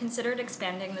 Have you considered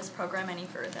expanding this program any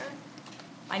further?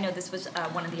 I know this was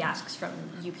one of the asks from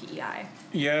UPEI.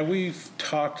 Yeah, we've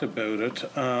talked about it.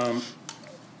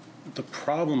 The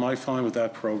problem I find with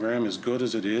that program, as good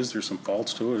as it is, there's some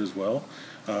faults to it as well.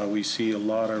 We see a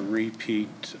lot of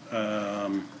repeat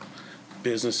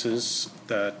businesses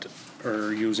that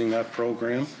are using that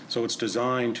program. So it's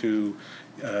designed to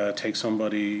take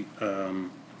somebody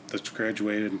that's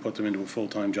graduated and put them into a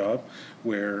full-time job,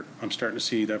 where I'm starting to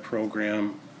see that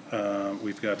program.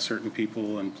 We've got certain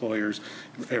people, employers,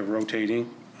 rotating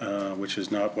which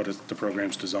is not what the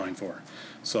program's designed for.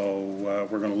 So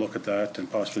we're going to look at that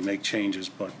and possibly make changes,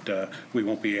 but we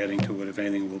won't be adding to it. If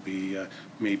anything, we'll be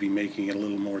maybe making it a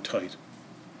little more tight.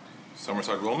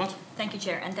 Summerside Wilmot. Thank you,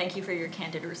 Chair, and thank you for your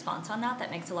candid response on that. That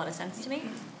makes a lot of sense to me.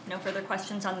 No further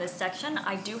questions on this section.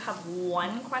 I do have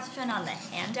one question on the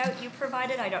handout you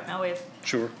provided. I don't know if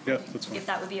Sure, yeah, that's fine. if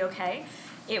that would be okay.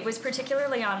 It was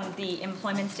particularly on the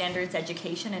employment standards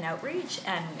education and outreach,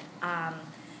 and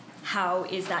how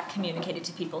is that communicated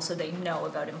to people so they know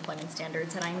about employment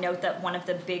standards. And I note that one of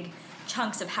the big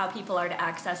chunks of how people are to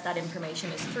access that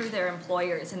information is through their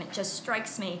employers, and it just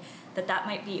strikes me that that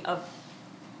might be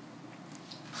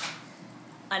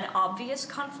an obvious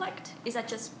conflict. Is that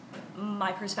just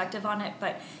my perspective on it?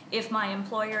 But if my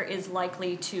employer is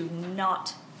likely to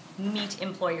not meet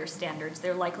employer standards,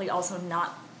 they're likely also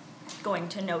not going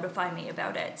to notify me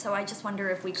about it. So I just wonder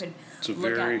if we could It's a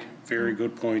look very, at... very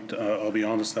good point. I'll be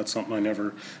honest, that's something I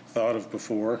never thought of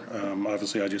before.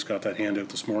 Obviously, I just got that handout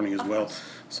this morning as well.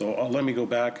 So let me go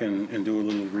back and do a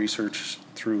little research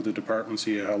through the department,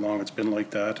 see how long it's been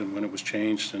like that and when it was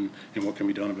changed and what can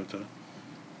be done about that.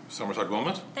 Summerside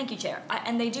Wilmot. Thank you, Chair.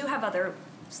 And they do have other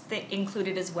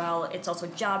included as well. It's also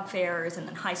job fairs and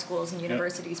then high schools and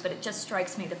universities, but it just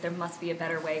strikes me that there must be a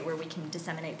better way where we can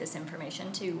disseminate this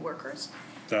information to workers.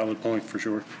 Valid point, for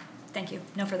sure. Thank you.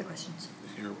 No further questions.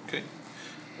 Here, okay.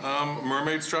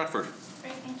 Mermaid Stratford.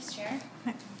 Great, thanks, Chair.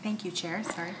 Thank you, Chair.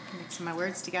 Sorry, mixing my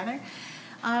words together.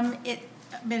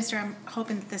 Minister, I'm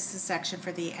hoping that this is a section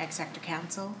for the Ag Sector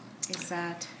Council. Is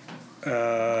that?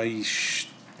 I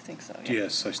think so. Yeah.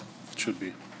 Yes, I should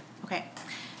be. Okay.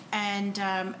 And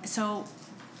so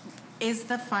is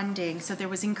the funding, so there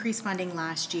was increased funding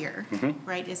last year,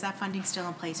 right? Is that funding still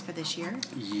in place for this year?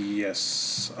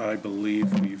 Yes, I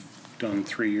believe we've done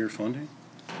 3-year funding.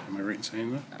 Am I right in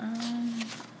saying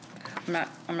that?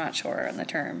 I'm not sure on the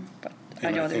term, but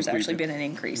And I know I there's think actually been an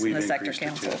increase in the sector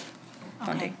increased it, council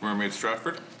funding. Mermaid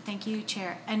Stratford. Thank you,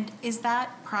 Chair. And is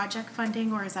that project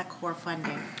funding or is that core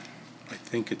funding? I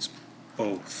think it's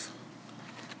both,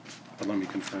 but let me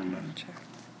confirm that.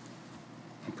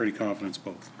 I'm pretty confident it's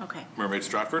both. Okay. Mermaid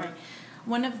Stratford. Right.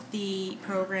 One of the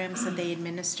programs that they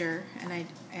administer, and I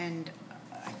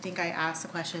think I asked the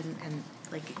question, and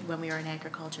like when we were in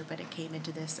agriculture, but it came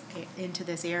into this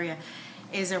area,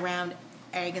 is around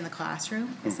ag in the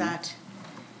classroom. Is that,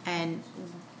 and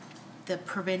the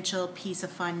provincial piece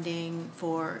of funding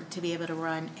to be able to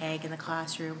run ag in the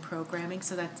classroom programming.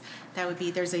 So that would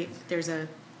be there's a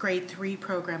grade 3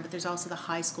 program, but there's also the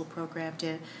high school program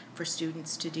for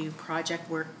students to do project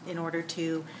work in order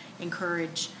to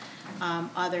encourage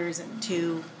others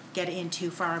to get into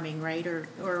farming, right,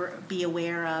 or be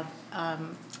aware of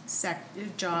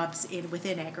jobs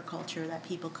within agriculture that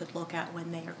people could look at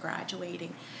when they are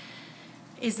graduating.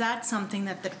 Is that something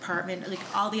that the department, like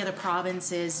all the other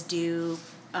provinces, do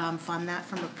fund that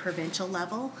from a provincial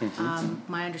level?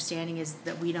 My understanding is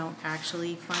that we don't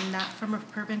actually fund that from a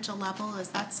provincial level. Is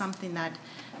that something that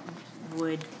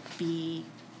would be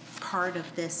part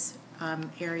of this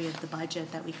area of the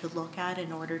budget that we could look at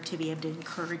in order to be able to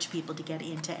encourage people to get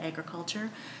into agriculture,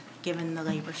 given the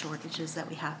labor shortages that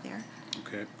we have there?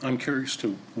 Okay. I'm curious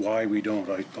to why we don't.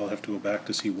 I'll have to go back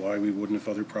to see why we wouldn't if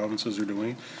other provinces are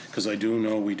doing it, because I do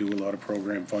know we do a lot of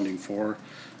program funding for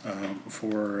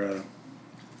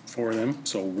them.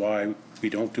 So why we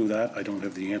don't do that, I don't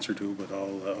have the answer to, but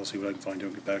I'll see what I can find out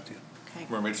and get back to you. Okay.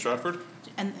 Mermaid Stratford.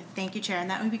 And thank you, Chair, and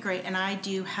that would be great. And I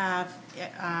do have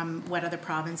what other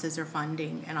provinces are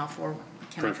funding, and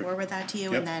can I forward that to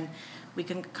you? Yep. And then we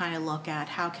can kind of look at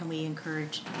how can we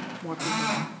encourage more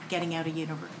people getting out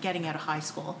of high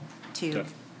school to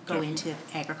go into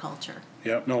agriculture.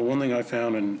 Yeah, no, one thing I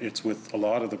found, and it's with a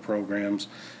lot of the programs,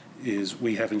 is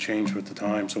we haven't changed with the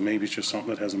time, so maybe it's just something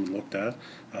that hasn't been looked at.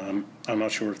 I'm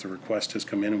not sure if the request has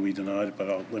come in and we denied it, but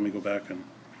let me go back and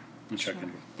check into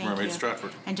it. Thank Mermaid you.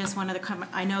 Stratford. And just one other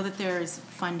comment, I know that there's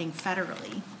funding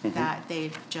federally that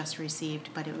they've just received,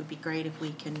 but it would be great if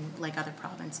we can, like other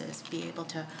provinces, be able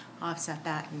to offset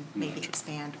that and maybe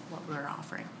expand what we're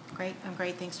offering. Great,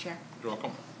 thanks, Chair. You're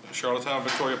welcome. Charlottetown,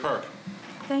 Victoria Park.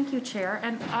 Thank you, Chair.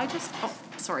 And I just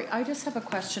have a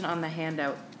question on the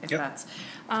handout, if that's.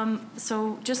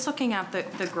 So just looking at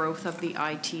the growth of the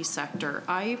IT sector,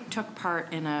 I took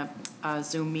part in a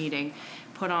Zoom meeting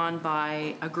put on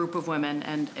by a group of women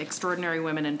and extraordinary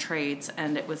women in trades,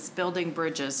 and it was Building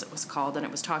Bridges, it was called, and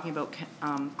it was talking about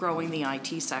growing the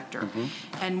IT sector.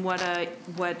 And what a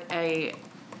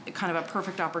kind of a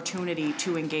perfect opportunity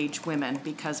to engage women,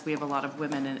 because we have a lot of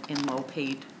women in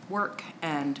low-paid work,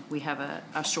 and we have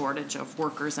a shortage of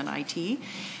workers in IT.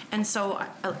 And so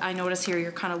I notice here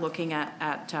you're kind of looking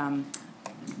at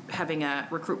having a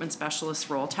recruitment specialist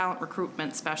role, talent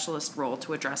recruitment specialist role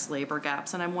to address labor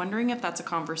gaps. And I'm wondering if that's a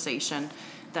conversation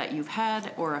that you've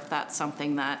had, or if that's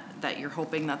something that you're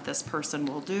hoping that this person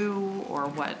will do, or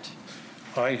what?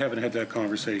 I haven't had that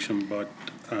conversation, but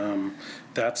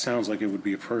that sounds like it would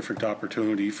be a perfect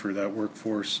opportunity for that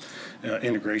workforce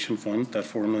integration fund, that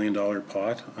 $4 million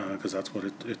pot, because that's what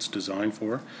it's designed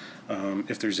for.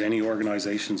 If there's any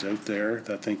organizations out there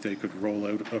that think they could roll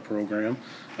out a program,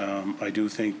 I do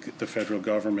think the federal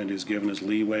government is giving us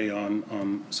leeway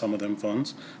on some of them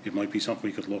funds. It might be something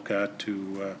we could look at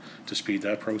to speed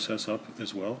that process up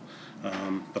as well.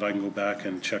 But I can go back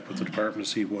and check with the department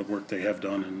to see what work they have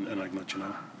done, and I can let you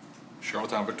know.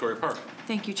 Charlottetown Victoria Park.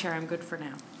 Thank you, Chair. I'm good for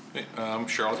now. Okay,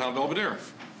 Charlottetown Belvedere.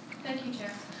 Thank you,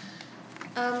 Chair.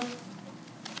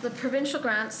 The provincial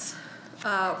grants,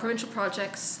 provincial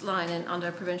projects line in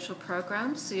under provincial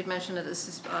programs. So you'd mentioned that this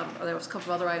is, there was a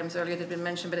couple of other items earlier that had been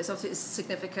mentioned, but it's obviously a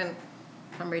significant,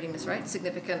 if I'm reading this right,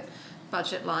 significant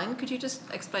budget line. Could you just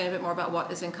explain a bit more about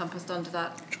what is encompassed under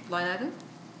that line item?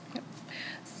 Yep.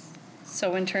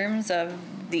 So in terms of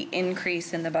the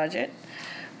increase in the budget,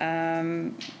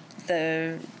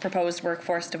 the proposed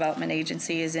workforce development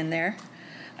agency is in there,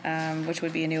 which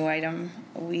would be a new item.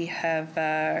 We have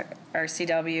our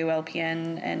CW,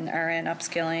 LPN, and RN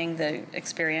upskilling, the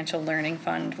experiential learning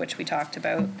fund, which we talked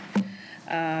about.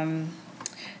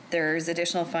 There's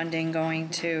additional funding going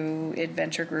to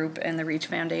Adventure Group and the Reach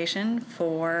Foundation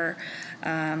for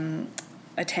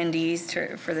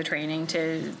attendees for the training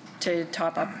to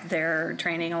top up their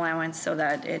training allowance so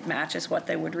that it matches what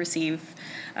they would receive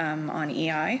on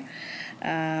EI.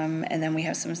 And then we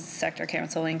have some sector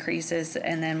council increases,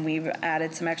 and then we've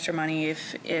added some extra money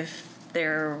if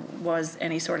there was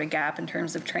any sort of gap in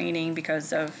terms of training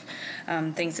because of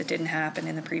things that didn't happen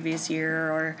in the previous year,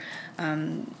 or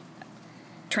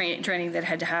training that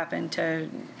had to happen to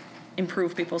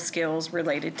improve people's skills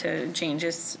related to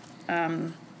changes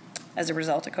as a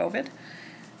result of COVID.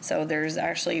 So there's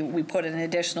actually, we put an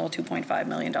additional $2.5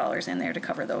 million in there to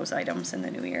cover those items in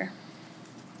the new year.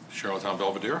 Charlottetown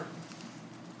Belvedere.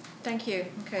 Thank you.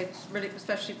 Okay, it's really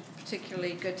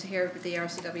particularly good to hear the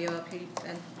RCWLP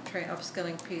and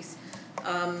upskilling piece.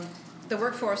 The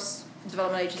workforce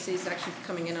development agency is actually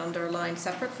coming in under a line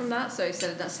separate from that, so you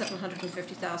said that's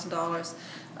 $750,000.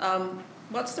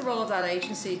 What's the role of that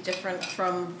agency different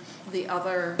from the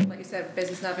other, like you said,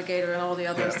 Business Navigator and all the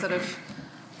other sort of?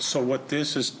 So what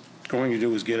this is going to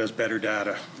do is get us better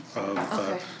data.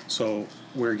 So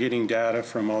we're getting data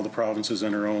from all the provinces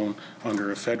on our own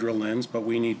under a federal lens, but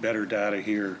we need better data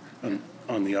here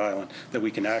on the island, that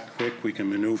we can act quick, we can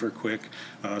maneuver quick.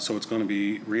 So it's going to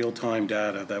be real-time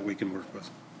data that we can work with.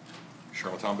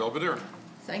 Charlottetown Belvedere.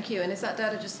 Thank you. And is that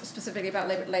data just specifically about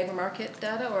labor market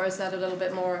data, or is that a little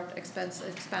bit more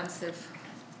expansive?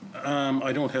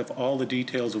 I don't have all the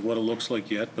details of what it looks like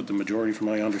yet, but the majority, from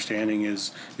my understanding,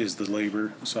 is the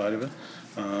labor side of it.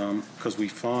 Because we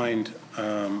find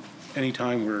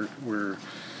anytime we're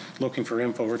looking for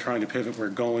info, we're trying to pivot, we're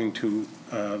going to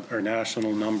our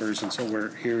national numbers, and so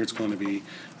here it's going to be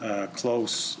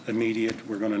close, immediate.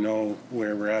 We're going to know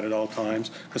where we're at all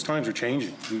times, because times are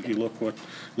changing. You look what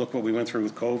we went through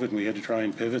with COVID, and we had to try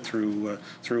and pivot through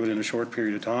it in a short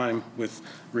period of time with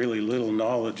really little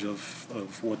knowledge of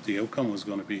what the outcome was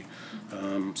going to be.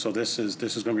 So this is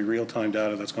going to be real-time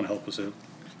data that's going to help us out.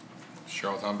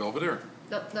 Charlottetown Belvedere.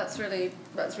 That's really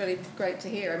great to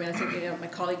hear. I mean, I think my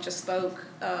colleague just spoke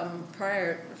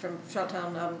prior from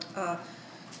Charlottetown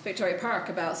Victoria Park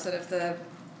about sort of the,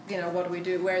 what do we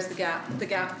do? Where's the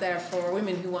gap there for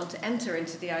women who want to enter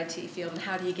into the IT field, and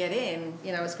how do you get in?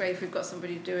 It's great if we've got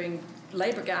somebody doing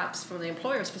labor gaps from the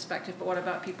employer's perspective, but what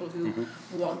about people who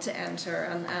want to enter,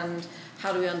 and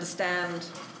how do we understand?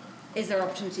 Is there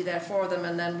opportunity there for them,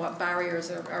 and then what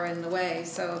barriers are in the way?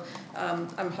 So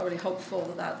I'm really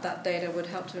hopeful that data would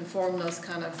help to inform those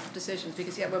kind of decisions,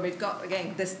 because when we've got,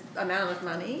 again, this amount of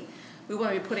money, we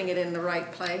want to be putting it in the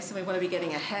right place, and we want to be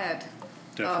getting ahead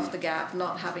of the gap,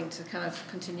 not having to kind of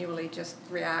continually just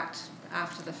react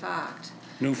after the fact.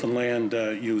 Newfoundland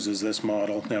uses this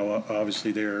model. Now,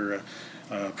 obviously, they're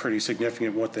pretty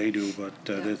significant what they do, but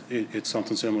it's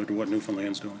something similar to what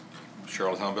Newfoundland's doing.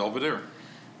 Charlottetown Belvedere.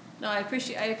 No, I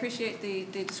appreciate the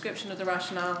description of the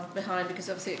rationale behind, because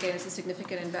obviously, again, it's a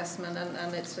significant investment,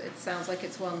 and it sounds like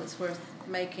it's one that's worth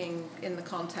making in the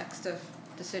context of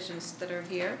decisions that are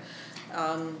here.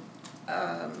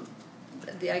 I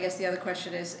guess the other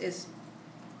question is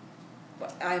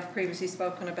I've previously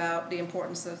spoken about the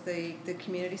importance of the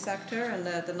community sector and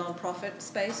the non-profit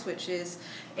space, which is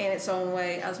in its own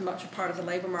way as much a part of the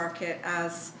labour market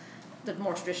as the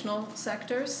more traditional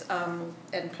sectors.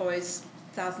 It employs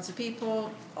thousands of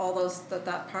people, all those,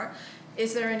 that part.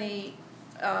 Is there any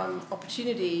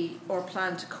opportunity or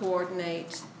plan to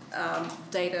coordinate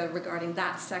data regarding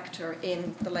that sector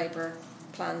in the labour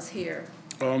plans here?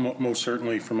 Most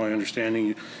certainly, from my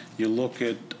understanding, you look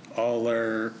at all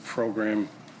our programs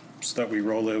that we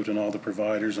roll out and all the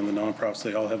providers and the nonprofits,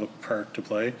 they all have a part to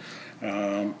play.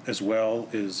 As well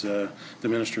as the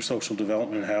Minister of Social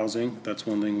Development and Housing. That's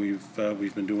one thing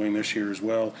we've been doing this year as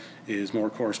well, is more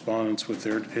correspondence with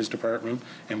his department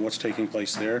and what's taking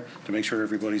place there to make sure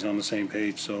everybody's on the same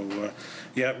page. So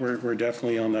yeah, we're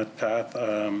definitely on that path.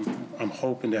 I'm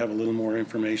hoping to have a little more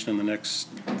information in the next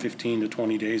 15 to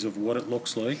 20 days of what it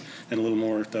looks like, and a little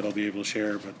more that I'll be able to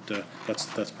share, but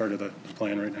that's part of the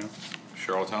plan right now.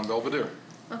 Charlottetown Belvedere.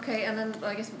 Okay, and then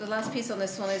I guess the last piece on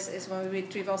this one is when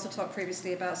we've also talked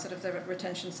previously about sort of the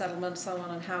retention settlement, so on,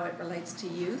 and how it relates to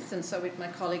youth. And so my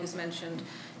colleague has mentioned,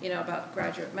 about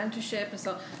graduate mentorship and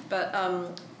so on, but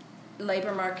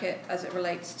labour market as it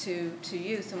relates to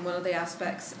youth. And one of the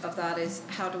aspects of that is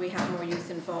how do we have more youth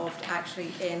involved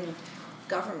actually in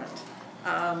government?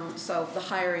 So the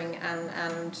hiring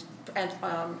and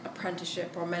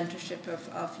apprenticeship or mentorship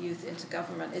of youth into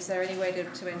government. Is there any way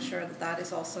to ensure that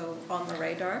is also on the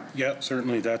radar? Yeah,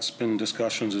 certainly. That's been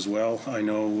discussions as well. I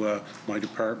know my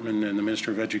department and the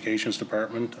Minister of Education's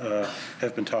department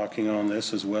have been talking on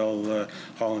this as well.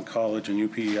 Holland College and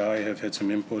UPEI have had some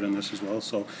input in this as well.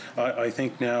 So I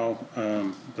think now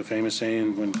the famous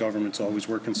saying, when governments always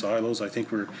work in silos, I think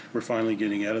we're finally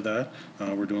getting out of that.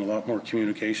 We're doing a lot more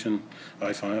communication,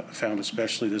 I found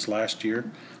especially this last year.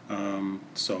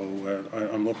 So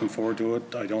I'm looking forward to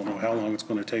it. I don't know how long it's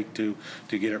going to take to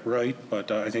get it right,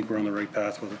 but I think we're on the right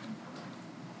path with it.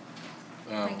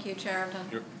 Thank you, Chair.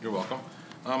 You're welcome.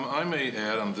 I may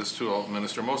add on this too,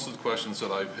 Minister. Most of the questions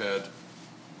that I've had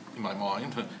in my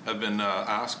mind have been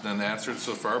asked and answered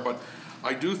so far, but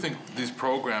I do think these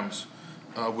programs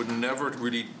would never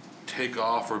really take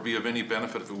off or be of any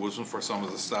benefit if it wasn't for some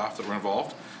of the staff that were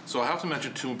involved. So I have to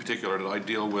mention two in particular that I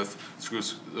deal with through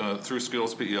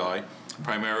Skills PEI,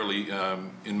 primarily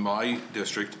in my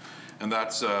district, and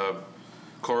that's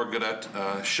Cora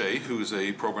Gadet Shea, who's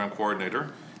a program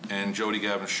coordinator, and Jody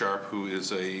Gavin Sharp, who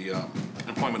is a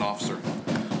employment officer.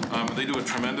 They do a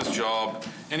tremendous job.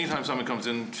 Anytime someone comes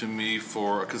in to me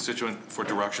for a constituent for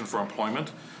direction for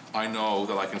employment, I know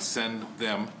that I can send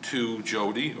them to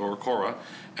Jody or Cora,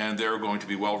 and they're going to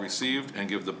be well received and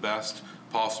give the best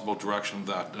possible direction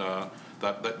that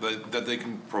they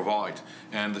can provide.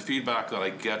 And the feedback that I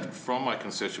get from my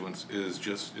constituents is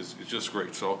just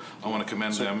great. So I want to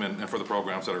commend them and for the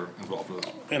programs that are involved with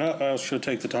us. And I should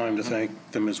take the time to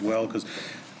thank them as well, because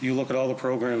you look at all the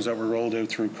programs that were rolled out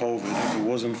through COVID. If it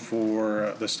wasn't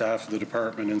for the staff of the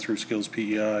department and through Skills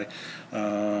PEI,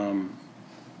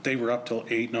 they were up till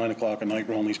 8, 9 o'clock at night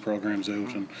rolling these programs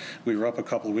out. And we were up a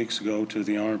couple of weeks ago to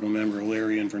the Honourable Member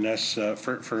O'Leary and Inverness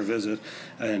for a visit,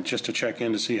 and just to check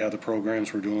in to see how the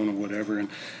programs were doing or whatever. And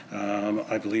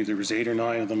I believe there was 8 or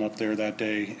 9 of them up there that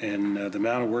day. And the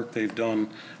amount of work they've done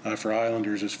for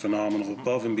Islanders is phenomenal,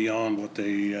 above and beyond what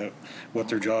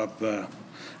their job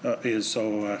is.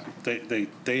 So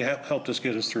they helped us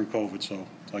get us through COVID. So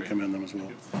I commend them as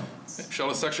well. Shall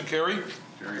the section carry?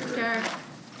 Carry.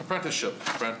 Apprenticeship.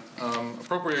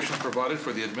 Appropriations provided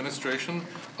for the administration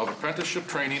of apprenticeship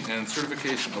training and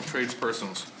certification of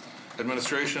tradespersons.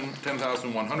 Administration,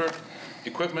 $10,100.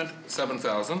 Equipment,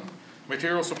 $7,000.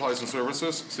 Material supplies and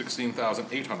services,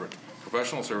 $16,800.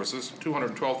 Professional services,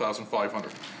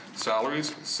 $212,500.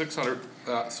 Salaries,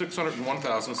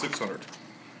 $601,600.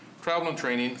 Travel and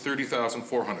training,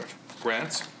 $30,400.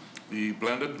 Grants. The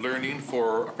blended learning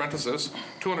for apprentices,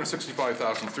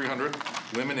 $265,300.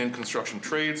 Women in construction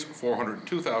trades,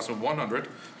 $402,100.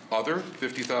 Other,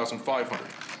 $50,500.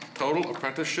 Total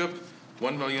apprenticeship,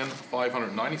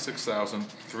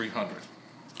 $1,596,300.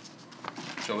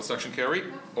 Shall the section carry?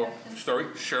 Or, sorry,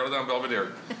 Charlottetown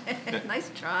Belvedere. Nice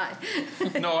try.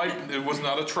 No, it was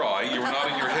not a try. You were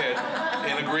nodding your head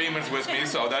in agreement with me,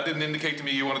 so that didn't indicate to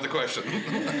me you wanted the question.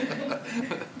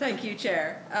 Thank you,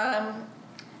 Chair.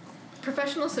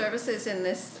 Professional services in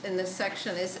this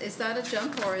section, is that a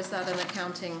jump or is that an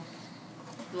accounting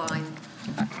line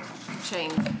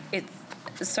change?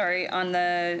 Sorry, on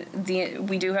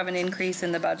we do have an increase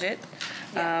in the budget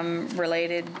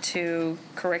related to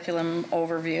curriculum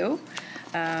overview,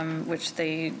 which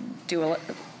they do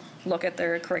look at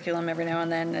their curriculum every now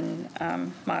and then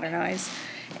and modernize.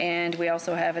 And we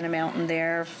also have an amount in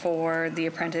there for the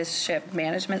apprenticeship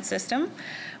management system,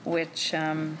 which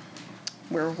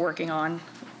we're working on,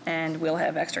 and we'll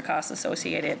have extra costs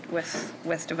associated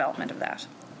with development of that.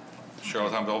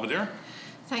 Charlottetown Belvedere.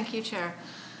 Thank you, Chair.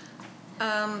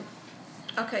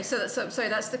 Okay, so sorry,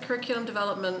 that's the curriculum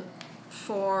development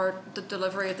for the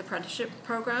delivery of the apprenticeship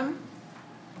program?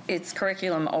 It's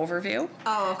curriculum overview.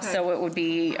 Oh, okay. So it would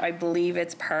be, I believe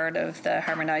it's part of the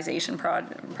harmonization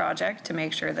project to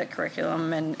make sure that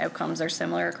curriculum and outcomes are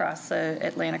similar across the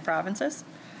Atlantic provinces.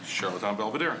 Charlottetown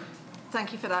Belvedere.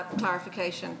 Thank you for that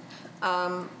clarification.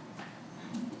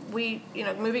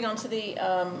 Moving on to the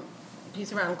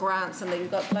piece around grants, and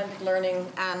you've got blended learning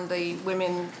and the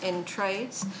women in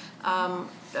trades.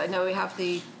 I know we have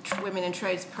the Women in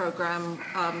Trades program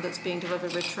that's being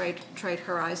delivered with Trade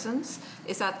Horizons.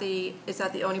 Is that the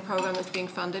only program that's being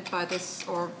funded by this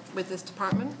or with this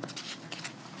department?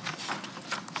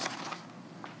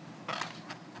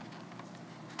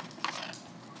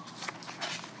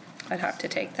 I'd have to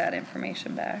take that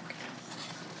information back.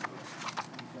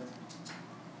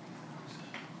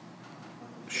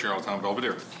 Charlottetown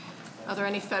Belvedere. Are there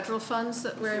any federal funds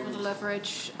that we're able to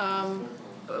leverage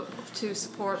to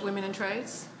support women in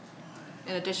trades,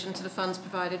 in addition to the funds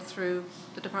provided through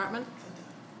the department?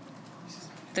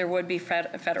 There would be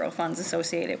federal funds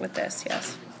associated with this,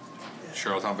 yes.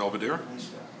 Charlottetown Belvedere.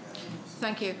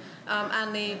 Thank you. I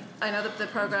know that the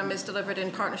program is delivered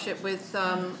in partnership with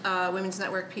Women's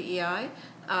Network PEI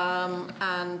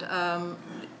and the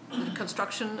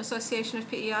Construction Association of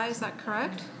PEI, is that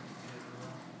correct?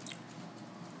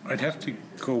 I'd have to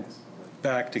go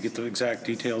back to get the exact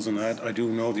details on that. I do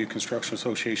know the Construction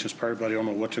Association is part, but I don't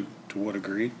know what to what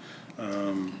degree.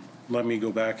 Let me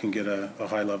go back and get a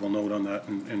high-level note on that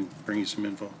and bring you some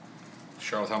info.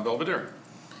 Charlottetown Belvedere.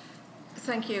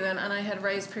 Thank you, and I had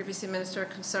raised previously, Minister, a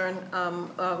concern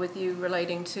with you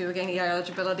relating to, again, EI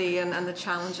eligibility and the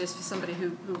challenges for somebody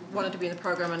who wanted to be in the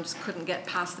program and just couldn't get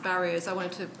past the barriers. I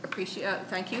wanted to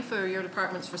thank you for your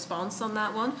department's response on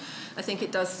that one. I think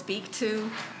it does speak to,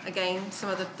 again, some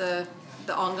of the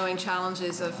ongoing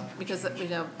challenges of, because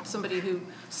somebody who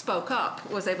spoke up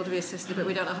was able to be assisted, but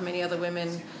we don't know how many other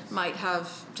women might have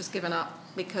just given up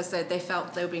because they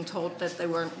felt they were being told that they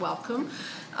weren't welcome.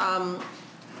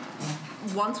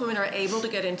 Once women are able to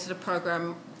get into the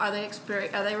program, are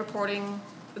they reporting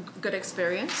good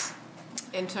experience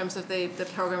in terms of the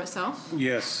program itself?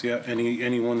 Yes, yeah.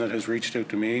 Anyone that has reached out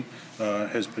to me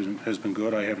has been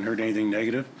good. I haven't heard anything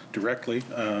negative directly.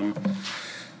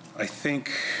 I think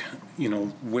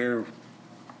where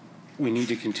we need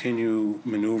to continue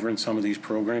maneuvering some of these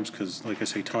programs because, like I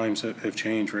say, times have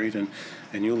changed, right? And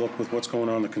you look with what's going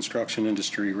on in the construction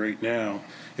industry right now.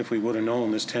 If we would have known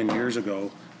this 10 years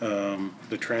ago,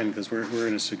 the trend, because we're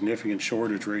in a significant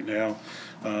shortage right now.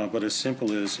 But as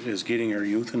simple as getting our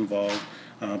youth involved.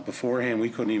 Beforehand, we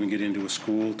couldn't even get into a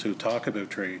school to talk about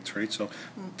trades, right? So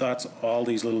that's all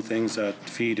these little things that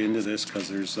feed into this because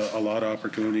there's a lot of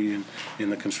opportunity in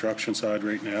the construction side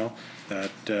right now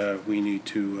that we need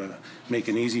to make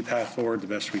an easy path forward the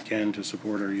best we can to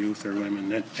support our youth, our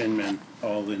women and men,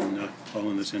 all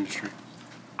in this industry.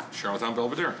 Charlottetown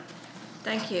Belvedere.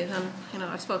 Thank you.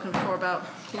 I've spoken before about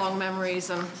long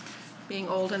memories and being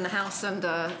old in the house, and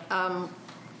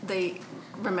they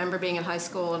remember being in high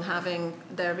school and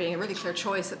there being a really clear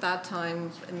choice at that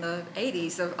time in the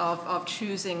 80s of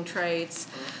choosing trades,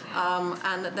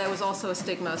 and that there was also a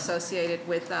stigma associated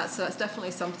with that. So that's definitely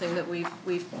something that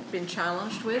we've been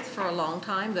challenged with for a long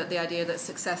time, that the idea that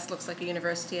success looks like a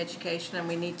university education and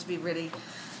we need to be really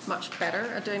much better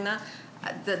at doing that.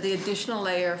 The additional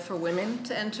layer for women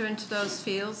to enter into those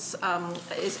fields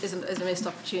is a missed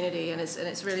opportunity, and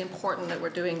it's really important that we're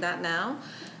doing that now.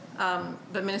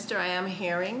 But Minister, I am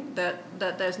hearing that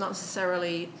there's not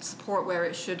necessarily support where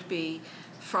it should be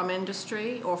from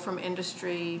industry or from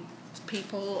industry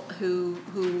people who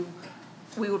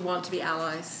we would want to be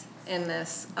allies in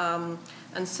this.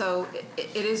 And so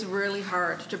it is really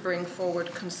hard to bring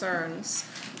forward concerns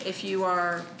if you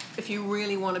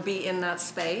really want to be in that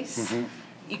space.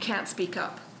 You can't speak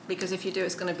up, because if you do,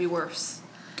 it's going to be worse.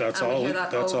 That's all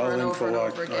info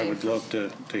I would love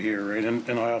to hear, right?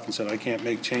 And I often said I can't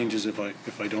make changes if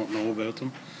I don't know about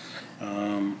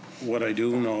them. What I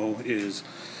do know is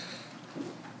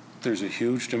there's a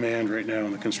huge demand right now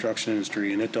in the construction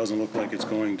industry, and it doesn't look like it's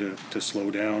going to slow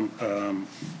down.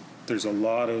 There's a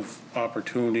lot of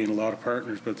opportunity and a lot of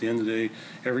partners, but at the end of the day,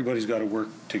 everybody's got to work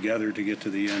together to get to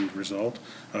the end result,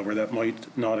 where that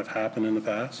might not have happened in the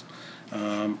past.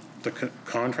 The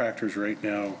contractors right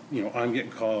now, I'm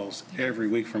getting calls every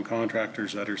week from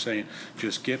contractors that are saying,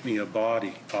 just get me a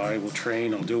body. I will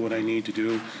train, I'll do what I need to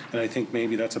do. And I think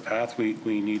maybe that's a path we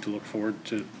need to look forward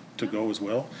to go as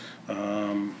well.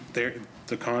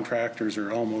 the contractors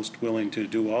are almost willing to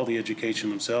do all the education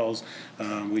themselves.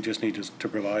 We just need to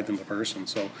provide them the person.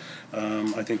 So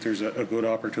I think there's a good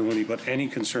opportunity. But any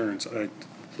concerns,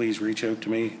 please reach out to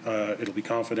me. It'll be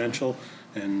confidential,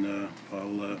 and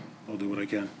I'll do what I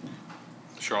can.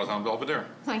 Charlotte Belvedere.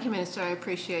 Thank you, Minister. I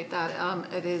appreciate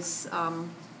that. It is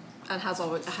and has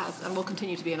always and will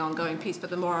continue to be an ongoing piece. But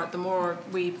the more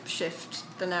we shift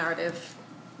the narrative,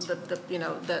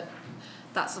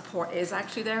 that support is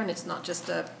actually there, and it's not just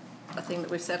a thing that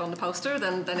we've said on the poster.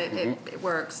 Then it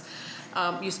works.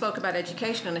 You spoke about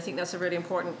education, and I think that's a really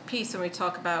important piece when we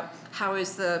talk about how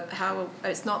it's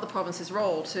not the province's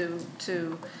role to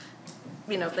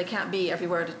they can't be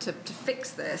everywhere to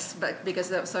fix this, but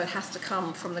so it has to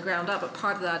come from the ground up. But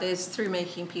part of that is through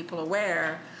making people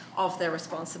aware of their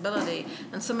responsibility,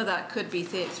 and some of that could be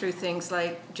through things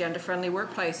like gender-friendly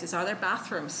workplaces. Are there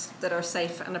bathrooms that are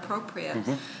safe and appropriate?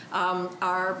 Is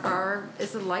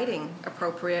the lighting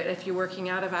appropriate if you're working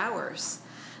out of hours?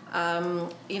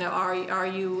 Are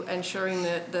you ensuring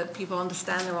that people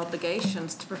understand their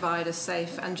obligations to provide a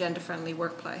safe and gender-friendly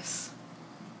workplace?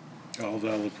 All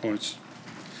valid points.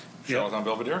 Charlotte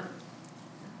Belvedere.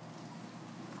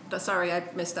 Sorry, I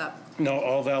missed that. No,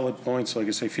 all valid points. Like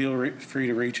I say, feel free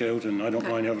to reach out, and I don't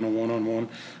mind having a one-on-one,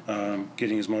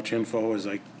 getting as much info as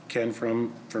I can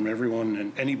from everyone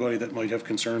and anybody that might have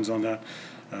concerns on that.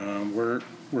 We're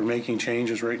making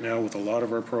changes right now with a lot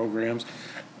of our programs,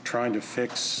 trying to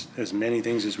fix as many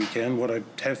things as we can. What I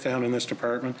have found in this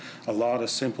department, a lot of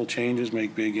simple changes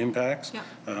make big impacts,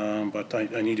 but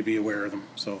I need to be aware of them.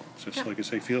 So just like I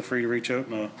say, feel free to reach out,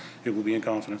 and it will be in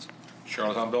confidence.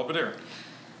 Charlotte Belvedere.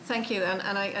 Thank you,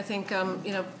 and I think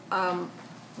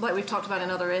like we've talked about in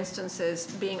other instances,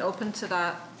 being open to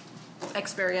that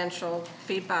experiential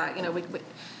feedback.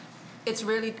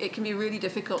 It can be really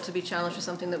difficult to be challenged for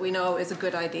something that we know is a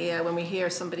good idea when we hear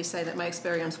somebody say that my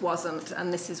experience wasn't,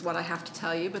 and this is what I have to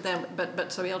tell you. But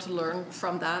to be able to learn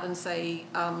from that and say,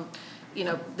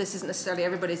 this isn't necessarily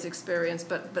everybody's experience,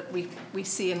 but we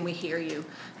see and we hear you.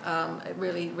 It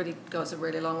really goes a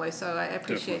really long way. So I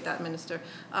appreciate that, Minister.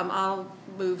 I'll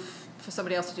move for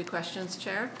somebody else to do questions,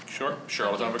 Chair. Sure.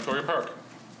 Charlotte Victoria Park.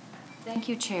 Thank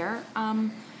you, Chair.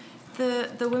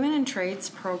 The Women in Trades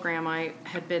program, I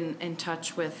had been in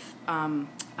touch with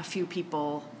a few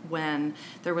people when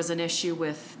there was an issue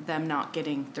with them not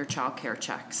getting their childcare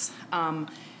checks.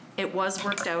 It was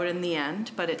worked out in the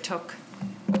end, but it took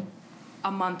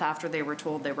a month after they were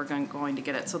told they were going to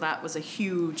get it. So that was a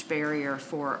huge barrier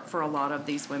for a lot of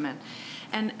these women.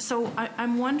 And so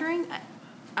I'm wondering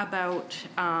about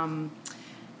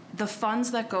the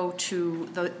funds that go to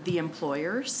the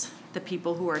employers, the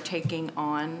people who are taking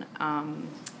on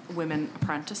women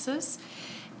apprentices.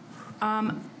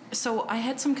 So I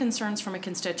had some concerns from a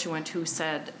constituent who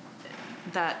said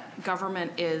that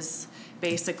government is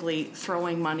basically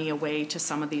throwing money away to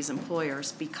some of these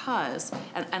employers because,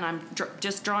 and I'm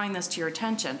just drawing this to your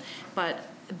attention, but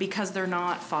because they're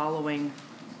not following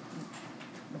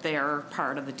their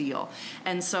part of the deal.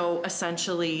 And so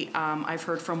essentially, I've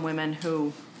heard from women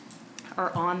who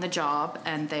are on the job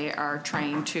and they are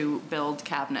trained to build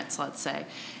cabinets, let's say,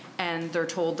 and they're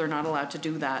told they're not allowed to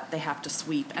do that. They have to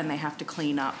sweep and they have to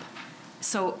clean up.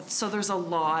 So there's a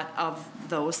lot of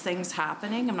those things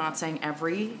happening. I'm not saying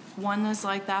everyone is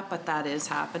like that, but that is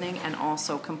happening, and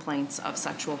also complaints of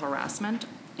sexual harassment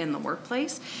in the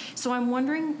workplace. So I'm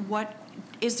wondering,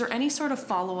 is there any sort of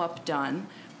follow-up done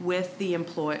with the I'm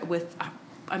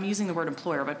using the word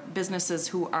employer, but businesses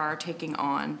who are taking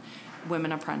on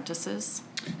women apprentices?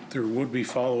 There would be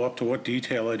follow-up. To what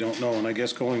detail, I don't know. And I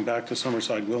guess going back to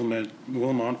Summerside Wilmot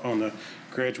on the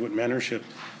graduate mentorship,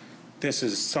 this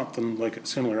is something like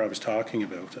similar I was talking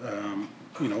about.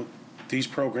 These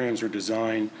programs are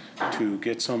designed to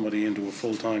get somebody into a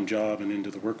full-time job and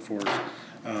into the workforce,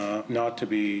 not to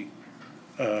be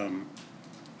a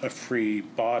free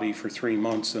body for 3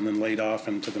 months and then laid off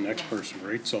into the next person,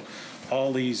 right? So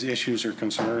all these issues or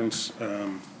concerns,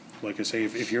 like I say,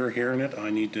 if you're hearing it,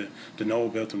 I need to know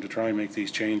about them to try and make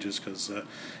these changes, because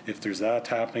if there's that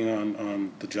happening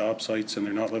on the job sites and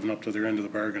they're not living up to their end of the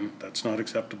bargain, that's not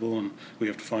acceptable, and we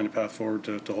have to find a path forward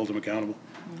to hold them accountable.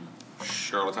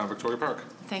 Charlottetown, Victoria Park.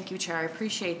 Thank you, Chair. I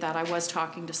appreciate that. I was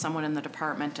talking to someone in the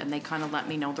department, and they kind of let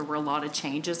me know there were a lot of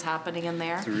changes happening in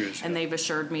there. There is, and they've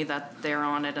assured me that they're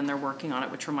on it and they're working on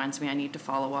it, which reminds me I need to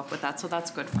follow up with that. So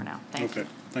that's good for now. Thank you.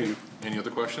 Thank you. Any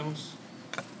other questions?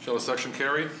 Shall the section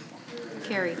carry?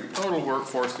 Carry. Total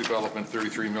workforce development,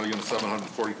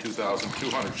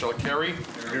 33,742,200. Shall it carry?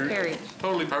 Carry.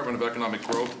 Total Department of Economic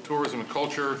Growth, Tourism and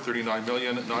Culture,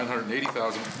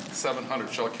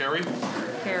 39,980,700. Shall it carry?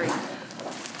 Carry.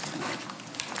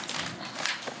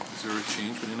 Is there a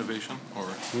change with innovation, or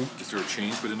is there a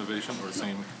change with innovation, or the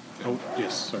same thing? Oh,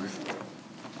 yes, sorry.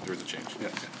 There is a change. Yeah. I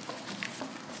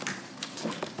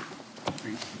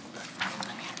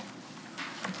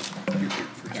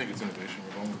think it's innovation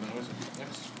we're going with now, is it?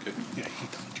 Next? Okay. Yeah, he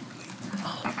thought you were leaving.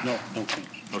 No, no change.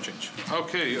 No change.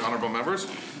 Okay, honorable members,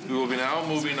 we will be now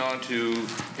moving on to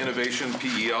Innovation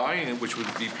PEI, which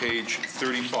would be page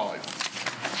 35.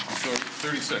 So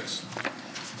 36.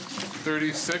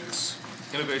 36,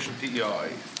 Innovation PEI.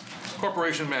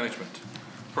 Corporation management.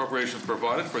 Appropriations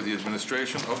provided for the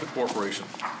administration of the corporation.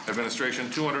 Administration,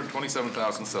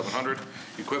 $227,700.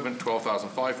 Equipment,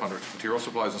 $12,500. Material,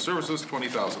 supplies, and services,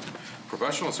 $20,000.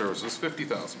 Professional services,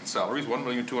 $50,000. Salaries,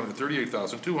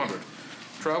 $1,238,200.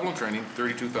 Travel and training,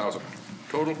 $32,000.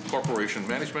 Total corporation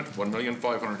management,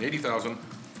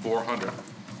 $1,580,400.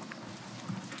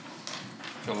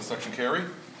 Shall the section carry?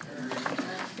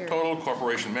 Total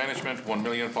corporation management,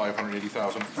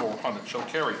 $1,580,400. Shall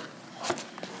carry.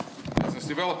 Business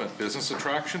development, business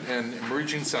attraction, and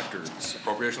emerging sectors.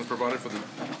 Appropriations provided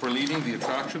for leading the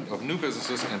attraction of new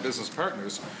businesses and business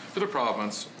partners to the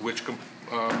province, which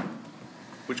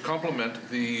complement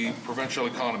the provincial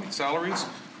economy. Salaries,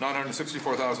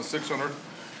 $964,600.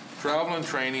 Travel and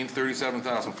training,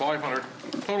 $37,500.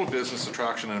 Total business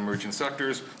attraction and emerging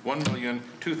sectors,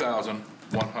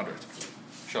 $1,002,100.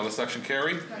 Shall the section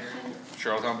carry?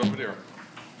 Charlottetown Belvedere.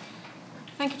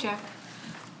 Thank you, Chair.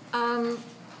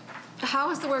 How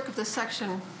has the work of this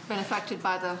section been affected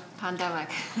by the pandemic?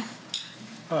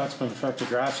 It's been affected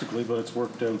drastically, but it's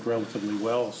worked out relatively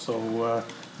well. So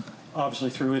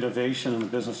obviously through innovation and the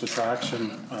business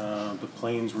attraction, the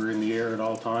planes were in the air at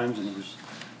all times, and there was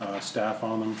staff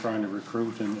on them trying to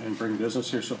recruit and bring business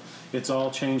here. So it's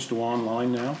all changed to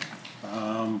online now,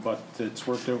 but it's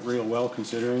worked out real well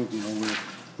considering, you know,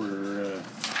 we're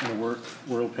in a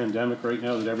world pandemic right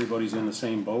now that everybody's in the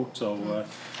same boat. So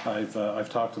I've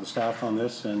talked to the staff on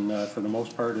this, and for the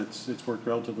most part, it's worked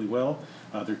relatively well.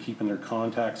 They're keeping their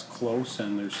contacts close,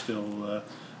 and there's still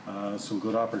some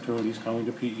good opportunities coming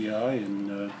to PEI.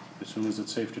 And as soon as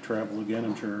it's safe to travel again,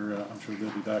 I'm sure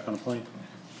they'll be back on a plane.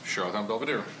 Charlottetown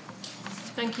Belvedere.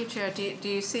 Thank you, Chair. Do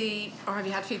you see, or have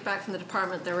you had feedback from the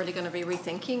department they're really going to be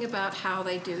rethinking about how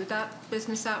they do that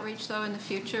business outreach, though, in the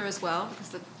future as well? Because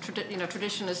the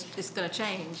tradition is going to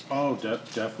change. Oh,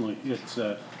 definitely. It's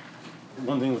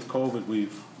one thing with COVID.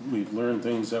 We've learned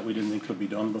things that we didn't think could be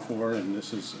done before, and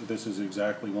this is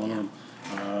exactly one of them.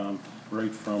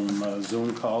 Right from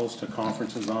Zoom calls to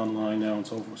conferences online now and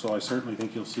so forth. So I certainly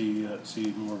think you'll see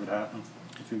more of it happen in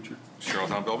the future.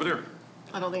 Charlottetown Belvedere.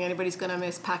 I don't think anybody's going to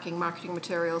miss packing marketing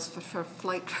materials for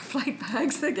flight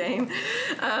bags again.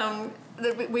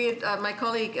 My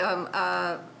colleague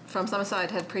from Summerside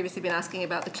had previously been asking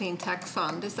about the Clean Tech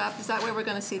Fund. Is that where we're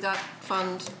going to see that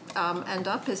fund end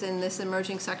up? Is in this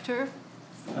emerging sector?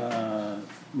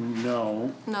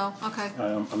 No. No. Okay.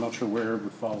 I'm not sure where it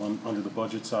would fall under the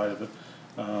budget side of it.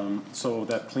 So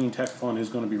that Clean Tech Fund is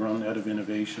going to be run out of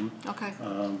innovation. Okay.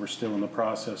 We're still in the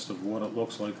process of what it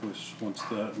looks like, which once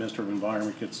the Minister of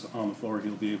Environment gets on the floor,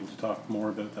 he'll be able to talk more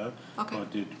about that. Okay.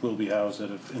 But it will be housed at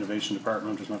an innovation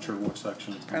department. I'm just not sure what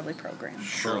section. It's probably program.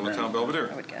 Charlottetown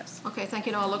Belvedere. I would guess. Okay, thank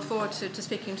you. No, I look forward to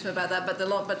speaking to him about that. But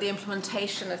the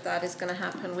implementation of that is going to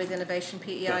happen with Innovation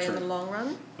PEI in the long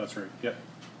run. That's right. Yep.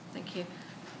 Thank you.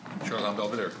 Charlottetown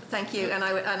Belvedere. Thank you. And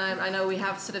I know we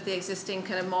have sort of the existing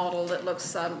kind of model that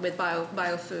looks with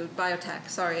biotech,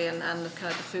 and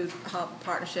kind of the food hub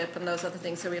partnership and those other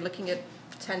things. So we're looking at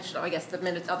potential. I guess the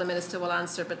other minister will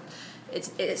answer, but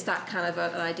it's that kind of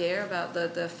an idea about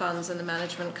the funds and the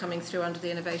management coming through under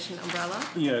the innovation umbrella.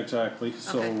 Yeah, exactly.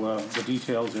 So Okay. the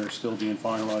details are still being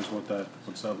finalized.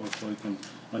 What's that looks like, and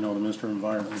I know the Minister of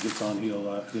Environment, when he gets on,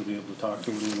 he'll be able to talk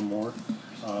to it a little more.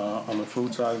 On the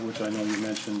food side, which I know you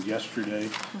mentioned yesterday,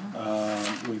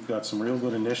 we've got some real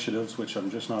good initiatives, which I'm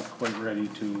just not quite ready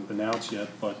to announce yet.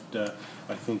 But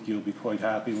I think you'll be quite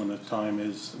happy when the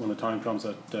time comes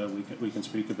that we can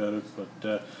speak about it. But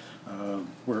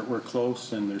we're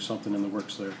close, and there's something in the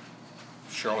works there.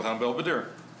 Charlottetown Belvedere.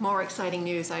 More exciting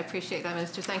news. I appreciate that,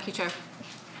 Minister. Thank you, Chair.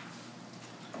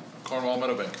 Cornwall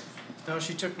Meadowbank. No,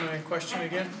 she took my question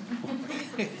again.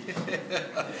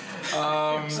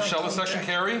 Shall the section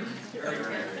carry?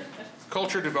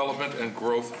 Culture Development and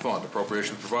Growth Fund.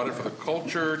 Appropriations provided for the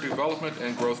Culture Development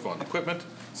and Growth Fund. Equipment,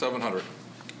 $700.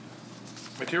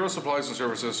 Material, supplies, and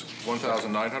services,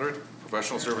 $1,900.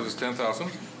 Professional services,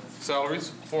 $10,000.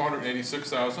 Salaries,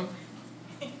 $486,000.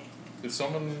 Did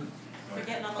someone? We're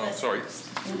getting on the list. Sorry.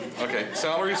 Okay.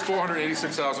 Salaries,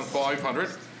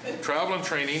 $486,500. Travel and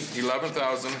training,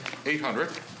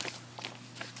 $11,800.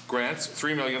 Grants,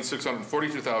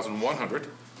 $3,642,100.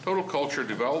 Total Culture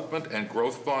Development and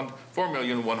Growth Fund,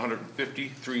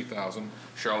 $4,153,000,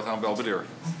 Charlottetown Belvedere.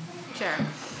 Chair.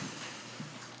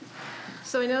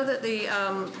 So we know that the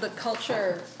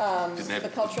cultural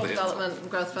development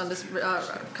and growth fund has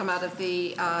come out of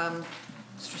the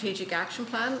strategic action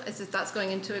plan. That's going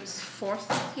into its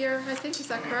 4th year, I think. Is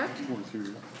that correct? 4th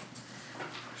year.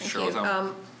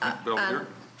 Charlottetown Belvedere.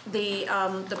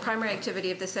 The primary activity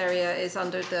of this area is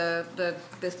under the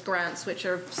grants, which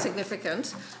are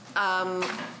significant. Almost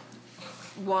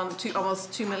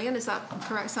 $2 million. Is that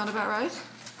correct? Sound about right?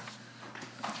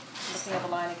 Looking at the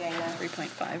line again now.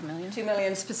 3.5 million. 2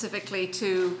 million specifically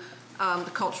to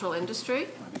the cultural industry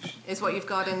is what you've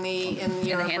got in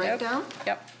your breakdown.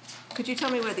 Yep. Could you tell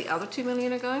me where the other 2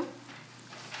 million are going?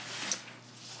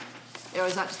 Or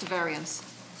is that just a variance?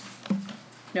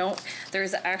 No,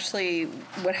 there's actually,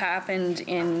 what happened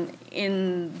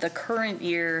in the current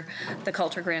year, the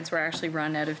culture grants were actually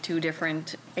run out of 2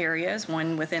 different areas,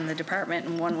 one within the department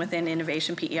and one within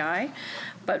Innovation PEI.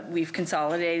 But we've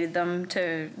consolidated them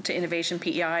to Innovation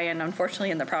PEI, and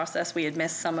unfortunately in the process we had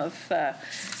missed some of the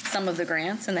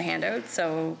grants in the handout.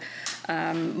 So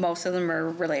most of them are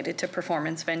related to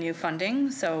performance venue funding.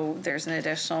 So there's an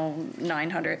additional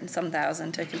 900 and some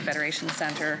thousand to Confederation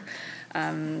Centre,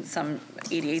 some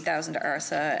 88,000 to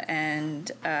ARSA,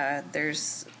 and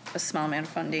there's a small amount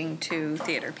of funding to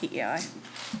Theatre PEI.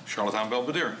 Charlottetown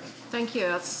Belvedere. Thank you.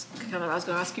 That's kind of, I was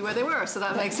going to ask you where they were, so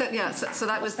that makes sense. Yeah, so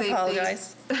that was the...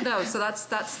 Apologize. No, so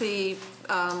that's the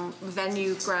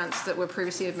venue grants that were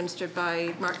previously administered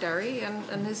by Mark Derry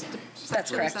and his...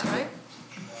 That's correct. Is that right?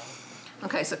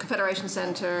 Okay, so Confederation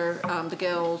Centre, the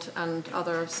Guild, and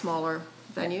other smaller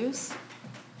venues.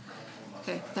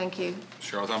 Okay, thank you.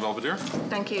 Charlottetown Belvedere.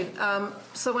 Thank you.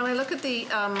 So when I look at the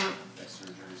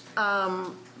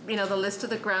the list of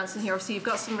the grants in here, so you've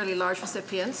got some really large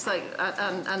recipients, like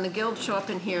and the Guild show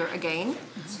up in here again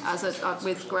as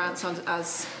with grants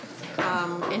as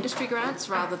industry grants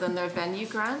rather than their venue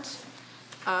grant.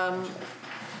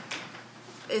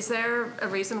 Is there a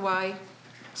reason why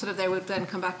sort of they would then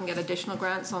come back and get additional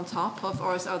grants on top of,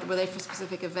 or were they for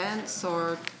specific events,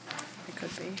 or? It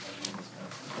could be.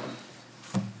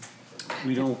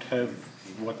 We don't have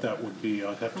what that would be.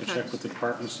 I'll have to Okay. check with the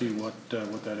department to see what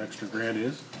that extra grant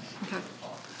is. Okay.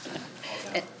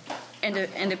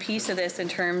 And a piece of this in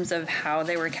terms of how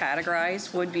they were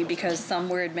categorized would be because some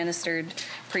were administered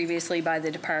previously by the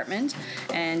department,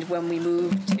 and when we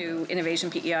moved to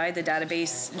Innovation PEI, the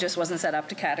database just wasn't set up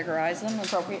to categorize them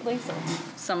appropriately. So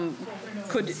some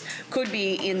could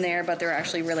be in there, but they're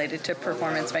actually related to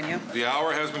performance venue. The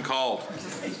hour has been called.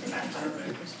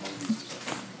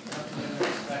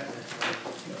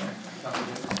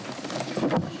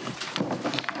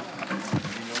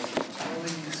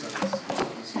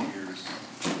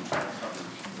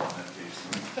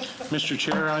 Mr.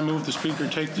 Chair, I move the Speaker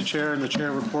take the chair and the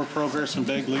chair report progress and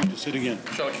beg leave to sit again.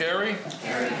 Shall carry.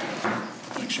 Enjoy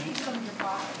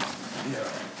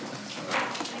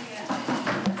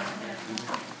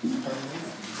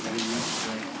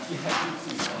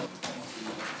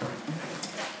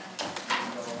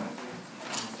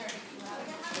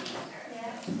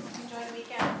the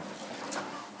weekend.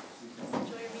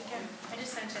 Enjoy your weekend. I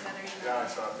just sent you another email. Yeah, I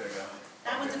saw it there, yeah.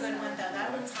 That one's a good one, though.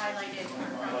 That one's highlighted as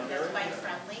bike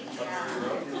friendly.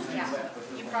 Yeah.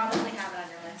 You probably have it on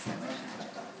your list.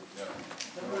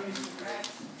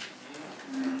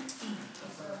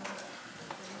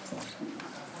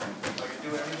 I can do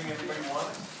anything anybody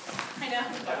wants. I know. I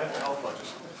have the health budget.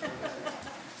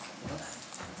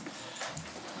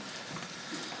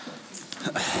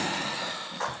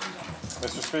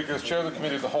 Mr. Speaker, as Chair of the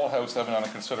Committee of the whole House having under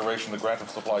consideration the grant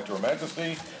of supply to Her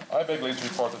Majesty, I beg leave to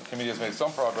report that the committee has made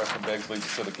some progress and begs leave to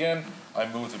sit again. I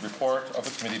move the report of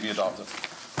the committee be adopted.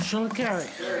 Shall it carry?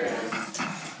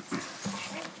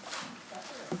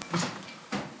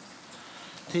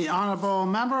 The honourable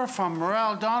member from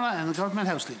Morel Donna and the Government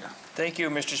House Leader. Thank you,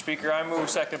 Mr. Speaker. I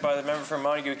move, seconded by the member from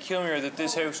Montague-Kilmuir, that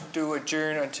this House do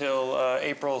adjourn until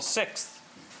April 6th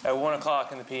at 1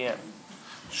 o'clock in the p.m.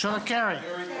 Shall it carry?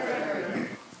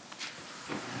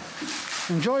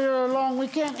 Enjoy your long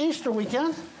weekend, Easter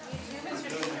weekend.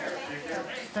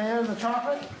 Stay out of the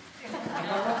chocolate.